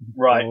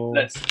 Right, Oh.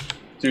 let's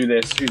do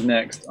this. Who's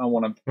next? I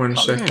want to. 1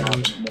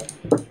 second.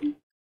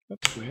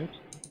 That's weird.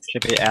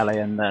 Should be Ellie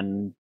and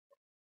then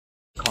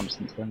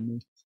Constance then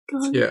me.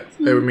 God. Yeah,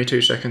 bear with me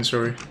 2 seconds,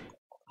 sorry.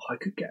 I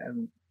could get a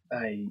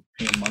thing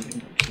on my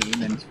key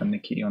and then spend the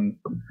key on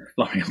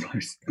flying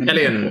close.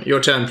 Elian, your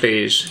turn,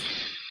 please.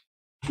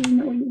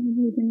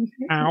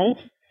 Ow.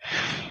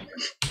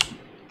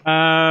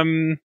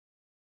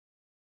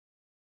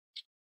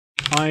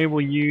 I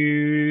will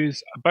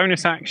use a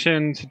bonus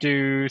action to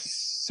do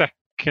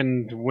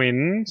second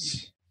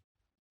winds,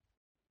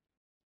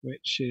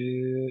 which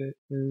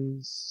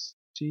is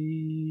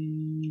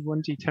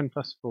D1d10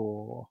 plus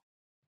 4.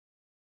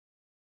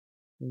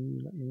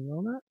 Let me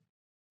roll that.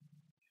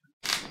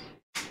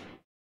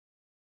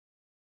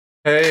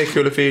 Hey,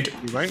 cooler feed.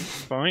 You won't.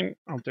 Fine.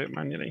 I'll do it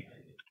manually.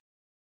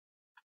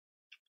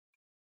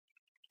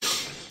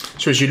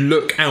 So as you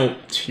look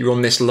out, you're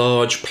on this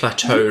large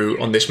plateau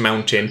on this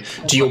mountain.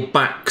 To your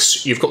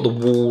backs, you've got the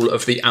wall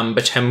of the Amber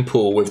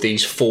Temple with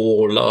these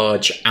 4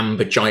 large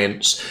amber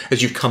giants.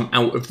 As you've come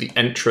out of the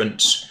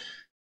entrance,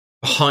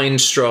 behind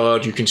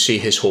Strahd, you can see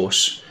his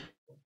horse.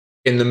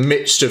 In the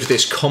midst of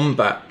this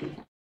combat,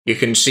 you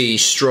can see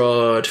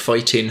Strahd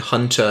fighting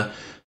Hunter,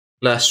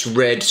 less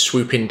Red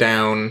swooping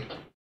down,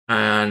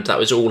 and that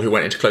was all who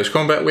went into close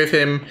combat with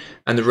him,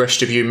 and the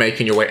rest of you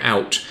making your way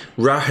out.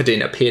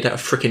 Rahadin appeared out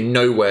of freaking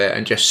nowhere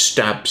and just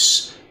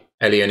stabs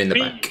Elian in the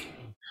back.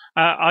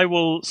 I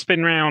will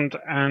spin round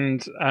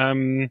and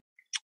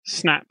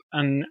snap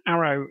an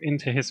arrow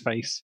into his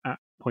face at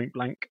point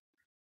blank.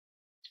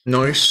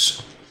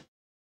 Nice.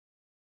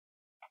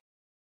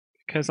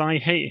 Because I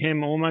hate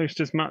him almost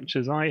as much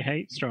as I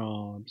hate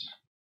Strahd.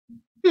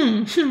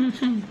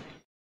 That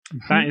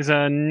is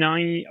a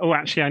 9... Oh,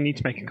 actually, I need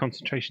to make a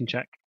concentration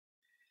check.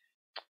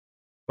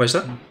 Where's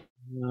that?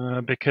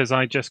 Because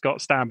I just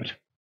got stabbed.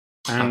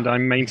 And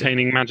I'm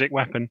maintaining magic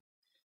weapon.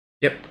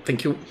 Yep,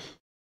 thank you.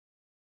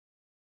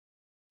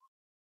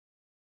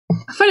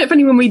 I find it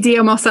funny when we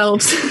DM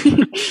ourselves.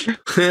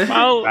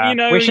 Well, you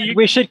know...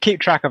 we should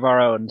keep track of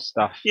our own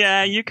stuff.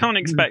 Yeah, you can't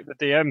expect the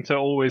DM to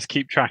always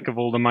keep track of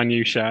all the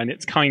minutiae, and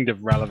it's kind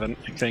of relevant,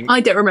 I think.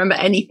 I don't remember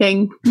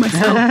anything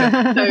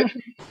myself.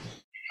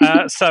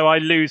 So I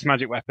lose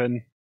magic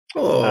weapon.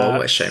 Oh,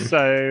 what a shame.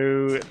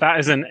 So that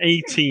is an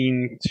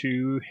 18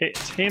 to hit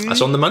him.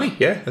 That's on the money,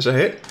 yeah, as a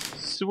hit.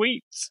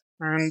 Sweet.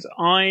 And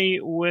I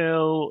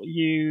will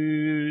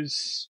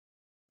use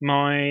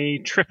my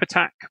trip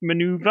attack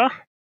maneuver.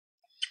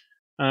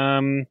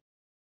 Yeah,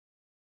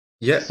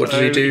 what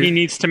does he do? He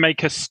needs to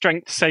make a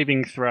strength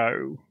saving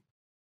throw.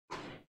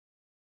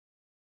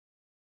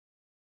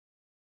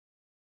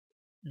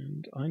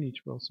 And I need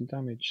to roll some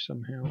damage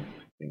somehow,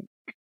 I think.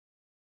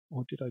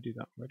 Or did I do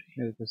that already?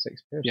 The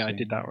 6 piercing. Yeah, I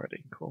did that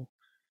already. Cool.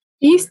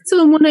 Are you still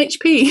on 1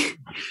 HP?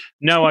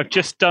 No, I've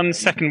just done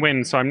second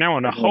wind, so I'm now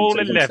on a whole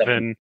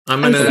 11.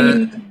 I'm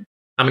gonna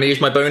use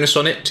my bonus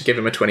on it to give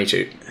him a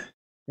 22.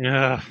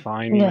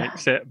 Fine, he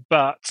makes it.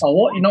 But Oh,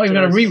 what? You're not even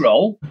going to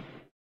re-roll?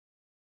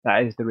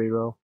 That is the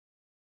reroll.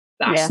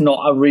 That's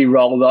not a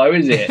re-roll, though,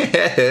 is it?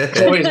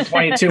 It's always a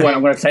 22 when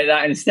I'm going to take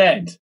that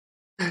instead.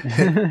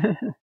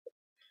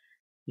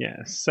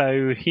 yeah,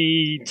 so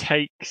he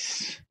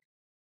takes...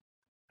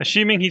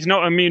 Assuming he's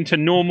not immune to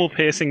normal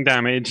piercing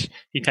damage,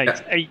 he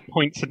takes 8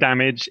 points of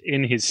damage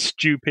in his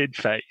stupid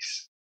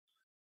face.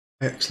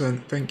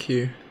 Excellent, thank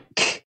you.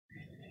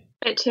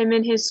 Hit him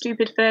in his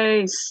stupid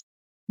face.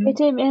 Hit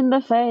him in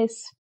the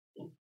face.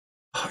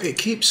 Oh, it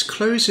keeps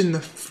closing the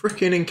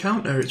frickin'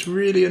 encounter. It's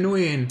really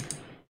annoying.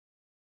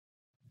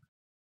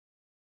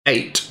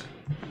 8.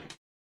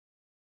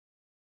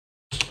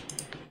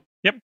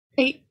 Yep.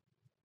 8.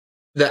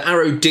 The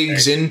arrow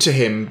digs into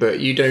him,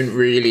 but you don't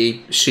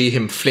really see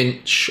him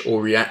flinch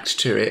or react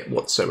to it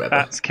whatsoever.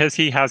 That's because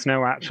he has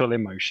no actual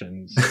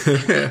emotions.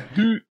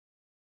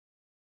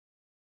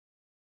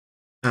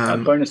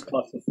 Bonus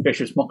plus is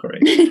vicious mockery.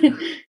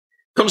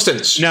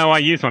 Constance. No, I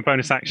used my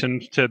bonus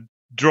action to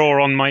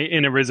draw on my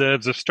inner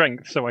reserves of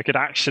strength so I could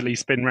actually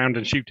spin round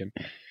and shoot him.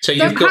 So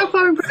So you've how got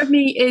far in front of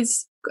me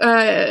is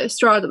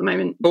Strahd at the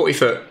moment? 40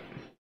 foot.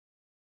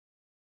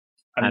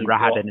 And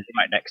Rahadin is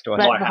right next to us.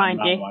 Right behind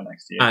you. Right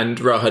next to you. And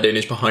Rahadin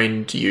is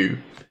behind you.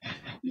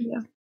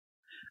 Yeah.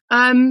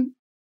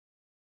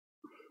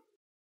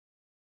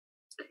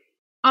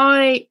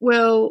 I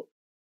will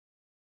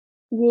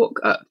walk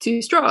up to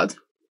Strahd.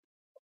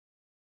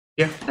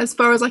 Yeah. As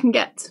far as I can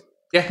get.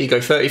 Yeah, you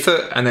go 30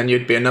 foot, and then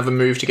you'd be another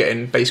move to get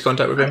in base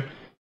contact with him.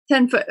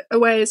 10 foot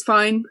away is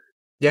fine.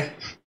 Yeah.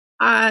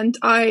 And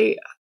I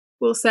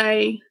will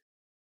say,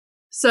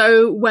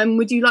 so when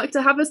would you like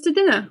to have us to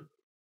dinner?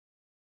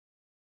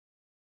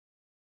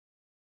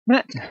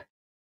 I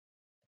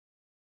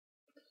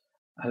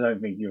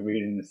don't think you're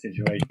reading the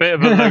situation. Bit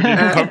of a loaded.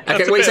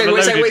 Okay, what you say is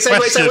what you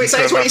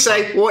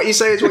say. What you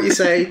say is what you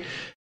say.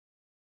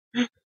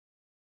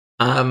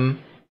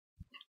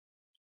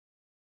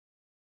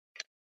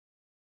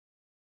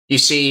 You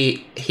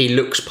see, he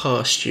looks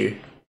past you.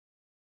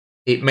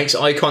 He makes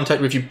eye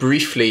contact with you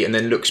briefly and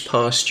then looks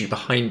past you,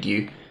 behind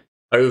you,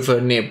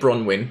 over near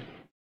Bronwyn.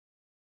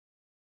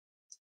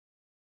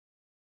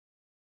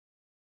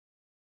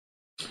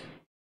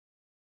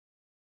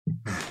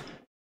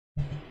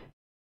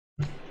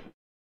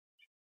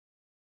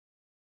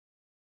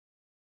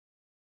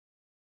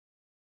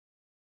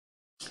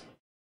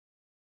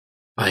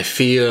 I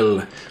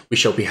feel we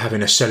shall be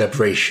having a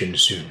celebration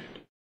soon.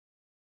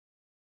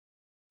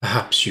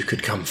 Perhaps you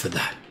could come for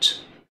that.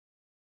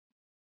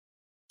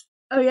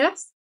 Oh,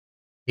 yes?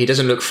 He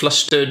doesn't look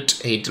flustered.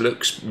 He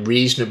looks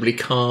reasonably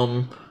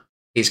calm.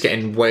 He's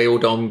getting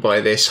wailed on by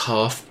this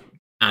half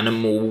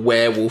animal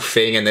werewolf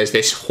thing, and there's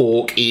this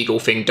hawk eagle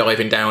thing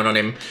diving down on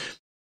him.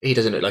 He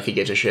doesn't look like he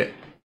gives a shit.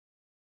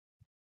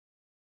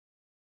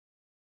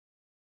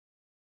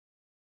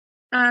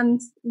 And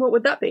what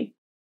would that be?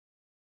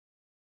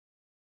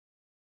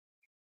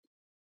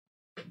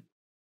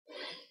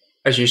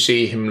 As you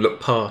see him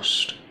look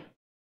past.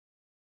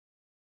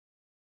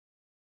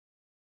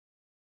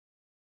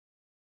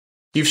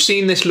 You've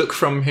seen this look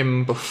from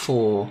him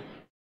before.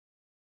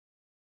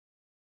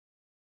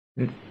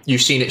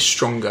 You've seen it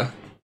stronger.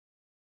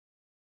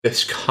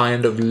 This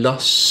kind of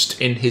lust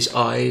in his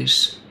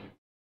eyes.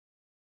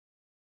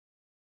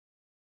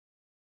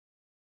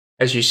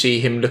 As you see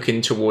him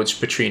looking towards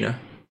Petrina.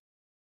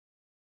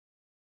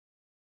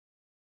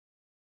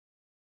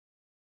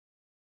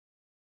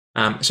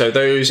 So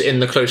those in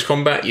the close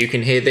combat, you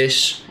can hear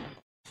this.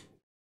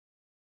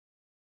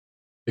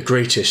 The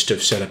greatest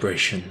of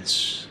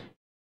celebrations.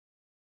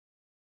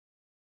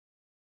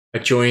 A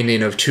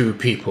joining of two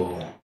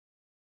people.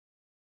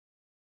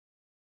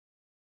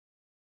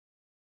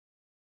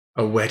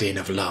 A wedding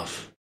of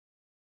love.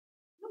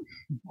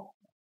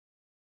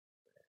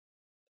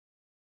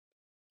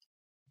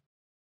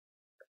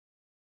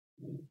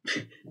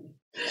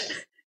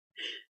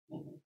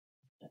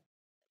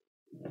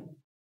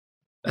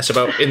 That's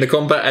about, in the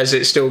combat as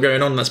it's still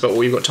going on, that's about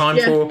all you've got time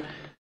for. Yeah.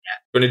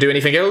 Going to do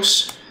anything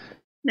else?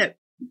 No.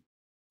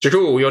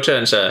 Jakul, your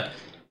turn, sir.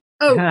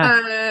 Oh,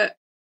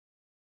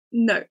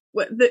 no.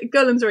 The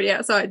golem's already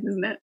outside,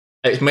 isn't it?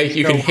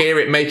 You can hear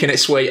it making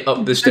its way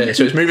up the stairs,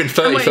 so it's moving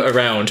 30 foot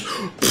around.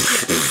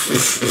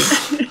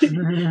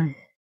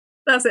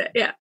 That's it,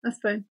 yeah, that's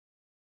fine.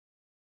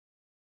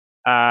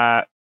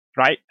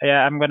 Right,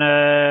 yeah, I'm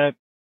gonna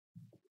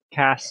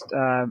cast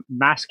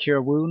Mass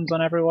Cure Wounds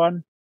on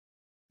everyone.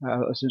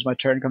 As soon as my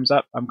turn comes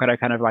up, I'm gonna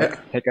kind of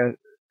like take a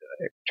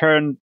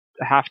turn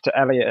half to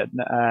Elliot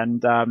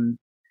and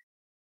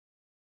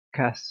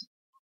cast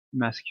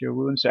Mass Cure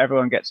Wounds, so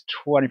everyone gets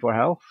 24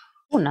 health.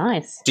 Oh,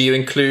 nice. Do you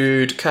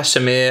include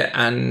Casimir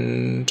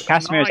and...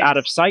 Casimir's out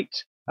of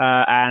sight,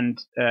 and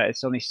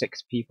it's only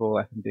 6 people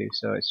I can do,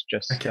 so it's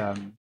just... Okay.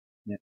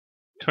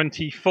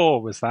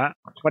 24 was that?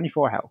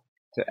 24 health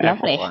to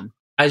Lovely. everyone.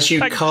 As you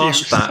Thank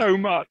cast you that, so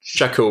much.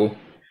 Jakul,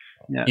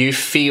 Yeah. you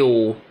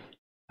feel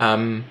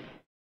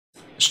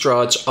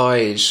Strahd's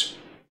eyes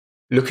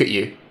look at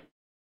you.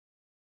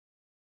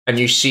 And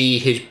you see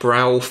his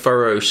brow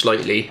furrow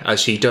slightly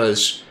as he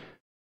does.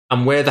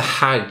 And where the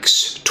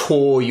hags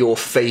tore your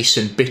face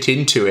and bit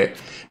into it,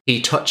 he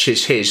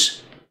touches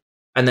his.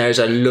 And there's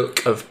a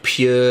look of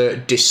pure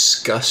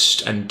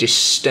disgust and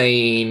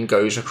disdain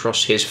goes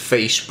across his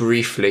face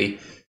briefly.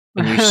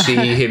 And you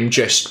see him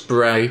just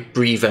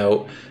breathe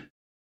out,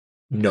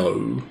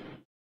 "No."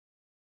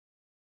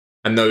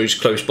 And those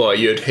close by,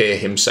 you'd hear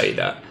him say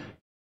that.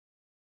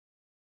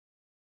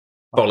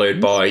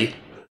 Followed by,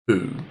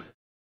 "Who?"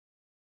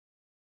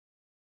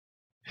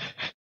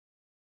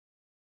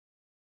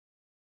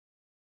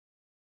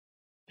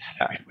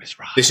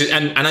 This is,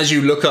 and as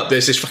you look up,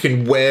 there's this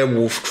fucking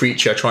werewolf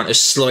creature trying to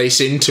slice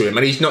into him,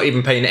 and he's not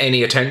even paying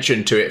any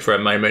attention to it for a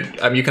moment.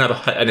 You can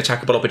have an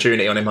attackable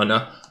opportunity on him,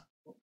 Hunter.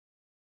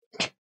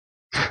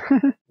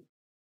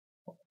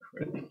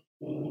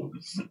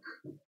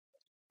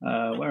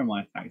 Where are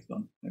my attacks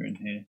gone? They're in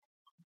here.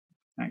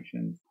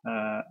 Actions.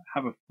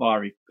 Have a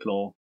fiery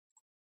claw.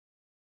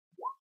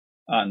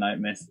 No,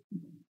 miss.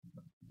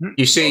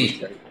 You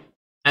see,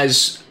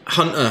 as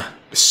Hunter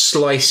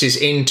slices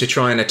in to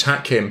try and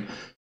attack him,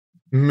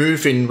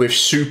 moving with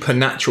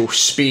supernatural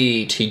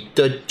speed, he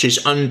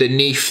dodges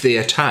underneath the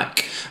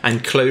attack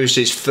and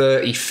closes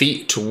 30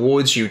 feet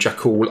towards you,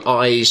 Jakul,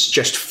 eyes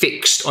just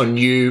fixed on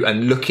you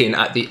and looking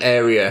at the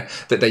area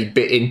that they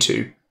bit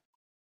into.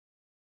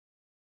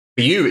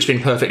 For you, it's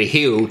been perfectly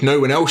healed. No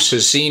one else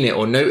has seen it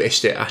or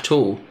noticed it at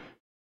all.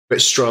 But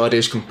Strahd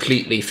is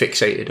completely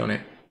fixated on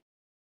it.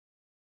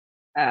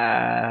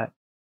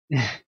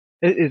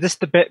 Is this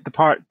the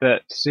part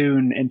that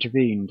Soon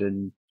intervened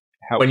and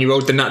helped? When you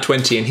rolled the nat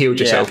 20 and healed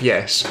yourself, Yeah.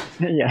 yes.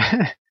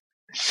 Yeah.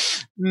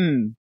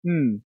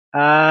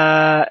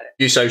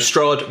 So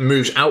Strahd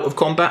moves out of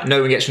combat,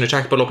 no one gets an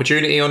attackable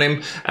opportunity on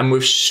him, and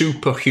with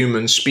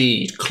superhuman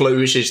speed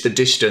closes the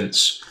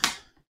distance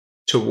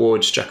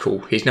towards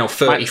Jakul. He's now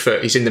 30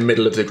 foot, he's in the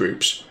middle of the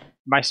groups.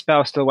 My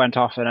spell still went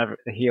off and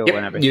the heal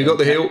and everything. You got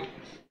the heal.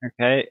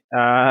 Okay.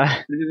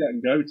 Who did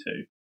that go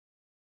to?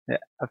 Yeah,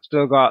 I've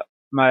still got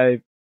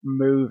my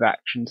move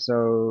action,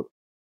 so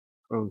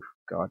oh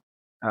god,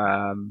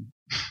 I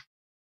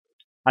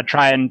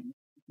try and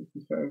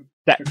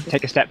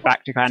take a step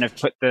back to kind of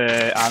put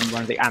the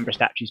one of the amber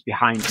statues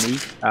behind me.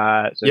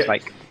 So it's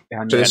like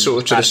behind so me, it's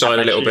sort of to the side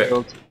a little bit,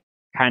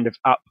 kind of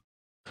up.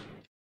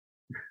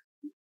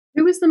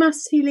 Who was the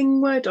mass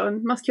healing word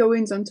on? Mask your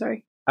wounds on.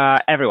 Sorry.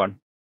 Everyone.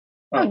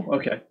 Oh,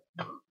 okay.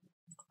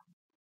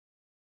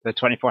 The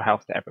 24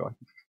 health to everyone.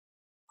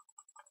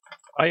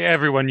 By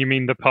everyone, you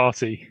mean the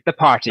party? The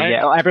party,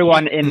 yeah.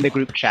 Everyone in the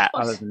group chat,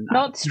 other than that.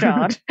 Not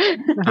Strahd.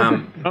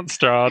 Not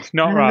Strahd,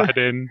 not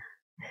Rahadin.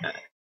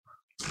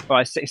 Well,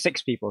 it's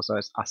 6 people, so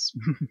it's us.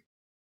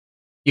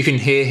 You can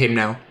hear him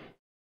now,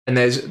 and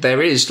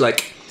there is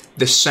like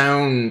the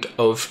sound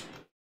of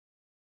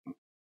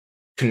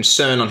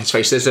concern on his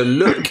face. There's a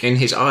look in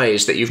his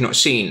eyes that you've not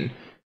seen.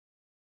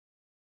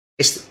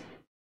 It's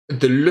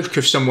the look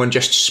of someone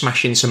just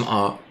smashing some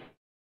art.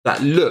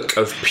 That look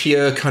of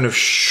pure kind of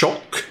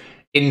shock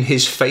in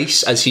his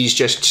face as he's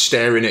just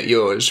staring at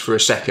yours for a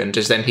second,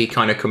 as then he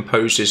kind of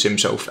composes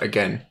himself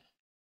again.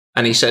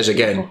 And he says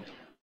again,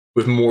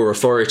 with more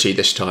authority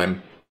this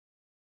time,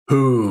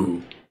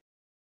 "Who?"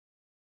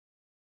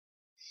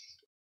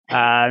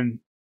 Can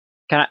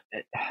I,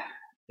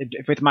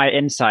 with my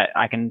insight,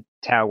 I can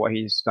tell what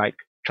he's like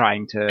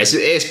trying to.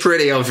 It's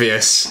pretty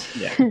obvious.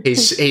 Yeah.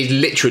 He's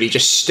literally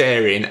just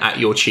staring at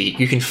your cheek.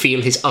 You can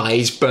feel his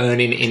eyes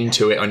burning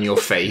into it on your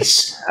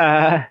face.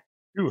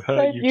 Who So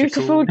hurt you,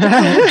 beautiful.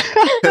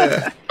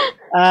 Jakul?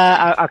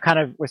 I'll kind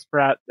of whisper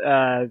out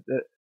the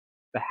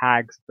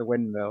hags of the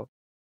windmill,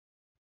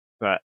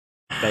 but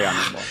they are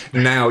no more.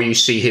 Now you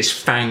see his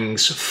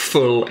fangs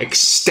full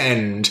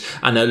extend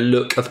and a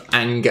look of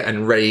anger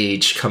and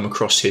rage come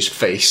across his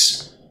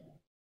face.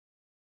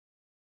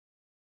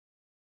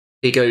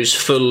 He goes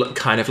full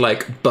kind of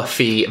like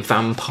Buffy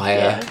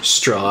vampire,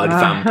 Strahd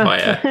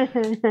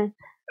vampire.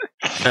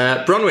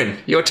 Bronwyn,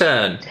 your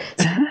turn.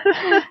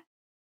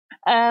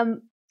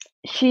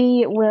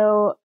 She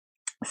will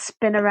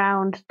spin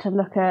around to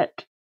look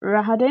at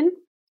Rahadin.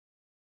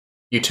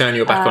 You turn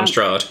your back on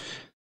Strahd.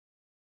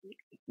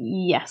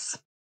 Yes.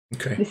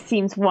 Okay. This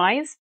seems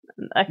wise.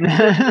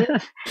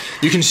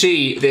 You can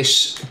see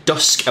this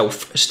dusk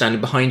elf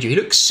standing behind you. He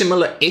looks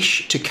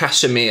similar-ish to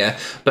Casimir,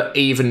 but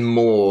even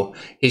more.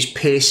 His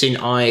piercing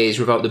eyes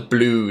without the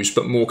blues,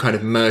 but more kind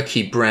of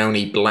murky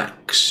browny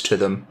blacks to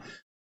them.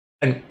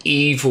 An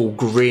evil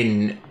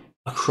grin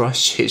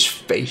across his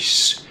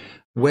face.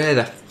 Where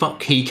the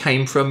fuck he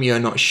came from, you're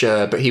not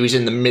sure, but he was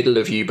in the middle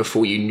of you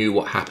before you knew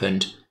what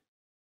happened.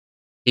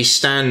 He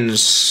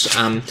stands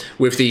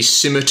with these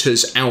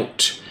scimitars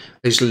out,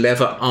 his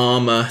leather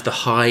armour, the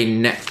high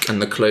neck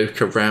and the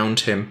cloak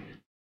around him.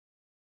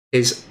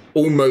 His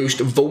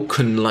almost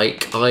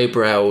Vulcan-like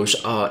eyebrows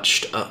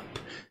arched up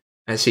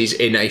as he's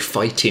in a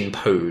fighting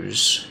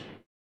pose.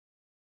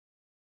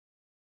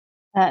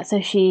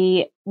 So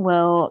she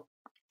will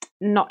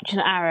notch an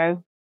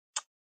arrow,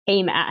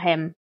 aim it at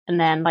him, and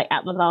then, like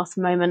at the last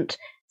moment,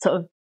 sort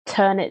of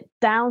turn it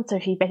down. So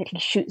she basically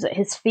shoots at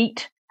his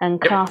feet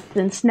and casts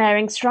an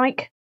ensnaring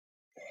strike.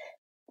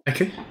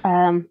 Okay.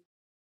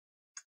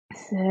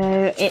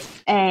 So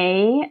it's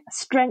a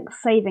strength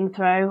saving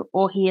throw,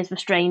 or he is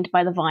restrained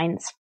by the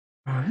vines.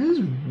 Oh, this is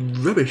a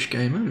rubbish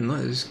game. I don't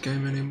like this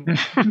game anymore.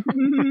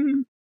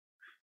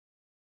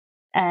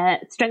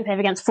 Strength save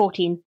against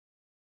 14.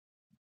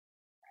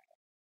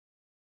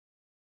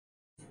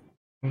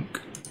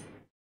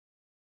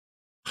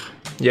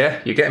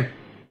 Yeah, you get him.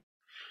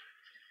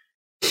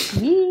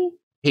 Yeah.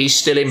 He's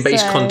still in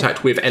base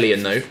contact with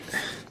Elian, though.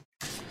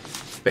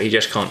 But he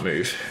just can't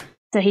move.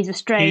 So he's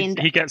restrained.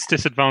 He gets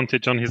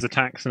disadvantage on his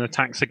attacks, and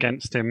attacks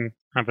against him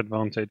have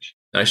advantage.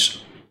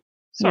 Nice.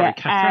 Sorry,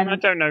 Catherine, I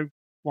don't know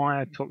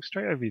why I talked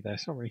straight over you there,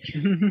 sorry.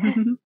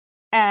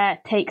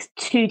 Takes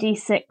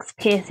 2d6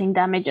 piercing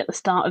damage at the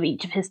start of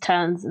each of his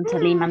turns until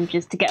he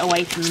manages to get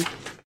away from them.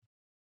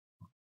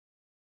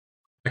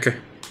 Okay.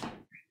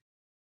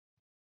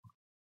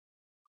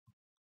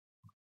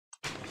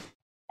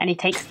 And he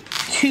takes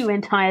 2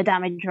 entire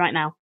damage right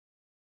now.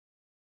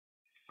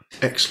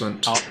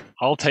 Excellent.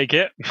 I'll take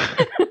it.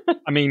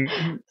 I mean,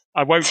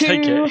 I won't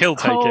take it. He'll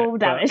take it.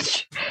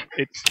 Damage.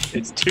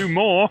 It's 2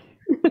 more.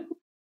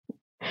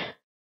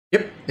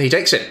 Yep, he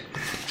takes it.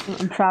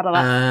 I'm proud of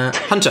that.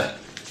 Hunter.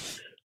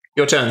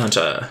 Your turn,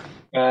 Hunter.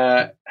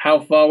 How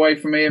far away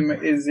from him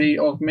is he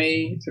of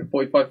me? Is it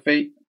 45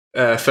 feet?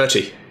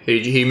 30.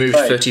 He moved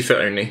 30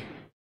 foot only.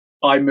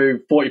 I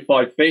move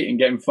 45 feet and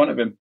get in front of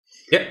him.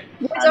 Yep.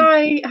 Would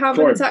I have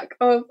an attack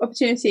of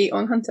opportunity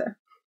on Hunter?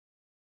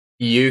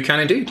 You can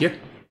indeed, yeah.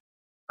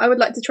 I would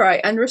like to try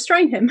and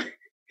restrain him.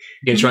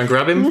 You can try and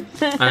grab him.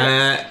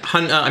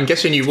 Hunter, I'm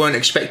guessing you weren't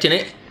expecting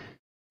it.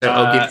 So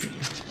I'll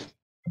give...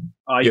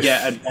 I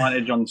get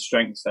advantage on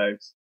strength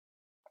saves.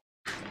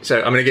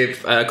 So I'm going to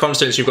give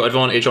Constance, you've got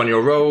advantage on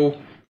your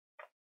roll.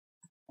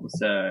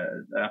 It's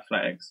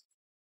athletics.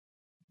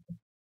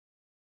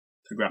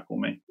 To grapple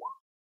me.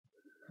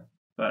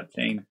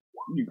 13.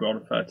 You got a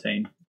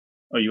 13.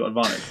 Oh, you got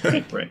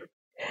advantage. 3.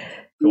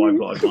 so I've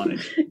got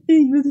advantage.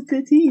 He was a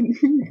 13.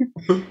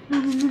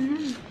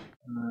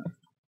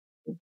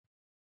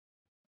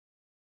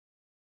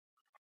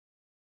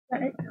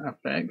 Right.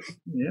 Affects.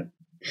 Yep.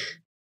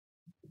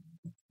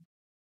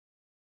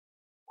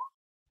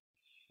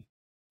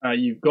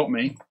 You've got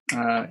me.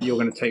 You're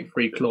going to take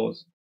 3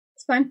 claws.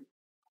 It's fine.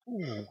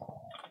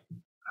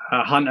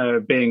 Hunter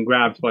being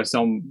grabbed by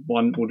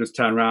someone will just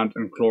turn around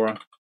and claw her.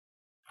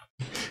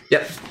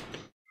 Yep.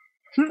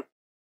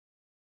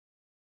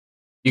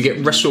 You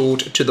get wrestled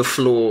to the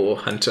floor,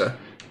 Hunter.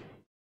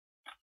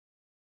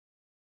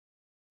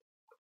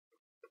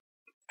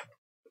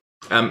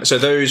 So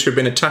those who've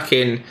been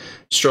attacking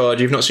Strahd,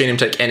 you've not seen him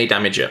take any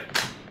damage yet.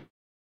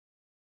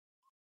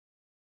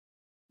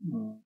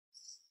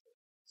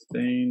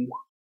 16.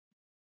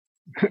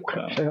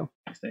 Fail.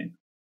 16.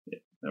 Yeah,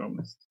 they're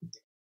almost.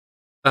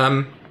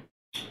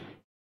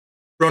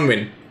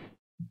 Bronwyn,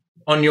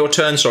 on your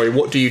turn,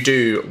 what do you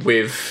do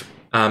with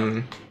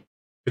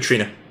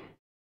Katrina?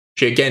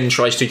 She again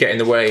tries to get in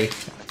the way.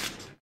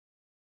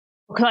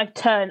 Because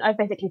I've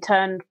basically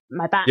turned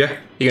my back. Yeah,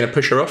 you're going to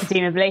push her off?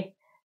 Presumably.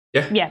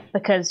 Yeah. Yeah,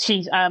 because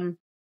she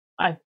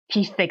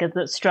figured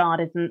that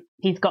Strahd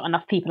he's got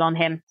enough people on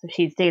him, so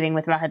she's dealing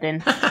with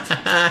Rahadin.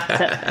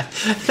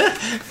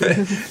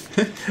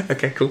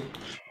 Okay, cool.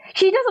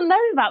 She doesn't know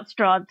about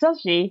Strahd, does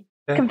she?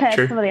 Yeah, Compared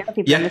true. to some of the other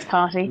people in this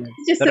party.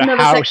 It's just But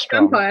another how sexy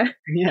strong? vampire.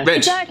 Yeah. Red,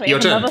 Exactly, your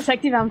turn. another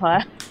sexy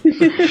vampire. The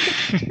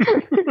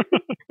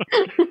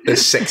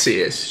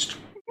sexiest.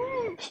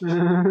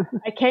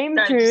 I came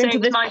No, through say into it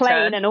was this my plane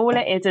turn. and all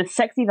it is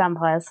sexy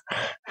vampires.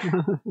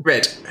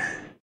 Red.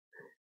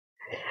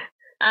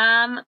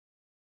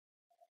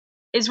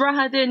 Is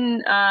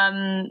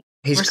Rahadin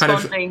He's kind of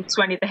responding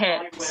to any of the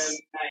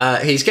hits?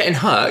 he's getting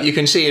hurt. You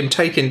can see him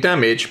taking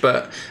damage,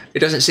 but it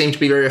doesn't seem to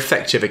be very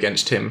effective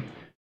against him.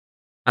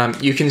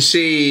 You can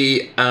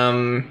see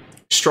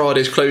Strahd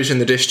is closing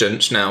the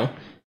distance now,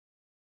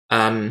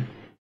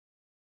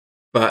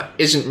 but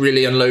isn't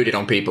really unloaded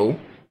on people.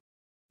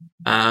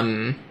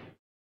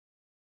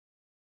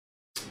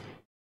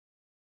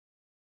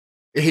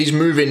 He's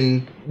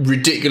moving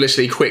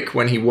ridiculously quick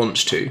when he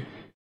wants to,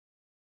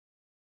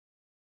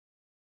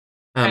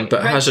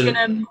 but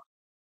hasn't.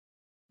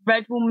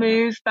 Red will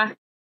move back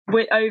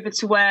over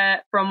to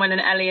where Bronwyn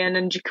and Elian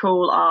and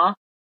Jakul are.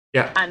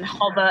 Yeah. And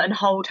hover and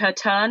hold her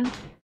turn.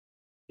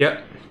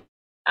 Yep.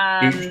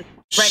 Ready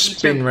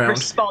spin to round.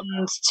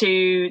 respond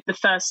to the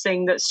first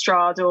thing that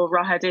Strahd or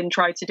Rahadin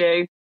try to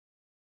do.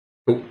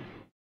 Cool.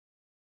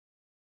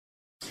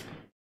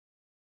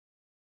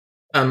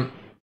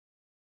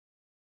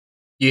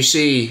 You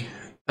see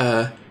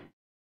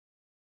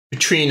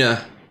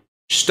Katrina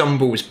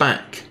stumbles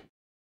back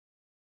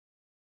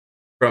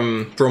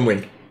from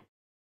Bronwyn.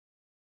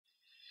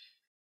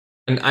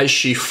 And as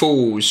she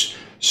falls,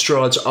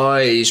 Strahd's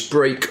eyes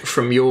break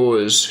from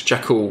yours,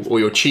 Jakul, or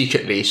your cheek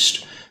at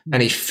least,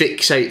 and he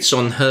fixates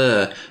on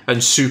her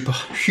and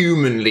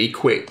superhumanly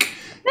quick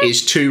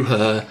is to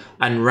her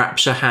and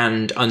wraps a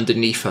hand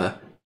underneath her.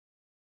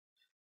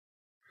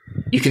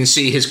 You can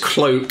see his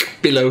cloak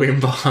billowing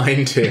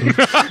behind him.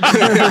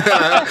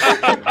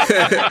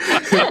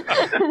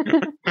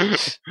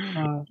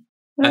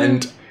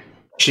 And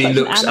she Like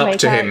an looks anime up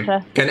to him.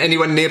 character. Can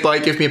anyone nearby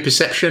give me a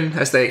perception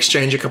as they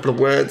exchange a couple of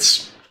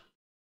words?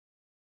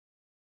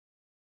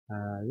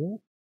 Yeah.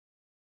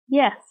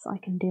 Yes, I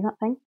can do that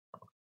thing.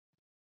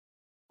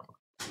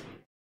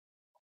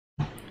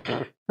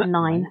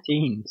 9.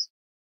 19s.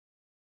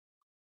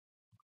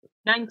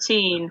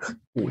 19.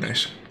 Oh,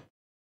 nice.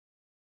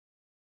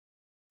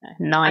 I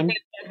 9. think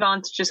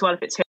advantage as well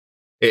if it's hit.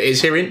 It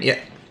is hearing, yeah.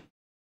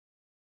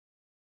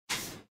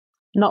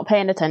 Not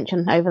paying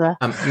attention over there.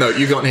 No,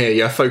 you can't hear.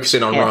 You're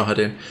focusing on Yeah.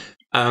 Rahadin.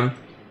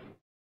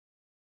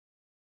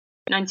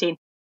 19.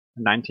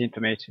 19 for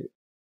me too.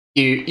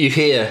 You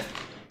hear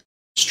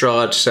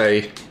Strahd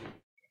say,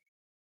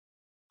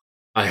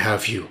 "I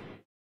have you.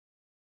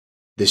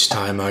 This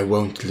time I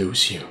won't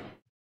lose you."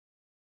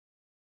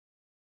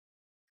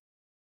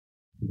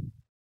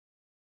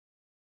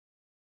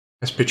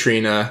 As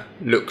Petrina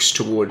looks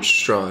towards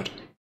Strahd.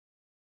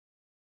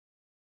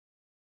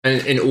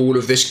 And in all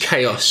of this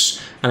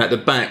chaos, and at the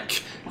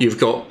back, you've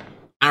got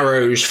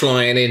arrows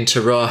flying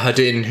into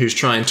Rahadin, who's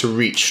trying to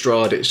reach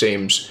Strahd, it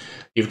seems.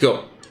 You've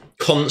got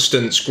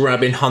Constance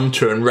grabbing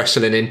Hunter and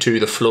wrestling into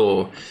the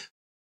floor.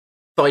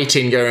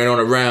 Fighting going on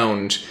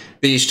around.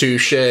 These two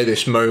share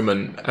this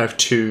moment of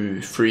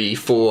 2, 3,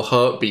 4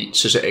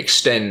 heartbeats as it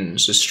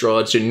extends, as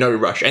Strahd's in no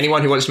rush.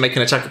 Anyone who wants to make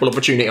an attackable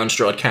opportunity on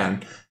Strahd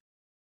can.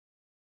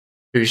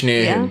 Who's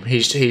near Yeah. him?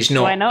 He's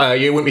not. Why not?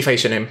 You wouldn't be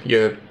facing him.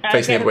 You're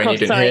facing the other way and you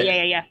didn't Sorry,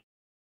 hit. yeah.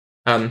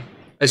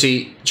 As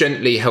he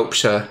gently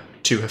helps her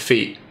to her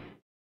feet,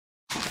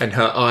 and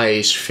her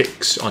eyes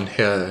fix on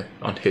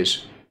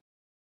his.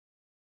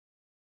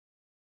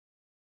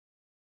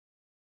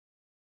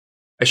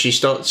 As she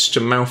starts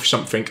to mouth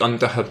something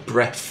under her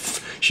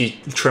breath,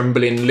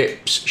 trembling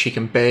lips, she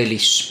can barely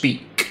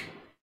speak.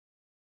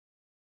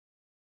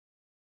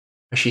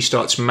 As she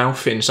starts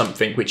mouthing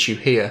something which you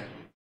hear.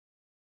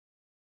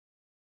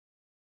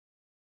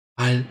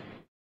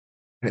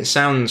 And it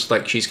sounds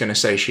like she's going to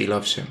say she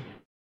loves him.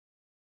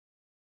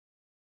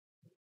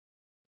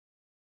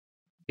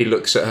 He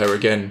looks at her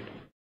again.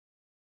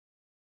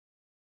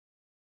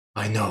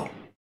 I know.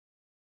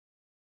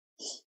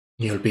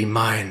 You'll be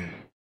mine.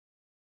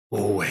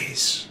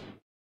 Always.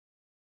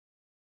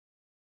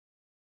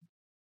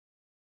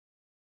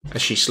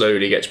 As she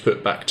slowly gets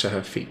put back to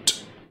her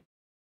feet.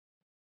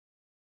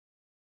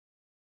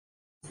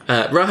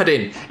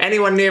 Rahadin.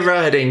 Anyone near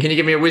Rahadin? Can you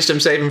give me a wisdom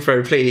saving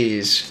throw,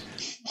 please?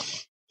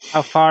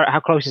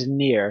 How close is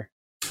near?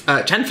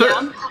 10 foot.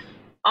 Yeah,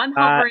 I'm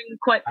hovering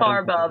quite far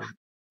above.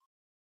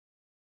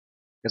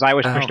 Because I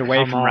was pushed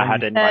away from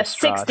Rahadin by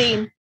Strahd.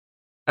 16.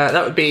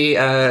 That would be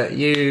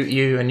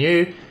you, and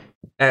you.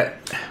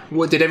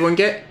 What did everyone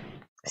get?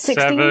 16.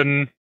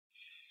 7.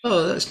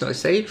 Oh, that's not a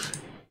save.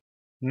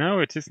 No,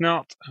 it is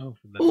not. Oh,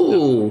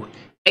 Ooh,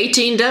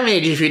 18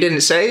 damage if you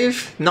didn't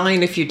save.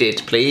 9 if you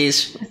did,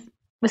 please.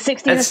 Was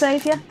 16 a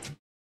save, yeah?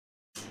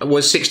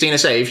 Was 16 a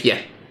save?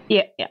 Yeah.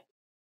 Yeah.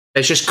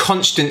 There's just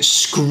constant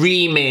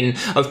screaming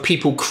of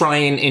people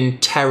crying in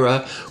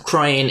terror,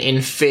 crying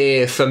in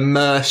fear for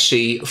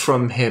mercy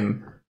from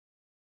him.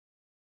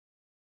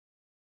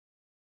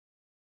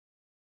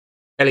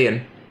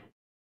 Elian,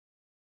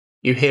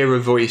 you hear a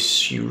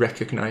voice you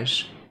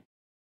recognize.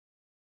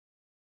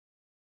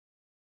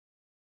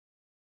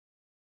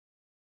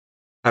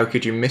 How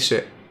could you miss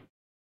it?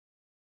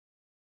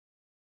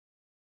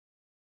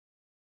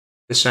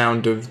 The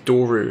sound of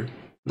Doru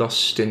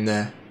lost in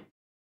there.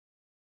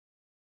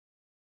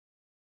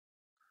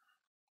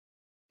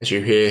 As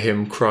you hear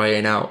him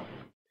crying out,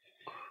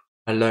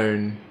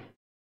 alone.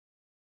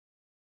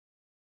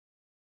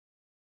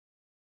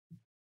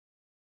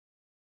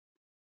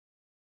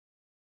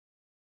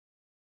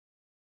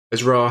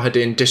 As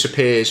Rahadin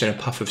disappears in a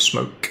puff of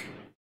smoke.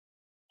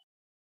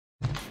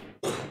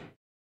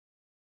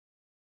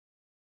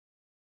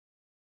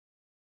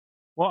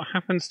 What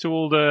happens to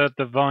all the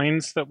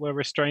vines that were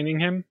restraining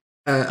him?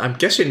 I'm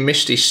guessing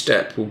Misty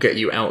Step will get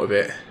you out of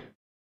it.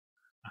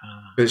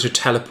 There's a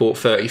teleport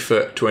 30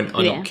 foot to an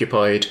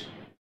unoccupied.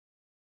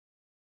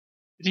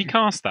 Did he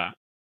cast that?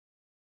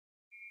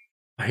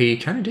 He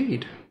can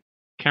indeed.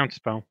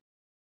 Counterspell.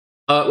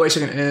 Wait a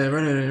second.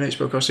 Run an innate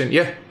spellcasting.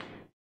 Yeah.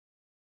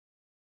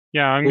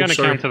 Yeah, I'm going to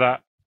counter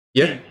that.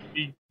 Yeah.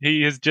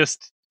 He's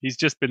just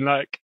been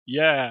like,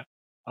 yeah,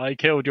 I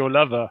killed your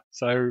lover.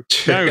 So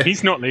no,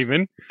 he's not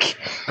leaving.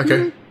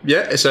 Okay.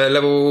 Yeah, it's a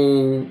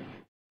level.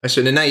 It's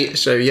an innate.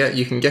 So yeah,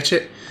 you can get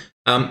it.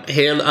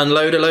 He'll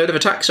unload a load of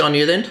attacks on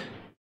you then.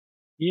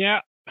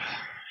 Yeah,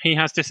 he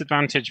has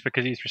disadvantage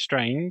because he's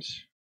restrained.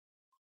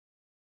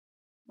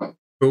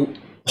 Cool.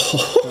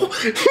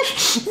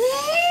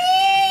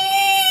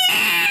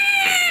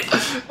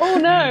 Oh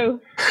no!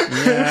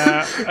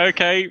 Yeah.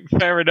 Okay.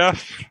 Fair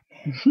enough.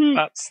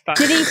 That's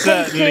Did he take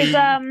certainly... his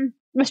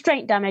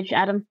restraint damage,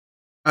 Adam?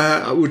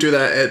 We'll do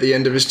that at the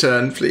end of his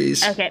turn,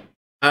 please. Okay.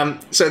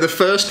 So the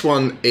first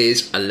one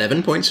is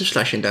 11 points of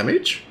slashing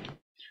damage.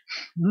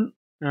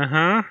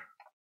 Uh-huh.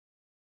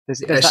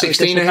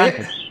 16 a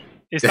hit.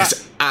 Is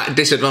That's at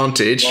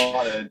disadvantage.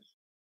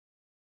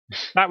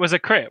 that was a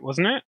crit,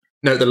 wasn't it?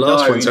 No, the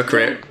last one's a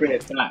crit.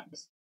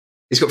 Attacks.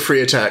 He's got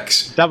 3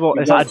 attacks. It's a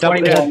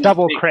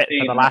double crit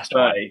for the last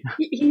one.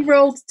 He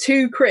rolled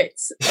 2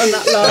 crits on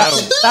that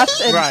last.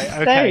 That's insane. Right,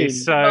 okay,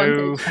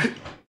 so...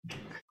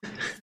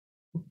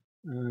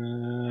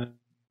 11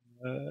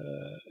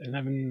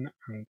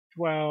 and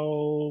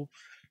 12...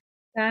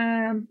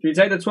 Damn. Can you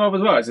take the 12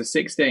 as well? It's a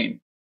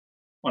 16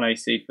 on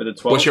AC for the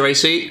 12. What's your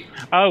AC,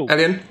 Oh,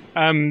 Elian?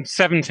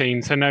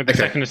 17, so no, the Okay.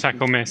 second attack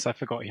will miss. I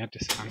forgot he had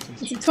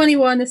disadvantage. It's a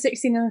 21, a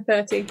 16, and a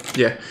 30.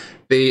 Yeah.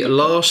 The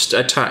last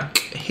attack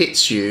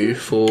hits you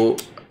for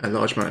a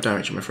large amount of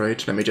damage, I'm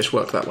afraid. Let me just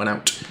work that one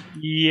out.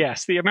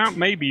 Yes, the amount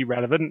may be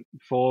relevant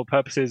for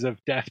purposes of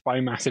death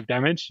by massive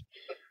damage.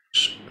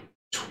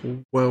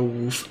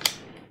 12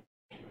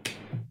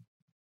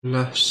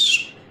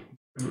 plus...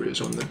 Where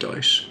is on the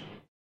dice?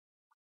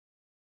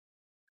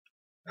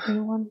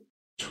 21.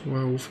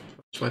 12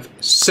 plus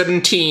 5...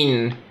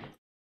 17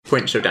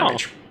 points of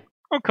damage.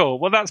 Oh, cool.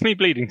 Well, that's me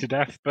bleeding to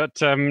death,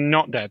 but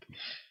not dead.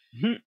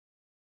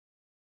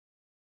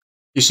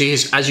 You see,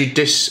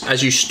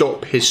 as you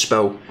stop his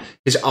spell,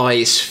 his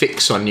eyes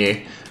fix on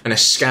you, and a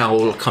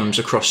scowl comes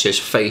across his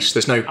face.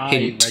 There's no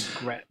hint. I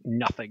regret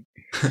nothing.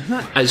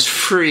 As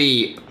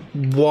 3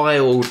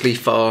 wildly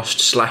fast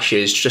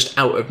slashes just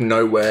out of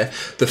nowhere.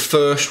 The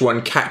first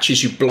one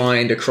catches you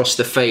blind across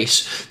the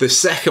face. The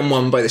second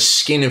one, by the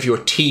skin of your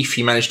teeth,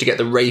 you manage to get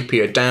the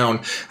rapier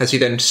down, as he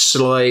then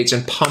slides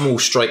and pummel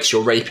strikes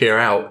your rapier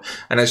out.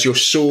 And as your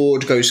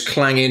sword goes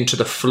clanging to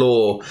the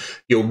floor,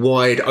 you're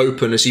wide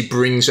open as he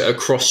brings it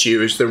across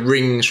you, as the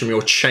rings from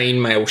your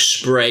chainmail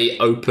spray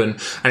open,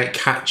 and it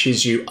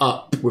catches you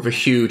up with a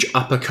huge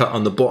uppercut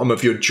on the bottom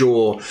of your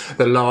jaw.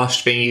 The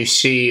last thing you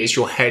see as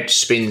your head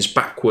spins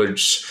backwards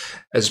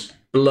as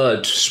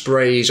blood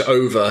sprays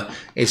over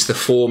is the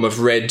form of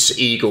Red's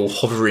eagle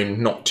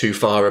hovering not too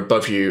far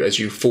above you as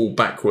you fall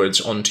backwards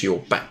onto your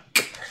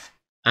back.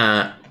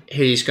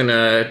 He's going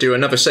to do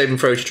another saving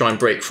throw to try and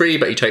break free,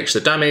 but he takes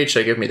the damage,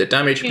 so give me the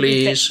damage,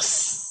 please.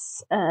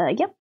 2d6.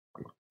 Yep.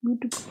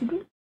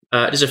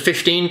 Does a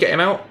 15 get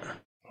him out?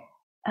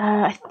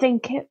 I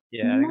think it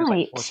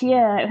might.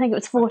 I think it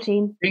was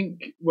 14. I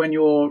think when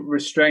you're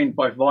restrained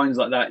by vines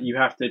like that, you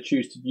have to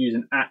choose to use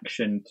an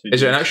action.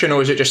 Is it an action,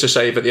 or is it just a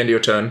save at the end of your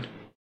turn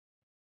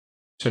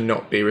to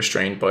not be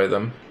restrained by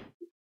them?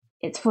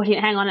 It's 14.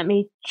 Hang on, let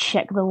me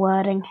check the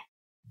wording.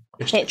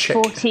 It's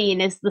 14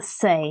 is the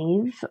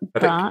save,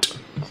 Perfect.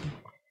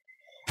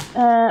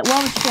 but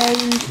while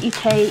restrained, you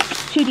take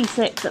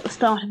 2d6 at the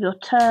start of your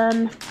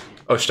turn.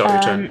 Oh, start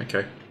your turn.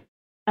 Okay.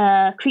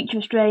 Creature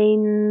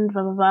restrained,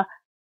 blah blah blah.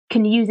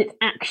 Can use its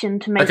action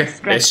to make a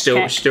strength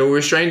check. Still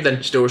restrained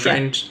then. Still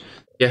restrained.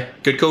 Yeah.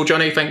 Good call,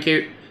 Johnny. Thank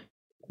you.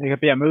 It could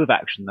be a move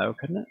action though,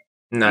 couldn't it?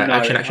 No,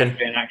 action. Action.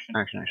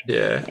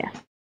 Yeah.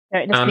 So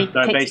it just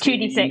takes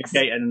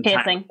 2d6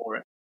 piercing.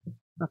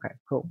 Okay,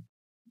 cool.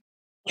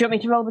 Do you want me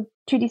to roll the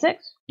 2d6?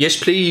 Yes,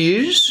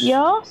 please.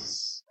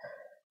 Yes.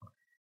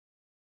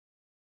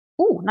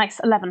 Ooh,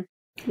 nice. 11.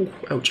 Ooh,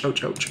 ouch,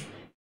 ouch, ouch.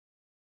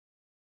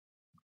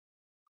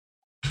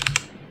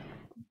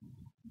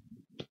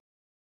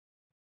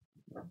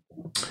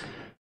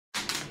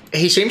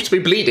 He seems to be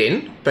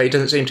bleeding, but he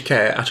doesn't seem to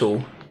care at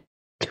all.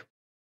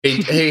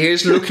 He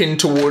is looking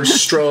towards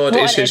Strahd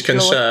is his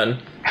concern.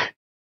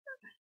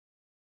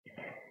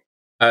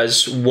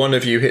 As one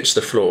of you hits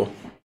the floor.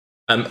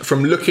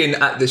 From looking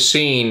at the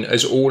scene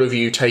as all of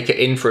you take it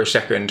in for a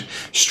second,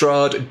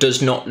 Strahd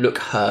does not look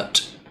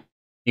hurt.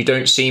 You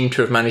don't seem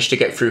to have managed to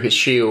get through his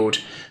shield.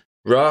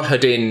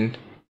 Rahadin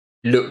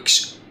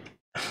looks...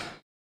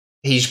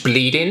 He's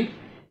bleeding.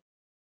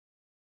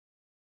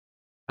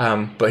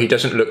 But he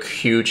doesn't look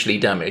hugely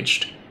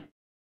damaged.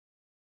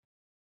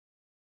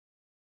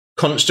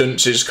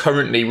 Constance is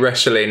currently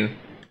wrestling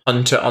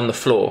Hunter on the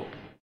floor.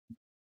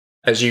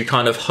 As you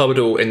kind of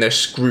huddle in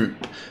this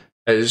group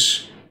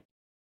as...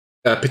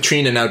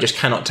 Petrina now just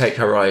cannot take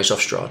her eyes off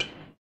Strahd.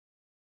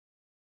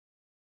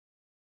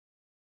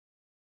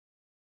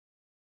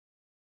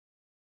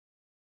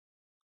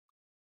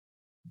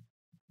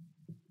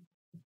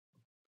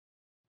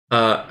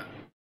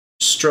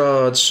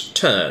 Strahd's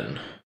turn.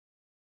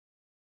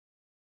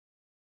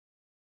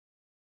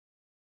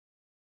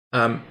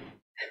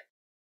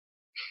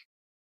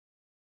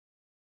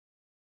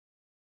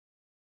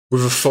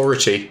 With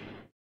authority.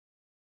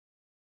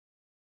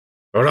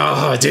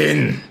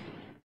 Rahadin!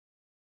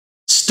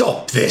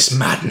 Stop this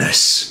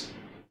madness!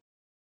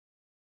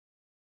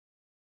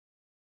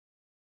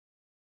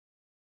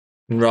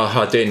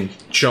 Rahadin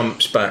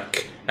jumps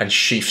back and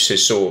sheaths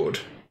his sword.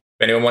 If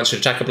anyone wants to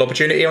attack of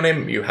opportunity on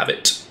him, you have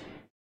it.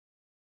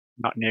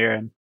 Not near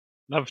him.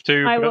 Love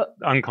to, but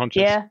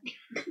unconscious. Yeah,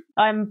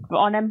 I'm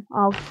on him.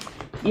 I'll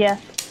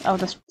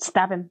just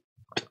stab him.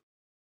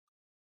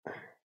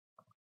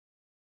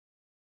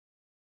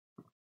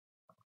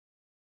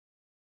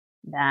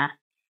 Nah.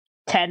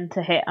 10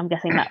 to hit. I'm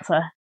guessing that's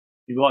a...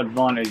 You've got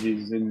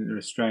advantages in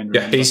restrained.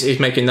 Yeah, he's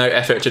making no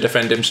effort to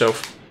defend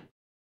himself.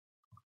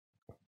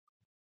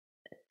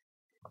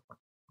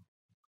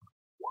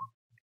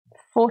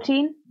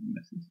 14?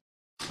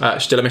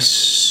 Still a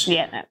miss.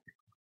 Yeah,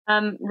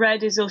 no.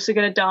 Red is also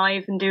going to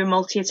dive and do a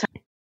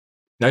multi-attack.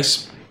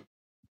 Nice.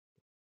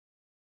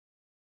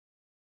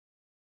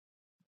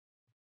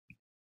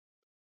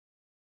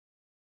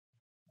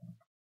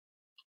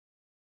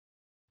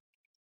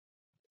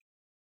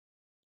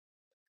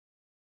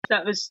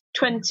 That was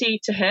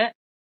 20 to hit.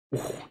 Ooh,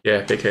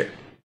 yeah, big hit.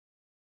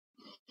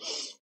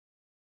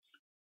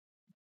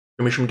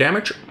 Give me some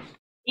damage.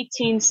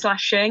 18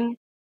 slashing.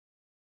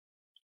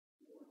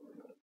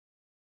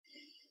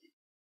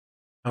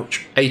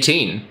 Ouch.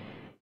 18?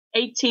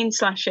 18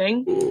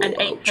 slashing. Ooh, and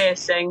 8 ouch.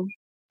 piercing.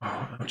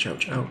 Oh, ouch,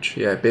 ouch, ouch.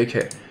 Yeah, big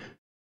hit.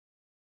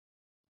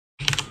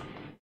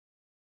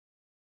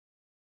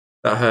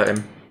 That hurt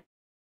him.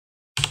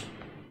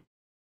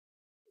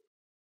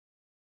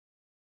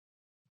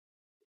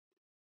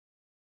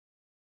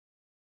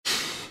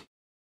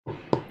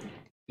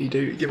 You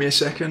do. Give me a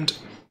second.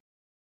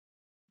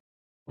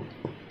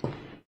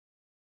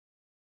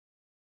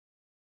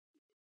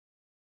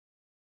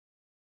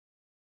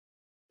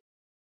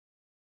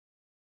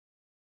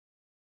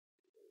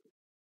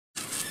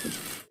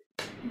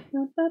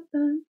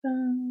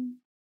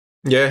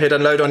 Yeah, hit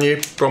and load on you,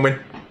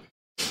 Bronwyn.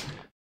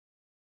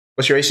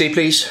 What's your AC,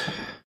 please?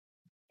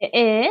 It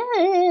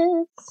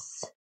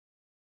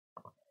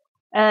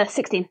is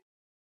 16.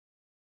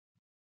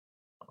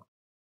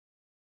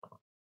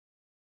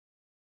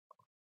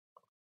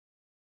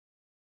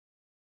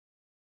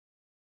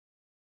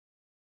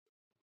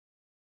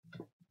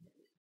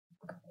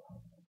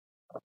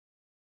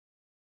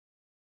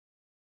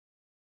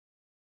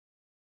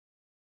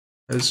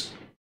 As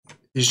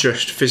he's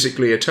just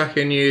physically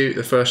attacking you,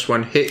 the first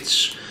one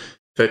hits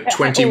for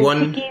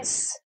 21.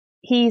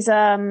 He's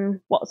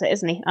what's it,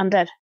 isn't he?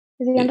 Undead.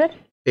 Is he undead?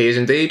 He is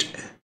indeed.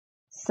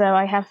 So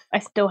I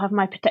still have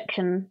my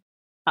protection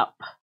up.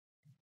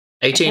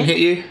 18 hit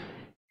you?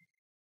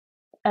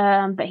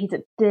 but he's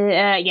at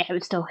it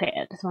would still hit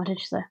at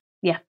disadvantage. So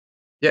yeah.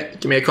 Yeah,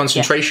 give me a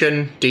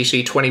concentration,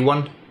 DC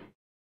 21.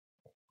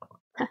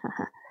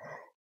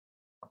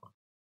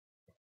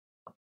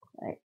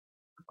 Right.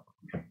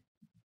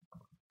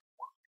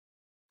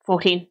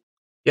 14.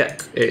 Yeah,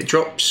 it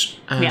drops,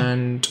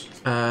 and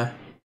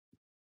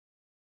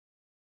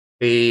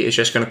he is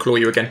just going to claw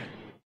you again.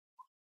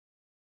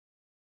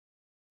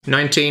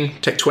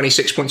 19, take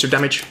 26 points of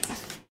damage.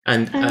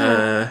 And,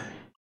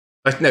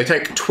 no,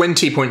 take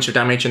 20 points of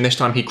damage, and this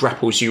time he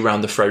grapples you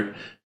round the throat.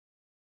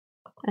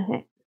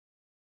 Okay.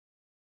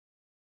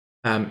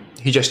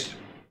 He just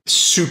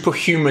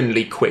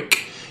superhumanly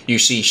quick. You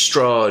see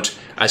Strahd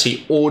as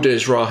he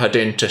orders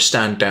Rahadin to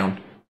stand down.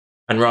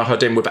 And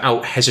Rahadin,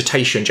 without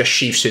hesitation, just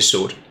sheaths his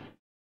sword.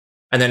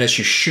 And then as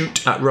you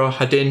shoot at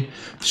Rahadin,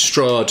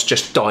 Strahd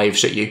just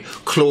dives at you.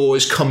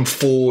 Claws come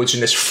forwards in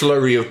this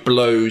flurry of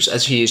blows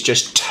as he is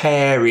just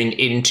tearing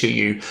into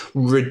you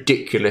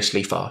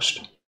ridiculously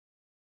fast.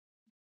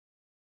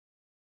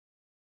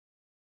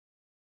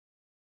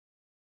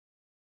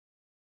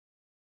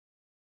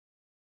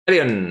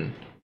 Elian,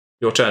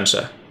 your turn,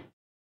 sir.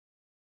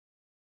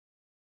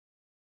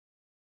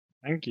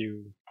 Thank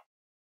you.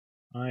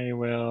 I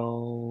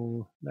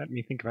will... Let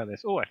me think about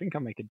this. Oh, I think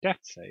I'll make a death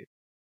save.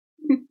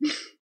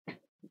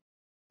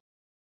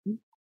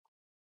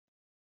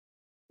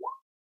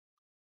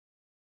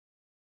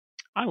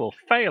 I will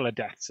fail a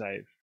death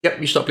save. Yep,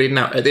 you stop bleeding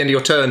out. At the end of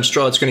your turn,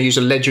 Strahd's going to use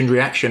a legendary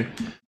action.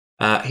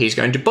 He's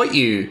going to bite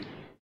you.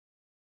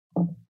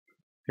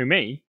 Who,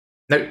 me?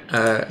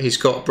 No, he's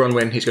got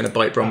Bronwyn. He's going to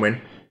bite Bronwyn.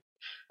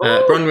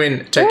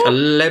 Bronwyn, take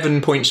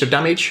 11 points of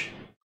damage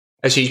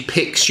as he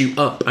picks you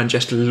up and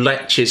just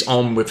latches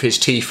on with his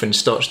teeth and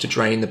starts to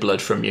drain the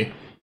blood from you.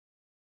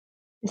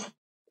 Is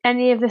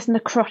any of this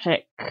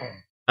necrotic?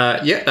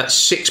 Yeah, that's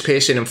 6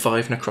 piercing and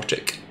 5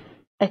 necrotic.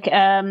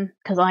 Okay,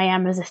 because I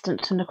am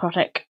resistant to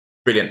necrotic.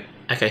 Brilliant.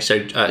 Okay,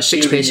 so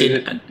 6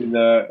 piercing.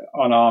 The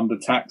unarmed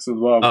attacks as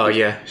well. Oh,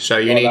 yeah. So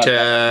you need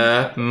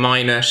to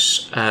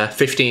minus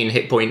 15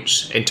 hit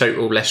points in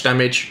total, less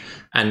damage.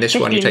 And this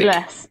one you take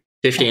less.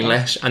 15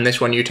 less. And this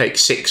one you take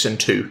 6 and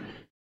 2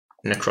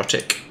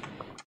 necrotic.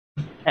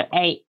 So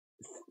 8.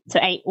 So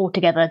 8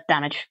 altogether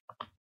damage.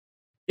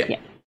 Yeah.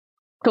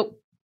 Cool.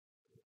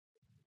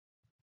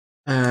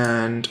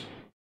 And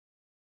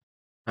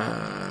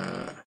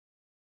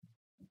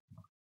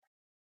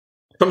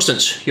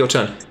Constance, your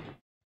turn.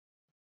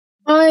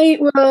 I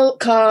will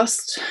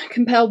cast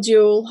Compel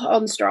Duel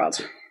on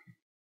Strahd.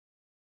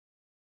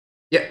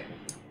 Yeah.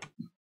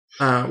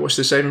 What's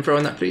the saving throw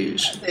on that,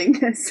 please? I think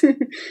that's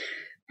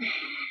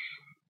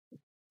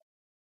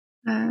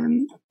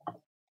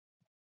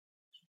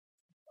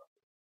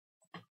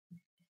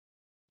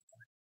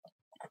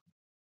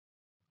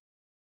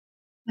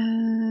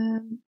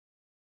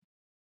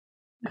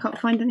I can't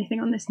find anything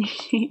on this new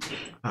sheet.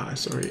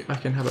 Sorry, I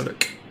can have a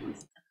look.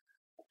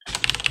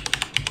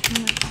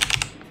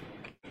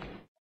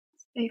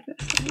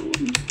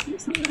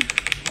 It's not there.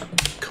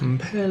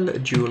 Compel a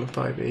duel of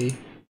 5e.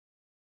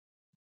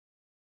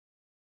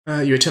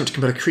 You attempt to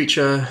compel a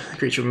creature. The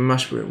creature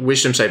must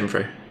wisdom saving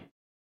throw.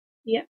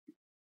 Yep.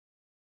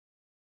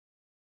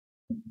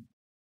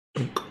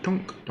 Dunk,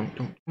 dunk, dunk,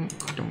 dunk,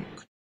 dunk, dunk.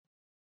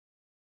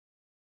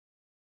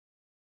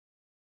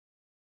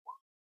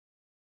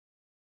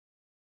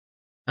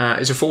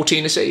 Is a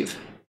 14 a save?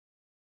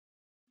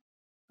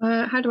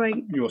 How do I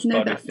Your know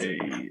spell that?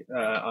 DC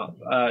up.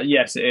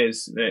 Yes, it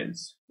is.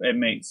 It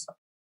meets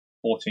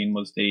 14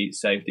 was the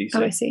save DC.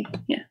 Oh, I see.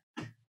 Yeah.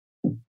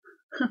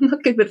 I'm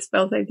not good with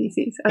spell save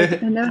DCs. I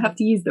never have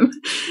to use them.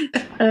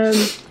 But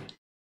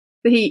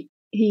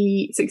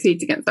he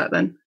succeeds against that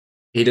then.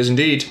 He does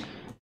indeed.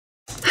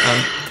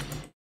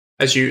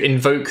 As you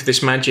invoke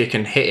this magic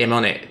and hit him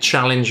on it,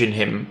 challenging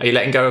him, are you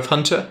letting go of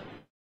Hunter?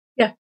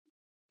 Yeah.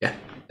 Yeah.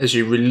 As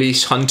you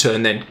release Hunter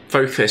and then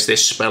focus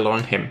this spell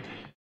on him,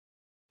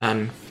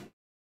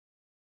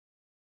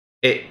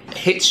 it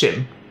hits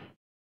him,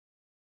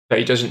 but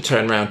he doesn't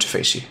turn around to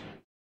face you.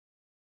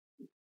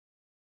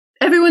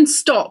 Everyone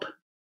stop.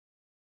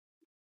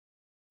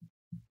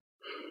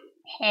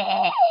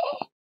 I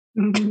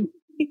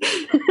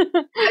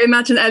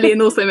imagine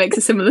Elian also makes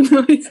a similar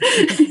noise.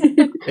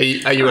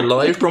 Are you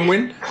alive,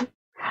 Bronwyn?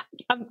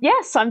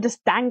 Yes, I'm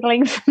just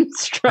dangling from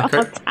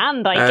Strahd's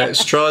hand, I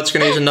guess. Strahd's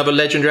going to use another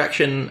legendary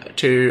action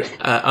to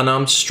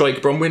unarmed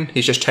strike Bronwyn.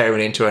 He's just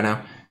tearing into her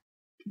now.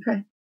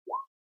 Okay.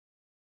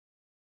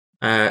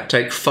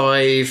 Take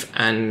 5,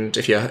 and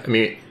if you're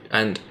immune,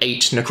 and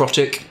 8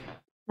 necrotic.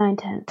 9,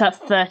 10. That's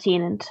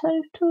 13 in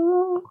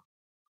total.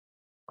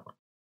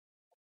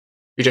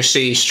 You just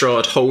see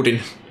Strahd holding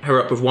her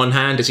up with one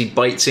hand as he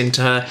bites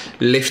into her,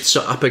 lifts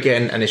her up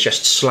again, and is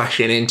just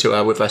slashing into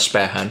her with her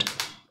spare hand.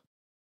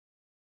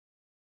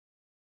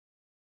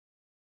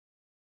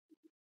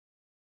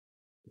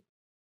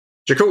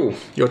 Jakul,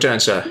 your turn,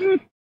 sir.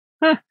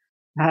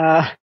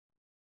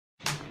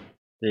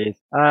 Jeez.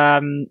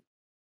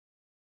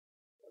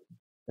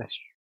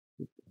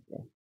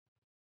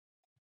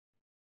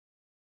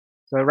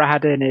 So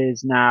Rahadin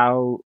is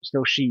now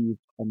still sheathed.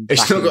 And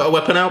He's still backing got a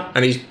weapon out,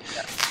 and he's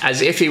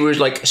as if he was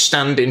like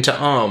standing to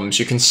arms.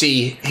 You can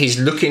see he's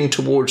looking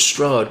towards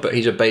Strahd, but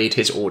he's obeyed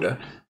his order.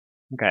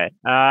 Okay.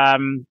 I'll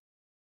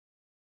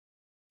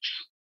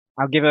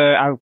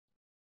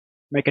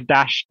make a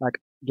dash, like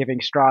giving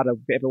Strahd a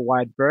bit of a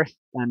wide berth,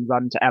 and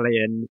run to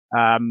Elian.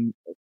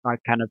 I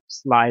kind of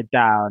slide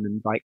down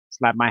and like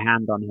slap my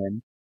hand on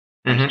him,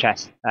 on his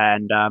chest,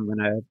 and I'm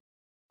gonna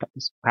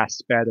cast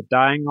Spare the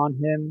Dying on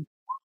him,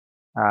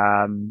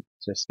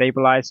 to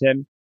stabilize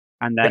him,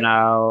 and then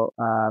I'll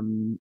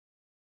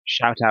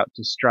shout out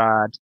to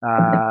Strahd.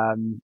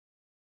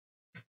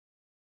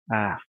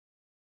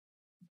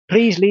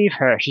 Please leave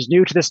her. She's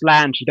new to this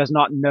land. She does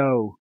not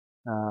know.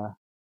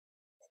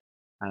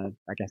 I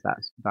guess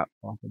that's about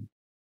all.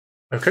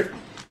 Okay.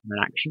 An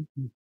action.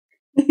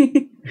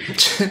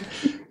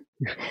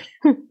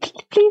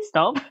 Please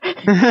stop.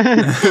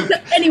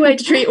 Any way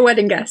to treat a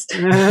wedding guest.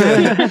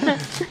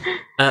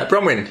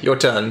 Bronwyn, your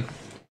turn.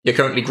 You're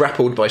currently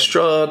grappled by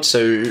Strahd, so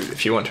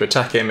if you want to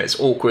attack him, it's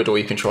awkward, or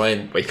you can try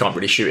and... Well, you can't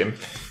really shoot him.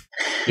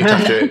 You'd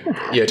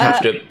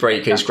have to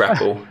break his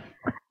grapple.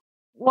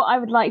 What I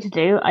would like to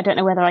do, I don't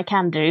know whether I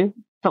can do,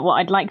 but what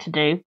I'd like to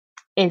do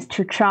is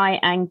to try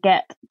and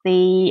get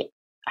the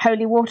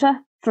holy water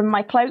from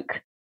my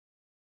cloak,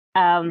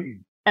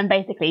 and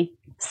basically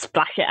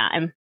splash it at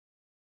him.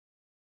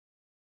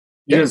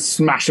 You just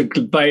smash a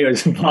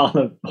potatoes and pile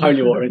of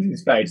holy water into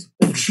his face.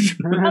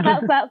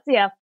 That's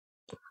yeah.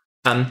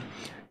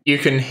 You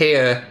can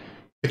hear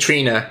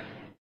Katrina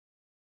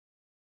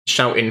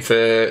shouting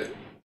for...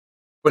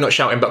 Well, not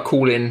shouting, but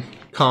calling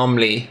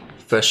calmly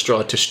for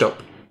Strahd to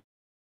stop.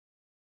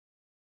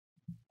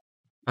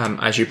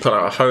 As you put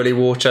out a holy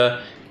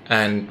water,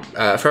 and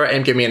throw at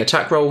him, give me an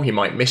attack roll. You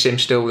might miss him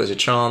still, there's a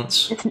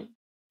chance. Is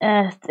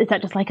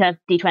that just like a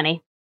d20?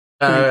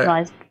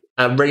 A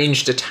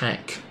ranged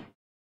attack.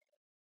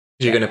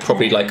 You're going to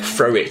probably like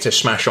throw it to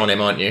smash on him,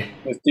 aren't you?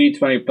 It's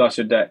D20 plus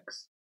your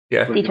dex.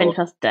 Yeah. d20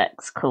 plus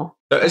dex, cool.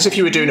 So as if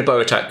you were doing a bow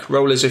attack.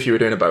 Roll as if you were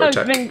doing a bow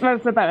attack. Roll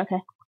for a bow,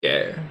 okay.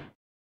 Yeah.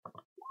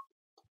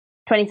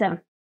 27.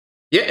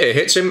 Yeah, it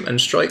hits him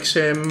and strikes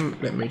him.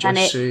 Let me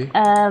just see.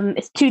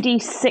 It's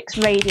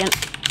 2d6 radiant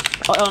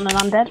on an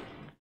undead.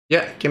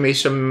 Yeah, give me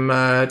some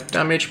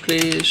damage,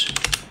 please.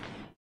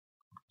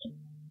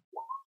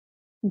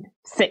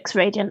 6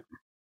 radiant.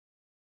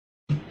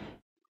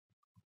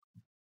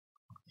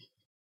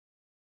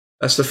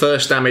 That's the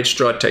first damage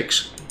Strahd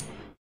takes.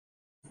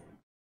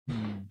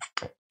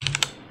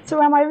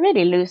 So am I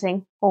really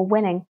losing or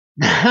winning?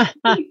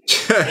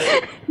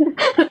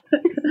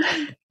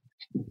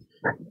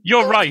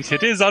 You're right,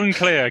 it is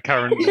unclear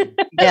currently.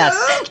 Yes.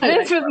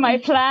 This was my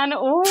plan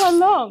all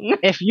along.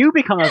 If you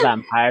become a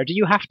vampire, do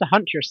you have to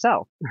hunt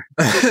yourself?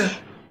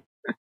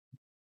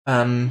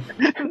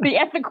 The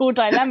ethical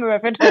dilemma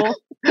of it all.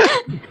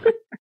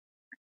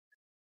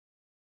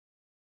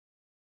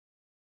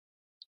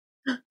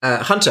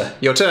 Hunter,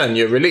 your turn.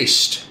 You're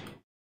released.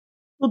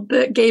 Well,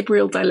 the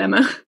Gabriel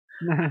dilemma.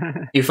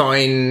 You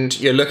find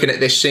you're looking at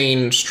this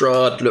scene.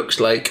 Strahd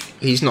looks like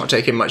he's not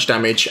taking much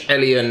damage.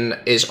 Elian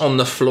is on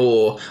the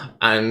floor,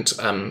 and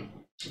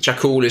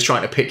Jakul is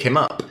trying to pick him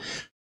up.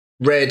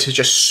 Red has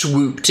just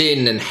swooped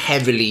in and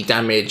heavily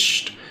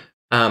damaged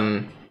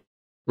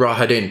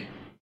Rahadin.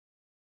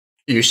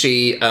 You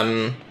see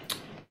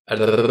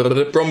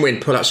Bronwyn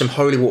pull out some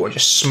holy water and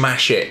just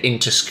smash it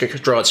into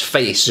Strahd's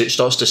face as it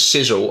starts to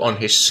sizzle on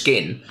his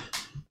skin.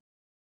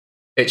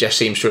 It just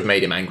seems to have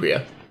made him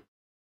angrier.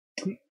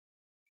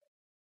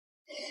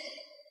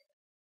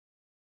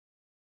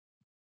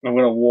 I'm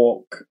going to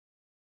walk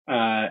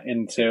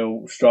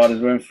until Strahd is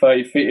within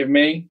 30 feet of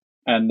me,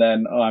 and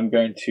then I'm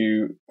going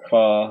to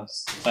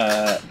cast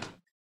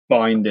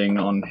Binding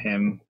on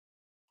him.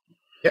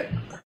 Yep.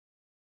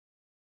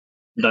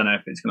 Don't know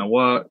if it's going to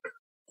work,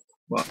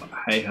 but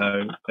hey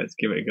ho, let's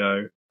give it a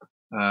go.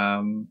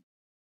 And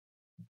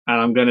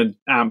I'm going to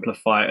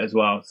amplify it as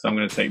well, so I'm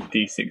going to take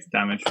D6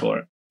 damage for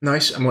it.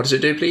 Nice. And what does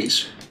it do,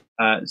 please?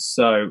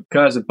 So,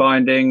 Curse of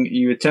Binding.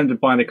 You attempt to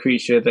bind a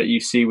creature that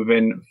you see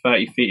within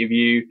 30 feet of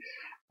you.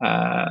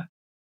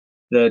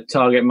 The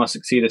target must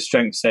succeed a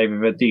strength save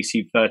of a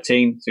DC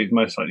 13, so he's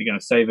most likely going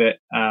to save it.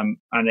 And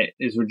it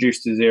is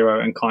reduced to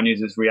 0 and can't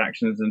use its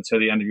reactions until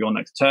the end of your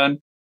next turn.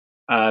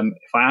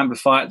 If I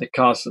amplify it,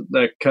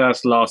 the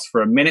curse lasts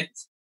for a minute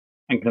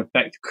and can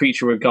affect the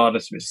creature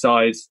regardless of its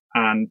size.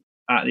 And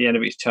at the end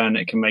of each turn,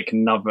 it can make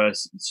another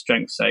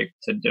strength save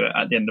to do it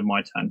at the end of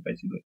my turn,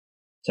 basically,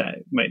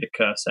 to make the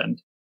curse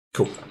end.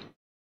 Cool.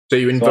 So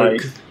you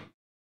invoke...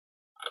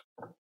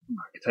 I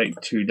can take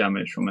 2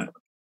 damage from it.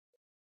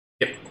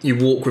 Yep. You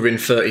walk within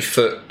 30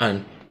 foot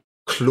and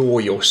claw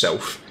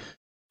yourself,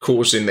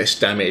 causing this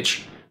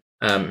damage,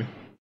 and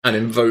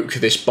invoke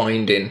this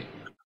binding.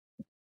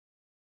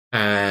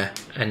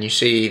 And you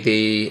see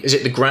is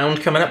it the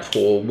ground coming up,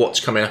 or what's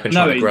coming up and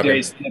trying to grab it?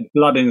 It's the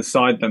blood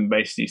inside them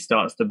basically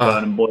starts to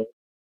burn and boil.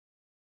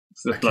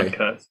 It's the blood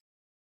curse.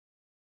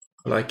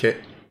 I like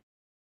it.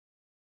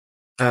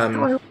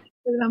 The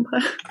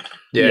vampire.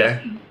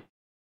 Yeah.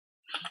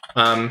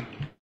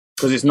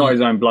 Because it's not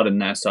his own blood in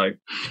there, so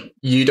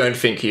You don't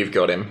think you've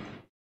got him.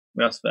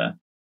 that's fair.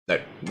 No,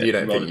 you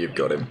don't think you've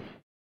got him.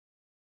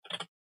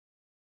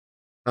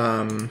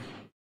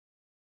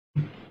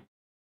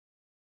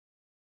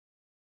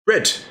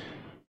 Red,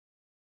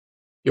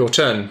 your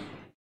turn.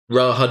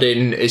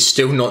 Rahadin is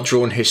still not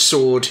drawn his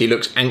sword. He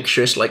looks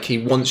anxious, like he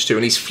wants to,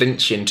 and he's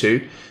flinching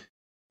to,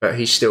 but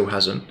he still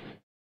hasn't.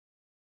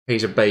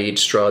 He's obeyed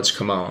Strahd's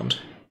command.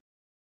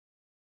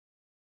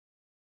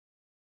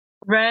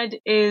 Red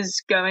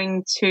is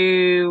going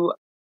to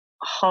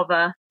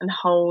hover and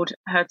hold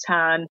her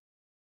turn.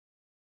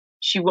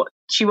 She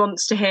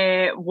wants to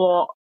hear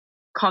what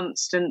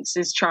Constance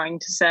is trying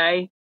to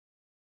say,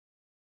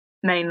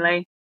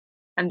 mainly,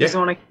 and doesn't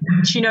want to.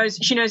 She knows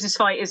this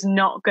fight is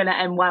not going to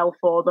end well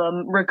for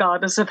them,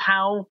 regardless of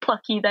how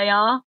plucky they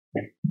are.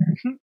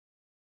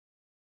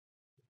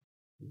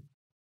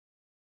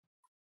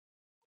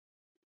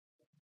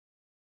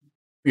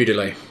 You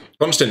delay.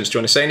 Constance, do you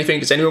want to say anything?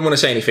 Does anyone want to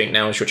say anything?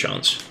 Now is your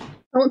chance.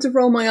 I want to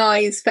roll my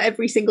eyes for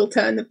every single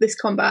turn of this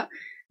combat.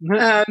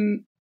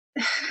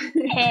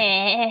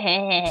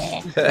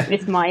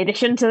 It's my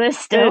addition to this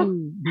still.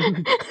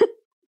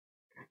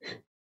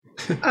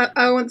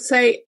 I want to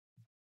say,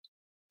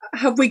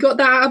 have we got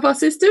that out of our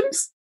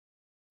systems?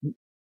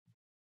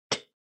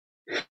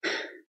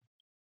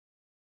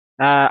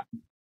 I'll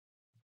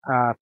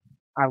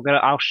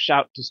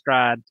shout to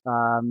Strahd.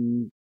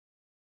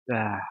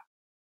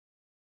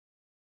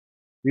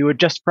 We were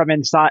just from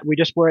inside. We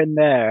just were in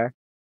there.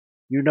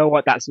 You know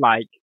what that's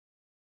like.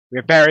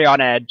 We're very on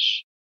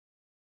edge.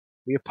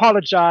 We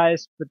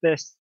apologize for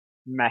this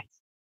mess.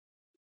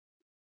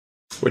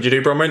 What'd you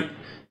do, Bronwyn?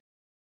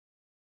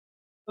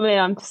 I mean,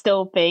 I'm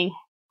still being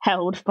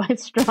held by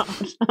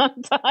Strahd,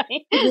 aren't I?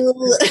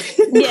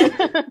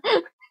 Yeah.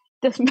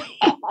 Just,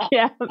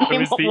 yeah. I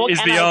mean, what is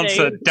can the I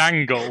answer do?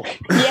 dangle?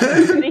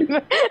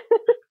 Yeah.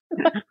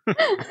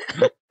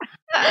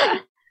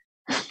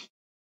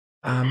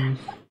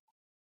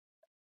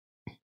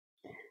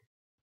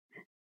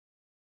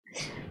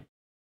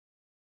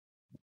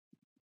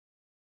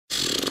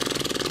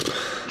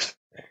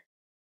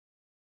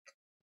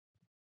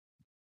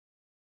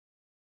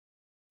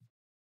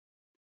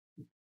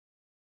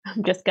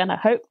 I'm just going to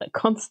hope that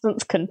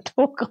Constance can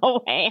talk her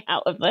way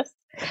out of this.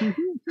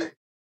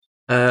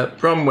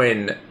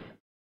 Bronwyn.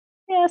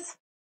 Yes.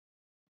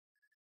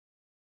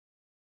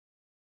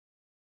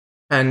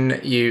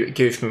 Can you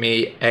give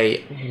me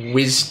a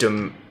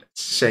wisdom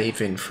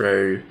saving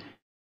throw?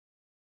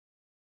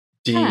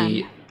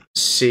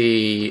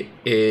 DC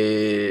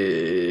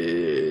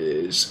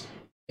is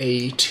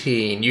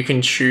 18. You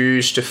can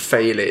choose to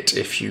fail it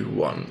if you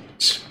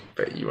want,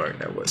 but you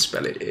won't know what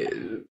spell it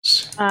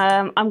is.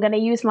 I'm going to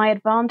use my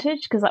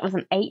advantage because that was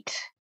an 8.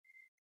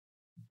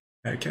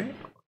 Okay.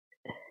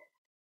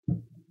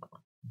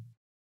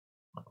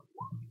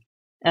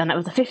 And it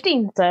was a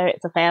 15, so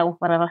it's a fail,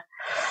 whatever.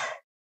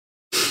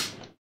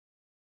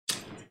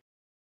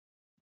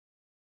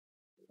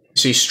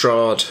 See,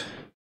 Strahd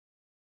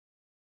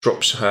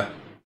drops her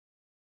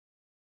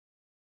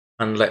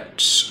and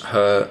lets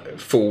her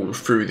fall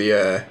through the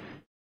air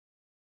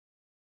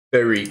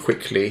very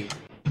quickly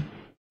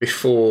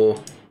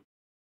before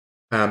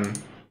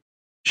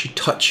she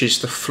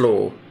touches the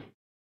floor.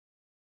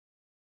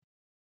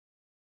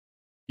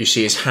 You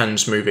see his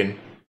hands moving,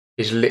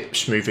 his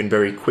lips moving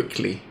very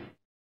quickly.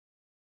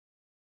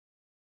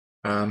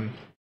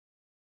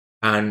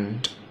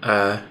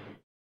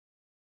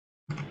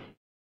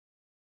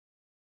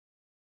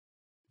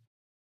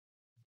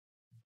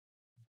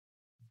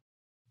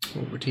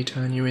 What would he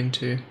turn you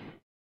into?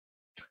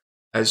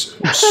 As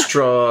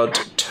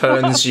Strahd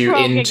turns you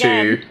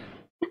into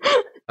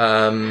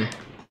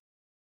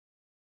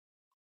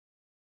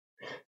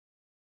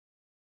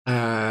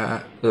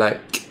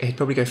like he'd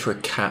probably go for a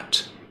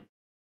cat.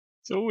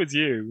 It's always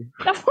you.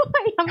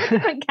 I'm a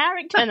different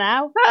character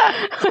now.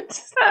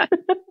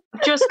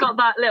 Just got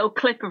that little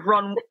clip of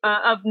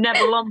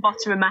Neville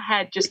Longbottom in my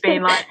head, just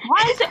being like,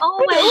 "Why is it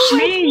always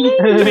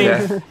me?"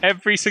 Yeah.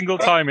 Every single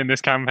time in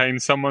this campaign,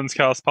 someone's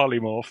cast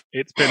polymorph.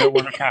 It's been at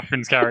one of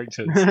Catherine's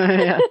characters.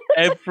 Yeah.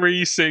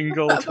 Every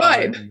single That's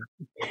time. fine.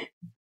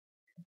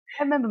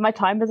 I remember my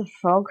time as a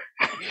frog.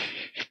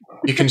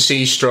 You can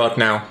see Strahd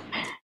now.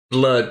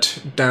 Blood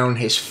down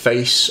his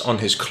face, on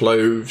his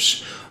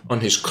clothes, on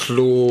his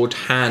clawed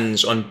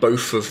hands, on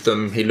both of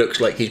them. He looks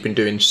like he's been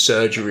doing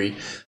surgery.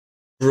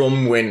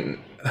 Bronwyn,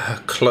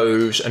 her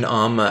clothes and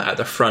armour at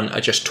the front are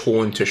just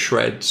torn to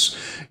shreds.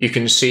 You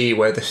can see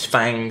where the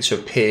fangs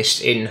have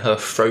pierced in her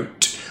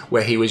throat,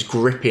 where he was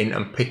gripping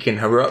and picking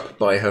her up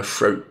by her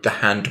throat. The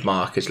hand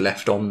mark is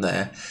left on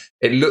there.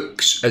 It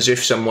looks as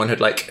if someone had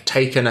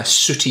taken a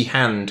sooty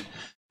hand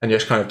and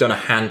just kind of done a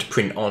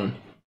handprint on.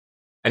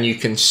 And you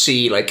can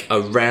see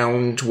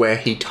around where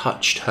he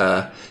touched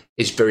her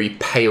is very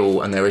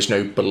pale and there is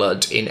no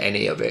blood in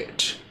any of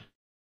it.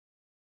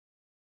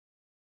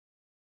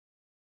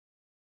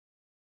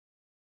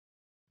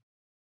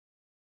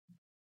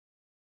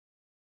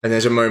 And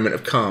there's a moment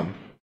of calm.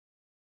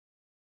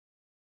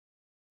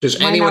 Does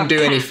Am I anyone now do a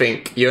cat?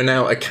 anything? You're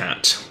now a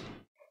cat.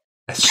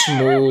 A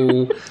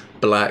small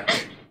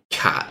black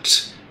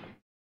cat.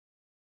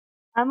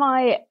 Am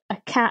I a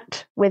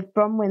cat with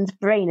Bronwyn's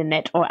brain in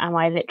it, or am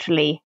I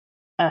literally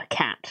a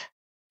cat?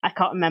 I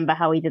can't remember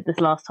how we did this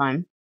last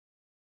time.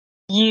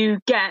 You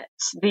get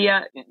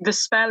the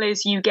spell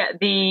is you get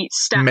the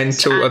stats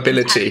Mental and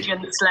ability.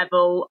 intelligence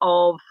level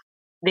of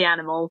the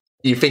animal.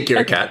 You think you're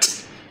Okay. a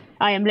cat.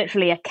 I am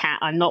literally a cat.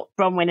 I'm not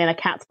Bronwyn in a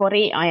cat's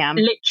body. I am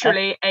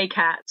Literally a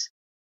cat.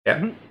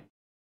 Yeah.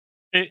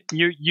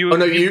 You Oh,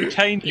 no, you you-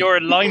 retained your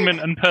alignment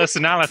and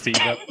personality,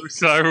 though,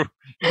 so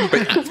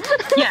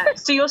Yeah,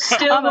 so you're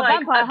still I'm a like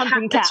vampire a cat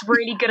hunting that's cat.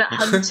 really good at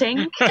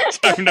hunting. I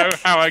don't know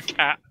how a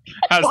cat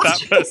has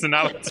that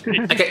personality.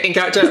 Okay, in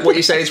character, what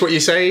you say is what you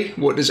say.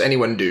 What does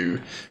anyone do?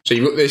 So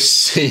you've got this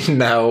scene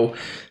now.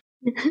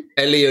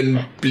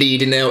 Elian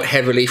bleeding out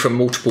heavily from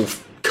multiple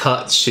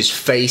cuts, his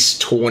face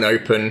torn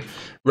open.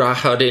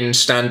 Rahadin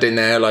standing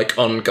there like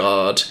on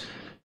guard.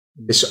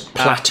 This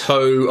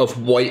plateau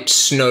of white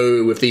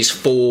snow with these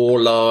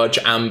 4 large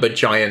amber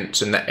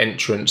giants in the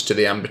entrance to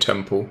the Amber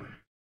Temple.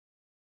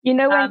 You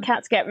know when Um,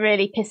 cats get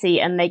really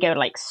pissy and they go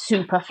like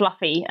super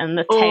fluffy and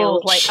the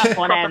tail's like up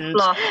on proper end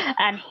fluff.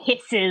 and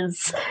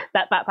hisses?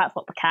 That's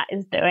what the cat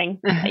is doing.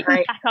 Like,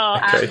 Right.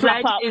 Okay.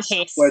 flap Red up, is-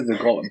 hiss. Where's the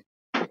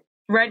golem?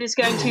 Red is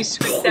going to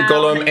swoop down.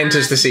 Gollum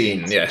enters the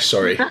scene. Yes,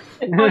 sorry. Oh,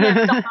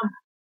 yeah,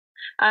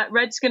 Gollum.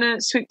 Red's going to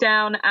swoop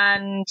down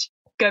and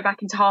go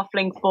back into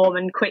halfling form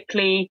and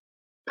quickly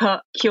put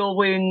Cure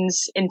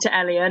Wounds into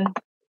Elian.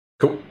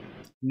 Cool.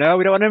 No,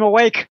 we don't want him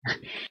awake.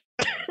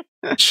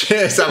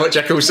 Is that what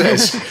Jekyll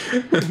says?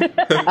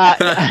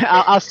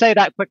 I'll say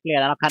that quickly,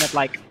 and then I'll kind of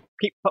like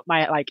put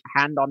my like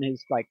hand on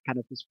his like kind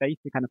of his face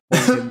to kind of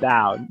point him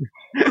down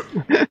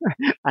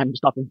and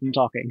stop him from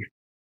talking.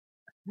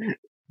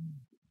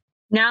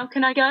 Now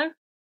can I go?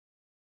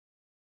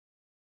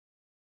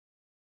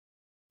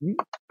 Hmm?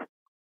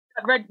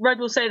 Red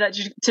will say that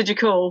to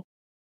Jakul.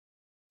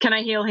 Can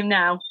I heal him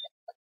now?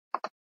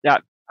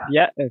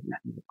 Yeah.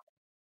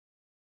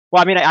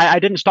 Well, I mean, I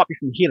didn't stop you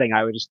from healing.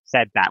 I just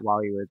said that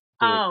while you were.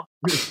 Oh.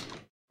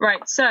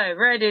 Right, so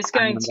Red is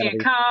going I'm to gonna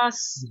be-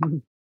 cast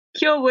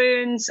Cure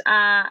Wounds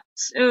at,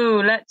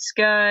 let's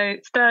go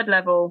 3rd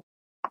level.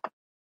 Does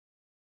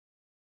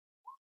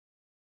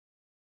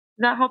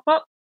that hop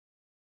up?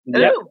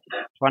 Yep. Ooh,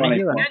 20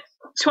 healing. good.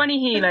 20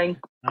 healing.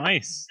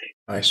 Nice.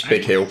 Nice,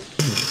 big heal.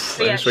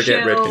 So, yeah, Let's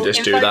forget Red can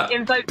just do invoke, that.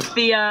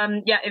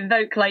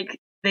 invoke like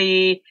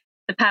the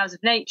powers of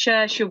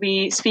nature. She'll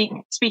be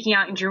speaking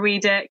out in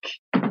Druidic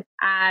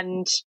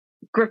and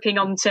gripping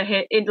onto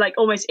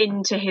almost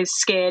into his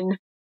skin,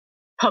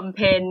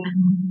 pumping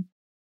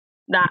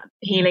that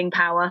healing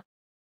power.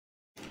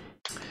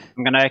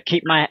 I'm gonna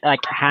keep my like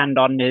hand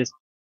on his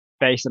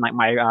face and like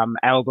my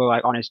elbow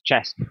like on his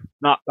chest,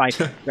 not like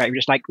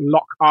just like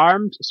lock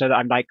arms, so that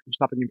I'm like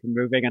stopping him from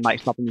moving and like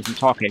stopping him from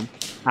talking.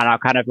 And I'll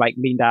kind of like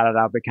lean down and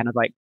I'll be kind of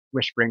like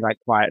whispering like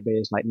quietly,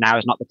 "It's like now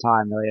is not the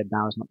time, Lillian.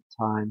 Now is not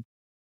the time.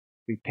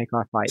 We pick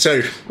our fight."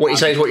 So, what you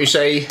say is what you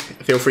say.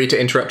 Feel free to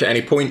interrupt at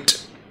any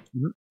point.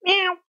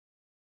 Meow.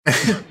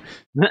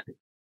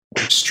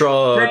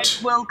 Strahd. Red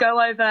will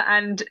go over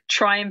and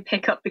try and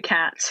pick up the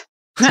cat.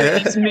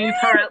 Please move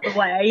her out the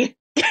way.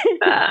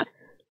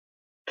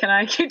 Can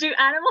I do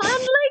animal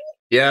handling?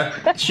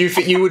 Yeah,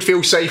 you would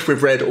feel safe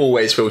with Red.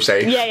 Always feel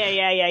safe.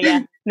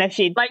 Yeah. No,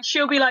 she'd. Like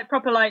she'll be like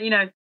proper like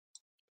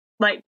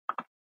like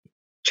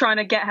trying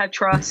to get her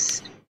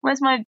trust.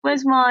 Where's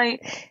my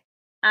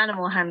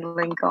animal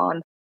handling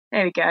gone?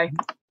 There we go.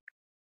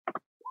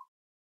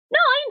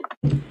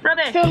 9! I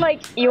Rubbish. feel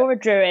like you're a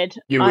druid.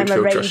 You I'm would a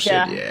feel ranger.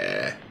 trusted.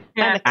 Yeah.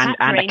 Yeah. I'm a cat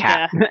And a ranger.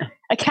 cat.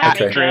 A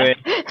cat Okay. ranger.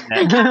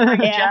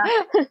 Yeah.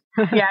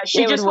 Yeah,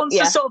 she It just would- wants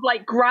yeah. to sort of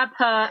like grab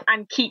her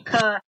and keep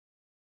her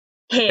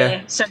here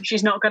Yeah. so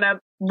she's not going to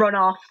run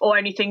off or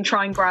anything,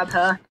 try and grab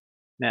her.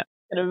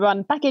 Gonna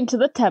run back into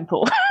the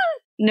temple.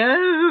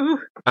 No!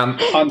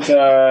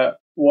 Hunter,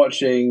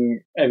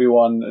 watching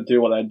everyone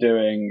do what they're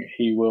doing,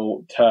 he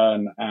will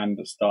turn and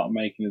start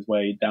making his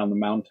way down the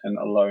mountain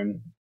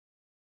alone.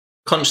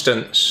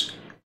 Constance,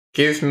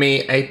 give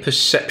me a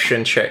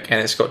perception check,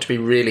 and it's got to be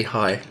really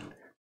high,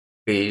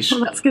 please.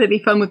 Well, that's going to be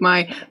fun with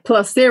my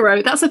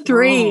 +0. That's a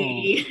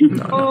 3.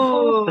 No.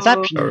 Oh,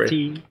 Perception Sorry.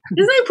 team.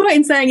 There's no point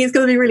in saying it's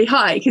going to be really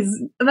high because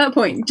at that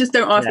point, just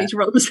don't ask me to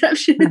roll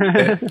perception.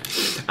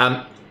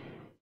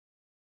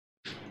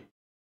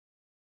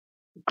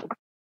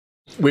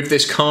 With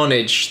this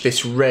carnage,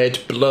 this red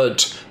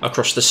blood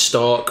across the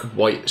stark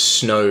white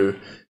snow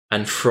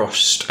and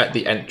frost at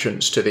the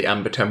entrance to the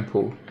Amber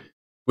Temple,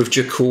 with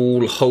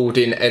Jakul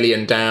holding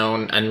Elian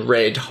down and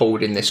Red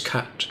holding this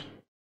cat,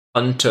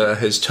 Hunter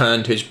has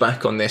turned his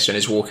back on this and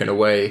is walking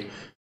away.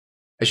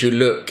 As you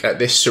look at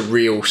this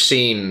surreal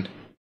scene,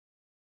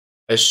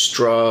 as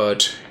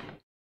Strahd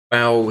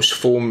bows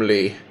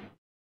formally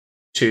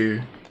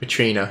to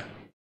Petrina,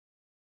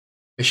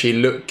 as she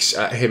looks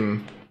at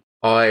him,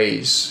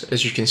 eyes,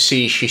 as you can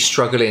see, she's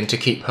struggling to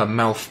keep her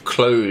mouth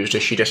closed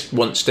as she just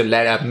wants to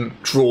let her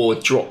jaw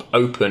drop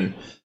open.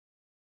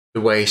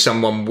 The way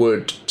someone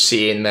would,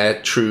 seeing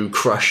their true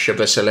crush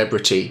of a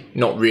celebrity,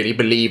 not really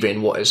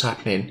believing what is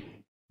happening.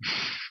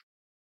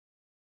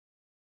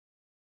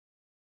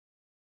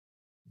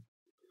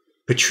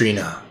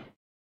 Petrina,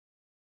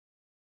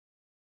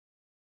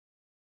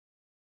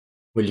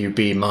 will you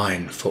be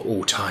mine for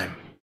all time?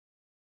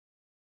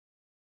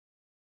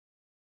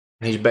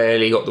 And he's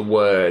barely got the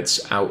words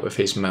out of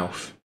his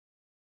mouth.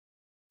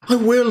 I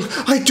will!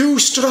 I do,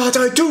 Strahd,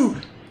 I do!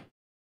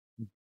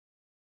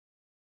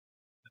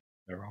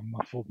 There are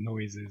muffled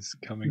noises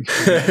coming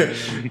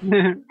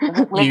from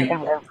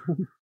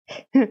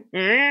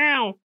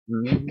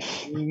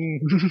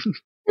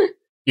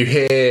You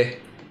hear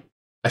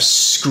a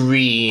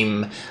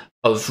scream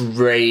of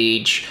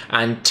rage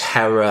and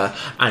terror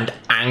and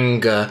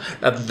anger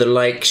of the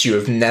likes you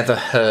have never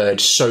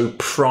heard, so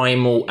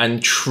primal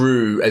and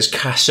true as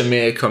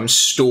Casimir comes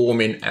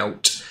storming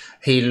out.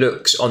 He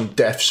looks on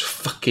death's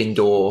fucking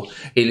door,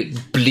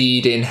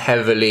 bleeding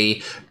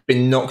heavily,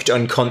 been knocked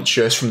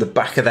unconscious from the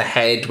back of the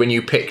head when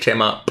you picked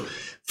him up.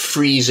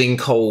 Freezing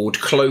cold,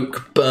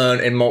 cloak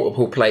burnt in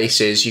multiple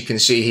places. You can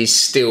see he's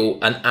still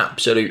an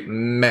absolute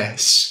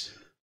mess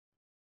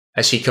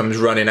as he comes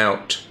running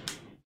out.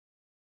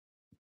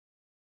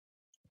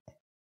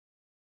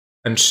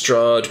 And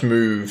Strahd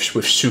moves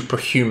with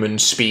superhuman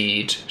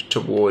speed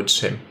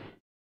towards him.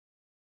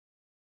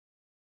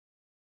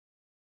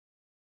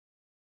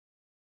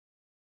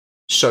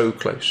 So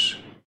close.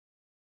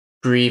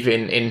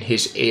 Breathing in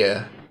his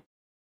ear.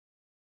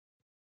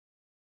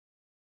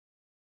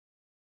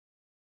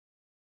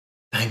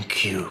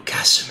 Thank you,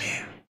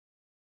 Casimir.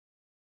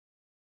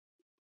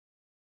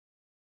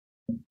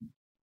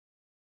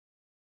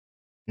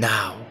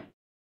 Now,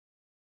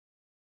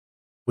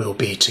 we'll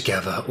be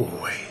together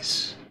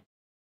always.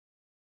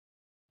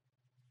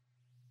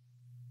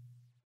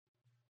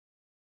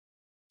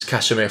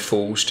 Casimir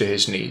falls to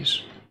his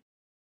knees.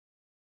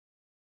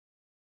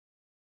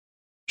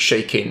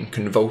 Shaking,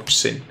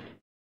 convulsing,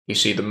 you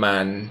see the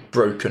man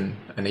broken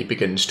and he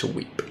begins to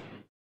weep.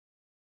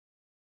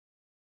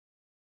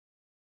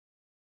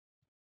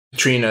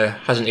 Petrina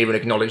hasn't even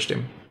acknowledged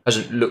him,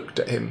 hasn't looked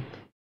at him,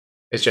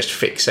 is just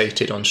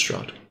fixated on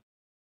Strahd.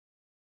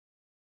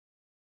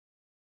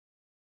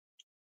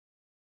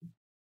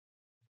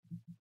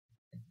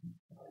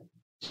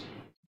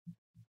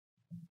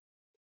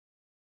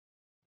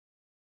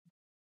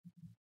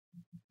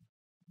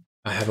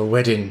 I have a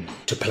wedding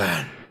to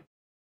plan.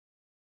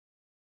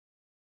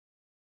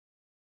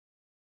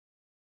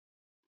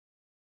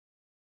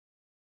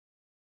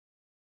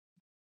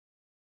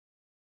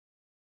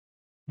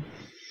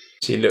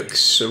 He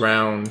looks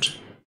around.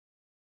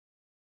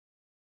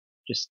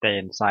 Just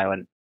staying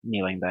silent,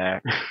 kneeling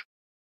there.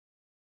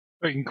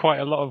 putting quite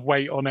a lot of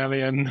weight on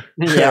Elian.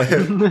 Yeah.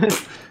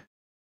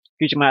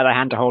 Using my other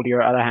hand to hold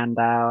your other hand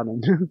down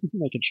and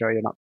making sure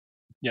you're not.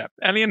 Yeah,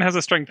 Elian has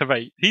a strength of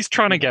 8. He's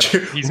trying to get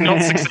up. He's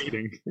not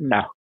succeeding.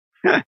 No.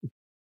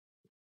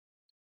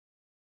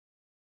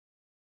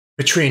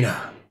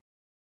 Petrina,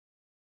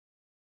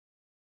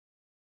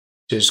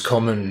 it is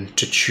common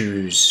to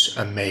choose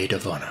a maid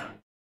of honor.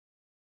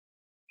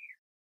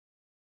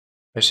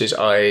 As his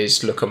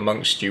eyes look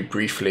amongst you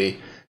briefly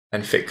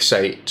and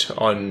fixate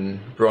on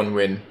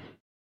Bronwyn.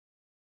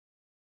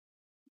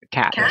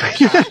 Cat.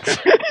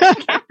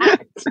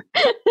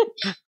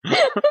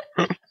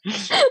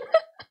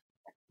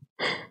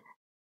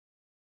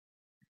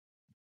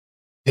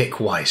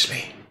 Pick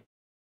wisely.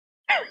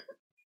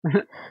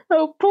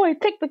 Oh boy,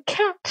 pick the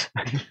cat.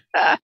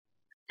 How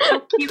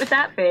cute would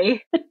that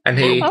be? And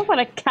he I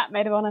want a cat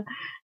maid of honor.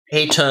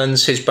 he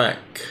turns his back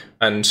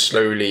and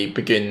slowly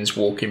begins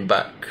walking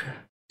back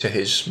to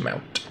his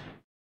mount.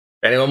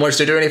 If anyone wants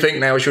to do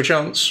anything, now is your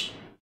chance.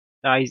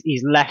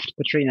 He's left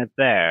Petrina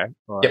there.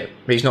 Or... Yep,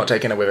 he's not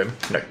taking her with him.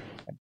 No.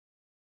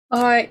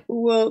 I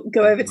will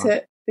go over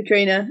to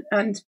Petrina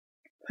and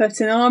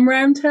put an arm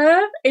around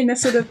her in a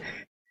sort of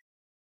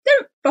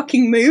don't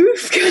fucking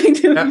move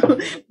kind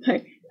of.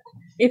 Like,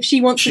 if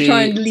she wants to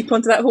try and leap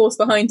onto that horse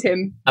behind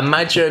him.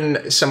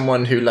 Imagine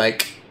someone who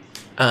loved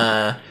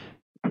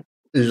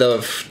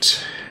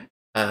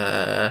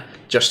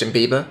Justin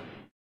Bieber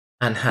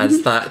and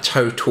has that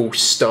total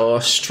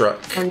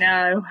starstruck. Oh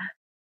no.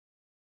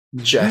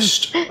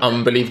 Just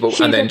unbelievable.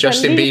 And then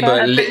Justin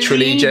Bieber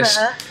literally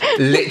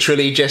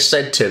just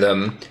said to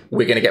them,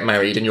 "We're going to get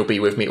married and you'll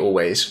be with me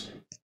always."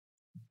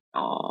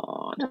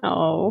 Oh,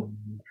 no.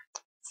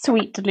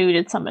 Sweet,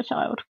 deluded summer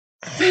child.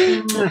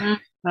 However,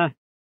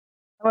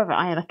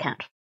 I have a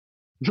cat.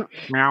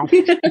 Meow.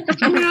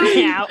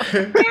 Meow.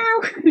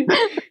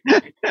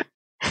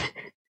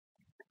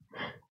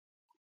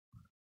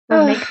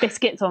 I'll make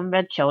biscuits on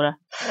Red Shoulder.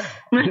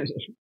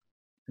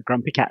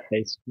 Grumpy cat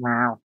face.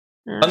 Meow.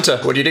 Hunter,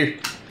 what do you do?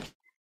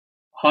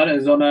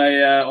 Hunter's on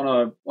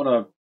a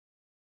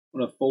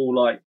full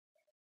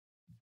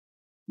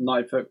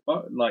 9-foot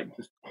boat,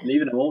 just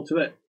leaving them all to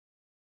it.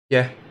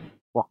 Yeah.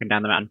 Walking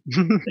down the mountain.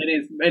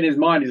 in his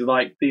mind, he's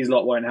like, these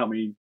lot won't help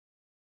me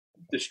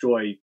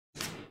destroy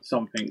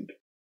something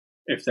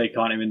if they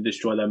can't even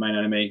destroy their main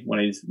enemy when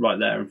he's right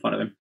there in front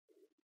of him.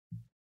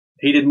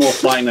 He did more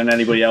fighting than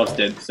anybody else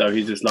did, so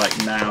he's just like,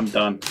 nah, I'm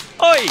done.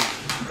 Oi!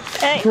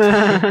 Hey.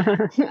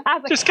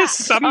 Just because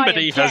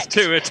somebody has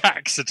 2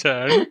 attacks a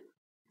turn.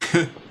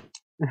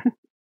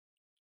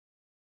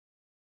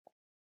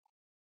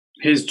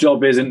 His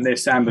job isn't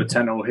this Amber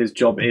Tunnel. His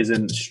job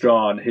isn't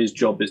Strahd. His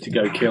job is to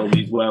go kill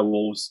these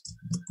werewolves.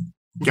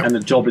 Yep. And the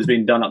job has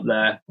been done up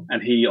there,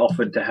 and he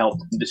offered to help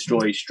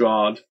destroy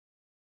Strahd.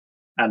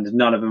 And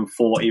none of them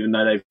fought, even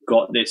though they've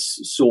got this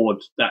sword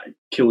that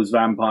kills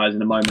vampires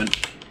in a moment.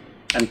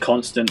 And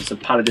Constance, a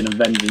paladin of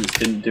vengeance,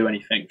 didn't do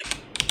anything.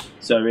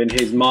 So in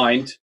his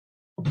mind,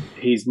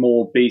 he's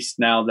more beast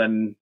now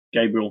than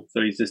Gabriel.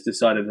 So he's just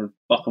decided to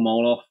fuck them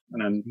all off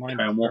and then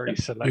carry on walking.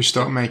 You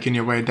start making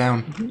your way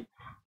down.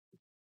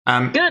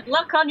 Good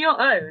luck on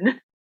your own.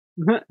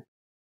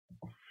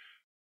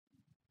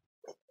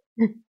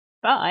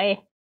 Bye.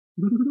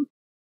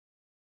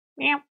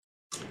 Yeah.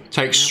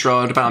 Takes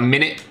Strahd about a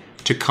minute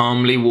to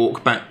calmly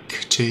walk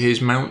back to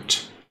his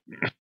mount.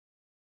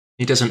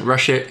 He doesn't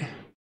rush it.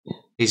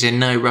 He's in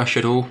no rush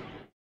at all.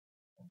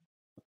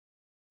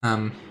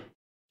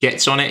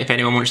 Gets on it. If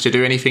anyone wants to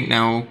do anything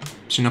now,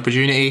 it's an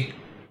opportunity.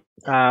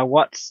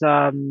 What's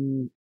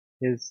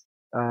his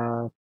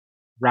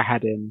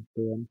Rahadin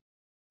doing?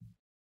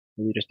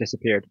 He just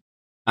disappeared.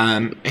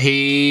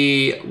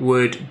 He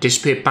would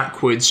disappear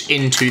backwards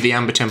into the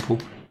Amber Temple.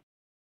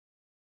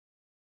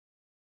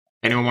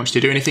 Anyone wants to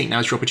do anything?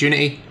 Now's your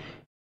opportunity.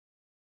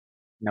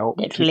 Nope.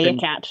 Literally a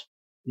cat.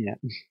 Yeah.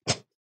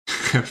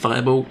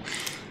 Fireball.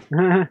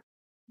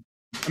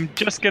 I'm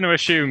just going to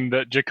assume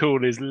that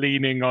Jakul is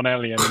leaning on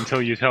Elian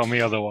until you tell me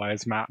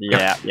otherwise, Matt.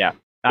 Yeah.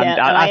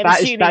 I'm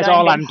That's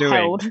all I'm being doing.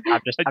 held.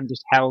 I'm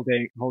just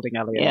holding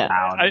Elliot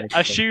down. I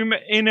assume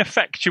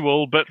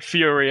ineffectual but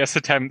furious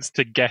attempts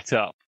to get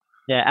up.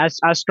 Yeah, as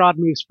Strahd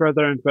moves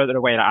further and further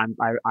away, I'm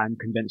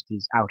convinced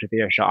he's out of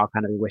earshot. I'll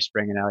kind of be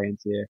whispering in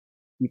Elliot's ear.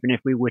 Even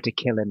if we were to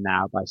kill him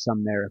now by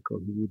some miracle,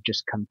 he would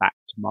just come back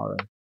tomorrow.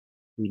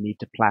 We need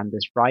to plan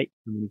this right,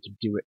 and we need to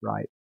do it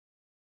right.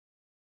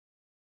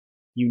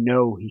 You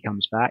know he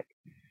comes back.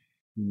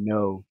 You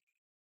know.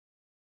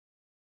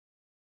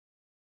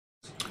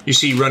 You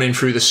see running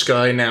through the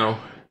sky now,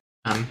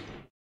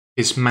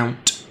 his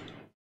mount.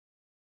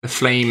 The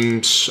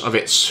flames of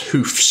its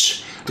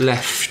hoofs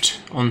left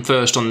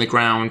first on the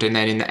ground and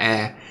then in the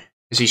air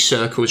as he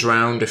circles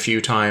round a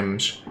few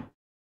times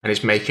and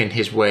is making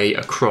his way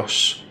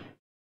across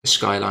the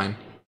skyline.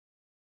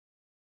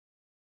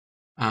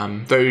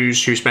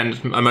 Those who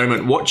spend a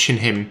moment watching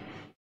him,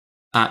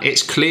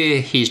 it's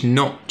clear he's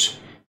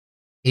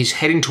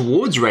heading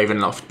towards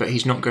Ravenloft, but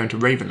he's not going to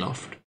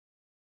Ravenloft.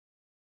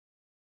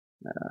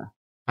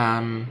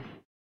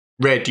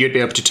 Red, you'd be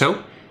able to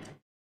tell.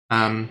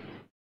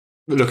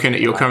 Looking at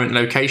your current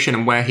location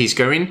and where he's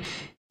going,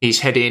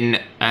 he's heading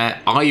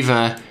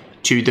either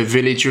to the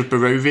village of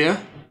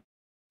Barovia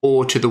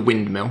or to the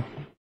windmill.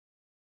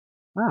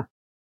 Ah.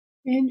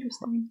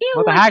 Interesting.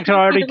 Well, the hag's are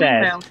already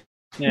dead.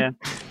 Yeah.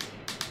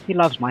 He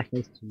loves my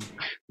face too.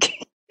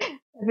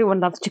 Everyone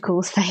loves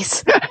Jakul's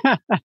face.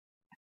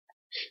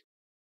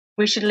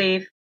 We should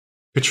leave.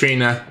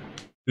 Katrina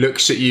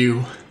looks at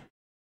you.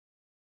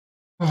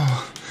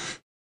 Oh.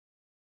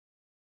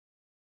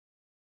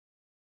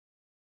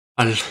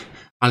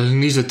 I'll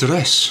need a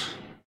dress.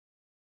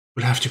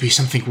 Will have to be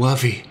something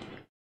worthy.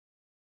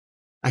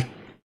 I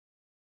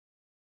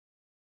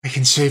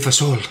can save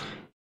us all.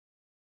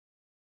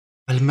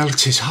 I'll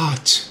melt his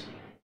heart.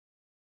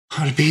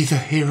 I'll be the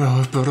hero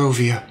of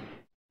Barovia.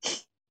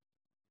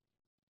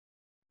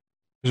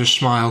 As a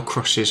smile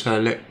crosses her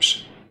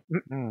lips.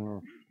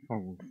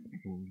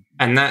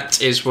 And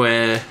that is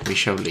where we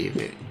shall leave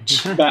it.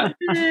 Matt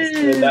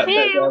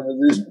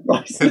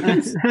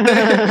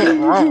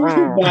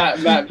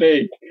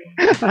B.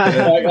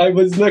 I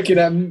was looking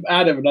at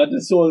Adam and I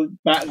just saw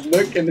Matt's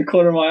look in the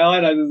corner of my eye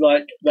and I was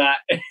like, that.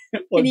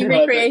 Can you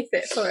recreate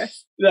it for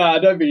us? No, I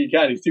don't think you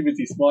can. He's too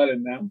busy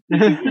smiling now.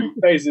 His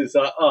face is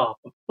like, oh,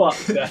 for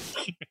fuck's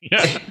sake.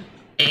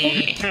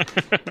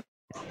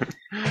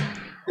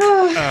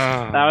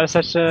 That was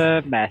such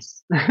a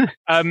mess.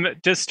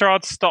 Does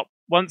Strahd stop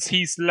once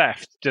he's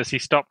left? Does he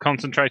stop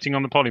concentrating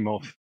on the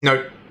polymorph?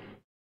 No.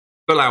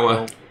 Full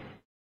hour.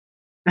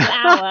 An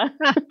hour.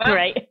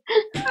 Great.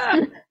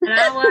 An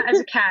hour as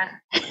a cat.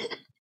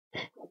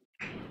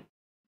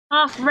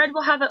 Red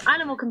will have an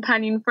animal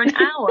companion for an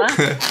hour.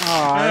 There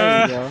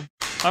you go.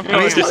 I've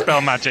got a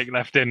dispel magic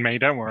left in me,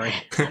 don't worry.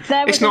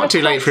 It's not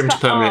too late for him to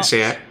permanency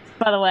yet.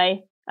 By the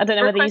way, I don't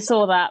know whether you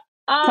saw that.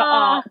 The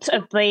art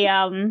of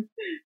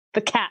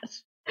the cat.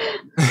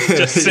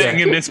 Just sitting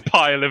in this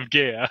pile of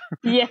gear.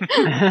 Yeah.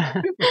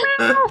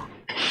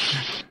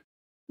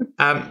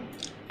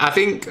 I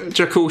think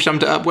Jakul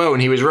summed it up well,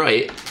 and he was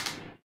right.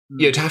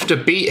 You'd have to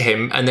beat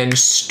him and then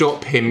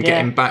stop him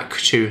getting back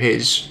to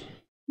his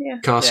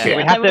casket.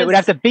 We'd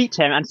have to beat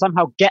him and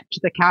somehow get to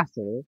the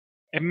castle.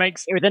 It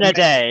makes within a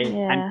day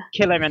and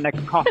kill him in the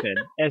coffin.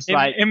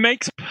 It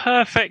makes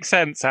perfect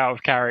sense out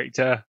of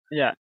character.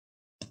 Yeah.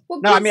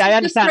 Well, No, I mean, I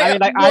understand. I mean,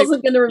 like, I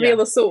wasn't going to reveal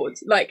the sword.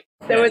 Like,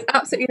 there was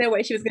absolutely no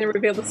way she was going to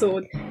reveal the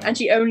sword, and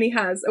she only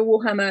has a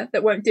warhammer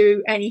that won't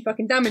do any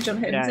fucking damage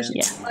on him. So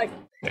she's like,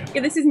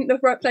 this isn't the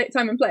right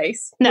time and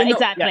place. No, We're not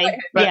exactly. gonna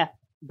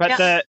fight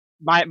him. But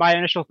my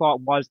initial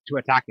thought was to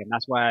attack him.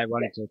 That's why I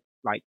wanted to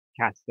like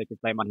cast Sacred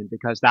Flame on him,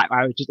 because that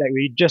I was just like,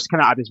 we just come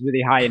out of this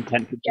really high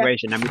intense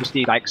situation, and we just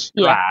need like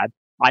Strad.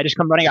 I just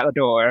come running out the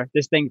door.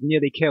 This thing's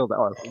nearly killed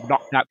or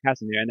knocked out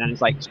Casimir, and then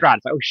it's like Strad.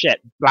 It's like, oh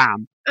shit,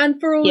 blam. And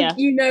for all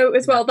you know,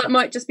 as well, that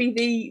might just be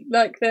the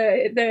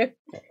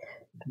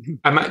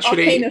I'm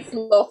actually Arcana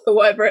sloth or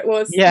whatever it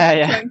was.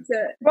 Yeah.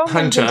 Roman's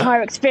Hunter,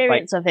 entire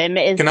experience of him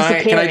is Can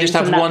I just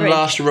have one bridge.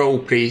 last roll,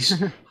 please?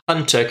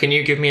 Hunter, can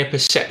you give me a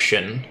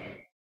perception?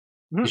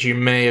 As you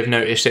may have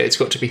noticed it, it's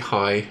got to be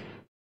high.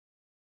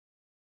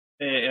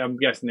 I'm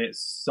guessing it's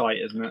sight,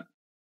 isn't it?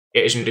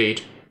 It is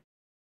indeed.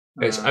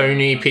 There's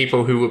only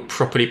people who were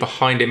properly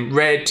behind him.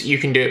 Red, you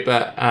can do it,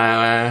 but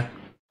I'll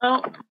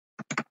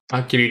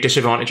give you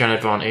disadvantage and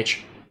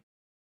advantage.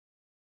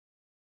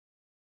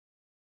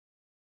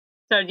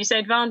 So did you say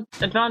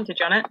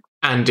advantage on it?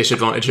 And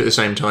disadvantage at the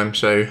same time,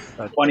 so...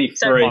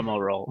 23. One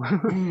more roll.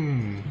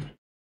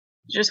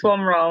 Just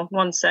one roll.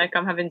 1 sec.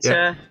 I'm having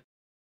to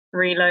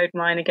reload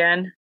mine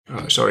again.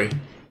 Oh, sorry.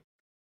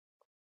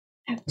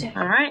 All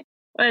right.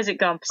 Where's it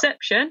gone?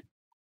 Perception?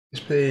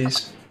 Yes,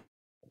 please.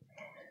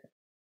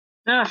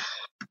 Ugh.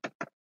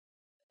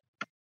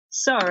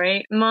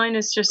 Sorry, mine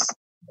is just...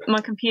 My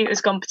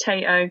computer's gone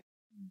potato.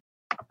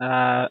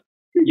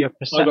 Your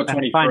perception. I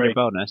can find your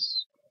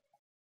bonus.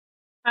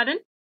 Pardon?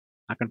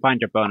 I can find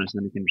your bonus,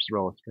 and then we can just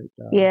roll straight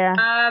down. Yeah.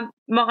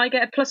 I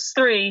get a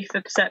 +3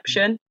 for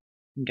perception.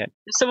 Okay.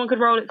 If someone could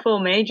roll it for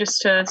me, just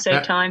to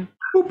save time.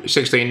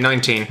 16,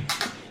 19.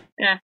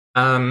 Yeah.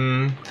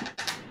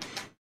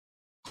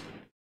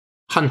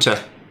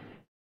 Hunter.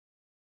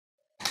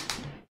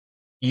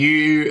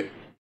 You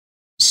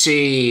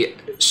see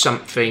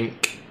something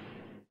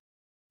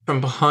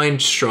from behind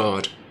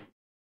Strahd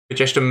for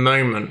just a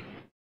moment,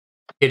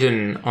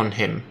 hidden on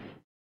him.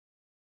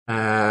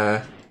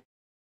 An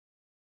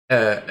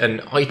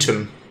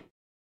item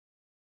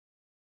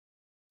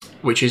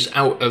which is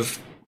out of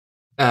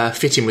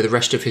fitting with the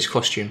rest of his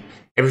costume.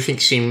 Everything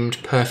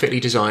seemed perfectly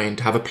designed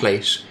to have a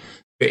place,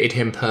 fitted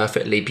him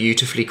perfectly,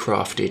 beautifully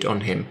crafted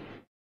on him.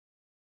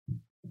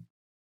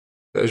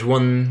 There was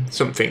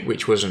something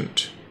which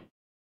wasn't.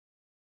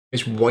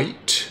 It's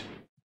white.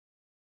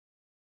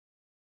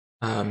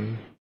 It's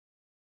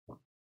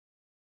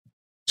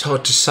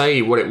hard to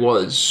say what it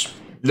was.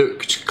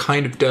 Looked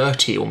kind of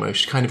dirty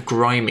almost, kind of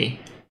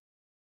grimy.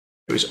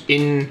 It was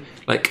in,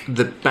 like,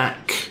 the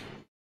back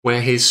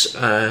where his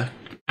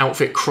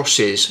outfit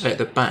crosses at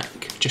the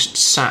back, just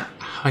sat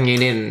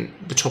hanging in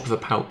the top of a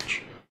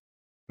pouch.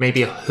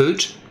 Maybe a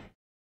hood?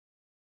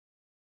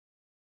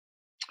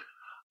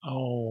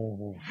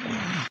 Oh.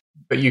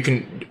 But you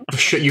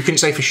can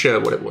say for sure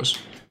what it was.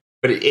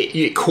 But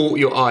it caught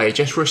your eye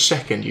just for a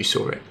second. You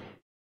saw it.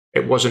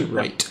 It wasn't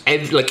right.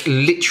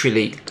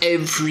 Literally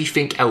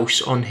everything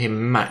else on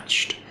him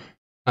matched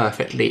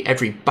perfectly.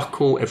 Every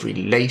buckle, every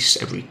lace,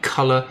 every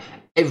colour,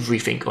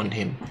 everything on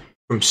him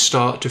from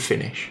start to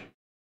finish.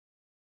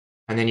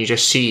 And then you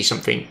just see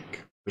something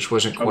which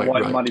wasn't quite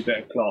right. A white muddy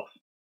bit of cloth.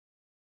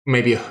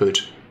 Maybe a hood,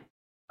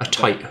 a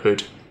tight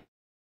hood.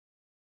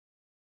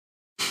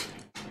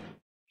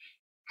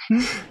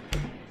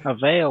 A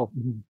veil.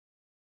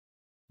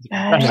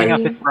 Brushing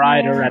up his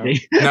bride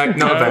already. No,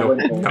 not a veil.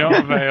 Not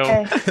a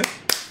veil.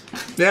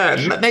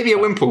 Yeah, maybe a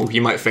wimple.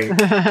 You might think.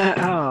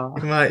 Oh.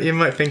 You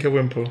might think a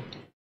wimple.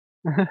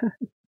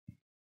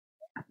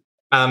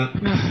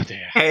 Oh,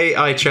 dear. Hey,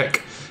 I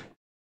check.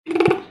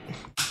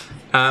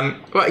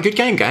 Right, good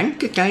game, gang.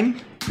 Good game.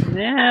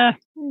 Yeah.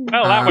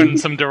 Well, that went in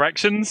some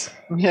directions.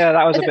 Yeah,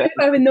 that was I a don't know bit.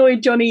 if I've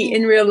annoyed Johnny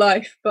in real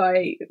life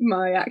by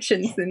my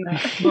actions in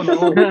that.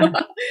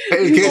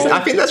 I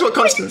think that's what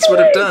Constance would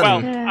have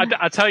done. Well,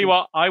 I tell you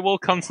what, I will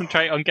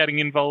concentrate on getting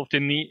involved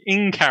in the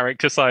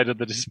in-character side of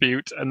the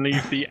dispute and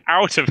leave the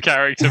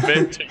out-of-character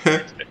bit.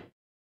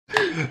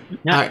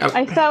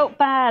 I felt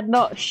bad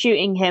not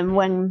shooting him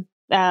when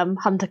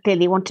Hunter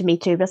clearly wanted me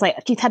to, but it's like,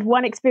 she's had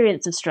one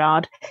experience of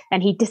Strahd,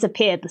 and he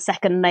disappeared the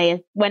second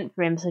they went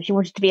for him, so she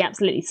wanted to be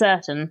absolutely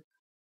certain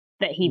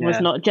that he was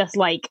not just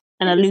like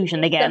an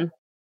illusion again.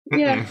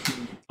 Yeah.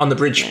 On the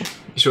bridge, you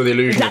saw the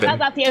illusion of him.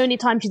 That's the only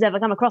time she's ever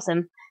come across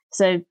him.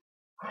 So,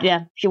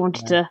 yeah, she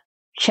wanted to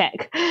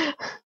check.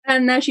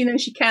 And now she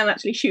knows she can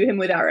actually shoot him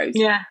with arrows.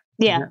 Yeah.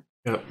 Yeah.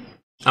 Yep.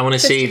 I want to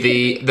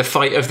see the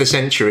fight of the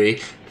century.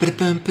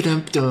 Elian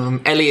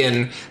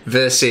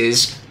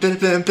versus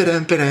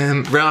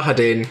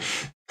Rahadin.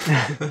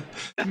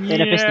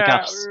 In a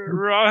fisticuffs.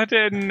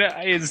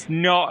 Rahadin is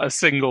not a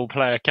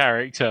single-player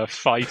character,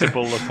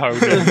 fightable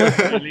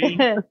opponent. Really.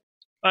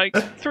 Like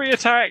 3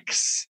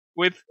 attacks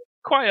with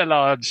quite a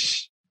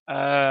large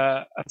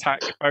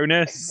attack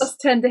bonus. Plus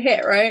 10 to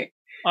hit, right?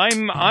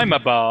 I'm a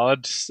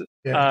bard.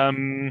 Yeah.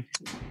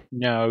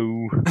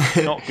 No,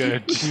 not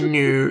good.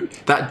 No,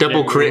 that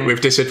double crit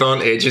with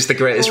disadvantage is the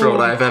greatest roll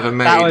I've ever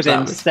made. That was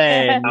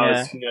insane. That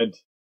was good.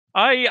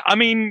 I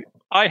mean,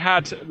 I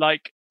had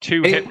like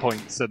 2 hit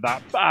points at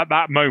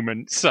that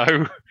moment, so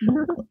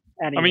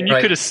I mean, you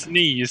Right. could have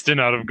sneezed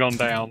and I'd have gone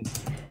down.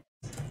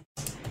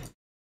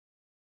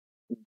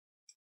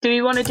 Do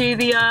we want to do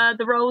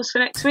the rolls for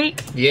next week?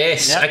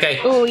 Yes. Yep. Okay.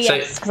 Oh,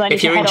 yes, 'cause I need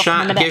if to you're head in off in a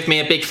chat, minute. give me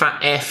a big fat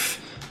F.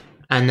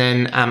 And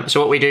then, so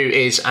what we do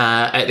is,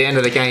 at the end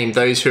of the game,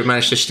 those who have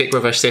managed to stick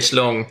with us this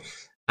long,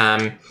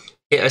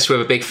 hit us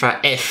with a big fat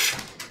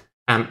F.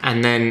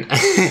 And then,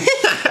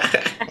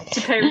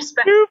 To pay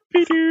respect.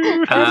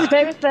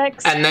 Pay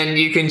respects. and then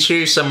you can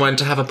choose someone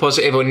to have a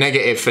positive or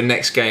negative for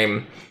next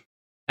game.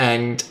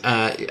 And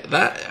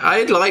that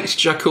I liked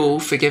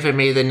Jakul for giving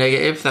me the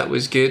negative. That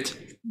was good.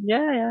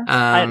 Yeah.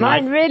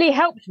 Mine really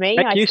helped me.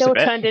 Make I use still of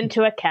it. turned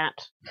into a cat.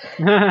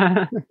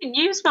 Yeah. You can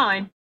use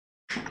mine.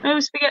 I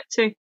always forget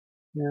to.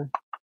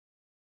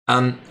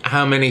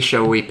 How many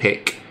shall we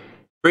pick?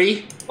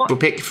 3? We'll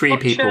pick 3 Watch,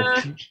 people.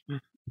 This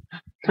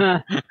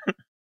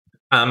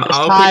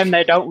I'll time pick,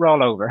 they don't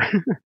roll over.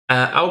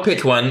 I'll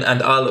pick one,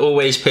 and I'll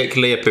always pick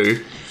Leopold.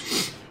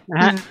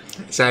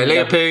 So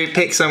Leopold,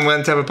 pick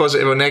someone to have a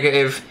positive or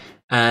negative,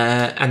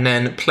 and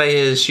then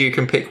players, you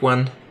can pick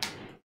one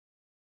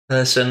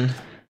person.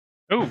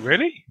 Oh,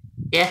 really?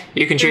 Yeah,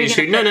 you can choose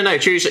who. No.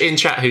 Choose in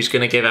chat who's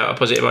going to give out a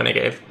positive or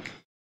negative.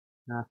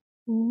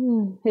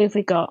 Who have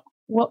we got?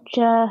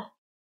 Watcher.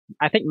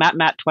 I think Matt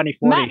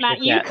 2040. Matt,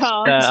 should you get,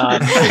 can't.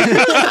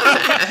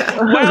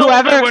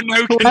 Well, there were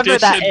no whoever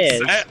that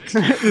conditions is,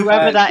 set.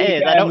 whoever that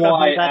is, I don't know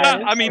who that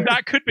is. I mean,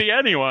 that could be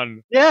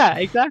anyone. Yeah,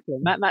 exactly.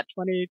 Matt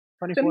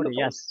 2040.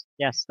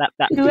 Yes, that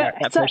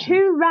So person.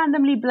 who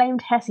randomly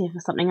blamed Hessie for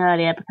something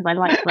earlier because I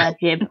liked their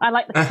jib? I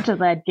like the cut of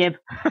their jib.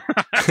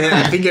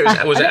 I think it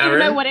was I it don't even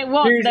know Aaron? what it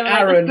was. Who's They were like,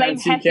 Aaron blame and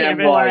Hessie CKMY?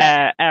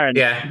 everywhere. Aaron.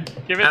 Yeah,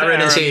 Give it to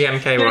Aaron and Give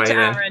it CMKY. to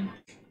Then. Aaron.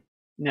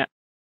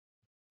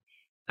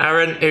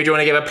 Aaron, who do you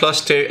want to give a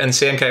plus to? And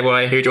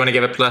CMKY, who do you want to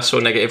give a plus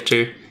or negative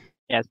to?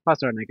 Yeah, it's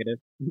plus or negative.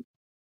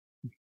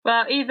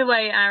 Well, either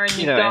way, Aaron,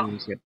 you've Either got. way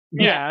is good.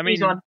 Yeah, I mean,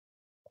 Choose one.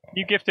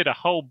 you gifted a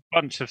whole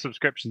bunch of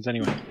subscriptions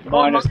anyway.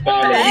 Minus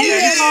barely.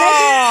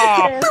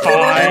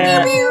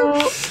 Fine.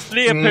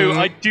 Leopold,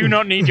 I do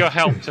not need your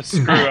help to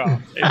screw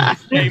up. If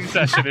this game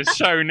session has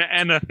shown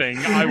anything,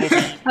 I will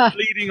be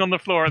bleeding on the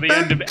floor at the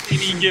end of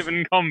any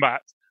given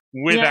combat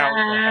without your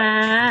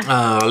help.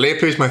 Yeah. Oh,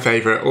 Leopold's my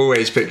favourite.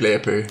 Always pick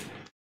Leopold.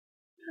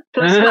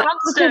 Plus Plus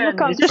constant.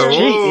 It's just cheat.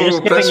 You're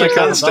just plus giving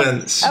or yourself a bonus.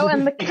 constants. Oh,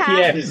 and the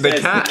cat. Yes, The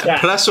there's cat.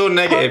 Plus or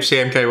negative,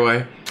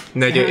 CMKY?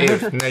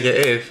 Negative.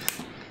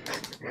 Negative.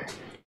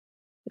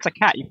 It's a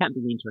cat. You can't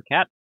be mean to a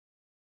cat.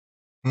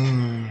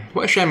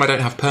 What a shame I don't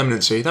have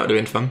permanency. That would have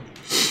been fun.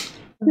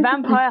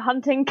 Vampire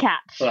hunting cat.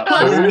 Plus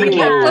Plus Ooh. the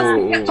cat, plus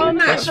the cat on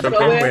Plus that. for That's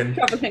what we're Bronwyn.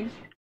 travelling.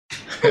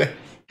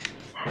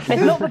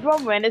 It's not the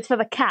Bronwyn, it's for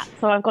the cat,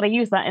 so I've got to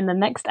use that in the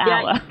next Yeah,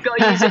 hour. you've got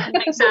to use it the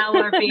next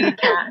hour of being a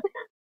cat.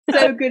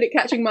 So good at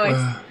catching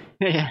mice.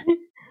 Yeah.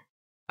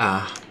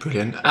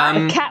 Brilliant.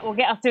 The cat will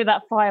get us through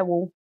that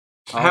firewall.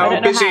 I How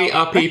don't know busy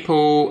how. are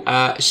people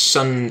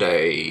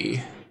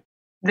Sunday?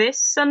 This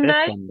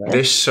Sunday,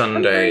 This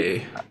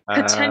Sunday.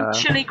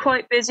 potentially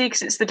quite busy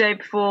because it's the day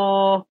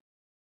before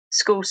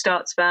school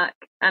starts back,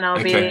 and I'll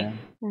Okay.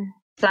 be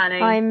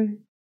planning. I'm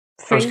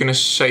I was free. going to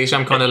say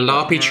some kind of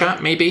LARPy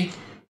chat, maybe?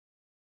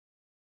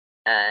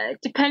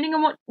 Depending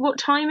on what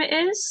time it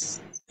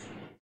is.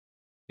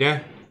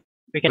 Yeah.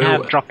 We can Well,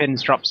 have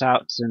drop-ins,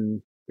 drops-outs,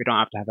 and we don't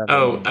have to have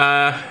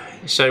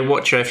everyone. So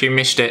Watcher, if you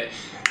missed it,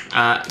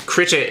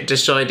 Critic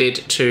decided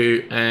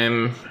to...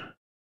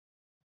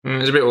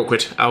 it's a bit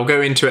awkward. I'll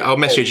go into it. I'll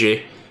message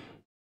you.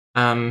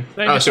 They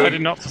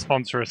decided not to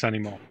sponsor us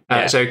anymore.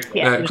 So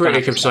Yeah.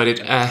 Critic have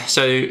decided.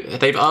 So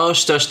they've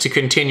asked us to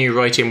continue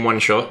writing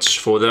one-shots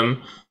for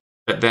them,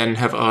 but then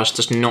have asked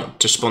us not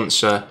to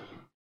sponsor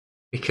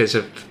because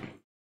of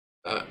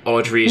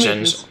odd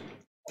reasons.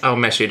 I'll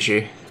message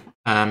you.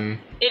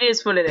 It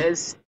is what it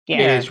is. It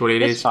Yeah. is what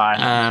it it's is.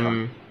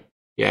 fine.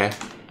 Yeah,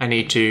 I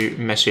need to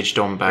message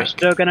Dom We're back.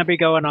 still going to be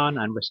going on,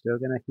 and we're still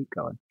going to keep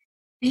going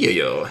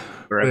Yeah.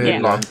 for a Yeah.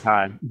 good long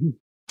time.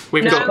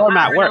 We've No, got.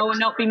 format Aaron, I works. will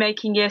not be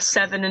making year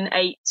 7 and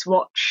 8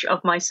 watch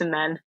of Mice and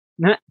Men.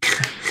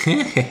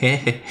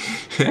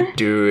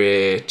 Do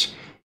it.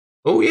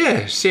 Oh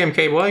yeah,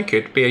 CMKY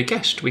could be a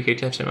guest. We could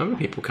have some other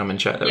people come and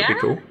chat. That would be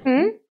cool.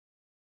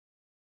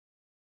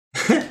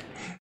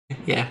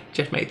 Yeah,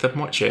 just make them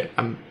watch it.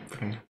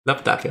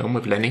 Love that film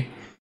with Lenny.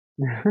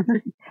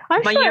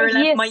 I'm My sure year it was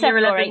year 11,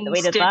 7 or 8 that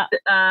we did did that.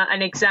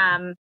 an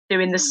exam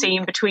doing the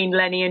scene between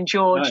Lenny and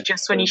George Nice.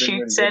 just when he Really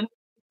shoots good. him,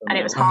 and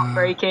it was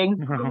heartbreaking.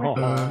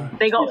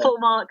 They got full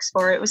marks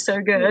for it. It was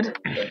so good.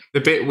 The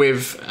bit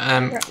with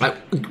like,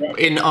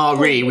 in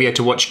RE, we had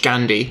to watch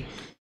Gandhi.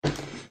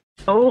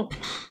 Oh,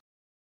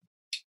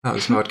 That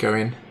was hard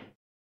going.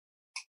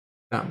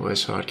 That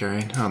was hard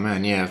going. Oh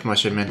man, yeah,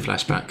 Mice and Men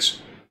flashbacks.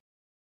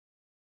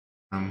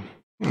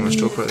 Let's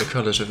talk about the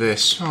colours of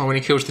this. Oh, when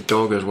he kills the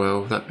dog as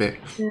well, that bit.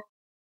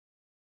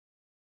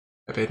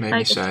 That bit made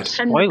me sad.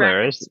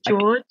 Spoilers.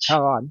 George.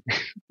 Come on.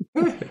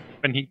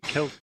 When he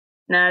killed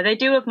No, they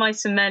do have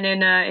Mice and Men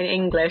in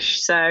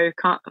English, so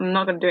I'm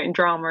not going to do it in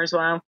drama as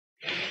well.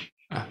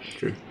 Ah,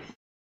 true.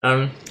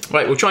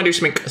 Right, we'll try and do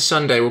something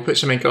Sunday. We'll put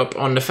something up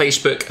on the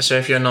Facebook. So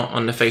if you're not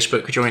on the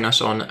Facebook, join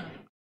us on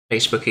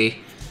Facebooky.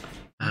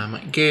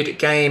 Good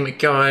game,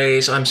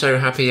 guys. I'm so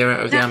happy you're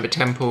out of the Amber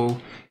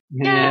Temple.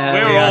 Yeah,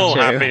 We're we are all too.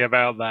 happy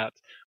about that.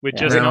 We're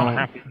just we're not all-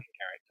 happy with the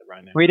character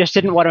right now. We just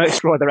didn't want to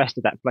explore the rest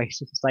of that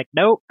place. It's like,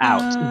 nope,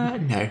 out.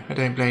 No, I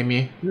don't blame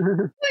you.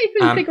 Not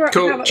even figure out how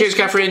Cool. that Cheers, was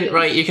Catherine.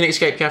 Right, you can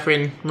escape,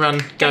 Catherine.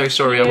 Run. Go.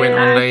 Sorry, I went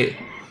on late.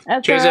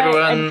 That's Cheers, all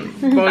right.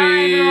 everyone.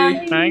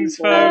 Bye. Thanks,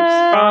 folks.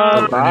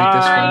 Bye. Bye.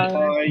 I need this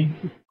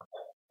one. Bye.